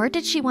 nor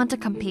did she want to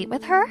compete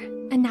with her.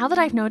 And now that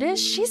I've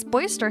noticed, she's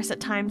boisterous at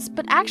times,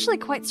 but actually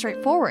quite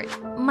straightforward.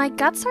 My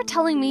guts are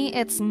telling me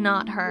it's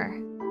not her.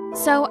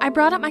 So I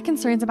brought up my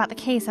concerns about the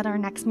case at our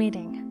next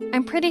meeting.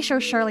 I'm pretty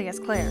sure Shirley is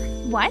clear.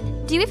 What?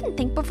 Do you even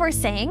think before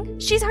saying?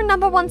 She's our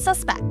 #1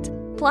 suspect.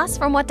 Plus,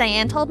 from what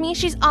Diane told me,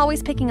 she's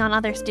always picking on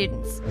other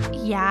students.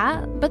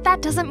 Yeah, but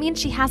that doesn't mean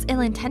she has ill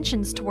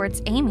intentions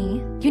towards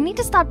Amy. You need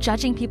to stop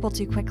judging people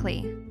too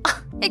quickly.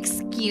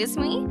 Excuse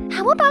me?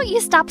 How about you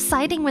stop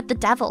siding with the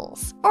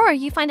devils? Or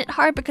you find it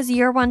hard because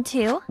you're one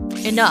too?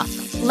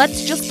 Enough.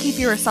 Let's just keep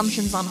your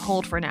assumptions on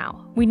hold for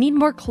now. We need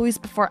more clues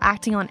before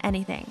acting on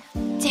anything.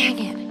 Dang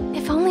it.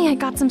 If only I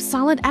got some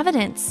solid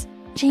evidence.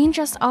 Jane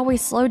just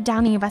always slowed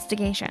down the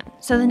investigation,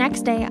 so the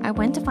next day I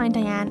went to find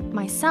Diane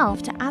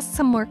myself to ask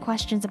some more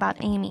questions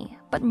about Amy,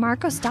 but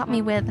Marco stopped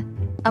me with,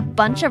 a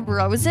bunch of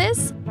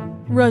roses?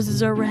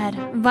 Roses are red,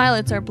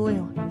 violets are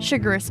blue,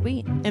 sugar is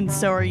sweet, and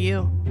so are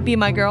you. Be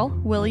my girl,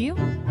 will you?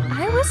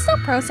 I was still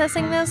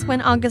processing this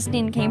when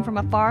Augustine came from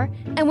afar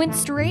and went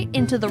straight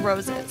into the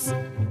roses.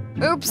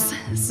 Oops,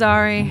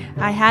 sorry,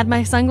 I had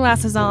my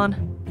sunglasses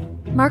on.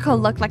 Marco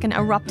looked like an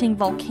erupting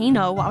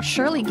volcano while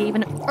Shirley gave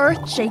an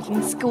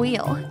earth-shaking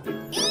squeal.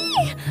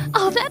 Eee!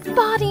 Oh, that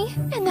body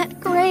and that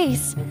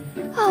grace.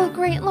 Oh,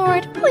 great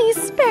lord, please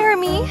spare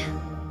me.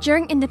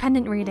 During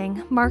independent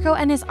reading, Marco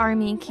and his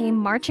army came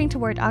marching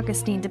toward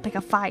Augustine to pick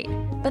a fight.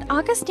 But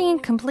Augustine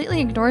completely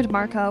ignored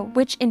Marco,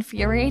 which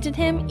infuriated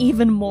him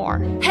even more.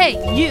 Hey,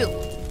 you!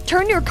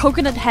 Turn your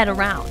coconut head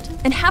around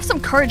and have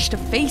some courage to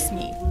face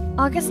me.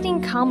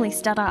 Augustine calmly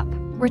stood up,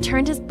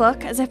 returned his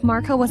book as if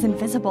Marco was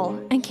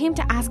invisible, and came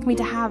to ask me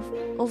to have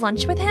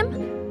lunch with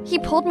him? He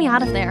pulled me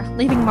out of there,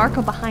 leaving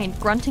Marco behind,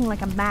 grunting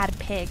like a mad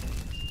pig.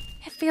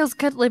 It feels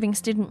good living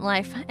student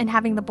life and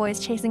having the boys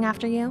chasing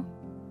after you.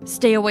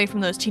 Stay away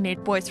from those teenage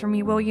boys from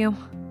me, will you?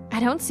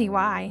 I don't see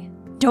why.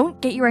 Don't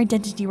get your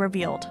identity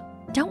revealed.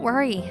 Don't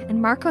worry,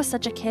 and Marco's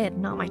such a kid,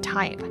 not my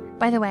type.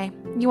 By the way,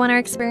 you want to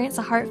experience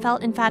a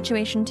heartfelt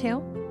infatuation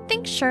too?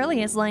 Think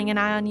Shirley is laying an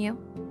eye on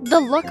you. The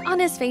look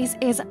on his face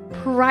is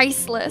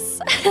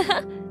priceless.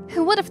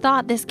 Who would have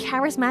thought this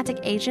charismatic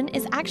agent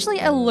is actually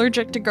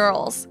allergic to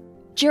girls?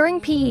 During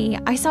PE,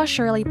 I saw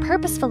Shirley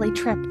purposefully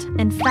tripped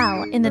and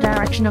fell in the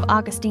direction of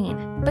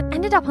Augustine, but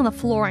ended up on the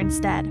floor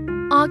instead.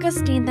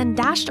 Augustine then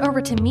dashed over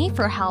to me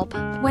for help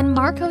when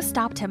Marco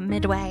stopped him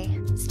midway.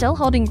 Still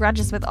holding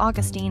grudges with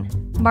Augustine,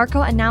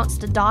 Marco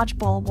announced a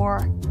dodgeball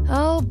war.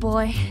 Oh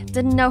boy,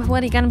 didn't know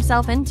what he got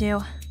himself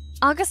into.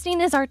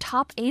 Augustine is our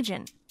top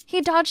agent. He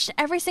dodged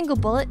every single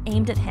bullet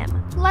aimed at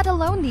him, let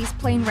alone these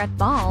plain red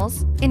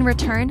balls. In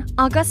return,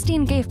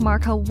 Augustine gave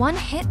Marco one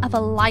hit of a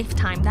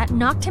lifetime that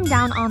knocked him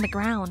down on the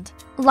ground.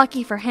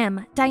 Lucky for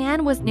him,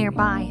 Diane was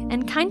nearby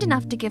and kind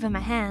enough to give him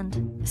a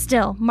hand.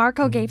 Still,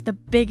 Marco gave the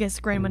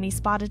biggest grin when he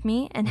spotted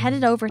me and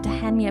headed over to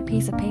hand me a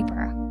piece of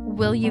paper.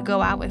 Will you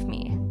go out with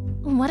me?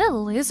 What a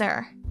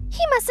loser.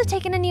 He must have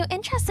taken a new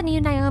interest in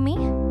you, Naomi.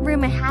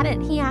 Rumor had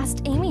it he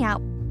asked Amy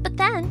out, but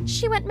then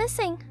she went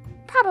missing.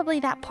 Probably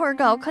that poor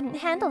girl couldn't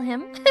handle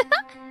him.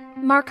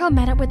 Marco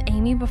met up with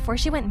Amy before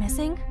she went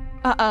missing?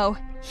 Uh-oh,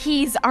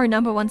 he's our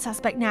 #1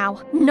 suspect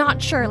now,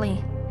 not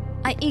Shirley.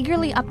 I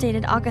eagerly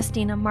updated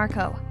Augustine and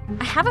Marco.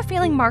 I have a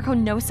feeling Marco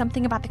knows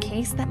something about the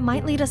case that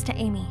might lead us to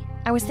Amy.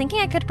 I was thinking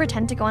I could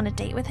pretend to go on a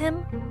date with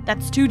him.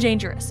 That's too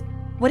dangerous.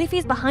 What if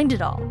he's behind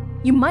it all?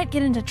 You might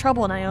get into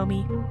trouble,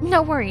 Naomi.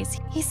 No worries,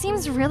 he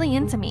seems really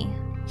into me.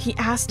 He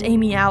asked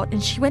Amy out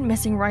and she went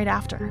missing right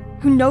after.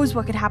 Who knows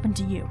what could happen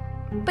to you?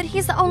 But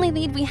he's the only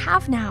lead we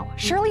have now.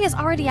 Shirley is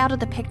already out of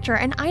the picture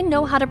and I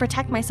know how to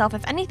protect myself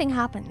if anything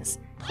happens.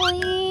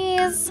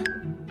 Please?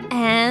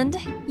 And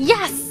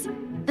yes!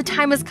 The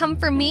time has come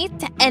for me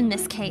to end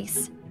this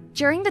case.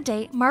 During the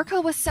date,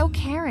 Marco was so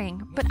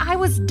caring, but I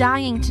was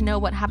dying to know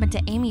what happened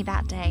to Amy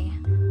that day.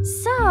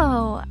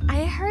 So,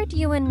 I heard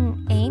you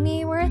and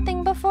Amy were a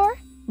thing before?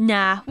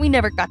 Nah, we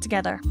never got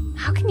together.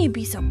 How can you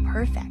be so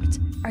perfect?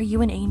 Are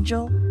you an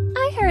angel?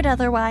 I heard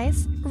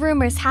otherwise.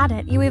 Rumors had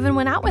it you even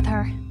went out with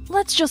her.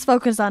 Let's just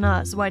focus on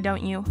us, why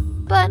don't you?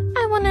 But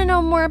I want to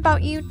know more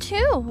about you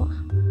too.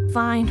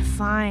 Fine.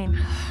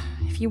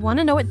 If you want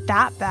to know it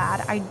that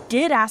bad, I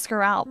did ask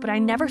her out, but I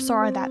never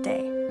saw her that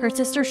day. Her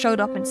sister showed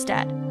up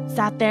instead.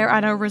 Sat there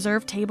at a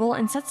reserved table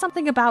and said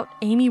something about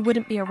Amy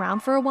wouldn't be around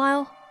for a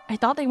while. I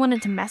thought they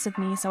wanted to mess with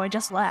me, so I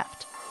just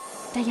left.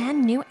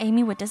 Diane knew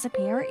Amy would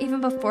disappear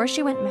even before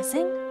she went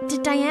missing?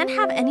 Did Diane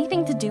have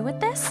anything to do with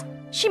this?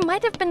 She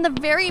might have been the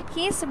very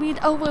piece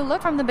we'd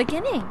overlooked from the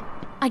beginning.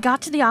 I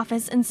got to the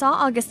office and saw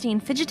Augustine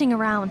fidgeting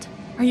around.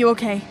 Are you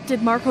okay?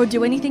 Did Marco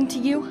do anything to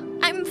you?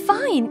 I'm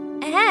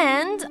fine,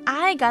 and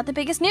I got the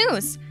biggest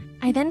news.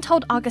 I then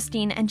told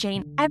Augustine and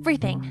Jane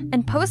everything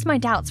and posed my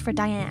doubts for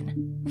Diane.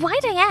 Why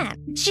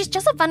Diane? She's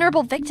just a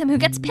vulnerable victim who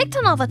gets picked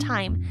on all the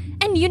time.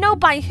 And you know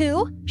by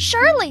who?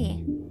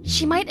 Shirley!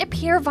 She might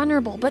appear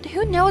vulnerable, but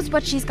who knows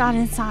what she's got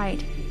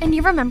inside. And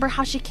you remember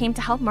how she came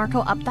to help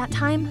Marco up that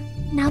time?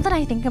 Now that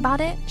I think about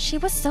it, she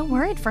was so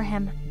worried for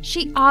him.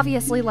 She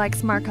obviously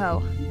likes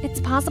Marco. It's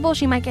possible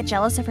she might get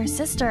jealous of her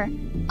sister.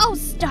 Oh,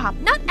 stop!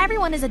 Not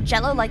everyone is a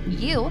jello like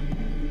you!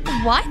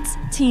 What?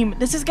 Team,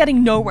 this is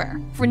getting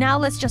nowhere. For now,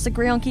 let's just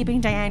agree on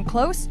keeping Diane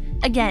close.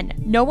 Again,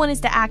 no one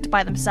is to act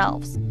by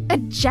themselves. A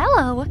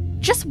jello?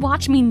 Just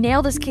watch me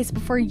nail this case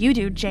before you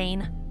do,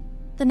 Jane.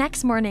 The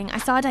next morning, I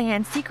saw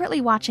Diane secretly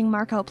watching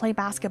Marco play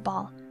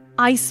basketball.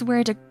 I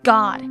swear to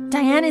God,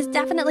 Diane is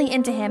definitely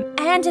into him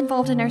and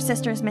involved in her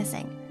sister's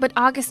missing. But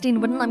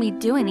Augustine wouldn't let me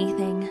do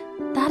anything.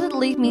 That'd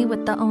leave me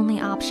with the only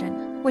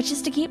option. which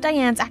is to keep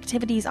Diane's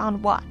activities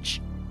on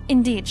watch.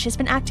 Indeed, she's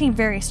been acting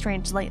very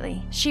strange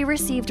lately. She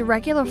received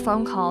regular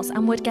phone calls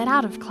and would get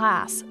out of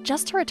class,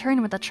 just to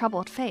return with a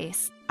troubled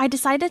face. I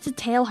decided to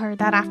tail her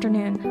that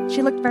afternoon.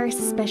 She looked very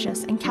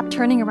suspicious and kept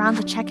turning around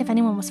to check if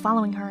anyone was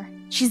following her.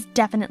 She's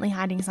definitely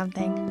hiding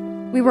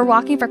something. We were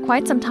walking for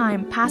quite some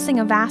time, passing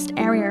a vast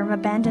area of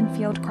abandoned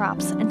field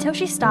crops, until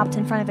she stopped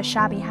in front of a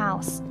shabby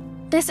house.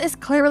 This is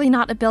clearly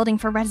not a building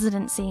for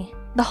residency.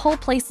 The whole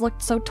place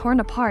looked so torn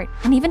apart,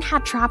 and even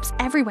had traps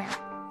everywhere.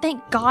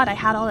 Thank God I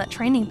had all that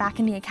training back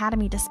in the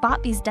academy to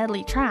spot these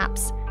deadly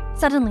traps.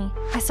 Suddenly,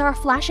 I saw a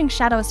flashing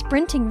shadow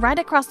sprinting right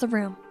across the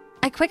room.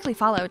 I quickly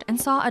followed and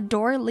saw a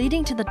door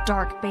leading to the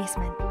dark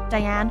basement.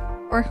 Diane,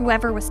 or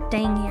whoever was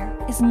staying here,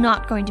 is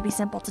not going to be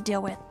simple to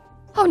deal with.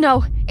 Oh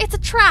no, it's a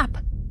trap!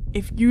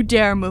 If you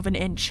dare move an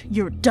inch,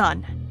 you're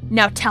done.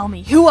 Now tell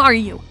me, who are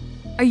you?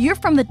 Are you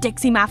from the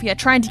Dixie Mafia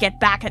trying to get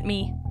back at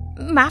me?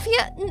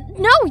 Mafia?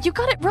 No, you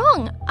got it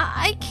wrong.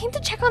 I came to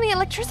check on the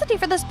electricity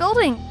for this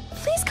building.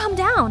 Please calm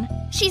down.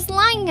 She's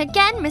lying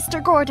again,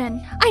 Mr.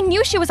 Gordon. I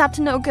knew she was up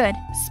to no good.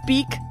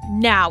 Speak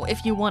now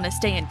if you want to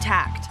stay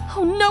intact.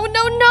 Oh no,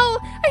 no, no!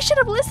 I should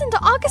have listened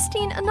to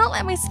Augustine and not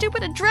let my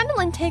stupid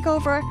adrenaline take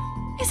over.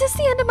 Is this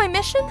the end of my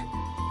mission?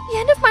 The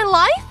end of my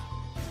life?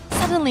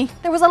 Suddenly,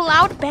 there was a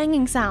loud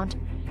banging sound.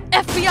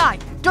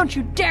 FBI! Don't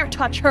you dare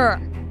touch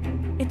her!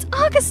 It's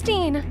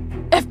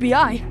Augustine!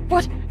 FBI?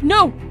 What?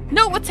 No!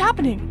 No, what's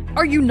happening?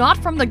 Are you not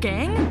from the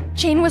gang?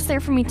 Jane was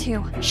there for me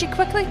too. She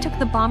quickly took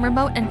the bomb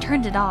remote and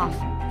turned it off.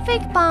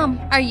 Fake bomb,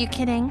 are you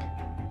kidding?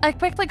 I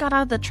quickly got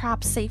out of the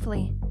trap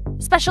safely.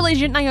 Special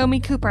Agent Naomi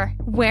Cooper,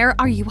 where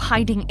are you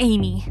hiding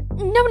Amy?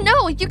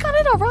 No, you got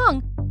it all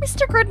wrong.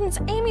 Mr. Gordon's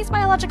Amy's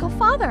biological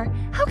father.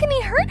 How can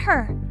he hurt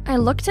her? I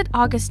looked at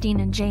Augustine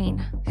and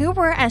Jane, who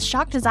were as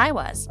shocked as I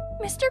was.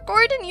 Mr.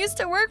 Gordon used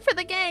to work for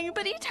the gang,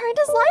 but he turned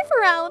his life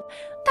around.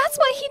 That's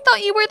why he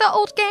thought you were the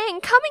old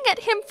gang coming at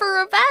him for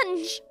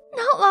revenge.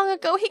 Not long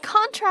ago, he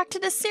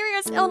contracted a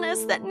serious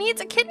illness that needs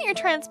a kidney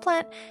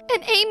transplant,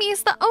 and Amy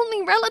is the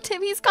only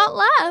relative he's got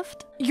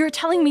left. You're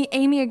telling me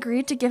Amy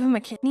agreed to give him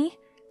a kidney?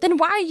 Then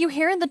why are you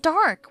here in the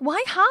dark?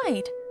 Why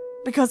hide?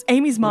 Because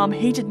Amy's mom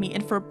hated me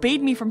and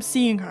forbade me from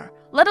seeing her,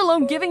 let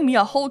alone giving me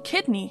a whole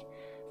kidney.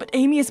 But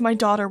Amy is my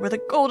daughter with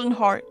a golden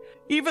heart.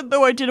 Even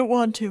though I didn't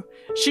want to,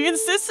 she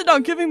insisted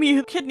on giving me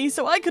a kidney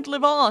so I could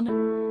live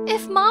on.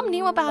 If Mom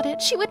knew about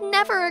it, she would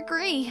never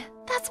agree.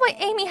 That's why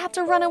Amy had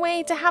to run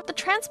away to have the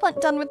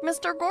transplant done with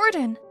Mr.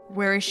 Gordon.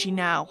 Where is she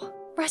now?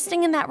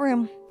 Resting in that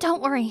room.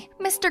 Don't worry,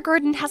 Mr.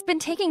 Gordon has been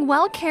taking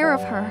well care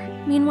of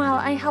her. Meanwhile,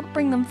 I helped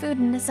bring them food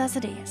and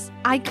necessities.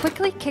 I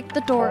quickly kicked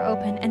the door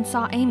open and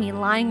saw Amy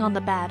lying on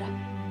the bed.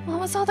 What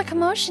was all the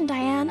commotion,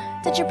 Diane?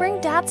 Did you bring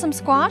Dad some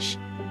squash?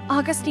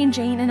 Augustine,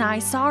 Jane, and I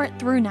saw it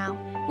through now.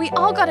 We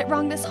all got it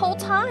wrong this whole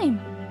time.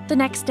 The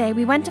next day,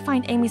 we went to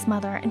find Amy's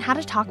mother and had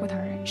a talk with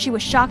her. She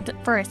was shocked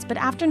at first, but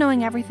after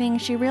knowing everything,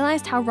 she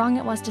realized how wrong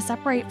it was to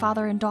separate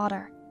father and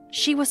daughter.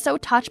 She was so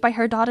touched by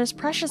her daughter's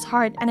precious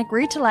heart and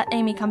agreed to let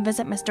Amy come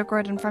visit Mr.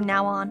 Gordon from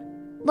now on.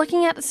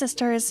 Looking at the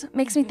sisters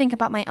makes me think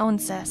about my own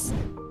sis.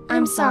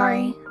 I'm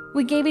sorry.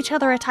 We gave each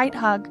other a tight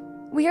hug.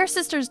 We are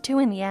sisters too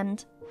in the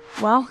end.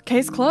 Well,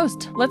 case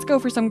closed. Let's go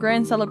for some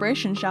grand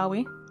celebration, shall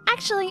we?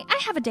 Actually, I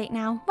have a date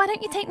now. Why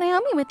don't you take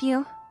Naomi with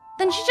you?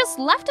 Then she just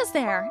left us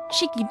there,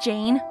 cheeky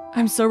Jane.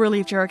 I'm so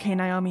relieved you're okay,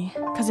 Naomi.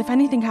 Because if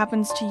anything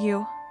happens to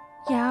you...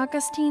 Yeah,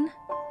 Augustine?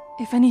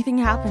 If anything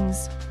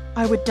happens,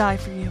 I would die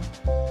for you.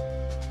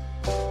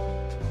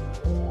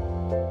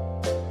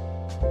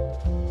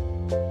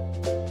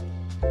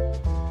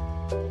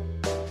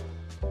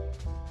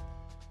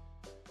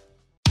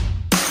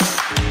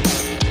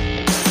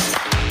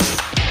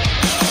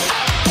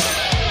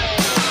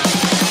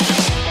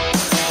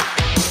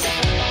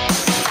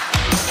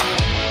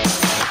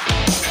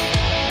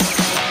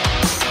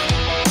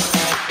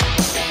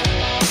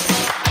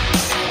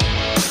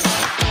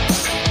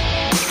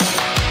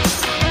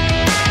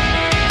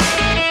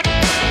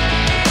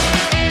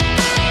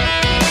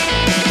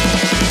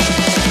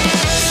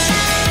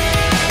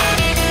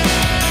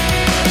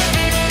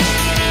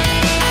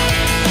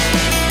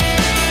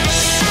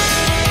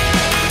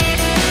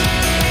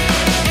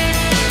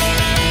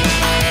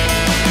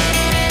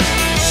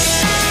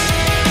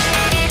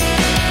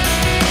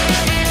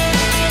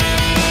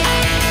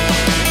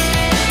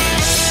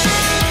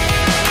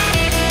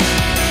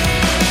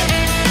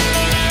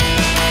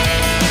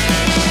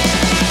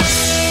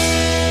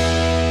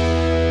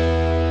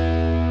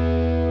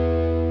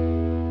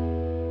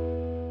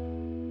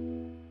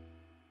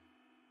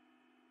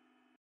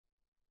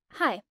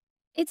 Hi,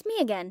 it's me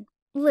again,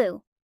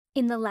 Lou.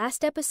 In the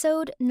last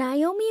episode,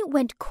 Naomi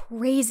went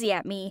crazy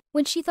at me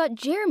when she thought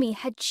Jeremy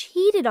had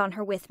cheated on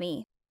her with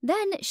me.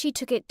 Then she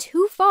took it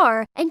too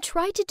far and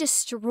tried to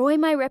destroy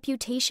my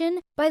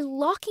reputation by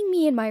locking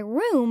me in my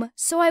room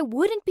so I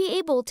wouldn't be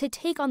able to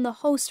take on the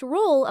host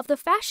role of the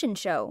fashion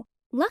show.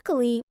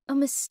 Luckily, a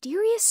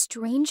mysterious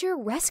stranger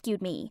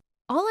rescued me.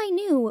 All I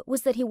knew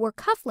was that he wore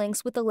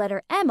cufflinks with the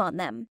letter M on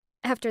them.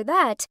 After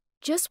that,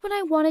 Just when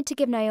I wanted to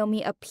give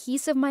Naomi a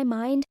piece of my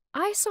mind,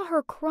 I saw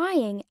her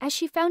crying as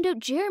she found out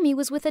Jeremy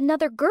was with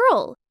another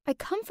girl. I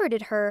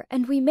comforted her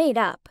and we made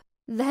up.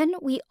 Then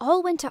we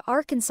all went to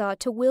Arkansas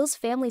to Will's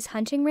family's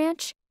hunting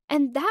ranch,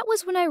 and that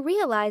was when I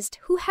realized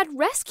who had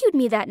rescued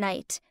me that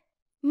night.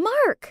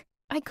 Mark!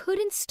 I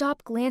couldn't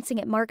stop glancing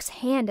at Mark's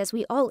hand as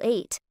we all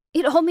ate.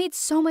 It all made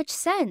so much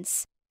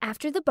sense.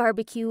 After the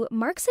barbecue,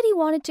 Mark said he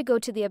wanted to go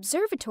to the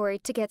observatory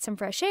to get some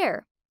fresh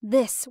air.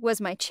 This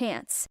was my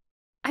chance.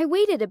 I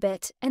waited a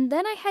bit, and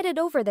then I headed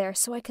over there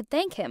so I could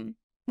thank him.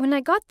 When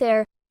I got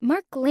there,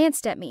 Mark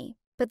glanced at me,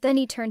 but then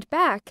he turned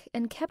back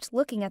and kept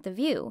looking at the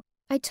view.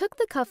 I took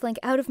the cufflink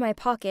out of my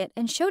pocket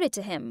and showed it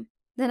to him.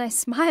 Then I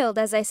smiled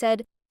as I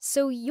said,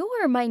 "So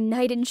you're my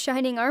knight in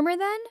shining armor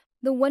then?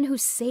 The one who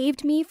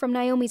saved me from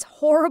Naomi's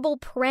horrible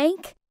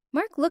prank?"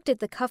 Mark looked at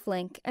the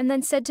cufflink and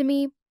then said to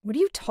me, "What are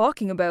you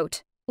talking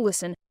about?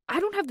 Listen,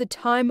 I don't have the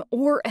time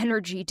or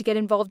energy to get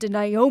involved in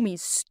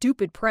Naomi's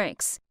stupid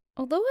pranks."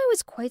 Although I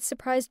was quite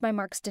surprised by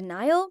Mark's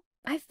denial,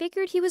 I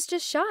figured he was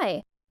just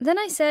shy. Then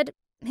I said,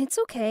 "It's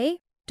okay.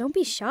 Don't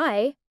be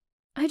shy.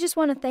 I just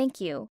want to thank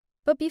you."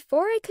 But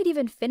before I could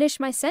even finish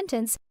my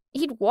sentence,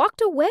 he'd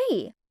walked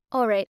away.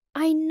 All right,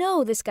 I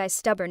know this guy's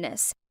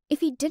stubbornness. If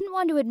he didn't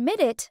want to admit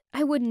it,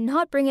 I would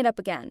not bring it up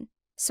again.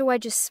 So I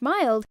just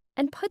smiled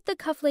and put the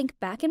cufflink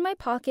back in my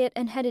pocket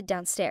and headed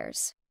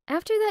downstairs.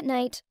 After that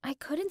night, I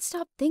couldn't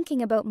stop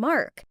thinking about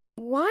Mark.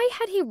 Why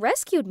had he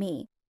rescued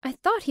me? I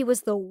thought he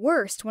was the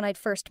worst when I'd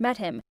first met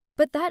him,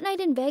 but that night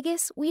in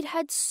Vegas, we'd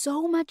had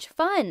so much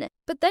fun.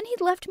 But then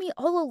he'd left me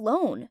all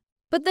alone.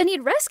 But then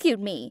he'd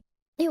rescued me.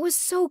 It was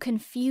so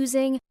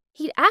confusing.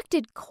 He'd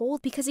acted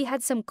cold because he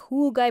had some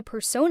cool guy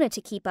persona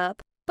to keep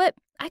up, but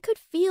I could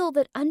feel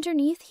that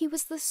underneath he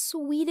was the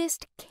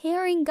sweetest,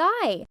 caring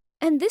guy.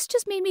 And this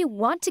just made me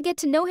want to get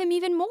to know him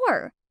even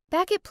more.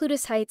 Back at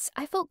Plutus Heights,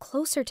 I felt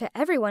closer to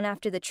everyone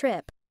after the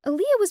trip.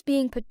 Aaliyah was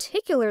being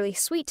particularly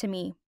sweet to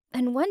me.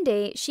 And one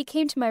day, she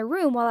came to my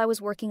room while I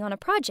was working on a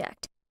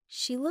project.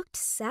 She looked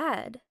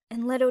sad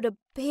and let out a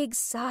big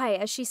sigh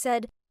as she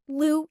said,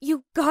 "Lou,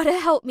 you gotta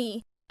help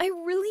me. I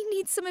really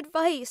need some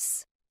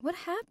advice."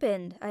 "What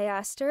happened?" I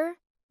asked her.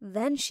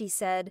 Then she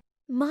said,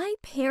 "My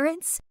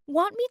parents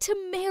want me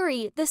to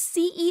marry the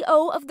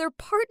CEO of their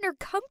partner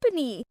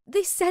company.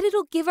 They said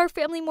it'll give our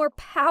family more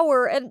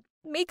power and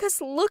make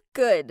us look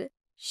good."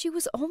 She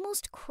was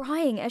almost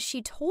crying as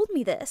she told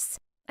me this.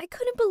 I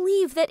couldn't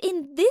believe that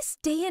in this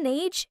day and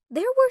age,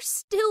 there were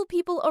still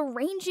people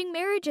arranging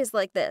marriages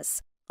like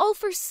this, all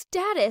for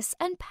status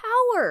and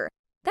power.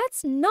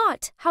 That's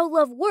not how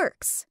love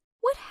works.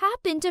 What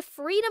happened to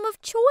freedom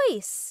of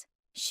choice?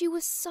 She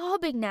was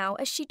sobbing now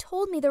as she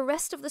told me the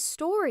rest of the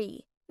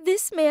story.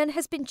 "This man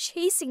has been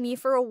chasing me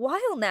for a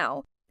while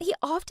now. He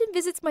often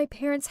visits my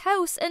parents'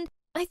 house, and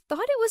I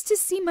thought it was to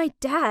see my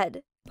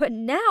dad. But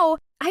now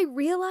I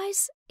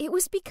realize it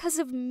was because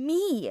of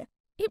me.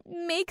 It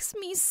makes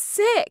me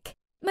sick.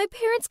 My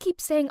parents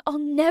keep saying I'll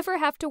never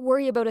have to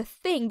worry about a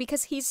thing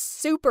because he's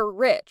super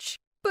rich.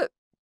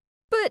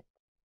 But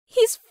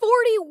he's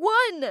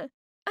 41.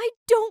 I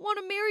don't want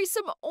to marry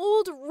some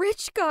old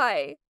rich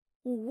guy."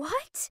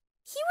 "What?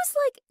 He was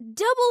like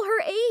double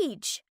her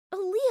age.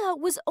 Aaliyah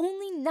was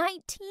only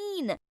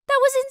 19. That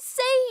was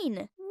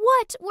insane.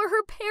 What were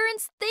her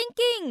parents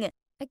thinking?"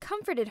 I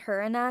comforted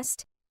her and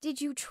asked, "Did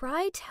you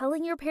try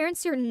telling your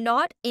parents you're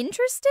not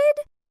interested?"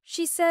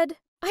 She said,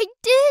 "I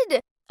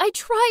did. I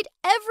tried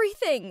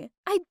everything.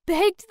 I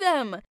begged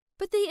them.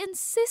 But they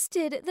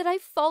insisted that I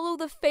follow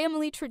the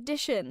family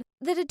tradition,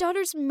 that a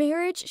daughter's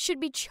marriage should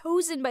be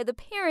chosen by the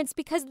parents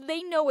because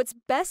they know what's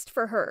best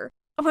for her.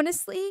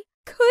 Honestly,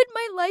 could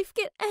my life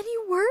get any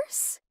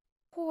worse?"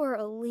 Poor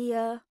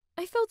Aaliyah.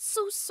 I felt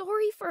so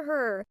sorry for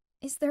her.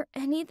 "Is there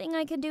anything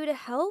I can do to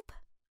help?"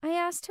 I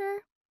asked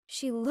her.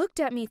 She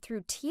looked at me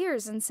through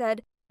tears and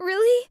said,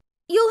 "Really?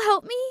 You'll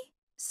help me?"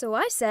 So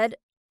I said,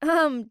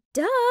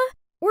 duh.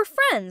 We're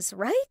friends,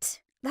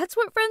 right? That's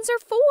what friends are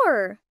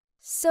for."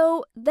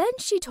 So then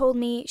she told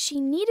me she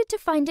needed to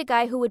find a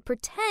guy who would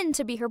pretend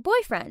to be her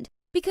boyfriend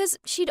because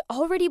she'd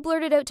already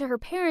blurted out to her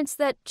parents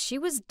that she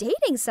was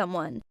dating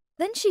someone.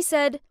 Then she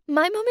said,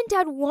 "My mom and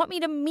dad want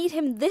me to meet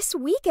him this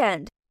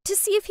weekend to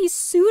see if he's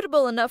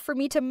suitable enough for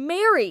me to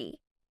marry."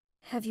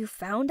 "Have you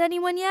found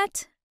anyone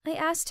yet?" I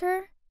asked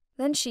her.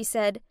 Then she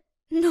said,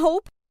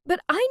 "Nope,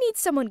 but I need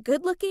someone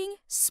good-looking,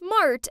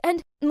 smart,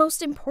 and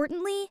most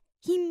importantly,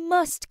 he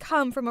must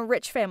come from a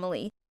rich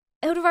family.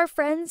 Out of our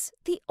friends,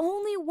 the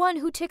only one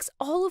who ticks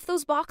all of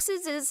those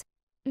boxes is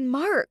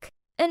Mark.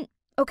 And,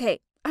 okay,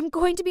 I'm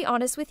going to be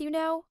honest with you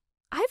now.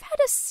 I've had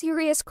a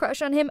serious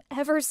crush on him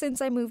ever since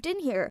I moved in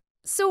here.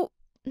 So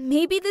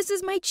maybe this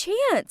is my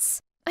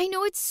chance. I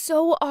know it's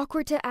so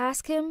awkward to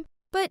ask him,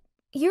 but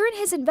you're in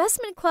his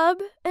investment club,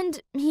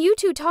 and you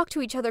two talk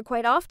to each other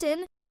quite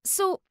often.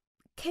 So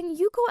can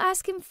you go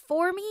ask him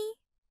for me?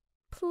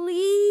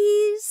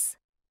 Please?"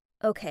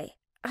 Okay,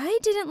 I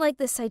didn't like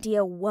this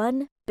idea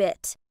one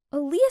bit.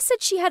 Aaliyah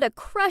said she had a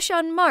crush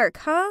on Mark,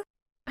 huh?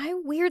 I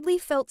weirdly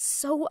felt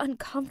so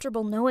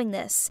uncomfortable knowing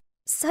this.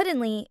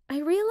 Suddenly, I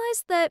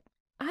realized that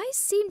I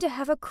seem to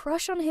have a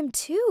crush on him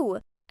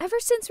too. Ever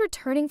since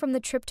returning from the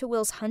trip to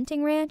Will's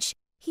hunting ranch,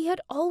 he had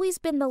always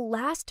been the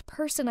last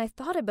person I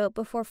thought about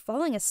before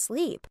falling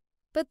asleep.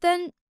 But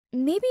then,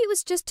 maybe it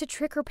was just to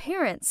trick her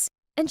parents.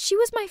 And she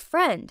was my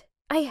friend.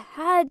 I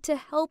had to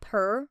help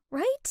her,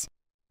 right?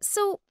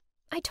 So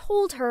I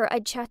told her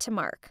I'd chat to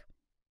Mark.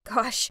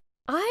 Gosh,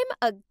 I'm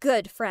a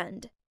good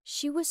friend.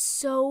 She was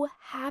so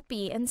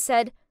happy and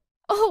said,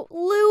 "Oh,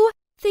 Lou,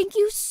 thank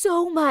you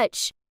so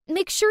much.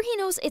 Make sure he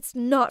knows it's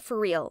not for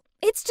real.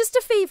 It's just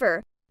a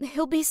favor.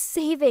 He'll be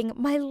saving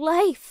my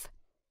life."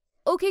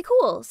 Okay,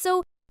 cool.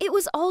 So it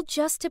was all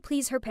just to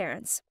please her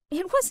parents.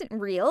 It wasn't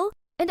real,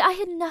 and I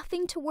had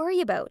nothing to worry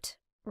about,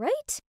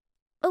 right?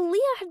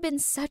 Aaliyah had been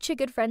such a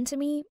good friend to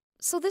me,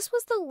 so this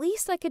was the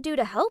least I could do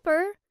to help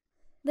her.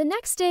 The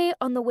next day,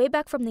 on the way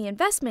back from the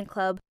investment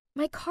club,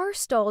 my car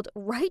stalled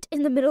right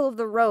in the middle of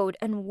the road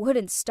and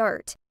wouldn't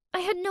start. I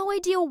had no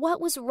idea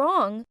what was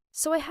wrong,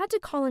 so I had to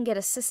call and get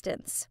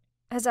assistance.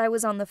 As I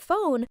was on the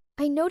phone,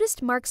 I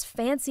noticed Mark's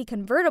fancy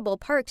convertible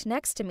parked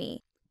next to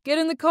me. "Get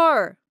in the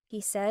car,"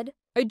 He said.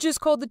 "I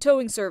just called the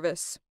towing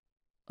service."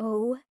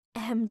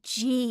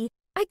 OMG,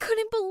 I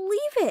couldn't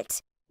believe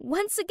it.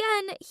 Once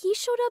again, he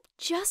showed up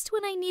just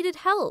when I needed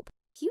help.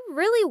 He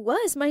really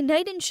was my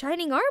knight in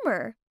shining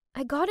armor.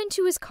 I got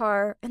into his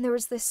car, and there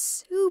was this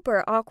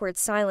super awkward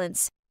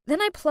silence.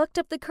 Then I plucked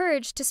up the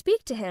courage to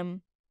speak to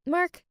him.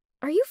 "Mark,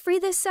 are you free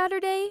this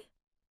Saturday?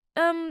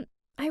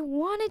 I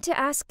wanted to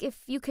ask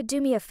if you could do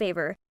me a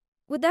favor.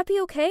 Would that be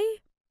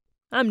okay?"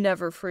 "I'm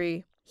never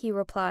free," he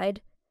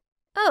replied.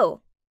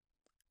 "Oh,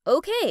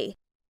 okay.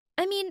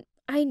 I mean,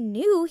 I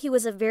knew he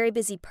was a very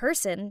busy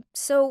person,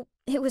 so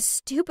it was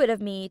stupid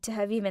of me to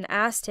have even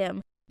asked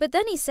him. But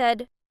then he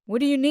said, "What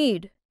do you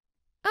need?"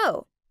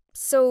 "Oh,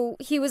 so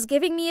he was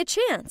giving me a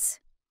chance."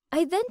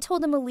 I then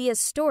told him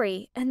Aaliyah's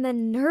story and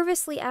then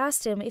nervously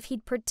asked him if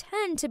he'd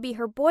pretend to be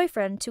her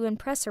boyfriend to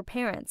impress her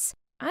parents.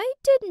 I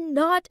did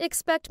not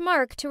expect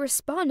Mark to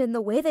respond in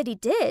the way that he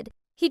did.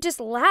 He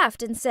just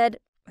laughed and said,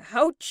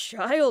 "How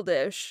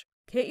childish.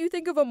 Can't you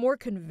think of a more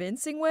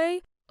convincing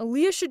way?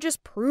 Aaliyah should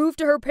just prove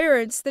to her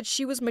parents that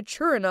she was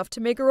mature enough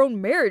to make her own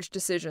marriage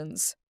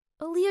decisions."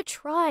 Aaliyah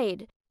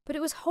tried, but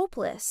it was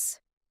hopeless.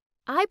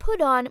 I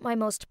put on my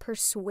most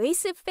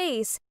persuasive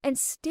face and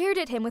stared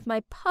at him with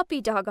my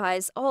puppy dog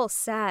eyes all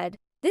sad.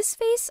 This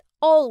face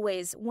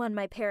always won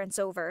my parents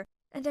over,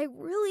 and I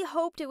really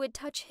hoped it would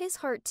touch his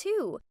heart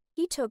too.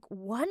 He took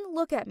one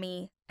look at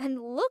me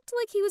and looked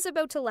like he was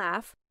about to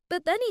laugh,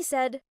 but then he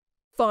said,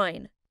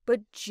 "Fine,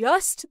 but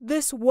just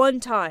this one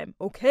time,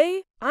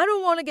 okay? I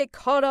don't want to get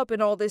caught up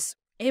in all this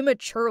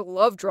immature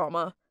love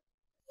drama."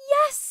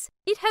 Yes!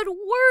 It had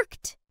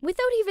worked!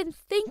 Without even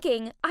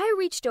thinking, I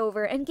reached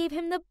over and gave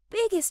him the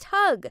biggest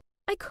hug.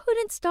 I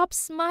couldn't stop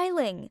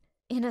smiling.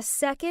 In a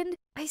second,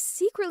 I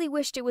secretly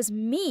wished it was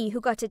me who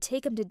got to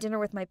take him to dinner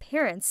with my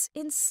parents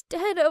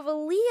instead of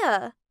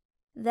Aaliyah.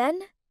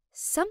 Then,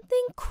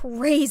 something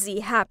crazy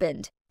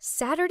happened.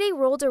 Saturday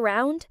rolled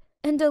around,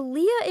 and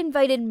Aaliyah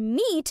invited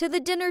me to the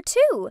dinner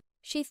too.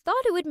 She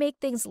thought it would make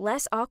things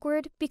less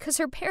awkward because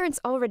her parents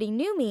already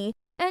knew me,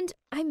 and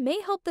I may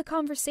help the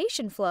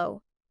conversation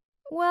flow.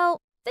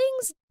 Well,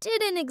 things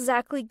didn't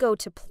exactly go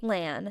to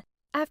plan.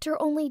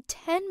 After only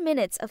 10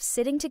 minutes of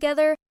sitting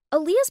together,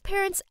 Aaliyah's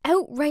parents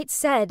outright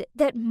said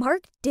that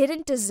Mark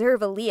didn't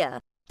deserve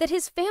Aaliyah, that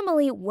his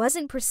family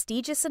wasn't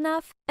prestigious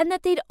enough, and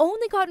that they'd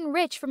only gotten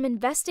rich from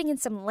investing in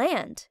some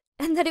land,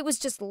 and that it was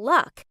just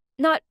luck,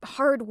 not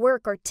hard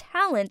work or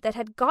talent that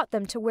had got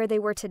them to where they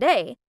were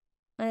today.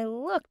 I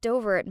looked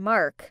over at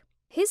Mark.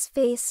 His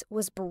face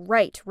was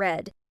bright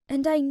red,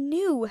 and I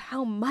knew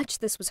how much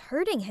this was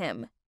hurting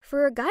him.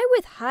 For a guy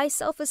with high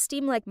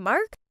self-esteem like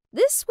Mark,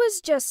 this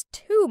was just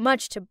too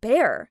much to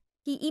bear.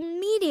 He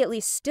immediately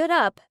stood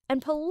up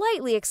and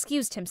politely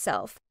excused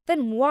himself,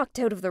 then walked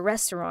out of the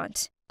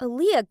restaurant.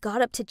 Aaliyah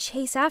got up to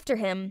chase after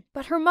him,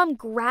 but her mom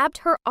grabbed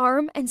her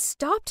arm and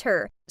stopped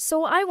her,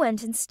 so I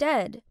went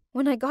instead.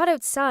 When I got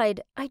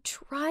outside, I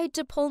tried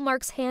to pull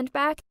Mark's hand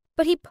back,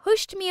 but he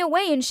pushed me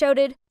away and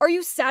shouted, "Are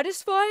you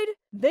satisfied?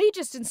 They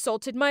just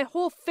insulted my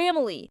whole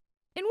family.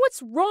 And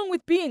what's wrong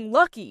with being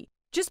lucky?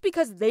 Just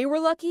because they were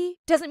lucky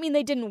doesn't mean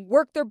they didn't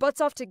work their butts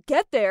off to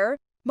get there.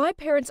 My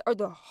parents are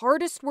the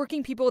hardest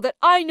working people that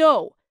I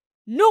know.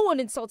 No one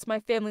insults my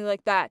family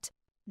like that.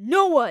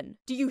 No one.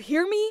 Do you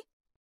hear me?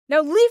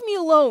 Now leave me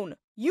alone.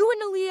 You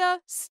and Aaliyah,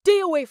 stay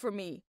away from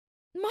me."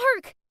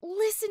 "Mark,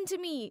 listen to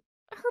me.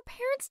 Her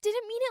parents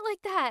didn't mean it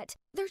like that.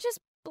 They're just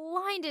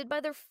blinded by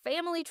their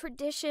family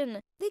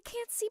tradition. They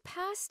can't see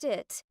past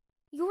it.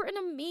 You're an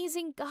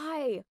amazing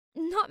guy.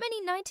 Not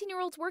many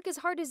 19-year-olds work as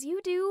hard as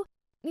you do.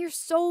 You're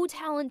so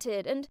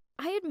talented, and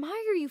I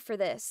admire you for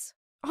this.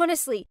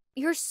 Honestly,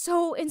 you're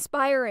so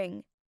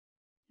inspiring."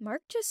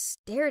 Mark just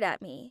stared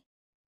at me.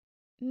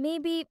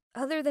 Maybe,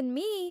 other than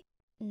me,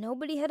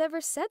 nobody had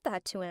ever said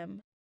that to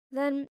him.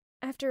 Then,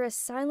 after a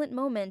silent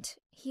moment,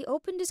 he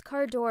opened his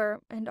car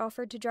door and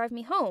offered to drive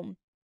me home.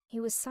 He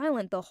was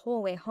silent the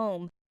whole way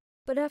home,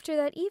 but after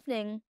that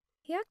evening,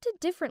 he acted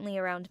differently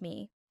around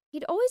me.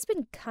 He'd always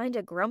been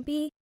kinda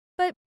grumpy,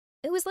 but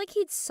it was like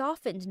he'd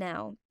softened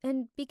now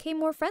and became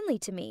more friendly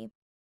to me.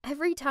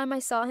 Every time I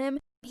saw him,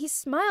 he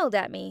smiled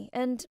at me,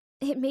 and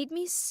it made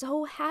me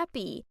so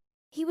happy.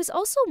 He was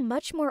also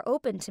much more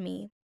open to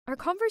me. Our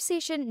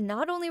conversation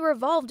not only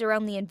revolved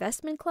around the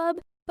investment club,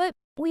 but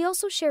we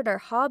also shared our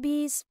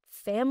hobbies,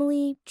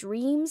 family,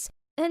 dreams,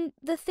 and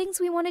the things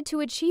we wanted to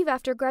achieve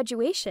after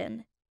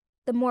graduation.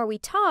 The more we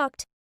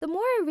talked, the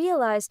more I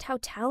realized how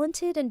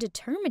talented and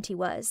determined he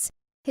was.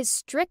 His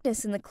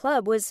strictness in the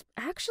club was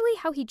actually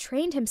how he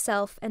trained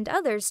himself and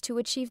others to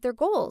achieve their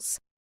goals.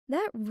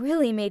 That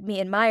really made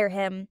me admire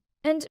him.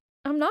 And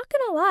I'm not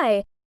gonna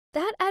lie,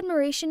 that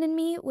admiration in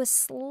me was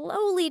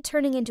slowly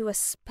turning into a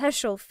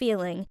special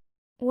feeling.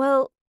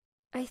 Well,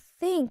 I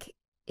think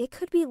it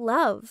could be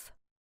love.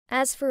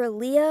 As for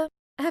Aaliyah,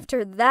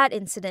 after that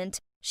incident,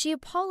 she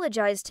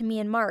apologized to me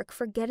and Mark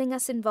for getting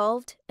us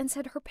involved and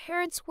said her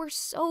parents were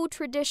so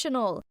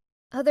traditional.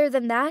 Other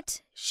than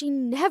that, she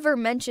never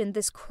mentioned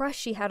this crush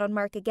she had on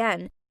Mark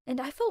again,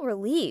 and I felt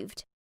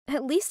relieved.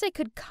 At least I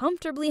could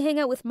comfortably hang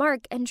out with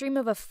Mark and dream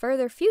of a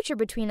further future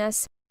between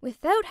us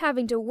without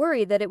having to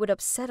worry that it would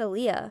upset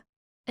Aaliyah.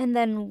 And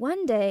then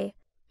one day,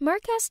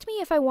 Mark asked me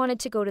if I wanted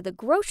to go to the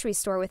grocery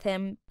store with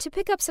him to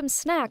pick up some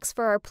snacks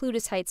for our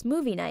Plutus Heights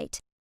movie night.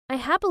 I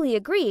happily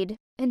agreed,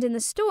 and in the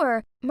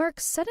store, Mark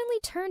suddenly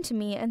turned to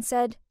me and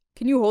said,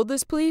 "Can you hold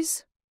this,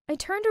 please?" I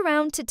turned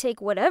around to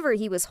take whatever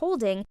he was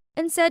holding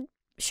and said,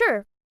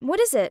 "Sure, what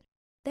is it?"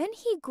 Then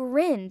he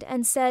grinned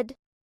and said,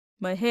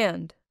 "My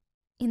hand."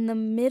 In the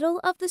middle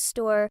of the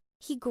store,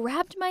 he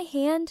grabbed my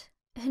hand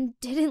and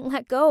didn't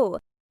let go.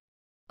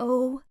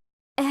 OMG!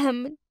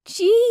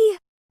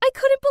 I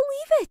couldn't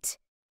believe it!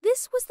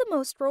 This was the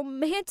most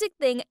romantic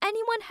thing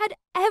anyone had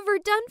ever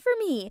done for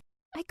me.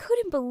 I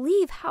couldn't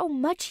believe how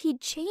much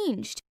he'd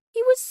changed.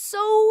 He was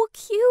so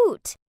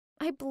cute.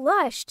 I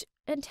blushed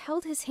and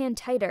held his hand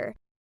tighter.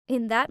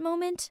 In that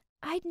moment,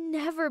 I'd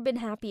never been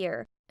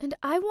happier, and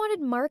I wanted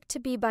Mark to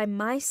be by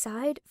my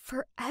side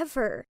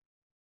forever.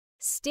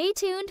 Stay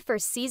tuned for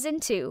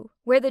Season 2,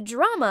 where the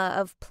drama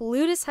of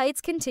Plutus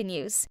Heights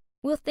continues.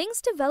 Will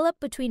things develop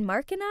between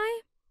Mark and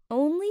I?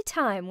 Only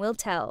time will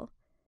tell.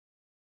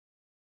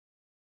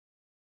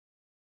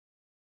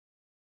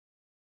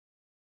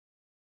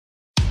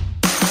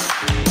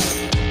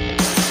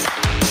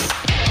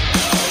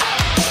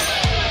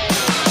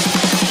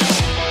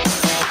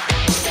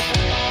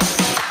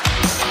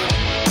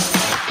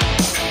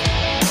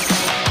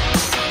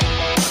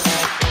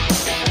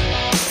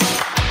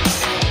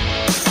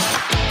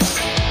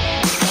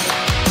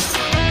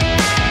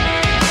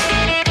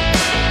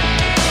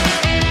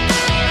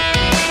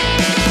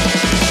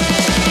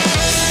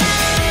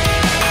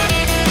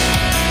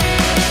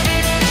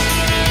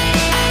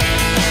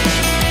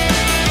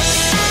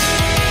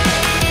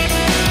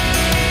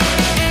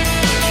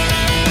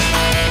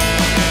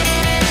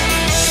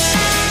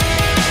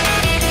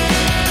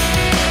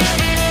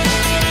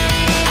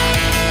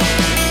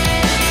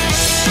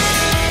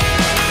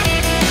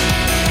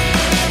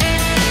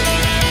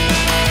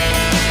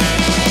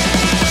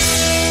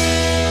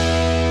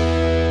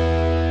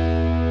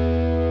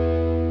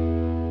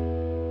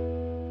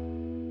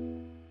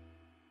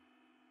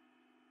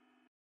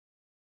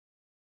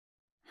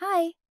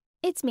 Hi,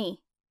 it's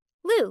me,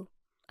 Lou.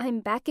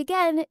 I'm back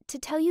again to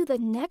tell you the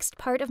next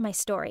part of my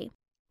story.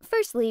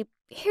 Firstly,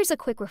 here's a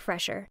quick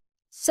refresher.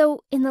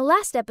 So, in the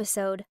last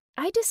episode,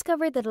 I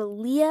discovered that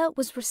Aaliyah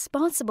was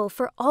responsible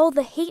for all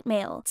the hate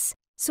mails,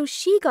 so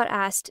she got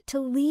asked to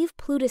leave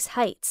Plutus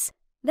Heights.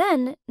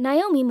 Then,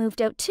 Naomi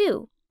moved out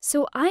too,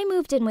 so I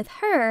moved in with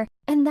her,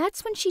 and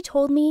that's when she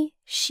told me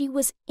she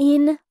was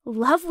in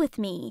love with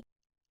me.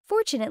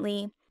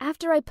 Fortunately,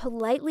 after I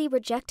politely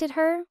rejected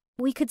her,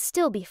 we could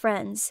still be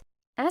friends.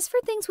 As for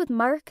things with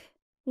Mark,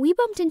 we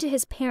bumped into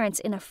his parents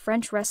in a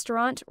French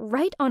restaurant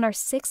right on our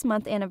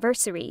 6-month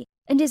anniversary,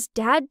 and his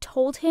dad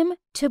told him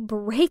to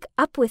break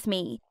up with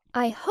me.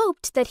 I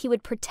hoped that he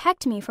would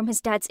protect me from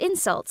his dad's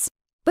insults,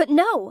 but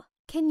no!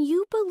 Can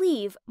you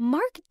believe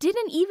Mark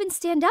didn't even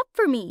stand up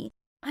for me?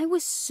 I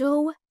was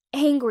so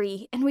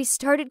angry, and we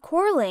started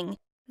quarreling.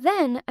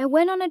 Then I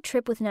went on a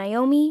trip with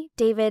Naomi,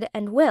 David,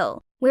 and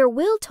Will, where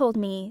Will told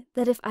me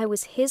that if I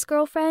was his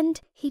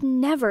girlfriend, he'd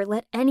never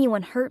let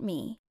anyone hurt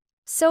me.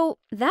 So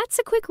that's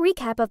a quick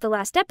recap of the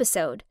last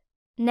episode.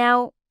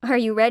 Now, are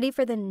you ready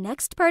for the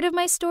next part of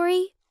my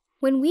story?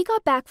 When we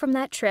got back from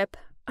that trip,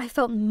 I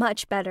felt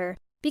much better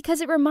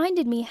because it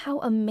reminded me how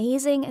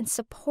amazing and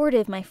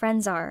supportive my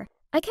friends are.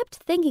 I kept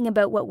thinking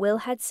about what Will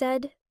had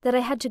said, that I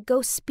had to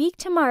go speak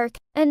to Mark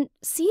and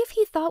see if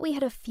he thought we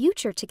had a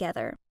future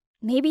together.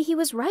 Maybe he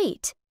was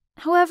right.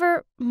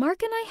 However,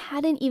 Mark and I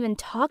hadn't even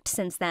talked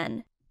since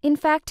then. In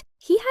fact,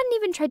 he hadn't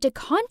even tried to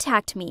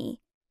contact me.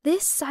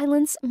 This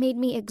silence made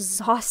me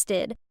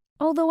exhausted.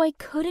 Although I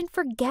couldn't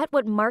forget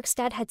what Mark's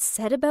dad had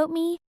said about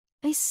me,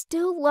 I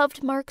still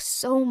loved Mark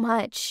so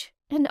much.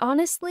 And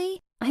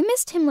honestly, I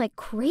missed him like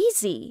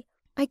crazy.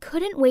 I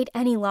couldn't wait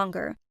any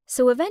longer,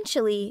 so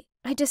eventually,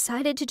 I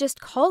decided to just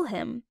call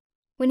him.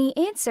 When he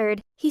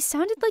answered, he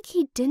sounded like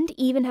he didn't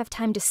even have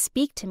time to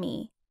speak to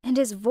me, and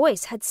his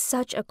voice had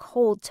such a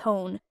cold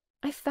tone.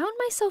 I found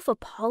myself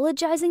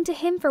apologizing to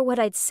him for what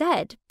I'd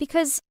said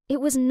because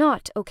it was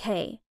not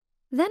okay.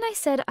 Then I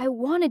said I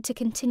wanted to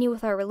continue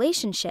with our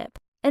relationship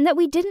and that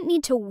we didn't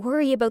need to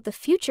worry about the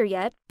future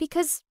yet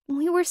because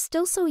we were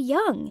still so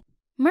young.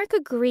 Mark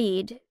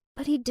agreed,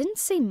 but he didn't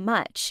say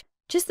much,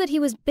 just that he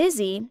was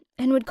busy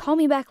and would call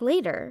me back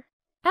later.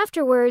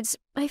 Afterwards,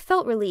 I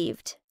felt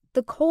relieved.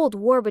 The Cold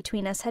War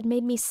between us had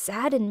made me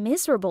sad and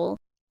miserable,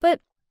 but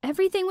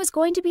everything was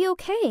going to be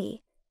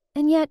okay.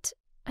 And yet,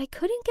 I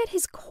couldn't get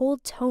his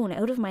cold tone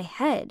out of my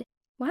head.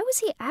 Why was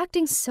he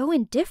acting so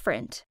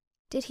indifferent?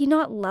 Did he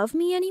not love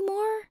me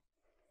anymore?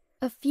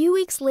 A few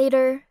weeks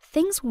later,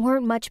 things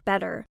weren't much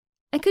better.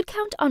 I could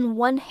count on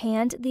one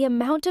hand the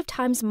amount of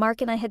times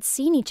Mark and I had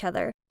seen each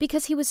other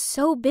because he was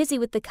so busy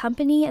with the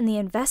company and the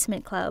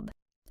investment club.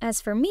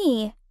 As for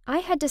me, I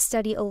had to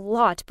study a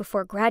lot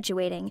before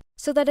graduating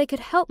so that I could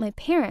help my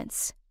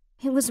parents.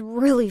 It was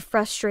really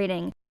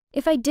frustrating.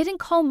 If I didn't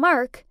call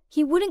Mark,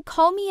 he wouldn't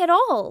call me at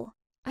all.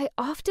 I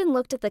often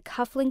looked at the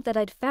cufflink that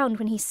I'd found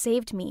when he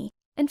saved me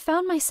and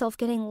found myself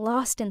getting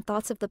lost in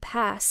thoughts of the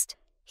past.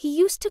 He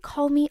used to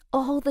call me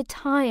all the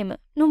time,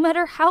 no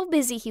matter how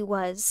busy he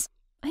was.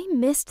 I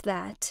missed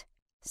that.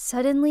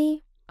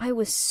 Suddenly, I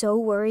was so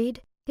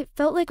worried. It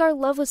felt like our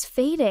love was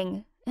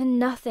fading, and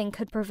nothing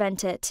could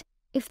prevent it.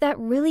 If that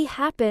really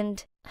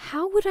happened,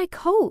 how would I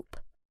cope?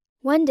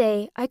 One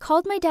day, I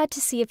called my dad to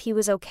see if he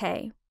was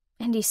okay,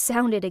 and he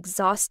sounded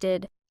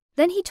exhausted.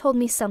 Then he told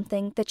me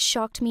something that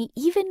shocked me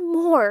even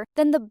more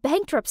than the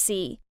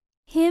bankruptcy.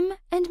 Him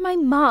and my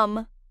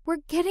mom were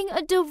getting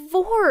a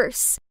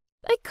divorce.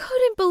 I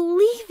couldn't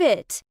believe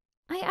it.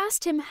 I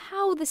asked him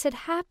how this had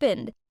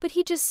happened, but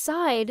he just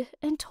sighed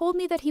and told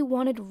me that he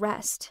wanted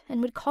rest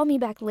and would call me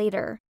back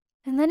later.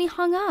 And then he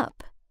hung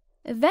up.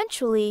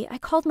 Eventually, I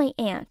called my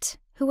aunt,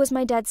 who was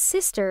my dad's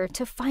sister,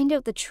 to find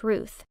out the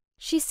truth.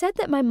 She said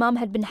that my mom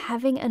had been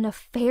having an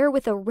affair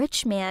with a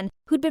rich man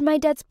who'd been my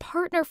dad's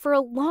partner for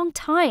a long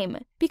time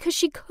because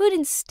she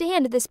couldn't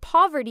stand this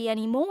poverty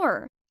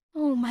anymore.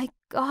 Oh my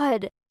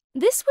God,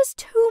 this was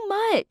too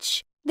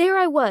much. There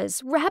I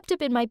was, wrapped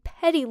up in my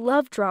petty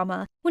love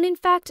drama, when in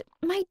fact,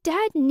 my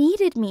dad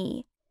needed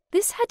me.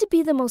 This had to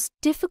be the most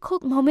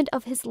difficult moment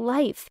of his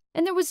life,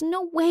 and there was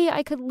no way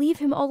I could leave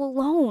him all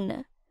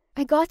alone.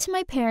 I got to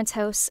my parents'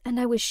 house, and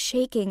I was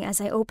shaking as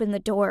I opened the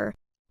door.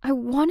 I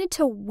wanted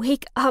to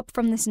wake up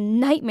from this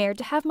nightmare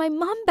to have my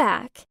mom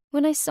back.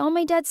 When I saw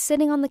my dad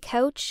sitting on the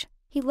couch,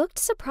 he looked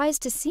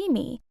surprised to see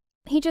me.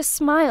 He just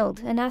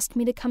smiled and asked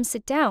me to come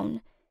sit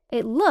down.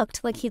 It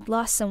looked like he'd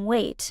lost some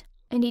weight,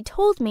 and he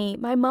told me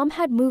my mom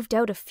had moved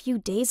out a few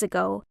days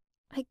ago.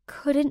 I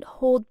couldn't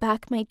hold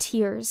back my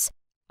tears.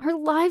 Our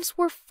lives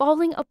were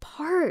falling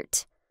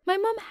apart. My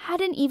mom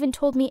hadn't even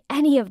told me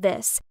any of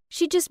this.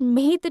 She just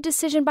made the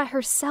decision by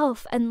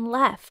herself and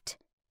left.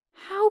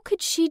 How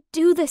could she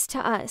do this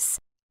to us?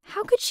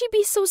 How could she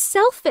be so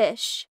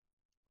selfish?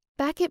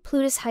 Back at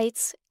Plutus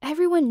Heights,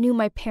 everyone knew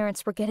my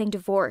parents were getting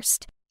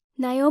divorced.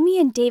 Naomi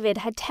and David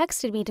had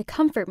texted me to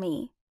comfort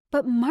me,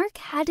 but Mark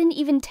hadn't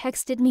even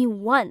texted me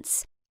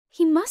once.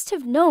 He must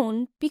have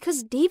known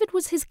because David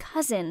was his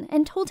cousin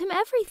and told him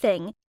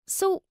everything.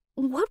 So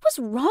what was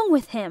wrong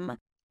with him?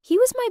 He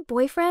was my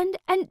boyfriend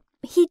and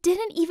he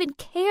didn't even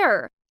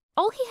care.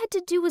 All he had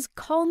to do was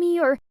call me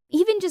or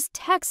even just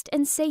text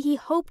and say he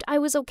hoped I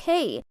was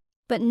okay.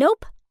 But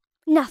nope,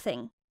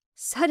 nothing.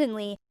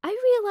 Suddenly, I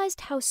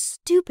realized how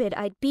stupid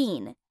I'd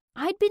been.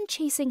 I'd been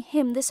chasing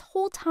him this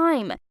whole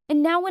time,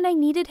 and now when I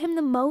needed him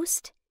the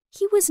most,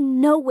 he was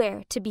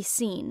nowhere to be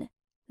seen.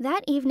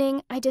 That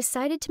evening, I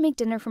decided to make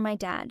dinner for my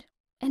dad,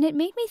 and it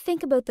made me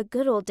think about the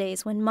good old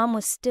days when Mom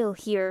was still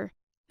here.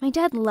 My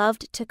dad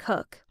loved to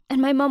cook,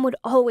 and my mom would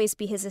always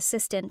be his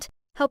assistant,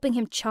 helping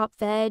him chop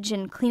veg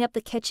and clean up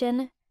the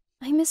kitchen.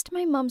 I missed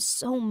my mom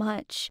so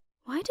much.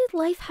 Why did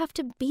life have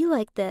to be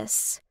like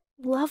this?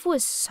 Love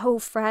was so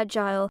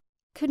fragile.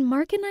 Could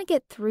Mark and I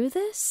get through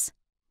this?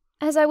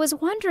 As I was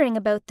wondering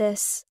about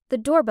this, the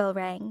doorbell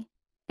rang.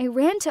 I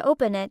ran to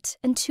open it,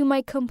 and to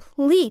my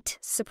complete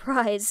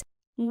surprise,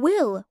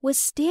 Will was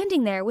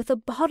standing there with a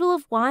bottle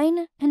of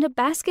wine and a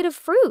basket of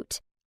fruit.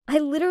 I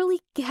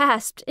literally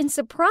gasped in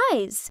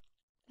surprise.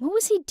 What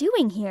was he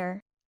doing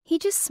here? He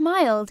just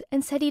smiled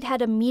and said he'd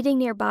had a meeting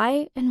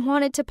nearby and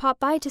wanted to pop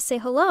by to say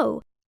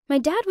hello. My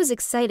dad was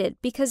excited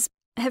because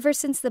ever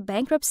since the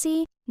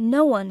bankruptcy,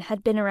 no one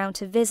had been around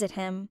to visit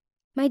him.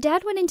 My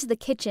dad went into the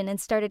kitchen and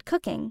started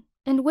cooking,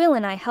 and Will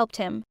and I helped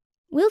him.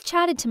 Will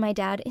chatted to my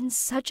dad in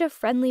such a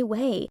friendly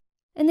way,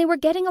 and they were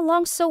getting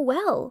along so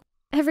well.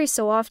 Every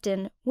so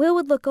often, Will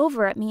would look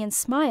over at me and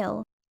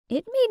smile.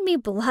 It made me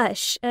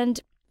blush,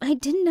 and I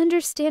didn't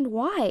understand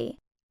why.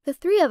 The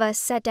three of us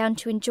sat down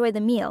to enjoy the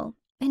meal,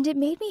 and it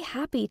made me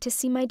happy to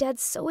see my dad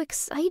so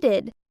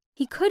excited.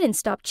 He couldn't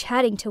stop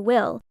chatting to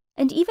Will,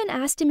 and even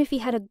asked him if he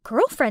had a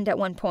girlfriend at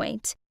one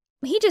point.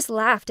 He just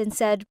laughed and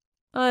said,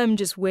 "I'm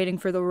just waiting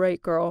for the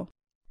right girl."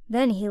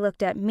 Then he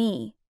looked at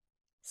me.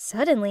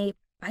 Suddenly,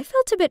 I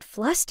felt a bit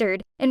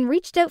flustered and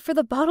reached out for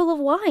the bottle of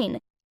wine.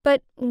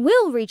 But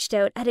Will reached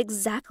out at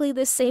exactly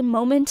the same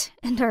moment,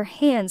 and our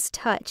hands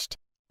touched.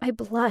 I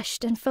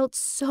blushed and felt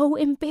so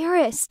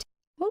embarrassed.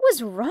 What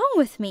was wrong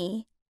with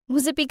me?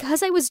 Was it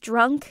because I was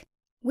drunk?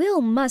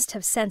 Will must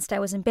have sensed I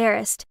was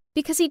embarrassed,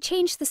 because he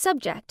changed the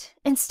subject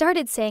and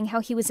started saying how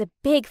he was a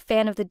big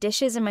fan of the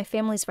dishes in my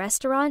family's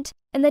restaurant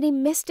and that he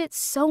missed it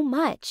so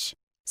much.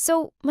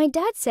 So my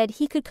dad said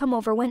he could come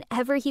over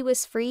whenever he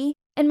was free,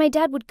 and my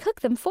dad would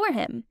cook them for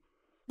him.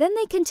 Then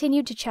they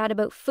continued to chat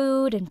about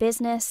food and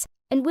business,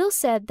 and Will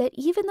said that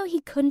even though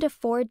he couldn't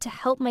afford to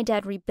help my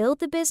dad rebuild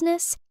the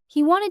business,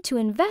 he wanted to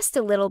invest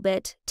a little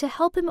bit to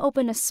help him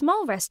open a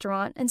small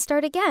restaurant and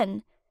start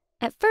again.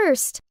 At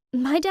first,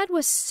 my dad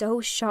was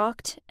so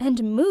shocked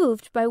and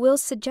moved by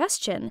Will's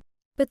suggestion,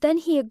 but then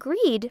he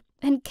agreed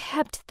and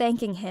kept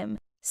thanking him,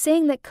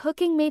 saying that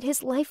cooking made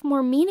his life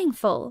more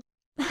meaningful.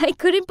 I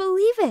couldn't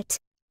believe it.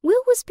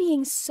 Will was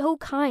being so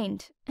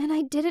kind, and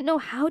I didn't know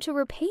how to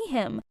repay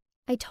him.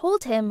 I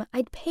told him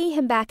I'd pay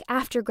him back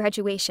after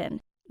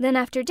graduation. Then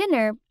after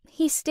dinner,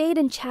 he stayed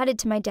and chatted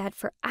to my dad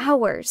for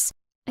hours.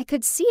 I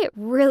could see it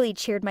really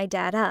cheered my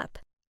dad up.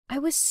 I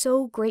was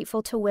so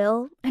grateful to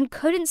Will and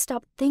couldn't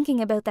stop thinking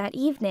about that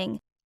evening.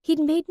 He'd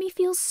made me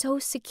feel so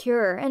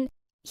secure, and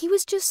he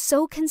was just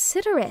so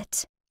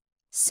considerate.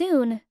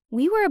 Soon,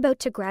 we were about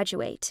to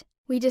graduate.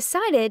 We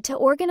decided to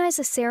organize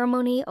a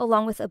ceremony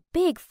along with a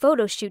big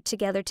photo shoot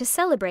together to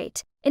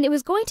celebrate, and it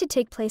was going to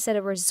take place at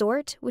a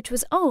resort which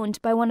was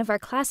owned by one of our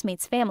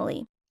classmates'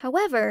 family.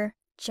 However,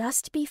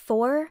 just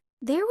before,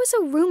 there was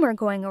a rumor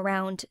going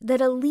around that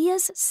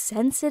Aaliyah's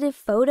sensitive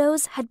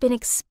photos had been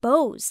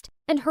exposed,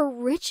 and her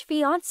rich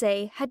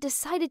fiancé had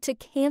decided to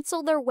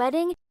cancel their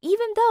wedding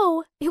even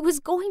though it was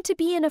going to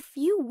be in a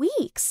few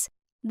weeks.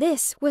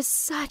 This was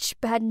such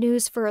bad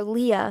news for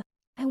Aaliyah.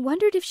 I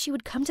wondered if she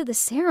would come to the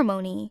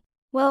ceremony.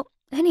 Well,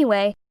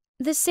 anyway,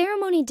 the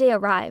ceremony day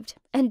arrived,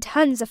 and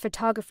tons of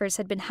photographers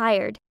had been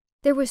hired.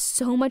 There was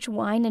so much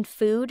wine and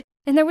food,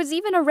 and there was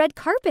even a red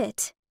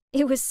carpet.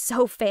 It was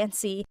so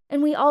fancy,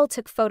 and we all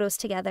took photos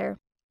together.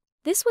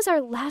 This was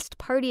our last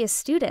party as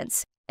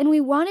students, and we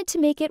wanted to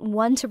make it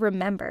one to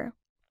remember.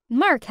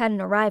 Mark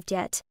hadn't arrived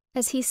yet,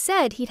 as he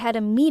said he'd had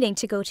a meeting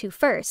to go to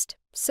first,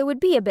 so would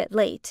be a bit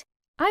late.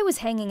 I was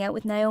hanging out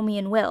with Naomi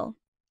and Will.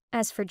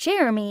 As for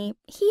Jeremy,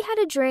 he had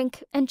a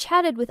drink and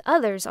chatted with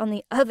others on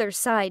the other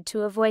side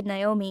to avoid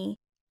Naomi.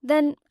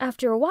 Then,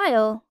 after a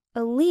while,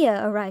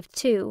 Aaliyah arrived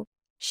too.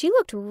 She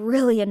looked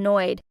really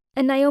annoyed,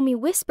 and Naomi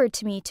whispered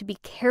to me to be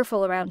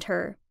careful around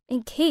her,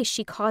 in case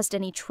she caused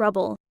any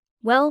trouble.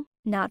 Well,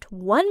 not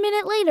 1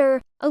 minute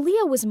later,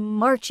 Aaliyah was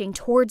marching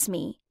towards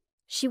me.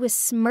 She was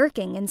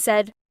smirking and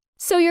said,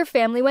 "So your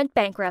family went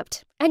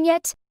bankrupt, and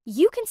yet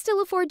you can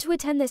still afford to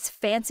attend this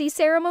fancy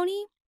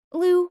ceremony?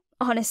 Lou,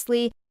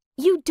 honestly,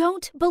 you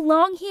don't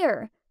belong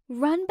here.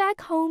 Run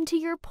back home to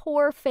your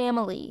poor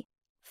family."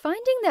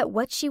 Finding that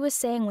what she was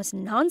saying was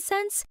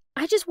nonsense,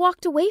 I just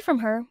walked away from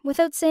her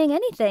without saying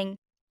anything.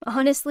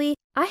 Honestly,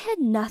 I had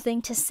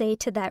nothing to say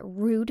to that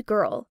rude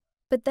girl.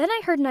 But then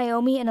I heard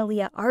Naomi and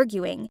Aaliyah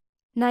arguing.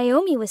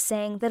 Naomi was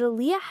saying that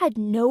Aaliyah had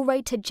no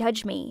right to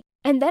judge me,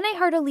 and then I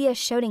heard Aaliyah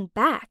shouting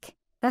back.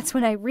 That's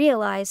when I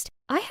realized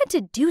I had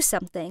to do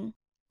something.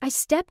 I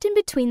stepped in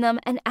between them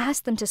and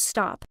asked them to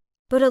stop,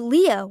 but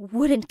Aaliyah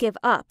wouldn't give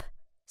up.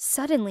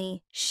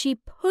 Suddenly, she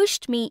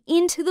pushed me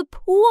into the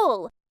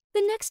pool.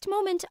 The next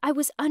moment, I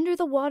was under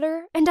the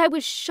water, and I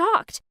was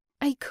shocked.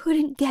 I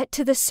couldn't get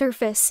to the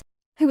surface.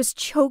 I was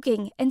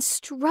choking and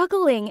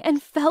struggling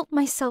and felt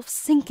myself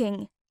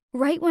sinking.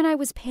 Right when I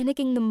was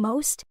panicking the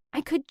most, I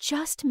could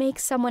just make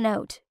someone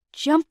out,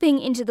 jumping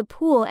into the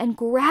pool and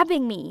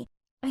grabbing me.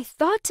 I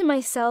thought to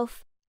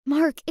myself,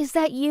 "Mark, is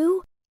that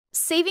you?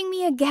 Saving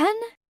me again?"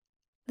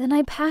 Then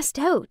I passed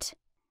out.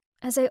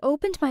 As I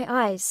opened my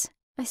eyes,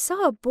 I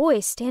saw a boy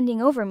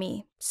standing over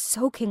me,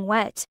 soaking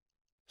wet.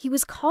 He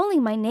was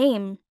calling my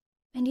name,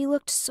 and he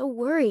looked so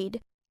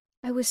worried.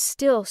 I was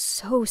still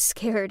so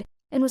scared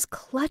and was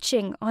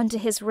clutching onto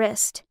his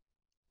wrist.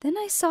 Then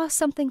I saw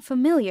something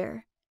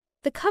familiar.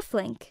 The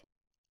cufflink.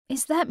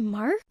 Is that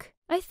Mark?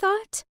 I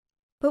thought.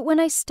 But when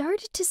I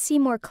started to see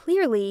more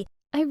clearly,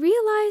 I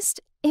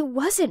realized it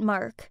wasn't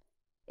Mark.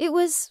 It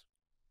was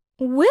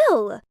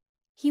Will.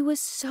 He was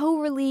so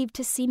relieved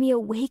to see me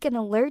awake and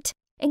alert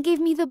and gave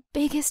me the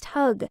biggest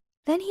hug.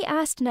 Then he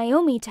asked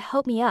Naomi to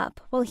help me up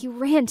while he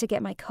ran to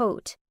get my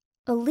coat.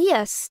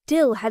 Aaliyah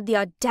still had the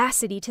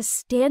audacity to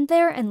stand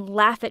there and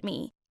laugh at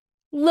me.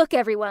 "Look,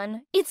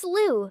 everyone, it's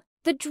Lou,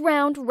 the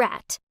drowned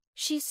rat.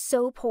 She's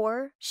so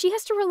poor, she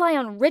has to rely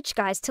on rich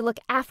guys to look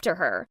after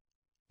her.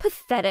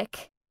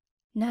 Pathetic."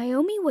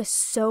 Naomi was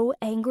so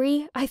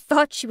angry, I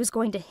thought she was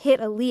going to hit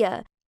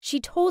Aaliyah. She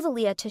told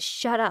Aaliyah to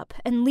shut up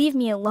and leave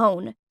me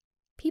alone.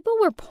 People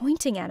were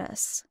pointing at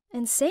us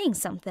and saying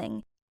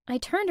something. I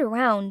turned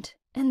around,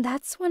 and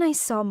that's when I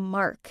saw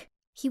Mark.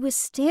 He was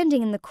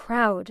standing in the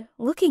crowd,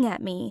 looking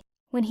at me.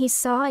 When he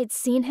saw I'd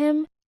seen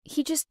him,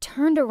 he just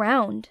turned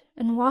around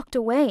and walked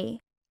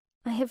away.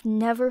 I have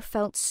never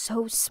felt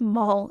so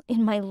small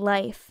in my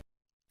life.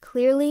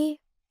 Clearly,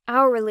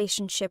 our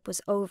relationship was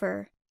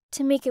over.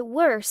 To make it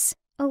worse,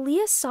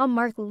 Aaliyah saw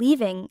Mark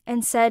leaving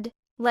and said,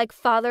 like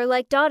father,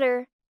 like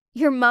daughter,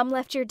 your mom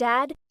left your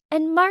dad,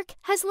 and Mark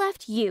has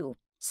left you.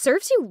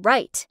 Serves you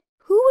right.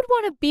 Who would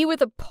want to be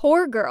with a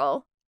poor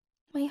girl?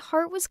 My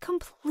heart was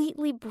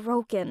completely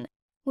broken.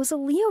 Was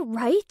Aaliyah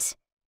right?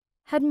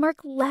 Had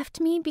Mark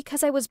left me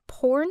because I was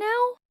poor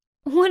now?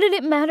 What did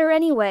it matter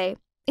anyway?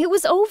 It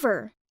was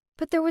over.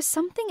 But there was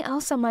something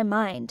else on my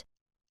mind.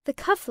 The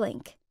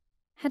cufflink.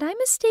 Had I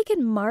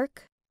mistaken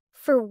Mark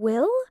for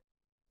Will?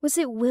 Was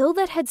it Will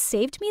that had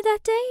saved me that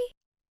day?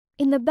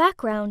 In the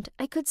background,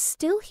 I could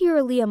still hear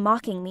Aaliyah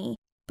mocking me,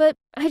 but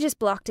I just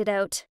blocked it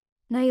out.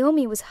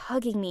 Naomi was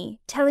hugging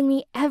me, telling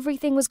me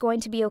everything was going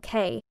to be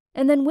okay,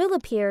 and then Will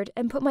appeared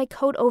and put my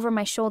coat over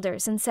my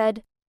shoulders and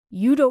said,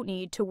 "You don't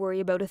need to worry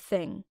about a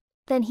thing."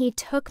 Then he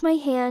took my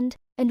hand,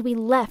 and we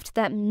left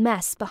that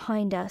mess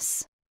behind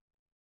us.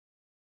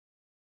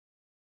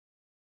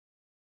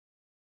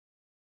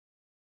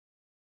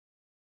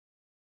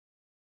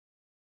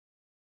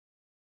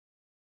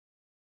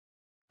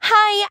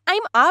 Hi,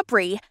 I'm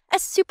Aubrey, a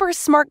super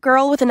smart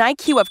girl with an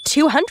IQ of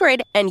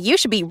 200, and you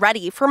should be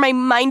ready for my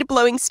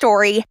mind-blowing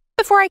story.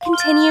 Before I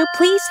continue,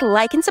 please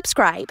like and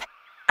subscribe.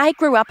 I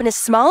grew up in a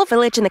small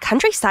village in the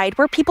countryside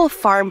where people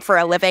farm for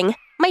a living.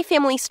 My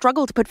family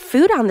struggled to put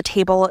food on the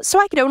table, so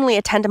I could only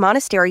attend a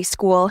monastery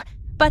school.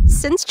 But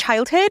since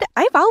childhood,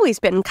 I've always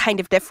been kind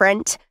of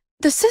different.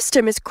 The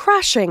system is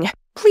crashing.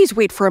 Please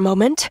wait for a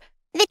moment.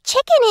 The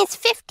chicken is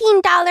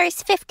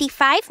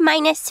 $15.55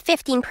 minus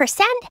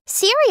 15%.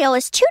 Cereal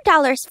is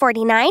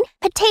 $2.49.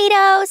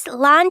 Potatoes,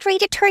 laundry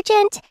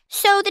detergent.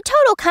 So the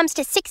total comes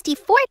to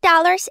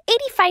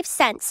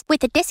 $64.85 with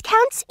the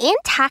discounts and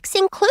tax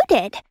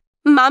included.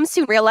 Mom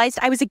soon realized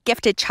I was a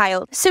gifted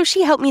child, so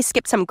she helped me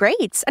skip some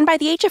grades, and by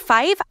the age of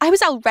 5, I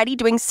was already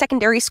doing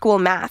secondary school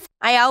math.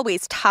 I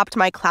always topped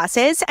my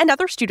classes, and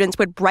other students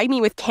would bribe me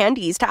with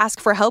candies to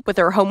ask for help with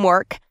their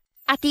homework.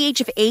 At the age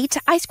of 8,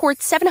 I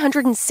scored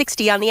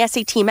 760 on the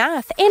SAT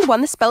math and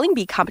won the spelling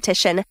bee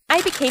competition.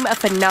 I became a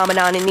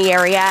phenomenon in the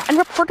area, and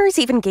reporters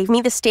even gave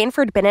me the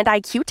Stanford Binet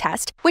IQ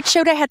test, which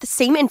showed I had the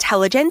same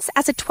intelligence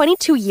as a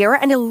 22-year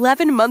and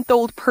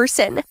 11-month-old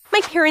person. My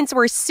parents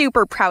were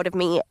super proud of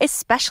me,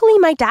 especially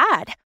my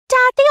dad.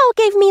 Dad, they all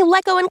gave me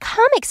Lego and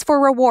comics for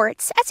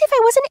rewards, as if I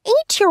was an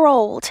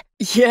 8-year-old.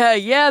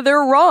 Yeah, they're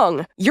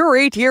wrong. You're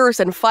 8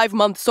 years and 5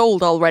 months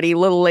old already,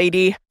 little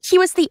lady. He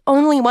was the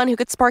only one who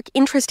could spark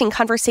interesting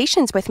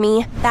conversations with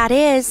me. That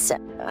is,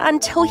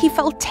 until he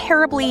fell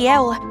terribly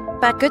ill.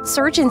 But good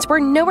surgeons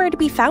were nowhere to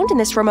be found in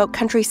this remote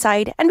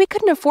countryside, and we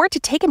couldn't afford to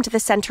take him to the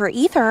center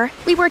either.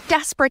 We were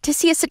desperate to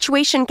see his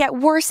situation get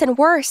worse and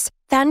worse.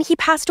 Then he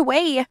passed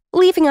away,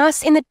 leaving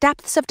us in the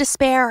depths of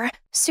despair.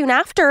 Soon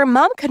after,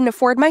 Mom couldn't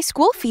afford my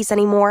school fees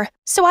anymore,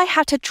 so I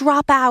had to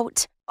drop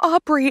out.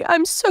 Aubrey,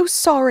 I'm so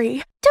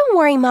sorry. Don't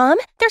worry, Mom.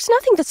 There's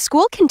nothing that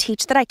school can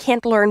teach that I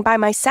can't learn by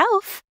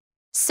myself.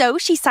 So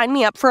she signed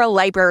me up for a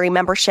library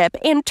membership,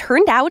 and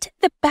turned out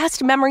the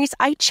best memories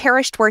I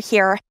cherished were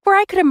here, where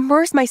I could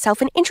immerse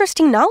myself in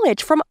interesting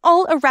knowledge from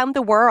all around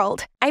the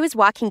world. I was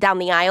walking down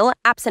the aisle,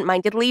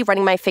 absent-mindedly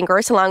running my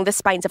fingers along the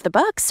spines of the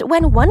books,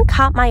 when one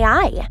caught my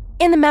eye.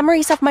 And the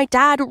memories of my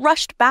dad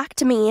rushed back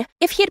to me.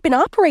 If he had been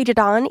operated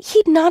on,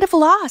 he'd not have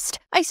lost.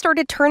 I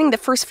started turning the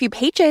first few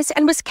pages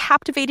and was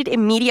captivated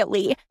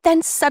immediately.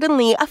 Then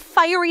suddenly, a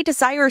fiery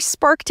desire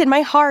sparked in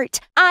my heart.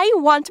 I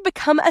want to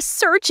become a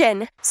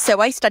surgeon. So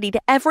I studied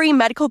every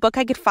medical book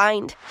I could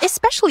find,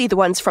 especially the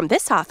ones from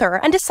this author,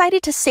 and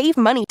decided to save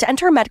money to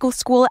enter medical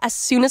school as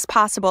soon as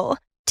possible.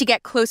 To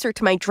get closer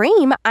to my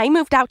dream, I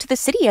moved out to the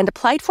city and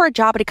applied for a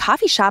job at a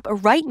coffee shop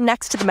right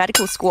next to the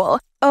medical school.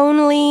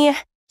 Only...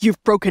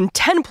 You've broken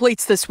 10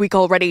 plates this week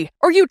already.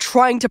 Are you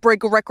trying to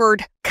break a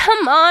record?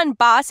 Come on,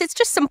 boss. It's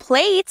just some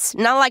plates.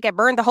 Not like I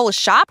burned the whole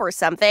shop or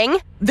something.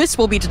 This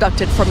will be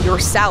deducted from your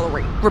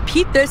salary.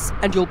 Repeat this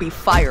and you'll be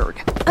fired.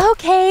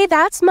 Okay,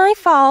 that's my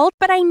fault,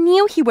 but I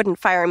knew he wouldn't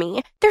fire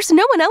me. There's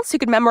no one else who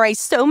could memorize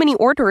so many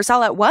orders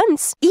all at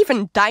once,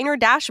 even Diner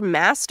Dash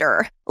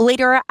Master.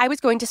 Later, I was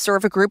going to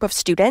serve a group of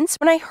students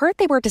when I heard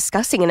they were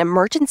discussing an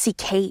emergency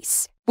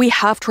case. We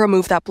have to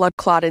remove that blood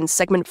clot in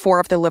segment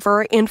 4 of the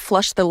liver and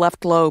flush the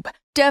left lobe.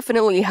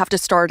 Definitely have to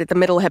start at the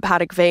middle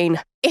hepatic vein.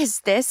 Is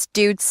this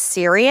dude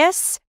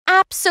serious?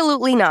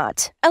 Absolutely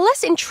not. A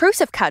less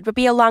intrusive cut would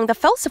be along the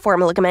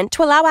falciform ligament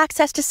to allow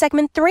access to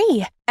segment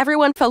 3.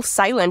 Everyone fell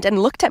silent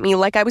and looked at me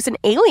like I was an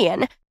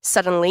alien.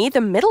 Suddenly,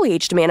 the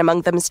middle-aged man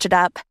among them stood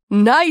up.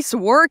 Nice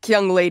work,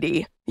 young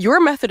lady.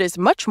 Your method is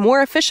much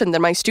more efficient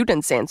than my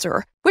student's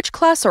answer. Which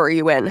class are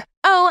you in?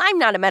 Oh, I'm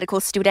not a medical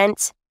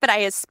student, but I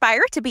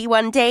aspire to be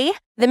one day.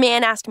 The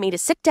man asked me to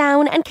sit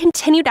down and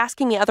continued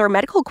asking me other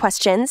medical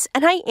questions,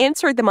 and I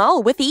answered them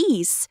all with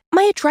ease.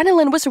 My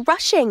adrenaline was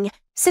rushing.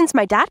 Since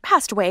my dad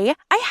passed away,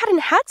 I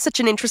hadn't had such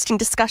an interesting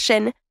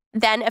discussion.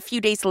 Then, a few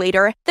days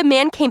later, the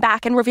man came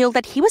back and revealed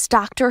that he was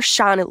Dr.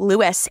 Sean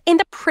Lewis and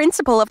the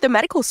principal of the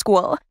medical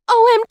school.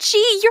 OMG,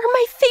 you're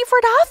my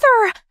favorite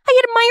author!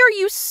 I admire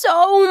you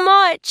so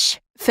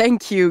much!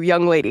 Thank you,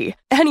 young lady.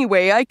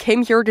 Anyway, I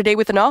came here today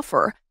with an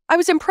offer. I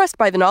was impressed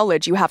by the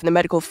knowledge you have in the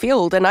medical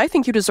field, and I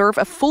think you deserve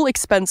a full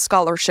expense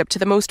scholarship to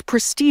the most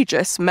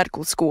prestigious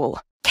medical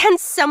school. Can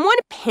someone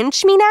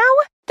pinch me now?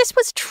 This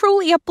was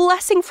truly a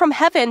blessing from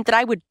heaven that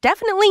I would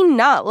definitely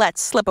not let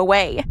slip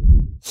away.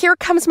 Here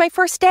comes my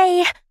first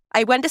day.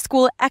 I went to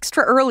school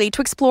extra early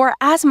to explore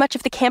as much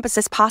of the campus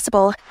as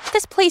possible.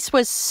 This place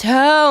was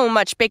so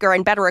much bigger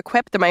and better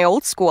equipped than my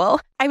old school.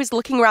 I was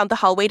looking around the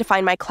hallway to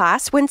find my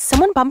class when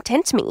someone bumped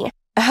into me.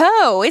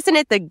 Oh, isn't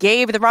it the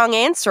gave the wrong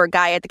answer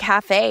guy at the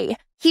cafe?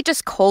 He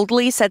just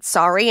coldly said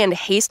sorry and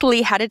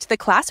hastily headed to the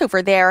class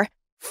over there.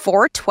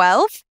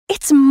 412?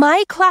 It's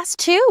my class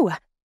too.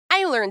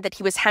 I learned that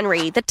he was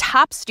Henry, the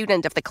top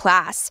student of the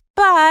class.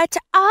 But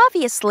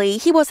obviously,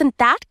 he wasn't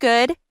that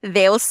good.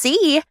 They'll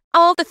see.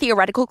 All the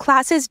theoretical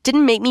classes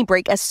didn't make me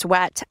break a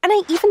sweat, and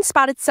I even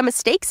spotted some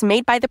mistakes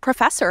made by the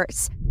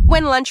professors.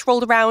 When lunch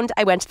rolled around,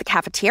 I went to the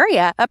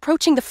cafeteria,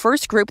 approaching the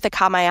first group that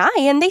caught my eye,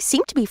 and they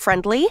seemed to be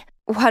friendly.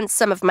 Want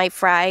some of my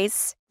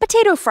fries?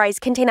 Potato fries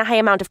contain a high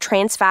amount of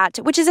trans fat,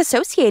 which is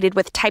associated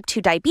with type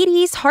 2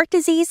 diabetes, heart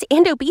disease,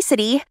 and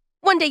obesity.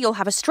 One day you'll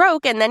have a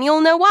stroke, and then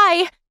you'll know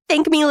why.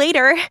 Thank me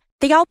later.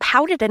 They all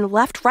pouted and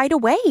left right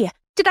away.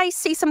 Did I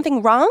say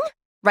something wrong?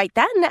 Right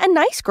then, a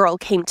nice girl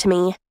came to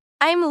me.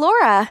 I'm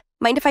Laura.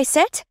 Mind if I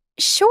sit?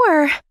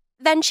 Sure.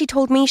 Then she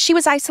told me she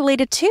was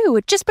isolated too,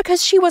 just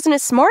because she wasn't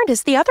as smart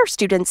as the other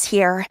students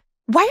here.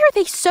 Why are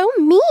they so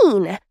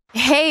mean?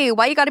 Hey,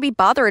 why you gotta be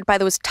bothered by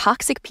those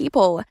toxic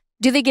people?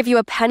 Do they give you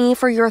a penny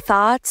for your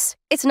thoughts?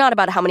 It's not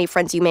about how many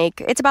friends you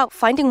make. It's about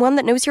finding one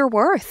that knows your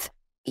worth.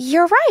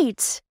 You're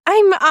right.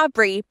 I'm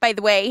Aubrey, by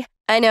the way.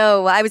 I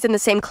know, I was in the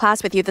same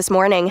class with you this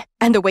morning.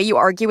 And the way you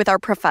argue with our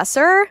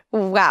professor?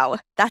 Wow,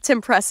 that's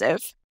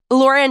impressive.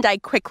 Laura and I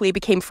quickly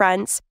became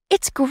friends.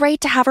 It's great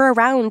to have her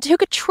around who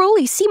could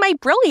truly see my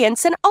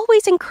brilliance and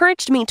always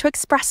encouraged me to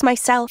express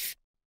myself.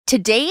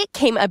 Today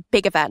came a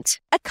big event.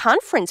 A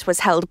conference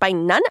was held by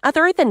none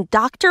other than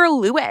Dr.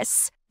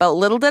 Lewis. But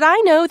little did I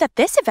know that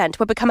this event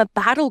would become a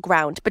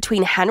battleground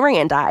between Henry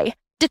and I.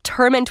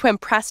 Determined to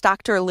impress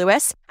Dr.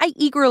 Lewis, I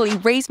eagerly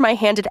raised my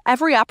hand at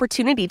every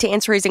opportunity to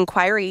answer his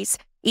inquiries.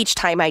 Each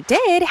time I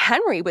did,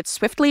 Henry would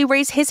swiftly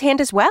raise his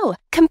hand as well,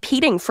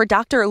 competing for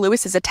Dr.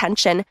 Lewis's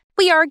attention.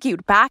 We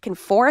argued back and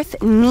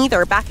forth,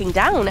 neither backing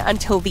down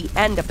until the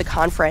end of the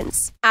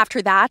conference.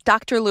 After that,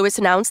 Dr. Lewis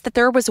announced that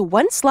there was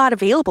one slot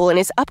available in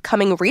his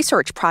upcoming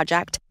research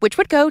project, which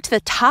would go to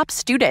the top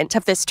student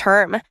of this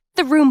term.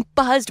 The room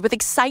buzzed with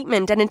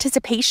excitement and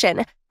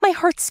anticipation. My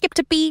heart skipped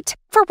a beat,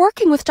 for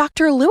working with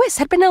Dr. Lewis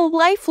had been a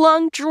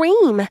lifelong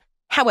dream.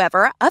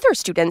 However, other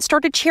students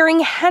started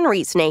cheering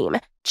Henry's name.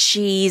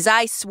 Jeez,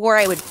 I swore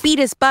I would beat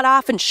his butt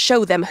off and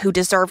show them who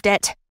deserved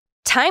it.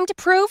 Time to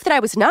prove that I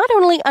was not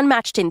only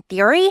unmatched in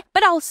theory,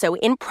 but also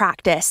in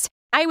practice.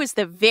 I was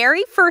the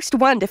very first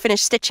one to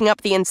finish stitching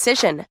up the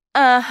incision.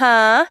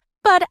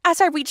 But as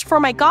I reached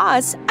for my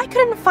gauze, I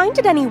couldn't find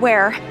it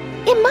anywhere.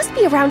 It must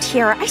be around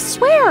here, I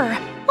swear.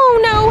 Oh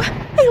no,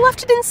 I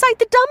left it inside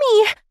the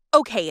dummy.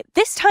 Okay,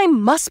 this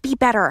time must be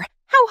better.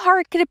 How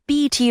hard could it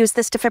be to use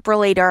this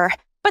defibrillator?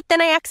 But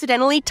then I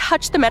accidentally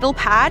touched the metal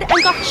pad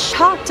and got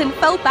shocked and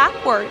fell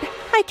backward.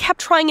 I kept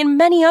trying in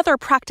many other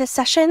practice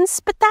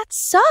sessions, but that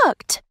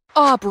sucked.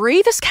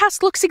 Aubrey, this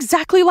cast looks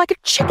exactly like a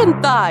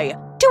chicken thigh.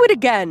 Do it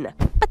again.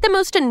 But the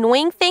most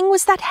annoying thing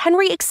was that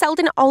Henry excelled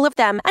in all of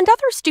them, and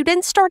other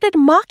students started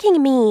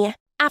mocking me.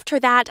 After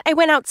that, I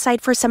went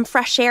outside for some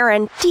fresh air,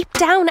 and deep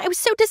down, I was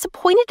so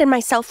disappointed in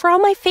myself for all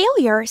my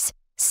failures.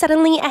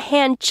 Suddenly, a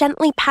hand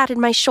gently patted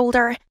my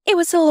shoulder. It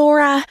was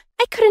Laura.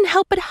 I couldn't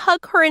help but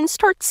hug her and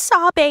start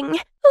sobbing.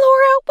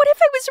 Laura, what if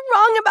I was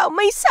wrong about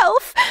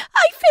myself?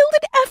 I failed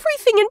at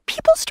everything and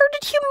people started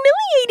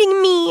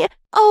humiliating me.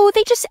 Oh,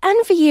 they just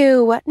envy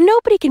you.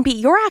 Nobody can beat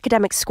your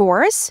academic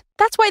scores.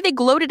 That's why they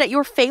gloated at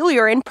your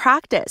failure in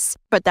practice.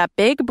 But that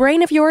big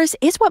brain of yours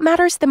is what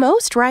matters the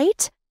most,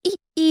 right?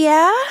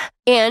 Yeah?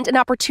 And an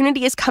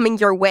opportunity is coming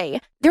your way.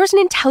 There's an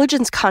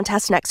intelligence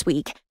contest next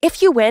week.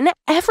 If you win,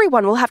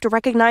 everyone will have to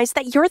recognize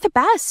that you're the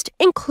best,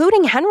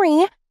 including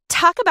Henry.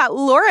 Talk about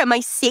Laura, my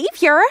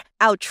savior.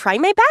 I'll try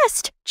my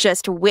best.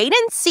 Just wait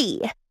and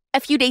see. A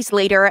few days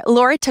later,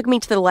 Laura took me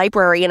to the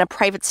library in a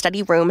private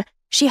study room.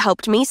 She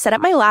helped me set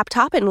up my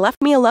laptop and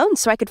left me alone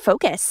so I could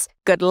focus.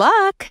 Good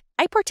luck.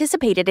 I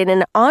participated in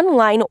an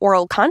online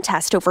oral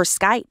contest over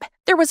Skype.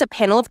 There was a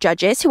panel of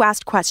judges who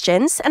asked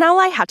questions, and all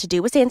I had to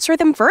do was answer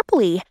them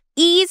verbally.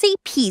 Easy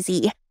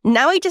peasy.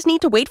 Now I just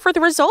need to wait for the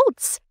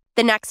results.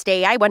 The next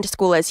day, I went to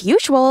school as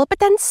usual, but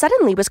then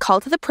suddenly was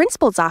called to the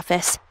principal's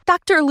office.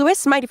 Dr.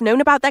 Lewis might have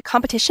known about that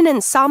competition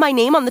and saw my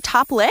name on the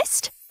top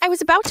list. I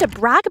was about to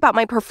brag about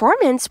my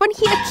performance when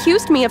he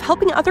accused me of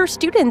helping other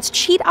students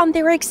cheat on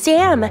their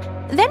exam.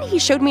 Then he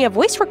showed me a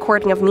voice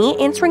recording of me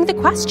answering the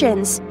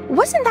questions.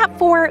 Wasn't that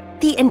for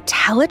the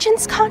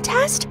intelligence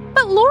contest?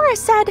 But Laura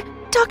said,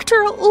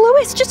 Dr.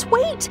 Lewis, just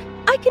wait.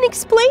 I can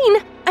explain.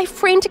 I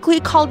frantically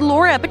called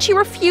Laura, but she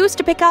refused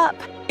to pick up.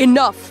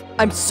 Enough.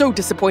 I'm so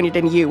disappointed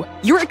in you.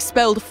 You're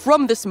expelled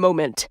from this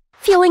moment.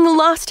 Feeling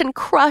lost and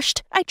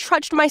crushed, I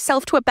trudged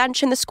myself to a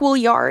bench in the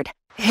schoolyard.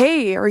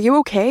 Hey, are you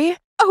okay?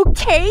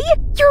 Okay?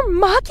 You're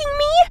mocking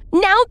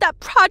me? Now that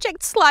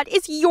project slot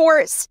is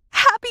yours.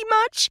 Happy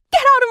much?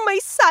 Get out of my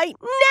sight,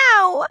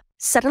 now!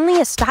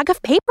 Suddenly, a stack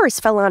of papers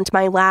fell onto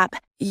my lap.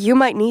 You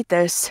might need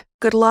this.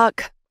 Good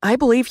luck. I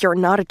believe you're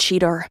not a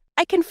cheater.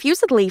 I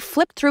confusedly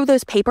flipped through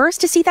those papers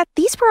to see that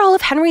these were all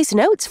of Henry's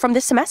notes from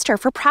this semester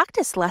for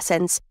practice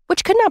lessons,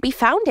 which could not be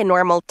found in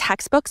normal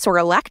textbooks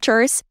or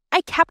lectures. I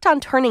kept on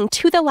turning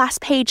to the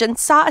last page and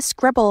saw a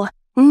scribble.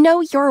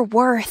 Know your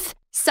worth.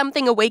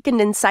 Something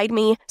awakened inside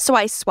me, so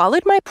I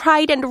swallowed my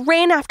pride and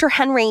ran after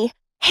Henry.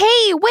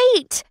 Hey,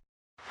 wait!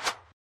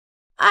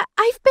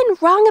 I've been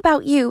wrong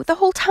about you the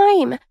whole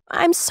time.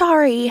 I'm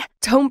sorry.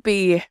 Don't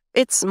be.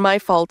 It's my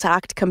fault to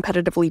act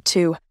competitively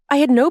too. I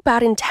had no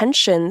bad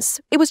intentions.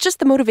 It was just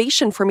the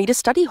motivation for me to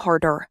study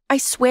harder. I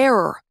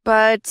swear.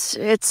 But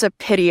it's a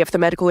pity if the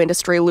medical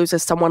industry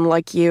loses someone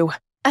like you.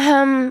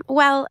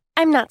 Well,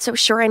 I'm not so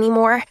sure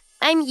anymore.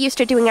 I'm used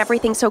to doing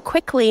everything so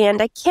quickly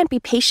and I can't be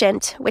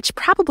patient, which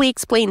probably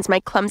explains my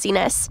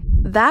clumsiness.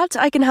 That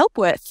I can help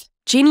with.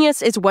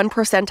 Genius is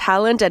 1%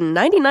 talent and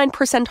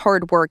 99%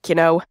 hard work, you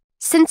know.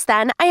 Since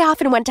then, I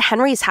often went to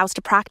Henry's house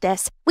to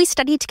practice. We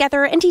studied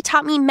together and he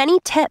taught me many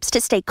tips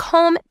to stay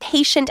calm,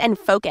 patient, and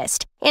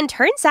focused. And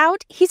turns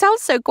out, he's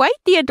also quite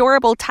the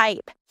adorable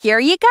type. Here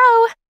you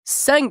go.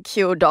 Thank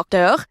you,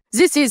 doctor.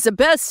 This is the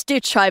best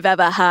stitch I've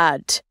ever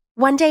had.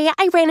 One day,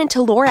 I ran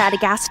into Laura at a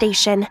gas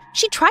station.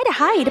 She tried to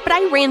hide, but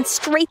I ran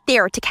straight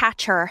there to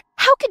catch her.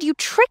 How could you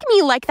trick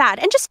me like that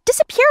and just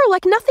disappear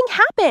like nothing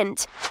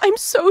happened? I'm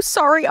so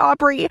sorry,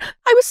 Aubrey.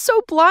 I was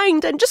so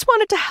blind and just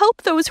wanted to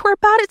help those who are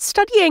bad at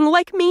studying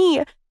like me.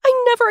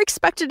 I never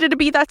expected it to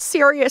be that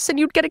serious and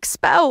you'd get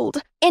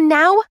expelled. And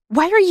now,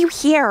 why are you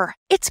here?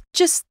 It's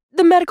just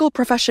the medical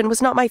profession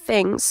was not my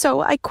thing,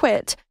 so I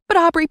quit. But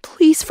Aubrey,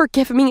 please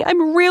forgive me.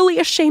 I'm really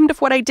ashamed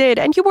of what I did,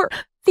 and you were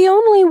the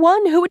only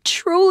one who had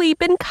truly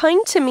been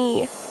kind to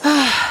me.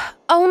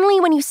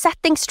 Only when you set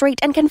things straight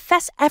and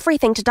confess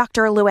everything to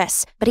Dr.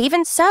 Lewis. But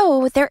even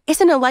so, there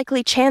isn't a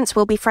likely chance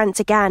we'll be friends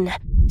again.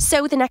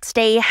 So the next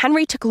day,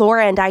 Henry took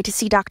Laura and I to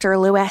see Dr.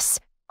 Lewis.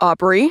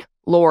 Aubrey,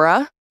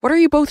 Laura, what are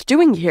you both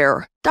doing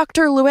here?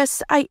 Dr.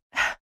 Lewis, I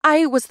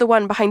was the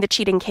one behind the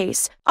cheating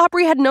case.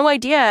 Aubrey had no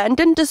idea and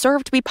didn't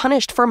deserve to be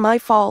punished for my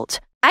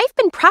fault. I've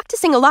been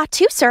practicing a lot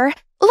too, sir.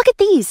 Look at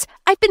these.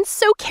 I've been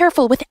so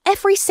careful with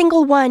every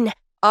single one.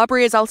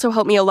 Aubrey has also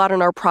helped me a lot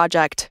on our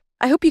project.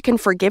 I hope you can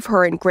forgive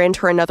her and grant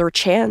her another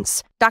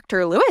chance.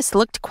 Dr. Lewis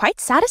looked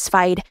quite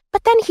satisfied,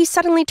 but then he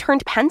suddenly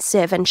turned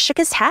pensive and shook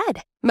his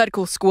head.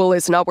 Medical school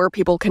is not where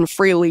people can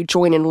freely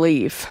join and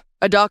leave.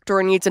 A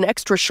doctor needs an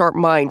extra sharp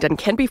mind and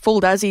can't be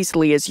fooled as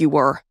easily as you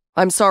were.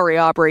 I'm sorry,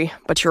 Aubrey,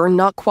 but you're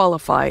not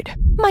qualified.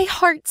 My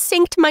heart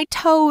sank to my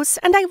toes,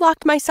 and I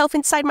locked myself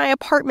inside my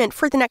apartment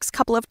for the next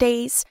couple of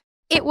days.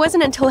 It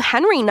wasn't until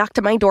Henry knocked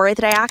at my door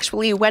that I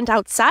actually went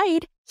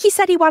outside. He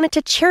said he wanted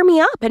to cheer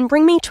me up and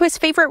bring me to his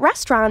favorite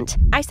restaurant.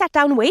 I sat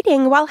down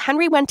waiting while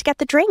Henry went to get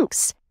the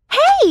drinks.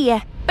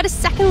 Hey! But a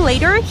second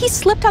later, he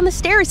slipped on the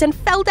stairs and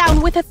fell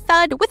down with a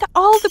thud with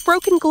all the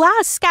broken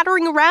glass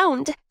scattering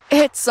around.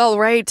 It's all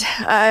right.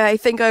 I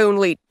think I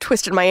only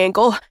twisted my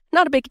ankle.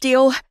 Not a big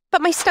deal.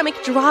 But my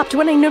stomach dropped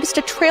when I noticed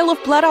a trail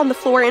of blood on the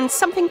floor and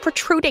something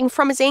protruding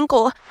from his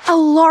ankle. A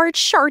large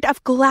shard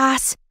of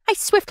glass. I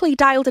swiftly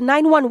dialed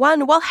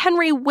 911 while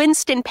Henry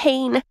winced in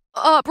pain.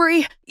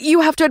 Aubrey,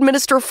 you have to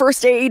administer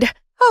first aid.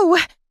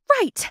 Oh,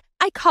 right.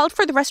 I called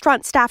for the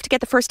restaurant staff to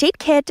get the first aid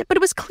kit, but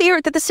it was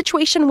clear that the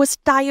situation was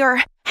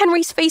dire.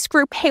 Henry's face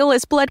grew pale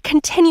as blood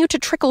continued to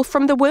trickle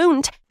from the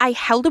wound. I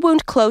held the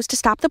wound closed to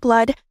stop the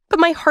blood, but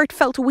my heart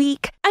felt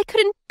weak. I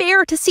couldn't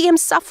bear to see him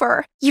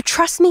suffer. You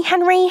trust me,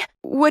 Henry?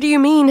 What do you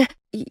mean?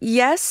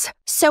 Yes?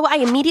 So I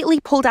immediately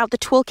pulled out the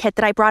toolkit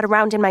that I brought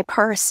around in my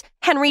purse.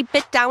 Henry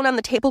bit down on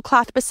the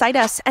tablecloth beside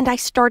us, and I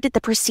started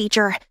the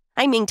procedure.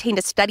 I maintained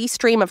a steady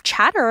stream of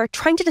chatter,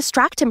 trying to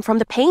distract him from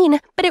the pain,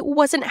 but it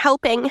wasn't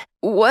helping.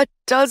 What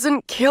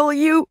doesn't kill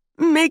you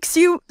makes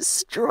you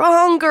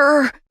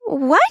stronger.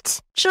 What?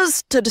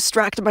 Just to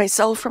distract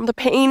myself from the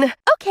pain.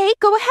 Okay,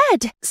 go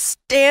ahead.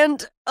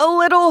 Stand a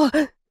little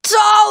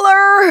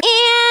taller.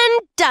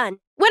 And done.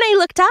 When I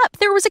looked up,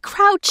 there was a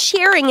crowd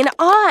cheering in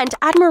awe and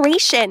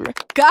admiration.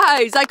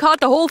 Guys, I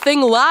caught the whole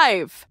thing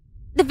live.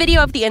 The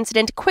video of the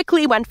incident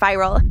quickly went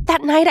viral.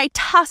 That night, I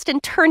tossed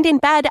and turned in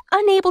bed,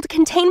 unable to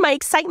contain my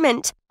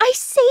excitement. I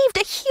saved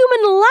a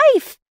human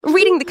life!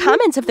 Reading the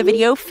comments of the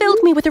video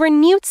filled me with a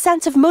renewed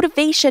sense of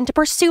motivation to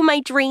pursue my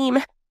dream.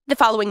 The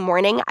following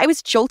morning, I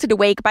was jolted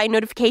awake by a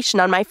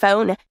notification on my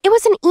phone. It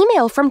was an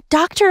email from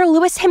Dr.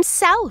 Lewis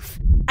himself.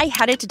 I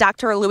headed to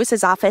Dr.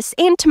 Lewis's office,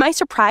 and to my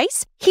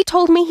surprise, he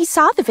told me he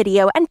saw the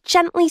video and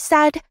gently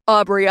said,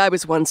 Aubrey, I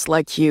was once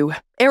like you,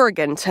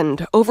 arrogant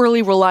and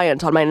overly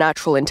reliant on my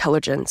natural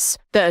intelligence.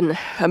 Then,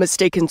 a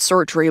mistaken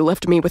surgery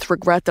left me with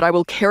regret that I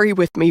will carry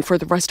with me for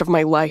the rest of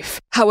my life.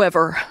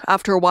 However,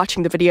 after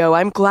watching the video,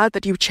 I'm glad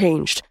that you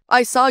changed.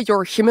 I saw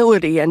your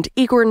humility and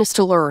eagerness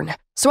to learn,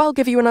 so I'll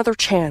give you another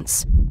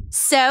chance.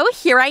 So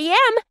here I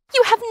am.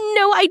 You have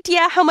no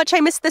idea how much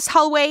I miss this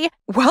hallway.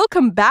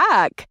 Welcome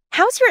back.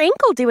 How's your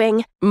ankle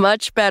doing?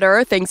 Much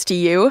better, thanks to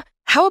you.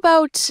 How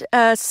about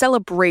a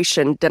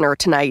celebration dinner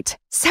tonight?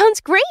 Sounds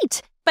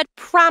great, but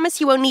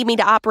promise you won't need me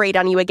to operate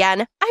on you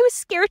again. I was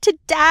scared to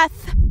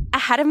death.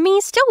 Ahead of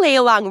me still lay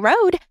a long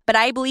road, but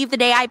I believe the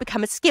day I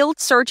become a skilled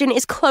surgeon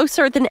is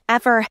closer than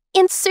ever.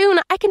 And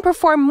soon I can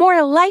perform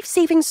more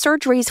life-saving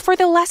surgeries for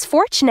the less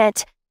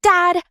fortunate.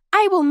 Dad,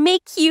 I will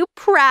make you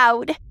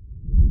proud.